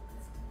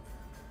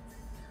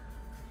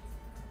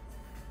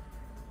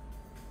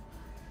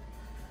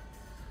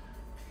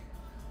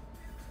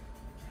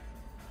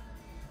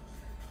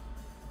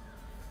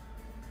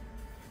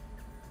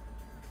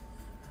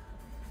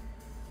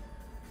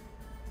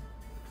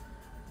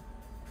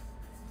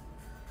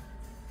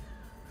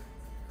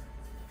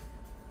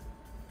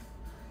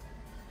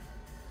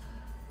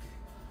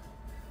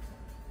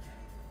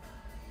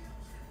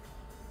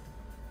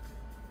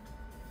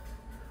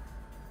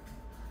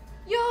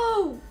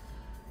 Yo!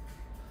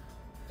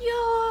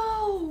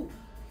 Yo!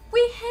 We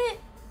hit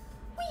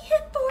 490! We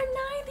hit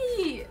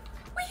 490!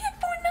 We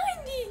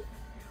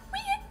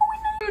hit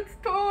 490! It's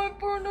time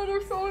for another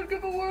solid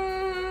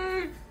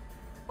giveaway!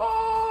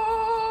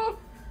 Oh!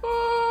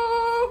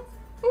 Oh!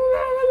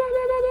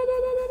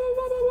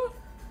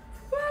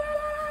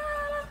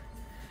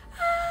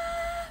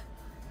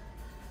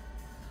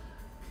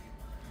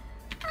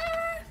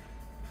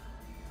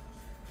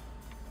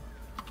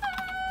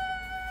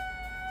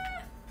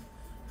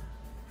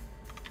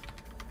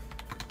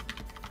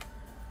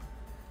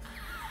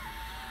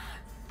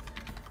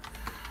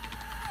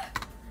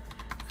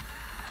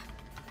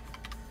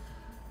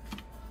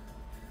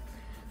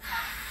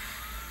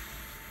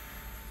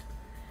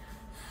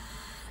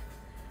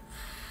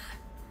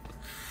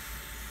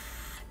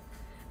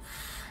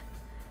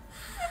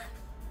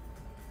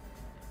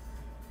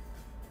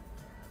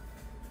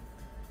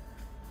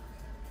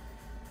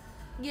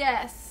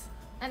 Yes,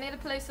 I need to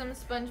play some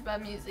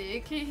SpongeBob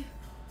music.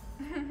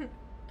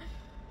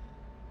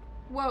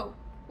 Whoa,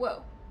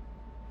 whoa.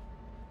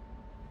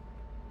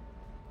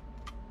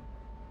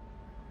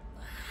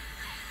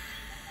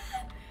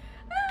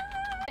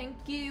 Thank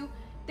you,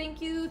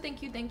 thank you,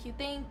 thank you, thank you,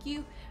 thank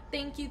you,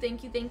 thank you,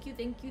 thank you, thank you,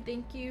 thank you,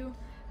 thank you,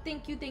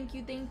 thank you, thank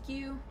you, thank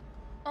you.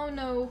 Oh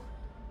no,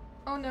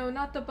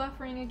 not the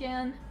buffering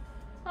again.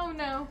 Oh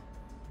no.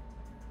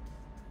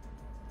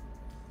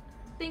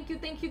 Thank you,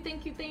 thank you,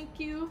 thank you, thank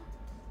you.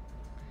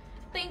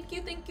 Thank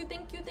you, thank you,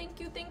 thank you, thank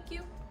you, thank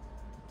you.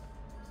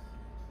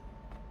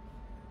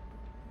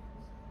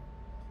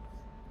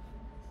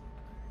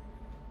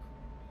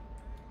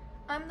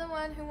 I'm the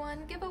one who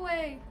won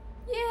giveaway.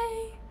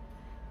 Yay!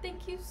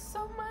 Thank you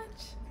so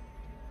much.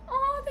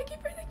 Oh, thank you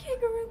for the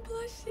kangaroo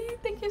plushie.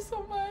 Thank you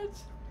so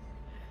much.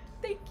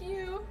 Thank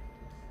you.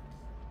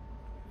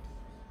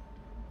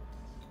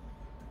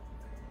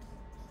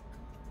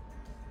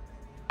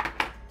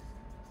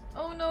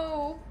 Oh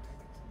no.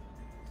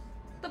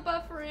 The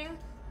buffering.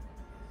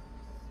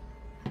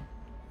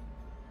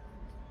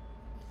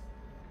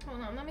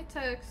 Hold on, let me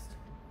text.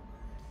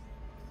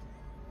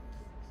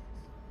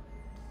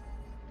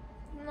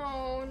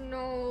 No,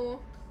 no.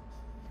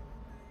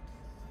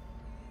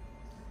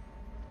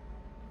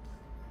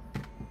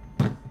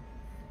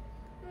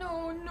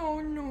 No,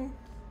 no, no.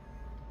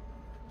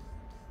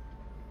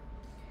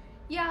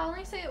 Yeah,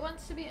 only say it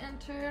wants to be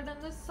entered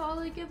in the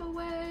solid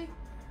giveaway.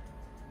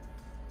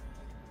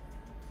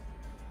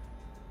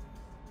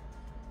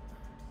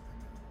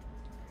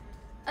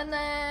 And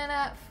then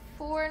at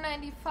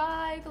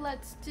 $4.95,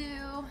 let's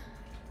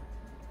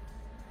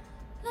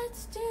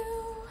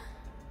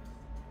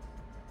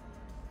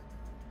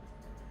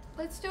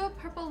do a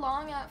purple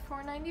long at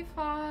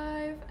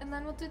 $4.95, and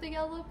then we'll do the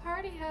yellow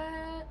party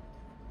hat.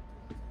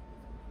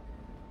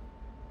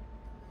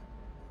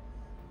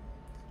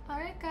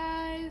 Alright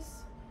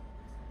guys,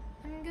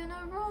 I'm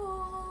gonna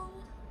roll.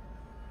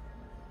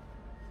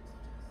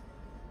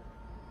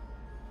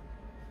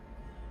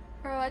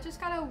 Bro, I just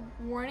got a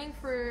warning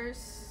for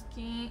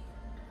skiing.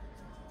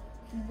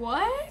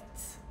 What?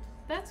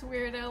 That's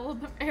weird,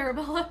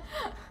 Arabella.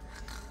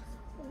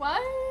 Why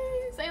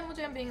is Animal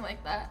Jam being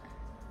like that?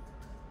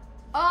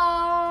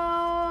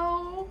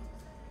 Oh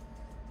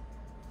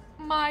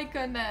my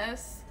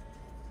goodness.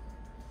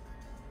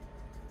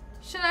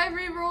 Should I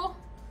re-roll?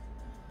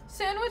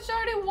 Sandwich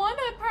already won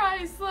that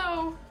prize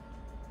though.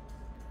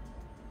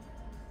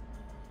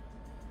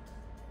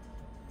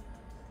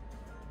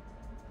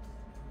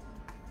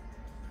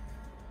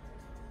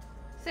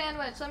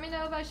 Sandwich, let me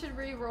know if I should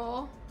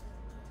re-roll.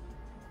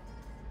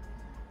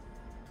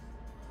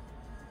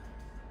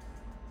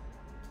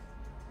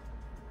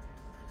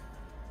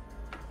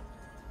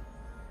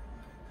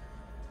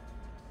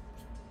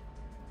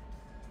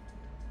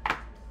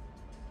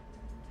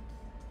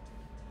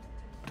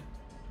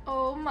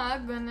 Oh my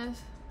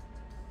goodness.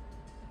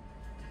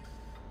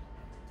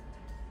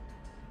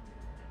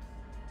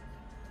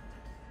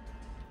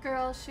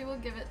 Girl, she will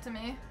give it to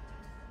me.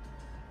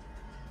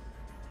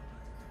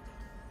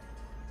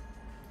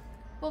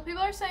 Well,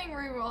 people are saying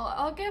reroll.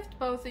 I'll gift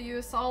both of you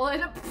a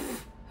solid.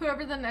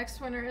 Whoever the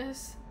next winner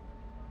is.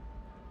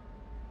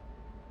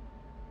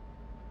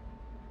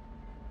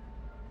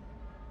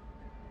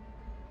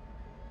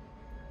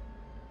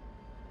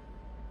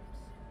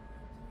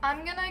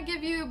 I'm gonna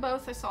give you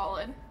both a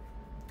solid.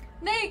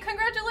 Nate,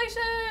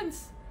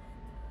 congratulations!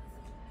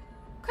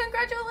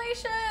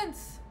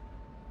 Congratulations!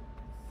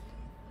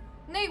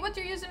 Nate, what's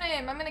your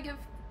username? I'm gonna give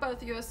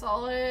both of you a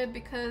solid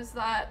because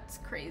that's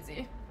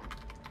crazy.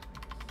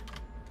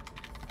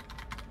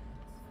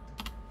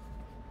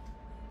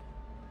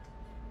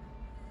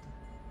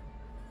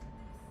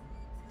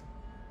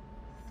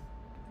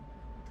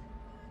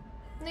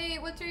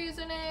 Nate, what's your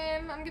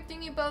username? I'm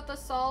gifting you both a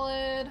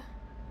solid.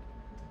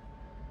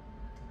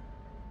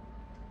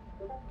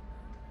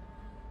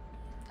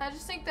 I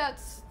just think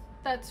that's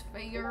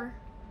fair.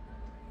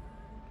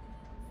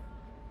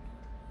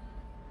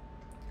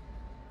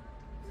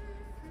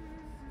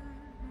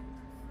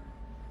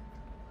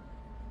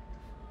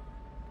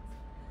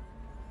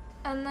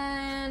 And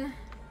then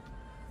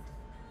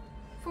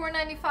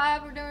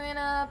 $4.95 we're doing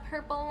a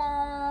purple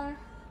long.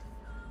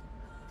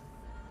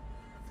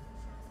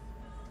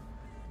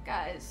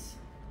 Guys,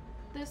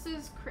 this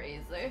is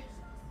crazy.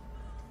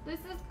 This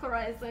is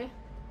crazy.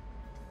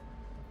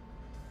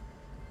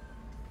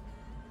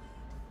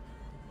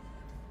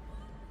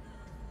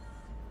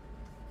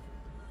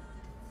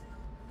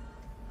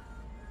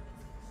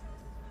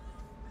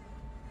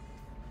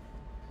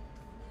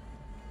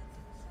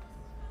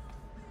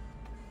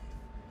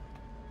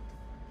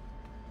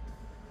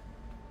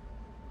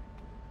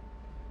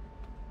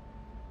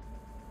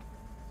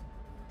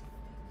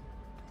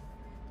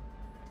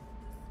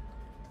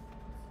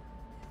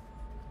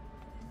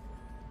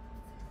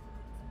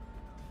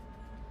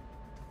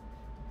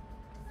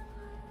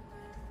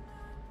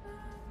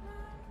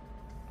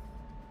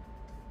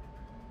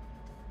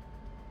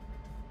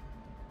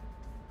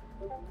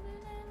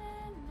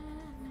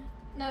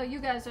 No, you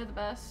guys are the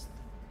best.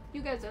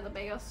 You guys are the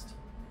biggest.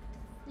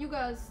 You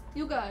guys.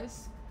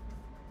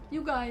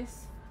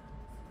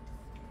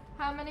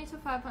 How many to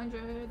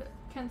 500?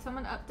 Can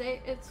someone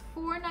update? It's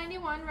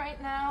 $4.91 right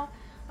now.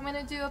 I'm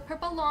gonna do a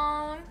purple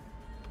long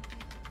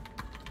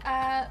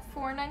at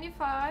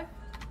 $4.95.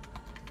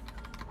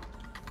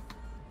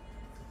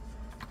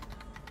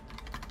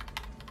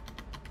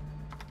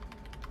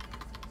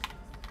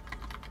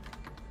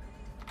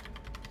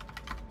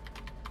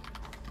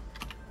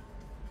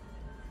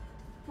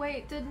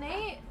 Wait, did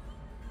Nate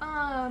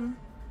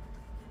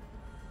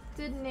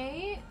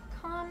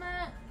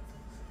comment?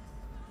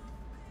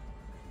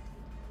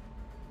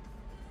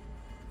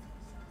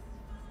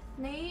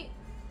 Nate,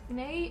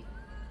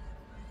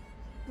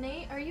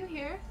 are you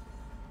here?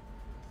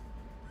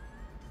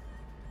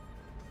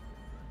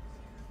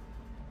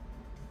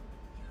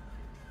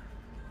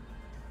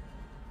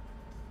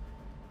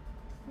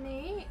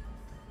 Nate?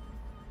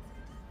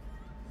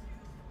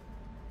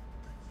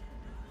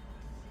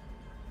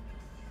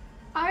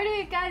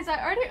 Guys,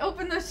 I already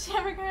opened those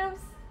shamograms.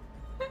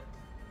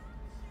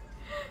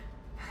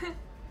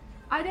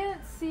 I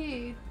didn't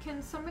see.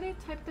 Can somebody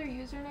type their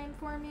username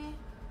for me?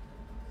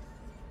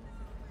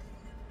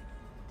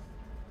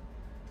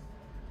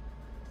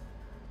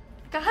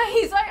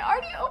 Guys, I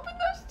already opened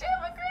those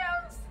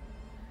shamograms.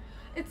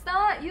 It's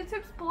not.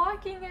 YouTube's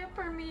blocking it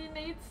for me,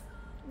 Nate's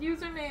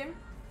username.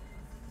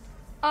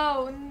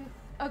 Oh,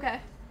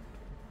 okay.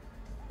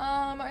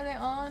 Are they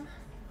on?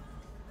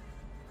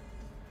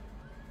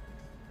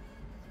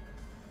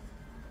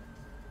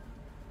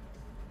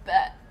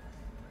 Bet.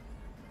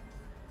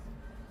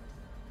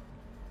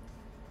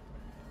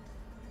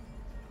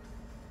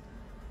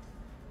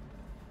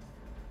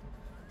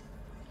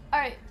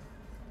 Alright.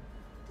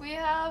 We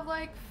have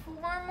like 4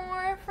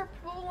 more for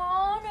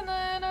long, and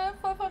then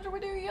 500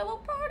 we do yellow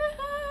party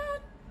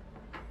hat.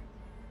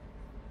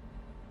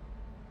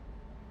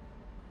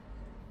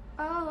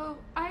 Oh,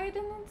 I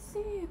didn't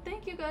see.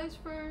 Thank you guys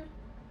for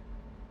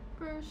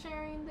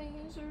sharing the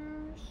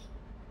users.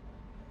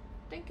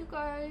 Thank you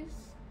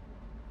guys.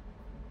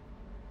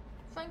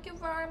 Thank you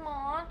very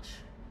much.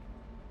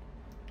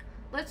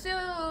 Let's do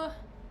a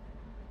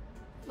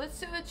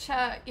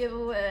chat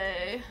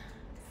giveaway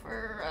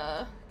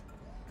for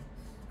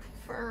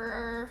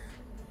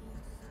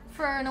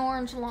an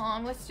orange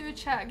long. Let's do a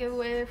chat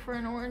giveaway for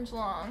an orange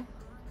long.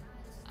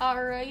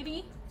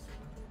 Alrighty.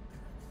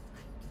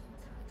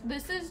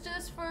 This is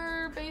just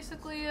for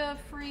basically a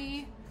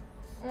free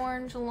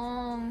orange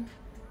long.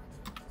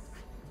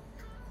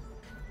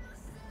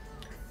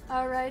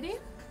 Alrighty.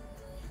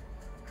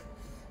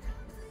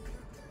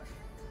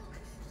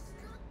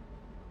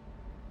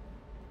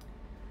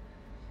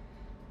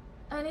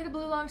 I need a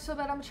blue long so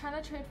bad. I'm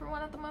trying to trade for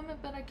one at the moment,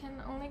 but I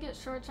can only get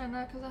shorts right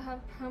now because I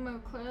have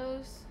promo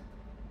clothes.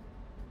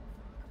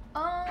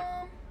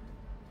 I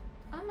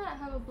might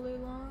have a blue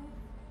long.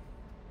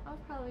 I'll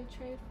probably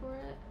trade for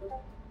it.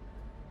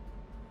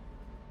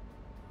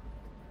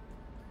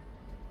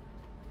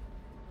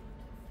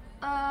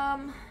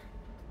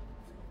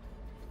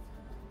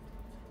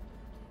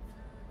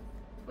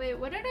 Wait,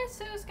 what did I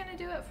say I was gonna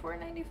do at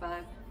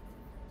 $4.95?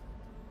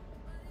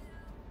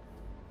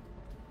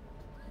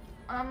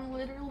 I'm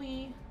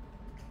literally...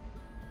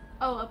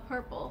 Oh, a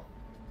purple.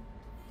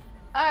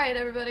 Alright,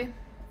 everybody.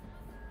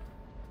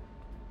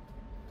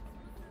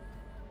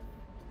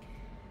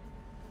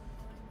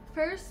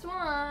 First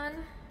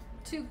one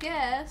to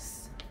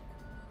guess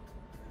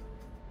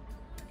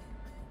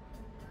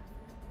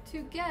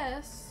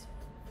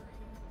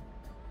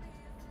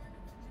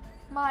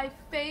my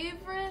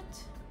favorite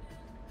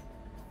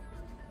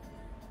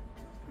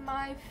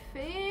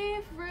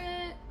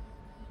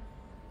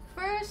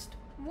first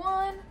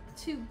one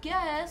to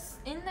guess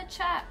in the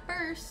chat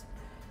first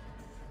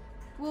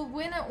will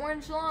win an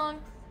orange long.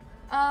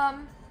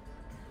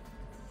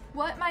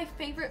 What my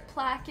favorite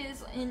plaque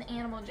is in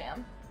Animal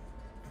Jam.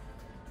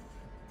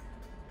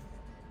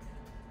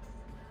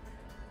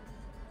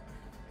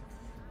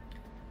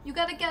 You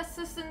gotta guess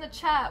this in the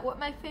chat, what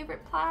my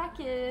favorite plaque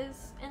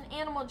is in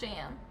Animal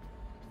Jam.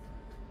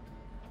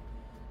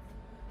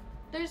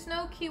 There's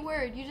no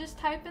keyword, you just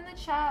type in the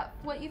chat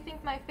what you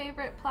think my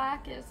favorite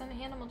plaque is in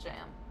Animal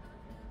Jam.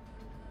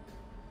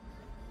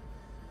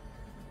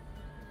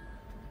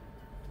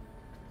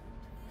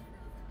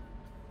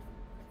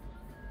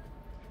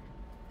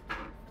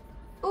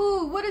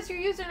 Ooh, what is your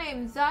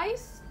username?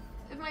 Zeiss?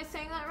 Am I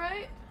saying that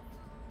right?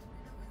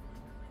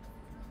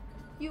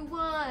 You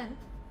won.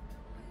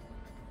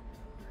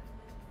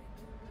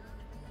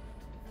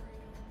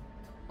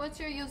 What's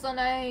your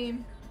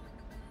username?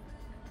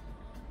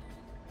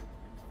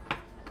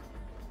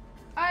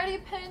 I already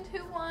pinned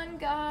who won,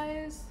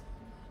 guys.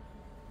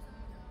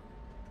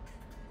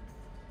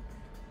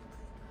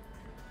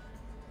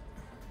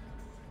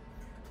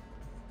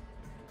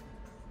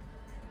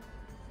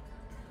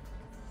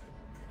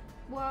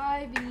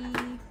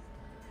 YB.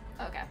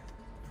 Okay.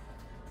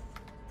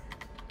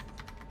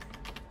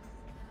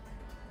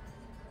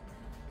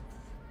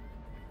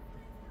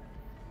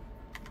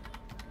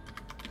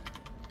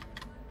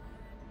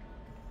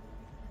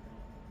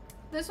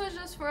 This was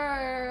just for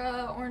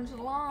orange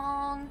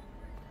long.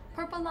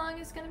 Purple long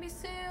is gonna be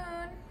soon.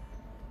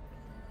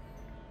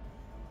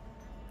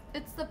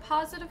 It's the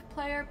positive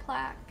player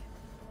plaque.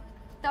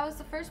 That was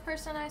the first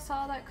person I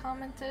saw that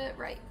commented it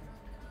right.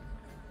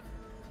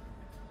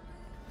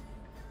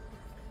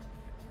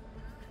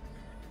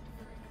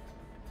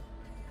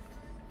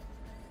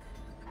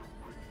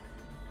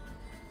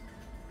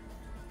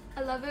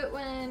 I love it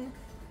when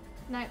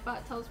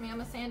Nightbot tells me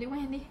I'm a Sandy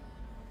Wandy.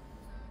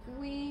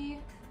 We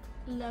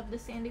love the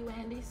Sandy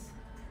Wandies.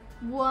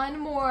 One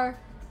more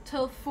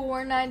till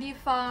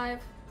 $4.95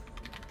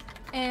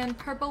 and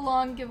purple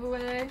long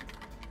giveaway.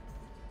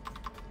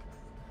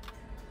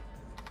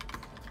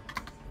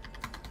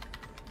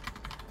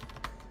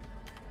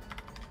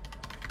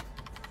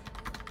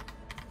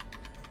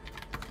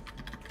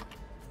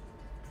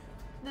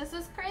 This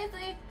is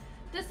crazy.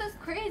 This is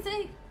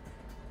crazy.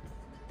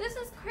 This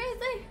is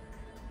crazy.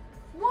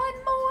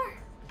 One more.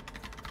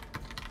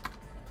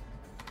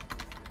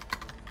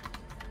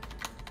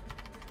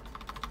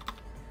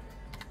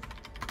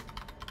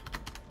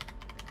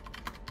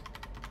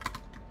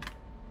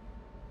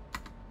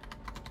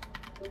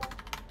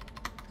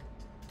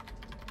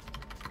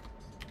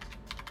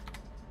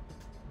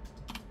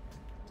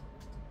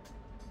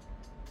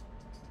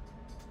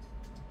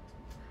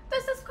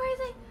 This is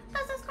crazy.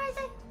 This is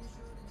crazy.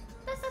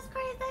 This is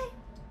crazy.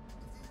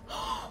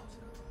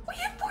 We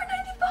hit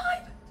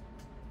 $4.95.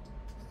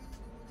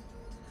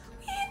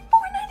 We hit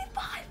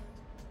 $4.95.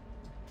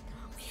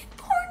 We hit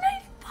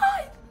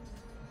 $4.95.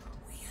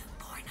 We hit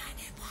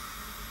 $4.95.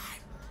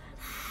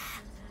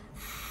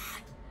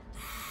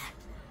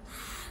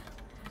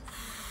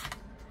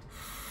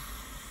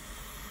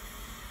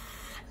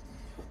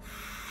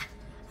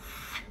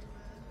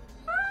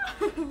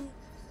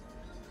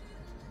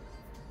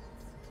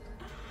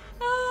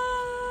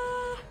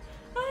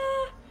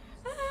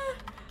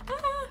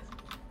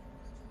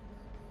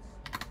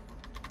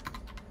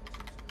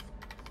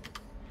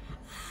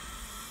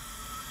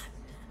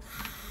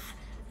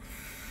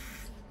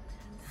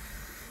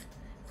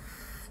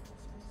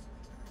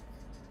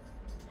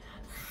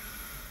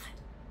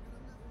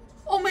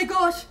 Oh my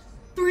gosh!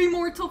 3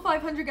 more till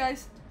 500,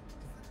 guys.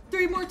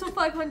 3 more till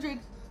 500.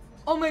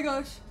 Oh my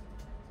gosh.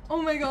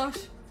 Oh my gosh.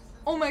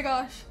 Oh my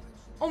gosh.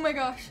 Oh my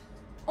gosh.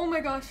 Oh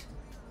my gosh.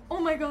 Oh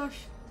my gosh.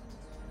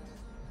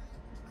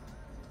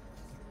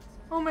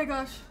 Oh my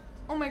gosh.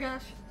 Oh my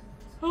gosh.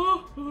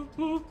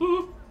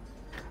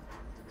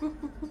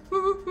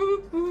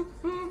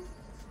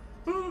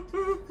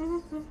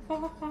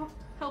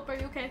 Help, are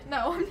you okay?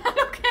 No, I'm not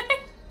okay.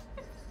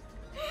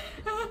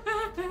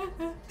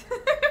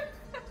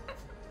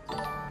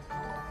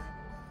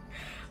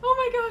 Oh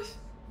my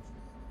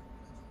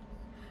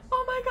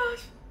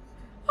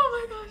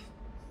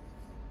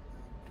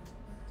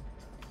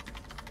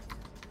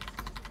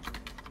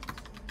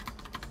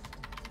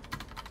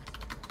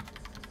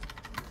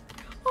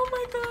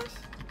gosh.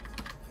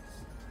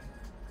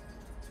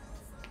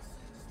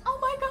 Oh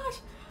my gosh.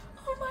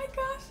 Oh my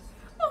gosh.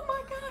 Oh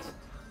my gosh.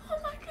 Oh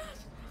my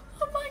gosh.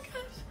 Oh my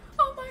gosh.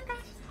 Oh my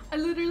gosh. I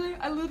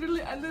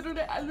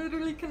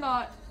literally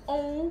cannot.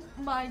 Oh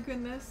my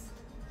goodness.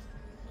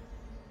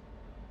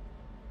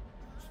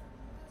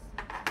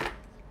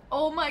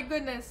 Oh my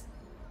goodness.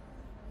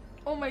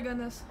 Oh my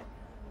goodness.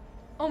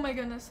 Oh my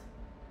goodness.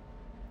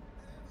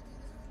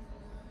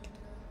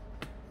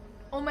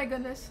 Oh my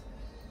goodness.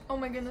 Oh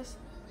my goodness.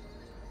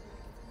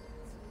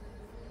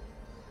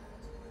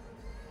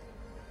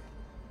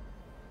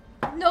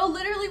 No,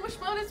 literally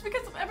Wishbone is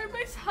because of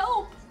everybody's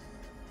help.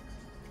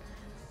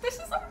 This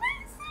is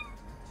amazing.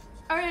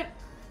 Alright.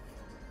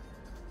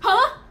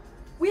 Huh?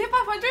 We hit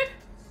 500?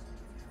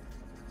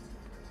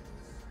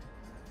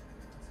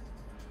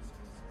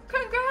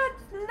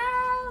 Congrats,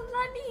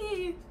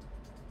 Nalani.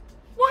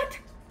 What?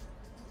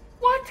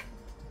 What?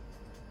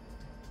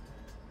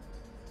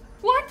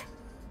 What?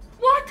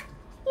 What?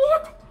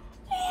 What?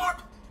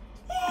 What?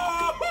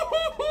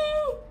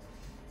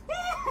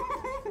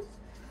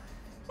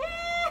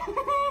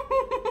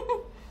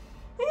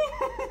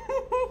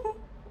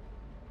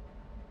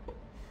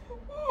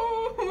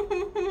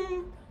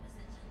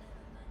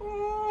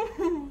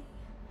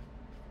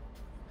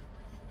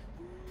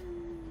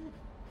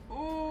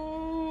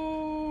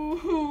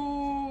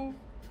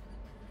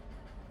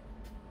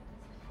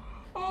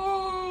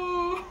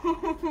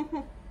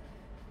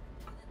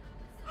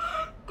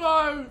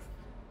 Guys.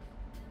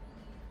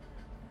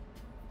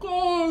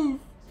 Guys.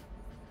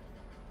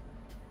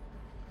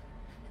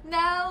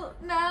 Now,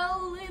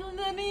 little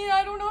Nanny,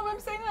 I don't know if I'm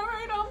saying that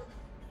right,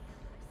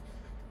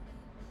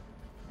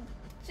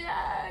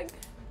 Jag.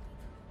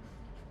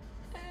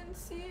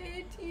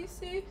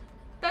 NCATC.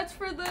 That's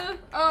for the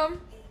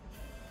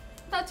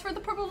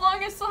purple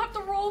long. I still have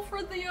to roll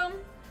for the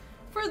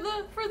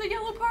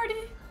yellow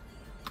party.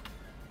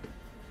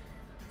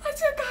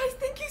 Guys,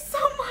 thank you so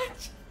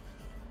much.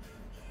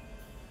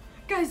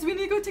 Guys, we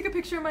need to go take a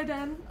picture of my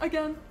den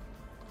again.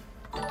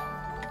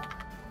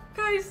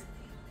 Guys.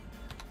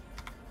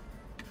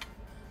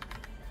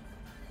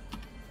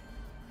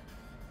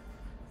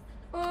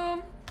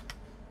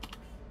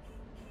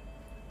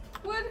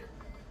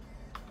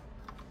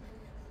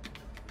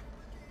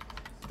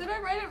 Did I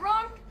write it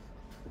wrong?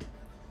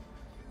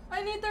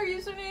 I need their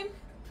username.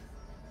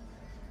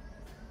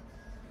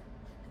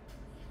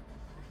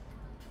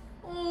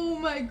 Oh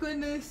my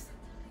goodness.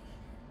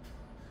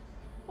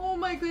 Oh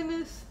my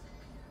goodness.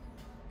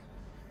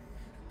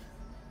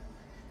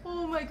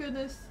 Oh my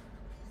goodness.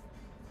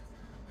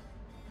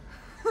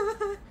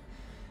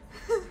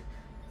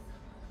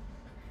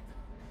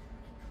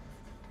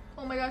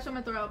 Oh my gosh, I'm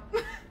gonna throw up.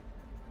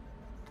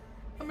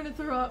 I'm gonna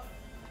throw up.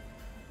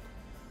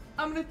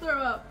 I'm gonna throw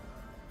up.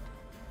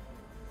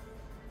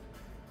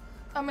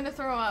 I'm gonna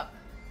throw up.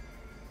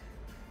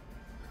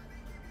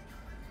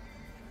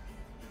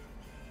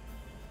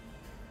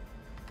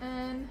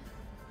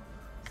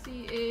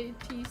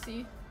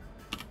 NCATC.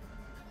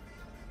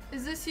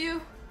 Is this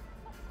you?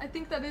 I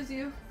think that is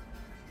you.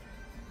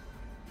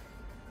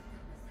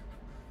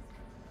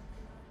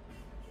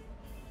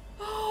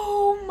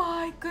 Oh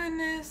my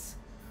goodness.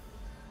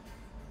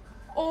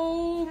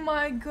 Oh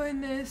my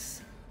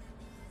goodness.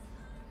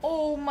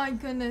 Oh my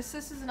goodness,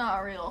 this is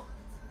not real.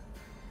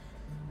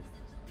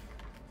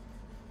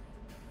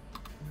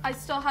 I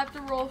still have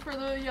to roll for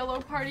the yellow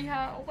party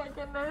hat. Oh my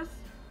goodness.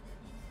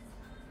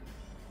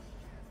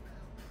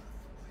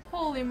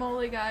 Holy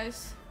moly,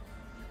 guys.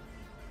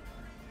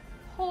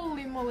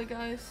 Holy moly,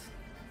 guys.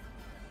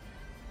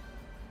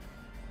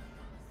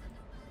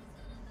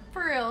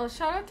 For real,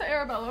 shout out to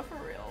Arabella for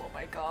real. Oh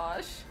my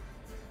gosh.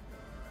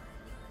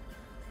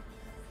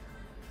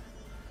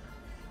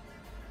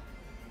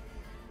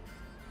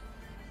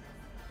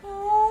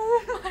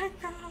 Oh my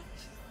gosh.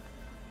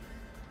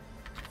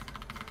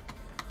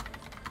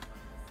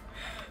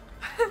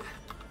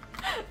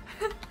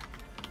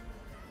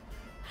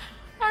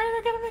 Alright,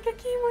 I gotta make a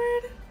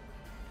keyword.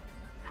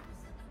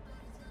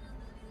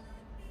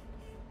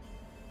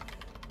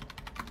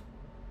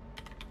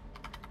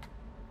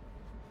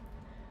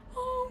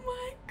 Oh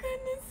my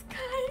goodness,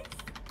 guys.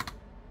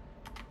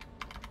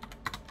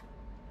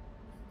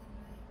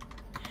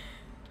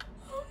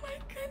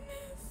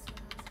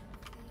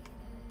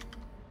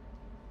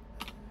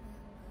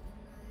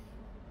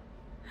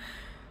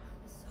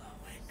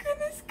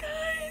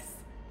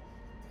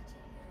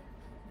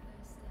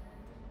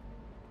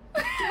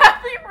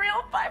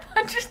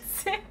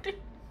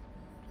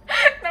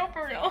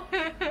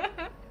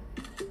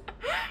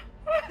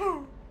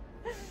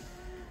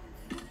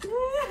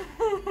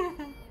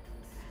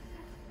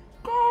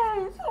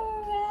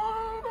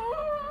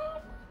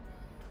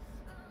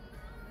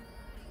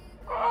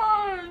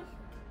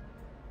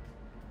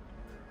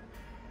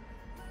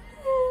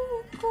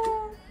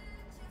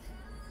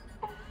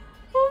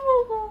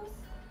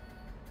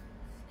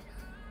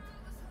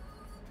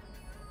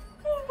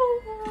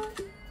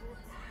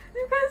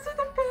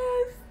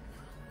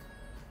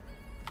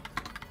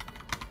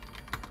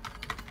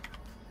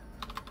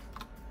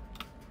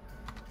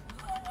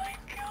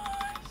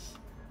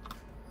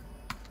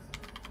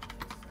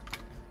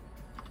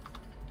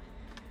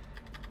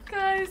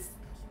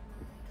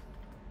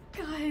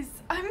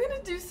 I'm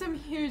gonna do some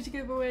huge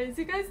giveaways.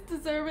 You guys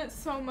deserve it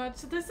so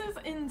much. This is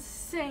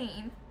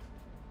insane.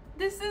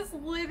 This is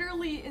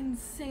literally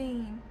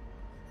insane.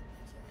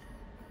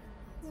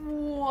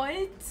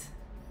 What?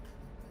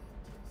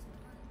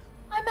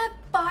 I'm at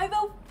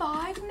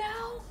 505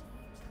 now?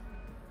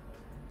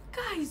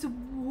 Guys,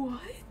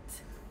 what?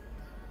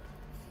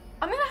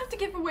 I'm gonna have to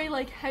give away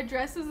like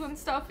headdresses and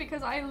stuff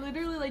because I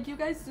literally, like, you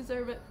guys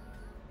deserve it.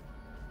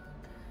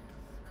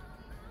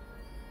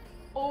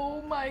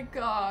 Oh my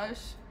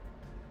gosh.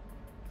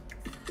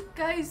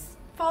 Guys,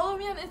 follow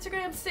me on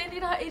Instagram,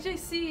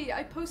 sandy.ajc.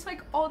 I post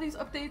like all these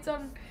updates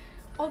on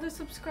all the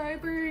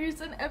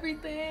subscribers and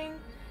everything.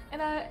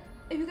 And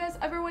if you guys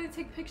ever want to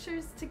take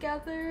pictures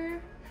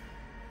together,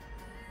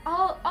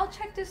 I'll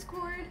check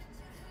Discord.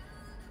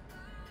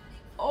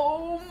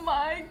 Oh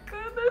my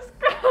goodness,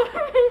 guys.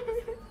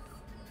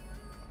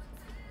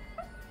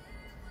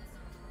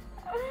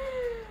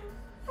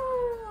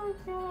 Oh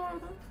my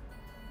god.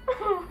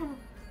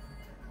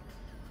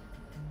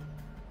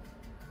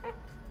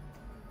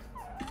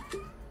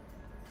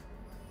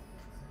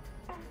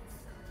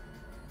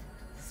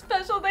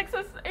 Special thanks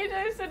to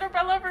AJ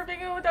Cinderella for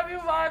being a W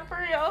mod,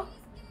 for real.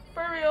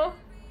 For real.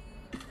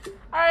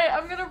 Alright,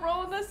 I'm gonna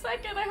roll in a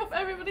second. I hope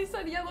everybody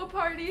said yellow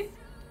party.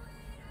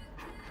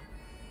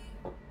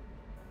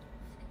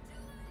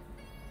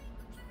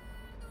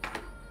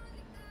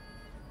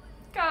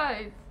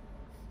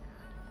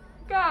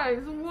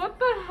 Guys, what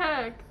the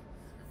heck?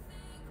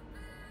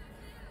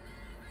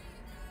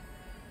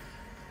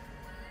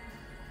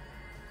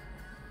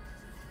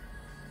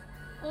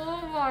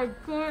 Oh my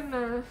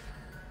goodness.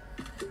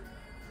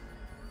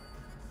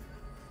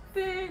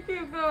 Thank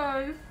you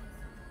guys.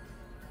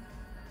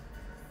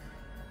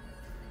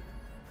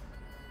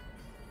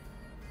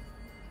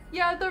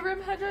 Yeah, the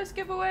rim headdress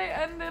giveaway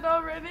ended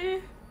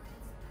already.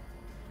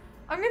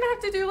 I'm gonna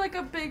have to do like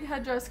a big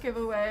headdress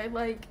giveaway.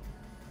 Like,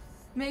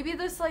 maybe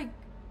this, like,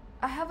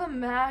 I have a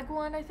mag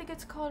one, I think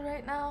it's called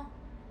right now.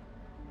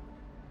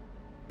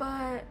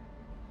 But,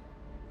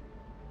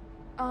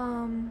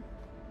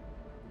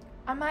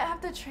 I might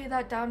have to trade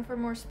that down for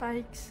more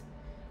spikes.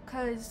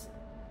 Cause,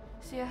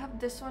 see, I have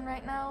this one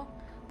right now.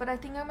 But I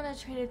think I'm gonna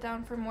trade it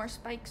down for more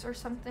spikes or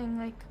something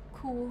like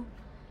cool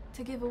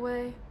to give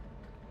away.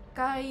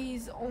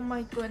 Guys, oh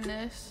my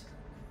goodness.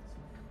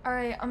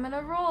 Alright, I'm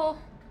gonna roll.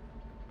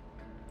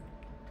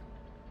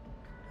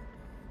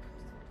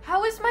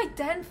 How is my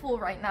den full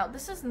right now?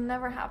 This has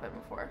never happened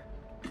before.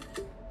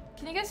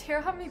 Can you guys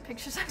hear how many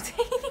pictures I'm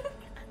taking?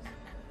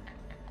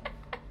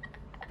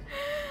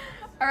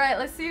 Alright,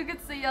 let's see who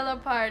gets the yellow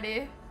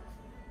party.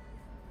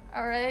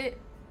 Alright.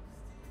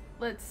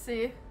 Let's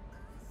see.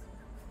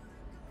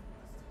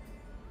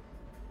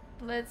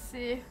 Let's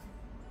see.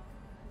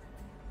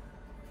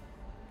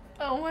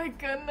 Oh my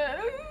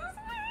goodness.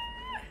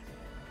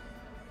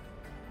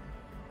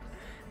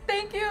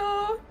 Thank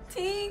you,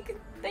 Teague.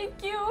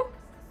 Thank you.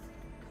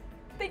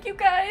 Thank you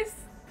guys.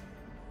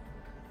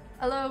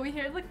 Hello, we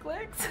hear the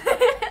clicks.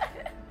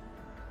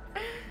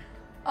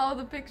 All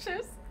the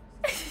pictures.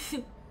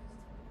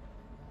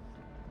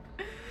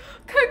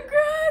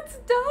 Congrats,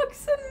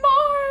 Dogs and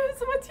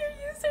Mars. What's your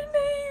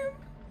username?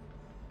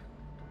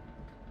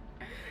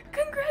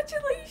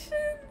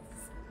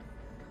 Congratulations.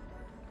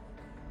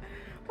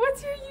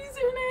 What's your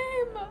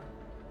username?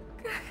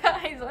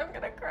 Guys, I'm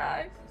gonna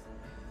cry.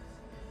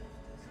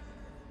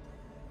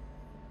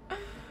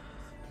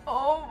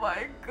 Oh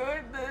my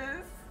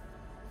goodness.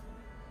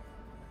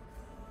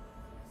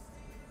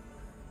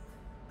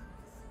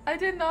 I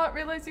did not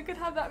realize you could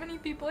have that many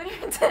people in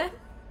your tent.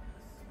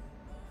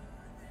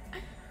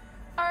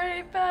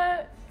 Alright,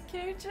 bet.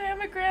 Can you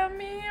jamagram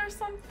me or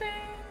something?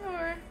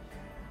 Or...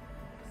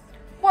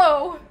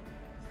 Whoa!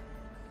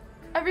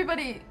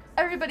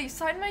 Everybody,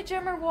 sign my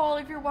jammer wall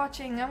if you're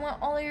watching. I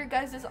want all of your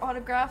guys'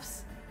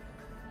 autographs.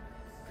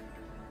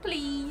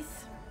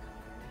 Please.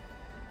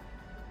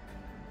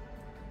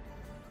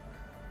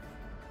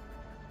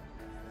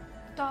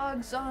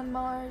 Dogs on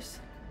Mars.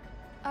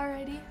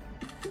 Alrighty.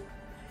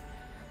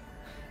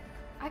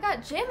 I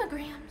got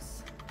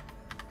jamagrams.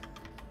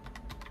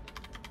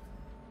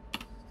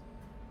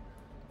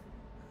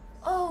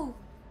 Oh.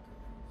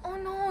 Oh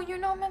no, you're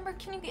not a member.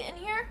 Can you get in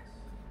here?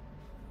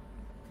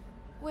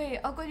 Wait,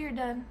 I'll go to your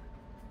den.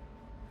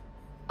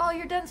 Oh,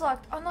 your den's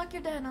locked. Unlock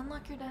your den.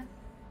 Unlock your den.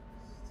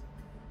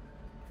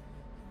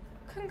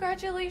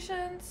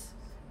 Congratulations.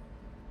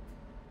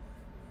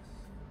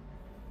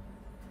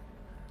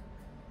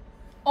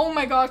 Oh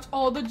my gosh,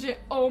 all the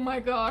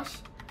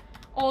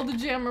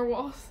jammer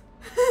walls.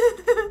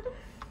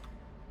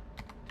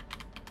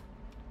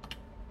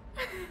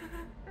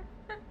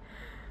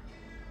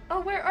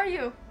 Oh, where are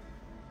you?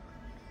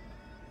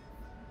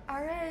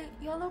 Alright,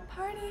 yellow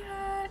party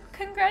hat.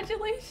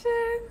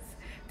 Congratulations.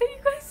 Thank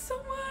you guys so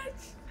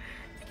much.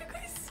 Thank you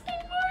guys so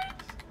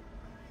much.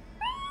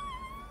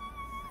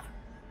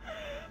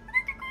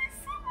 Thank you guys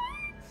so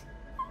much.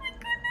 Oh my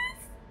goodness.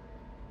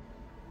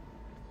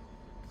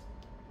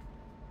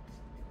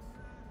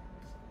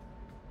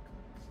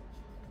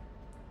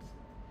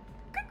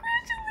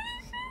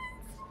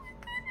 Congratulations. Oh my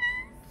goodness.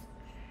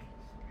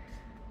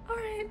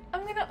 night.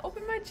 I'm gonna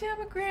open my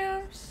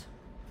jamagrams.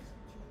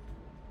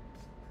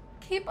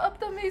 Keep up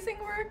the amazing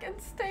work and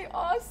stay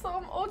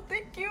awesome. Oh,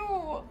 thank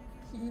you.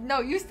 No,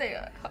 you stay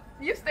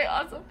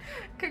awesome.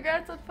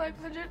 Congrats on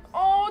 500.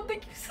 Oh,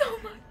 thank you so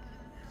much.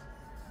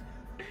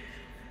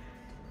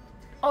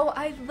 Oh,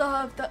 I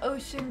love the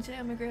ocean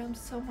jamagrams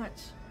so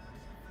much.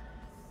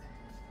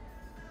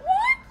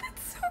 What?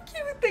 That's so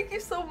cute. Thank you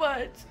so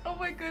much. Oh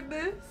my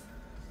goodness.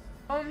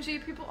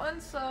 OMG, people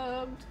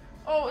unsubbed.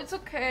 Oh, it's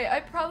okay. I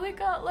probably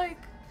got like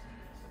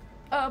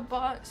a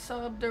bot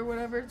subbed or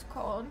whatever it's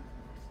called.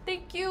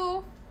 Thank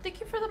you. Thank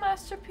you for the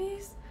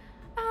masterpiece.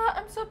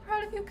 I'm so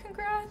proud of you.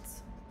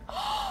 Congrats.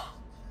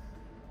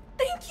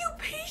 Thank you,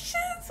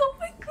 Patience. Oh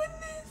my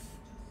goodness.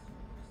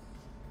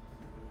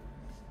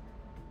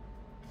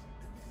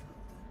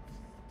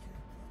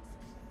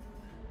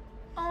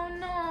 Oh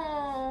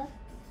no.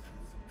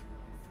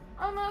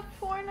 I'm at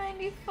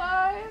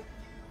 495.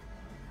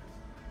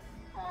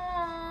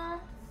 Aww.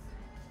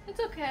 It's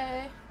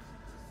okay.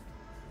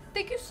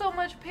 Thank you so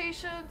much,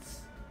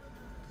 Patience.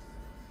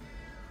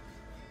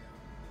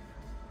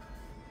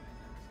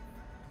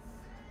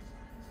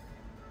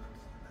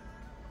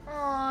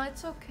 Aw,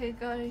 it's okay,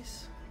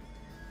 guys.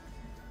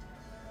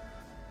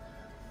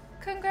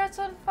 Congrats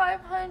on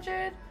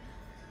 500.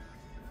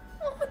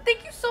 Oh,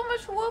 thank you so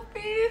much,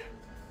 Whoopi.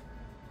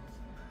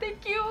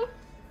 Thank you.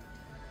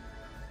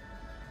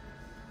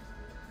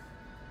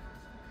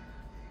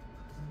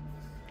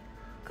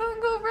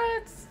 Congo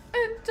Reds,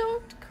 and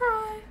don't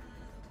cry.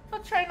 I'll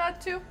try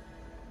not to.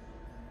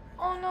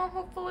 Oh no,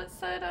 hopefully it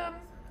said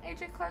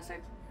AJ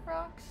Classic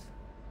rocks.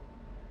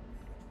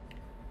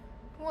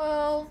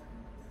 Well,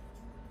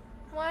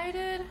 why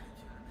did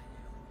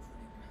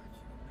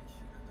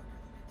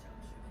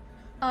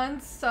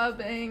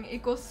unsubbing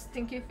equals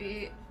stinky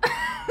feet?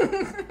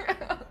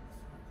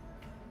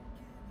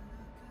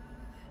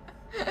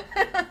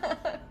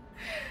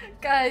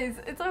 Guys,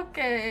 it's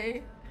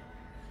okay.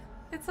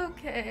 It's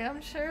okay. I'm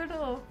sure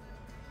it'll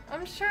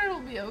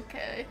be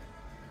okay.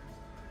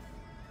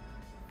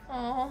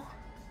 Oh.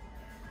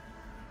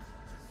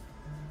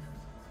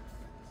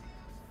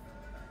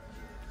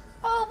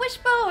 Oh,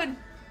 Wishbone!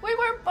 We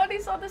weren't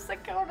buddies on this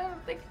account, I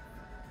don't think.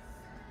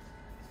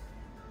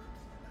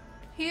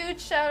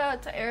 Huge shout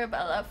out to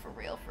Arabella, for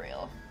real, for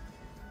real.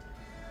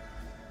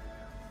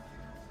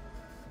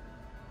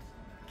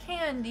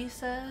 Candy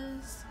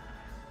says,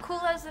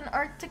 cool as an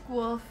Arctic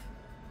wolf.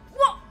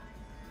 Whoa!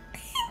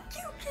 Thank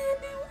you,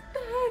 Candy, what the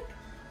heck?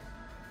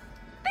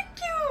 Thank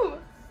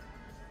you!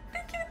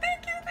 Thank you,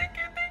 thank you, thank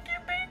you, thank you,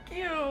 thank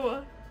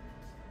you!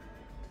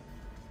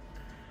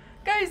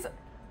 Guys,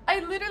 I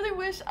literally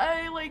wish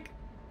I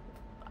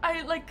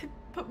could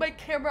put my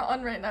camera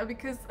on right now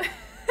because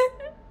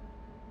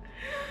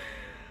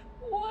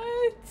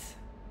what?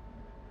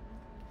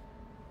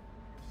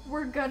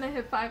 We're gonna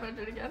hit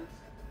 500 again.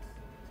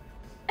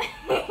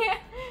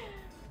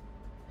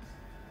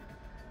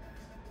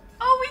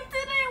 Oh, we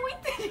did it!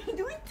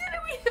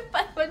 We hit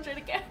 500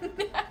 again.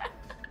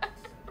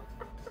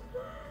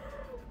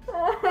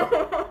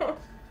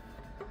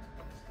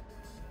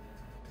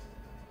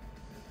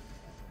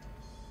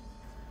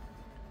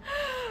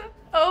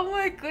 Oh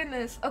my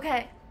goodness.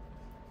 Okay.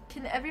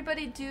 Can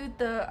everybody do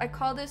I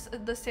call this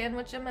the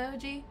sandwich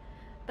emoji,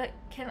 but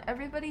can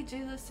everybody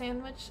do the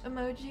sandwich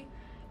emoji?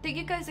 Thank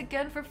you guys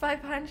again for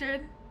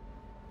 500.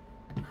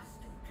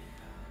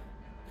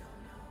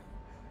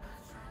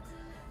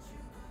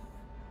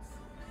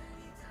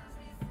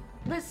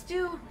 Let's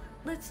do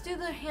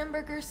the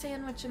hamburger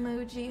sandwich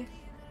emoji.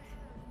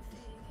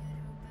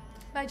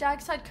 My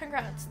Jag said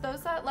congrats.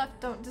 Those that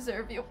left don't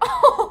deserve you.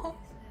 Oh,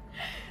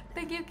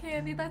 thank you,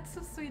 Candy. That's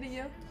so sweet of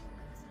you.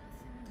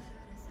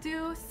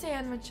 Do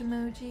sandwich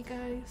emoji,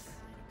 guys.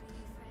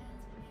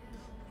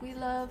 We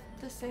love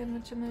the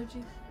sandwich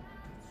emoji.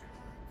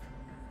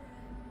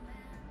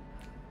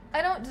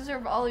 I don't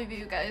deserve all of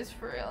you guys,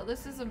 for real.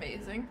 This is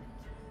amazing.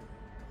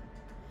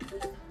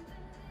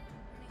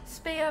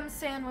 Spam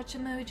sandwich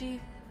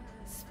emoji.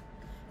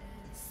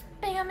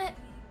 Spam it.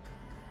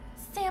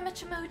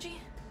 Sandwich emoji.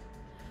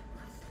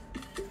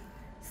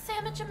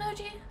 Sandwich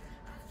emoji.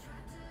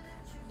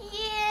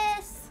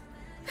 Yes.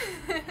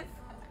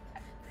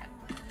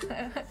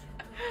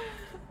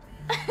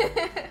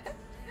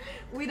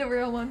 We the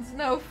real ones.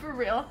 No, for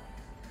real.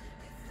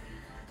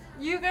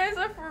 You guys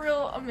are for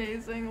real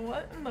amazing.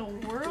 What in the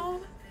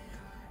world?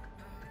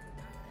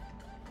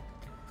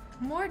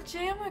 More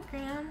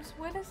jamagrams.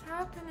 What is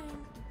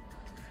happening?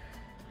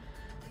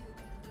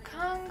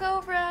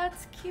 Congo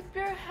rats, keep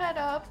your head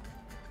up.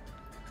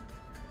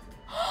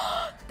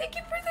 Thank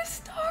you for the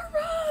star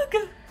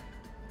rug.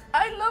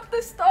 I love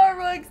the star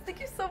rugs.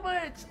 Thank you so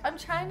much. I'm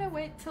trying to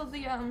wait till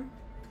the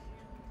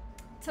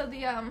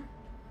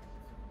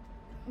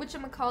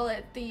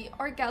whatchamacallit, the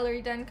art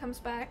gallery den comes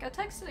back. I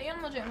texted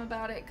Animal Jam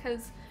about it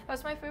because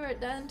that's my favorite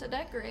den to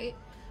decorate,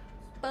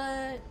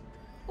 but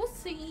we'll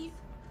see.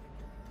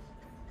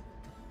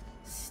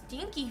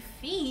 Stinky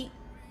feet?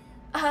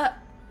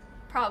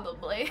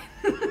 Probably.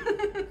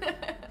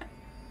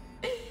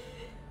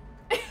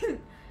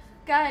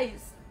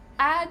 Guys,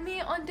 add me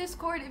on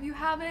Discord if you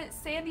haven't,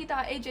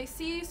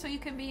 sandy.ajc, so you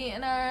can be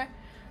in our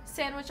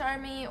sandwich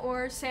army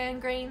or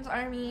sand grains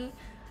army.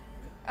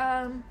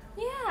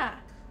 Yeah,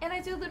 and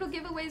I do little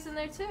giveaways in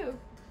there too.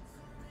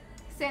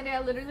 Sandy, I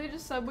literally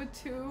just subbed with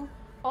 2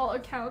 all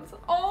accounts.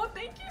 Oh,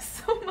 thank you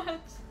so much.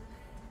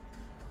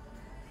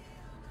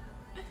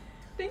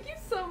 Thank you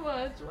so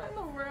much. What in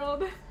the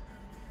world?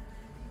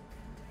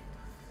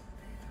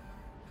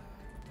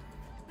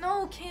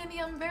 No,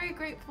 Candy, I'm very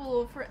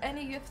grateful for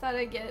any gift that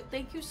I get.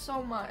 Thank you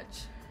so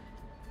much.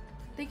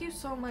 Thank you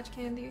so much,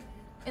 Candy.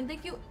 And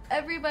thank you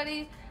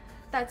everybody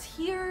that's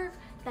here,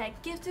 that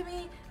gifted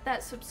me,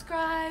 that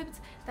subscribed,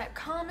 that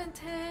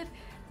commented,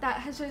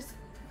 that has just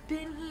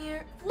been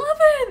here.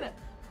 Lovin'!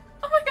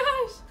 Oh my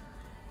gosh!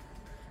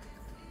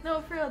 No,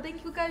 for real,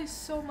 thank you guys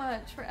so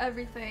much for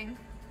everything.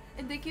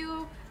 And thank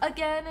you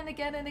again and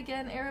again and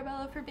again,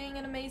 Arabella, for being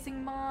an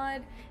amazing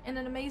mod and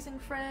an amazing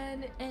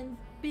friend and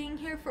being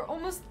here for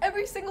almost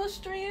every single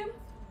stream.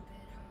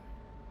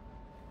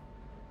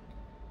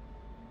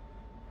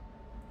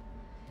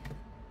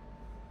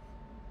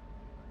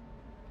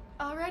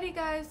 Alrighty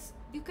guys,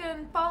 you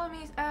can follow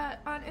me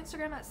on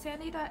Instagram at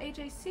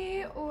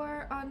sandy.ajc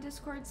or on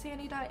Discord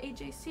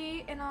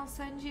sandy.ajc, and I'll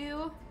send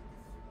you,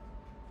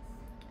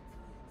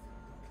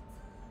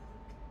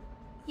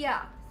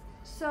 yeah,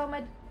 so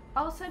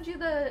I'll send you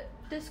the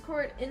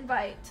Discord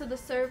invite to the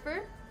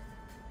server.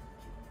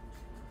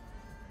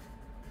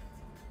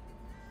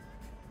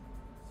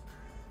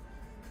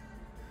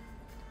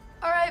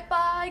 Alright,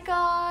 bye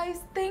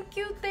guys. Thank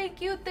you,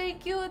 thank you,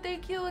 thank you,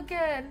 thank you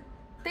again.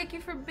 Thank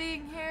you for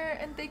being here,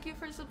 and thank you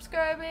for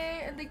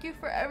subscribing, and thank you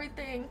for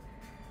everything.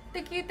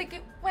 Thank you, thank you.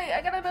 Wait, I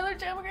got another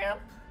jamagram?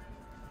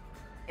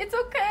 It's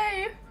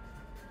okay.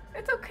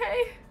 It's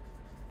okay.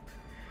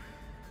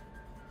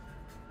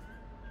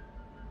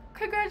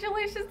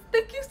 Congratulations.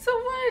 Thank you so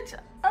much.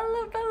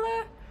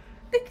 Bella.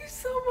 Thank you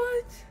so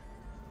much.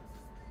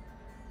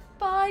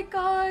 Bye,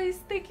 guys.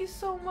 Thank you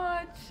so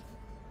much.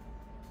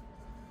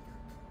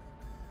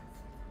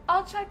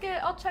 I'll check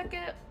it. I'll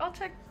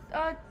check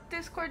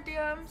Discord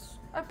DMs.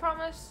 I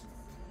promise.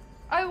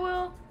 I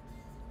will.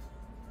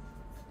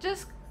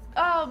 Just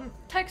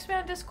text me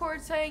on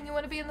Discord saying you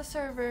want to be in the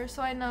server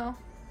so I know.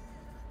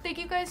 Thank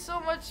you guys so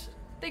much.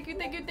 Thank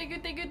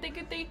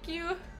you.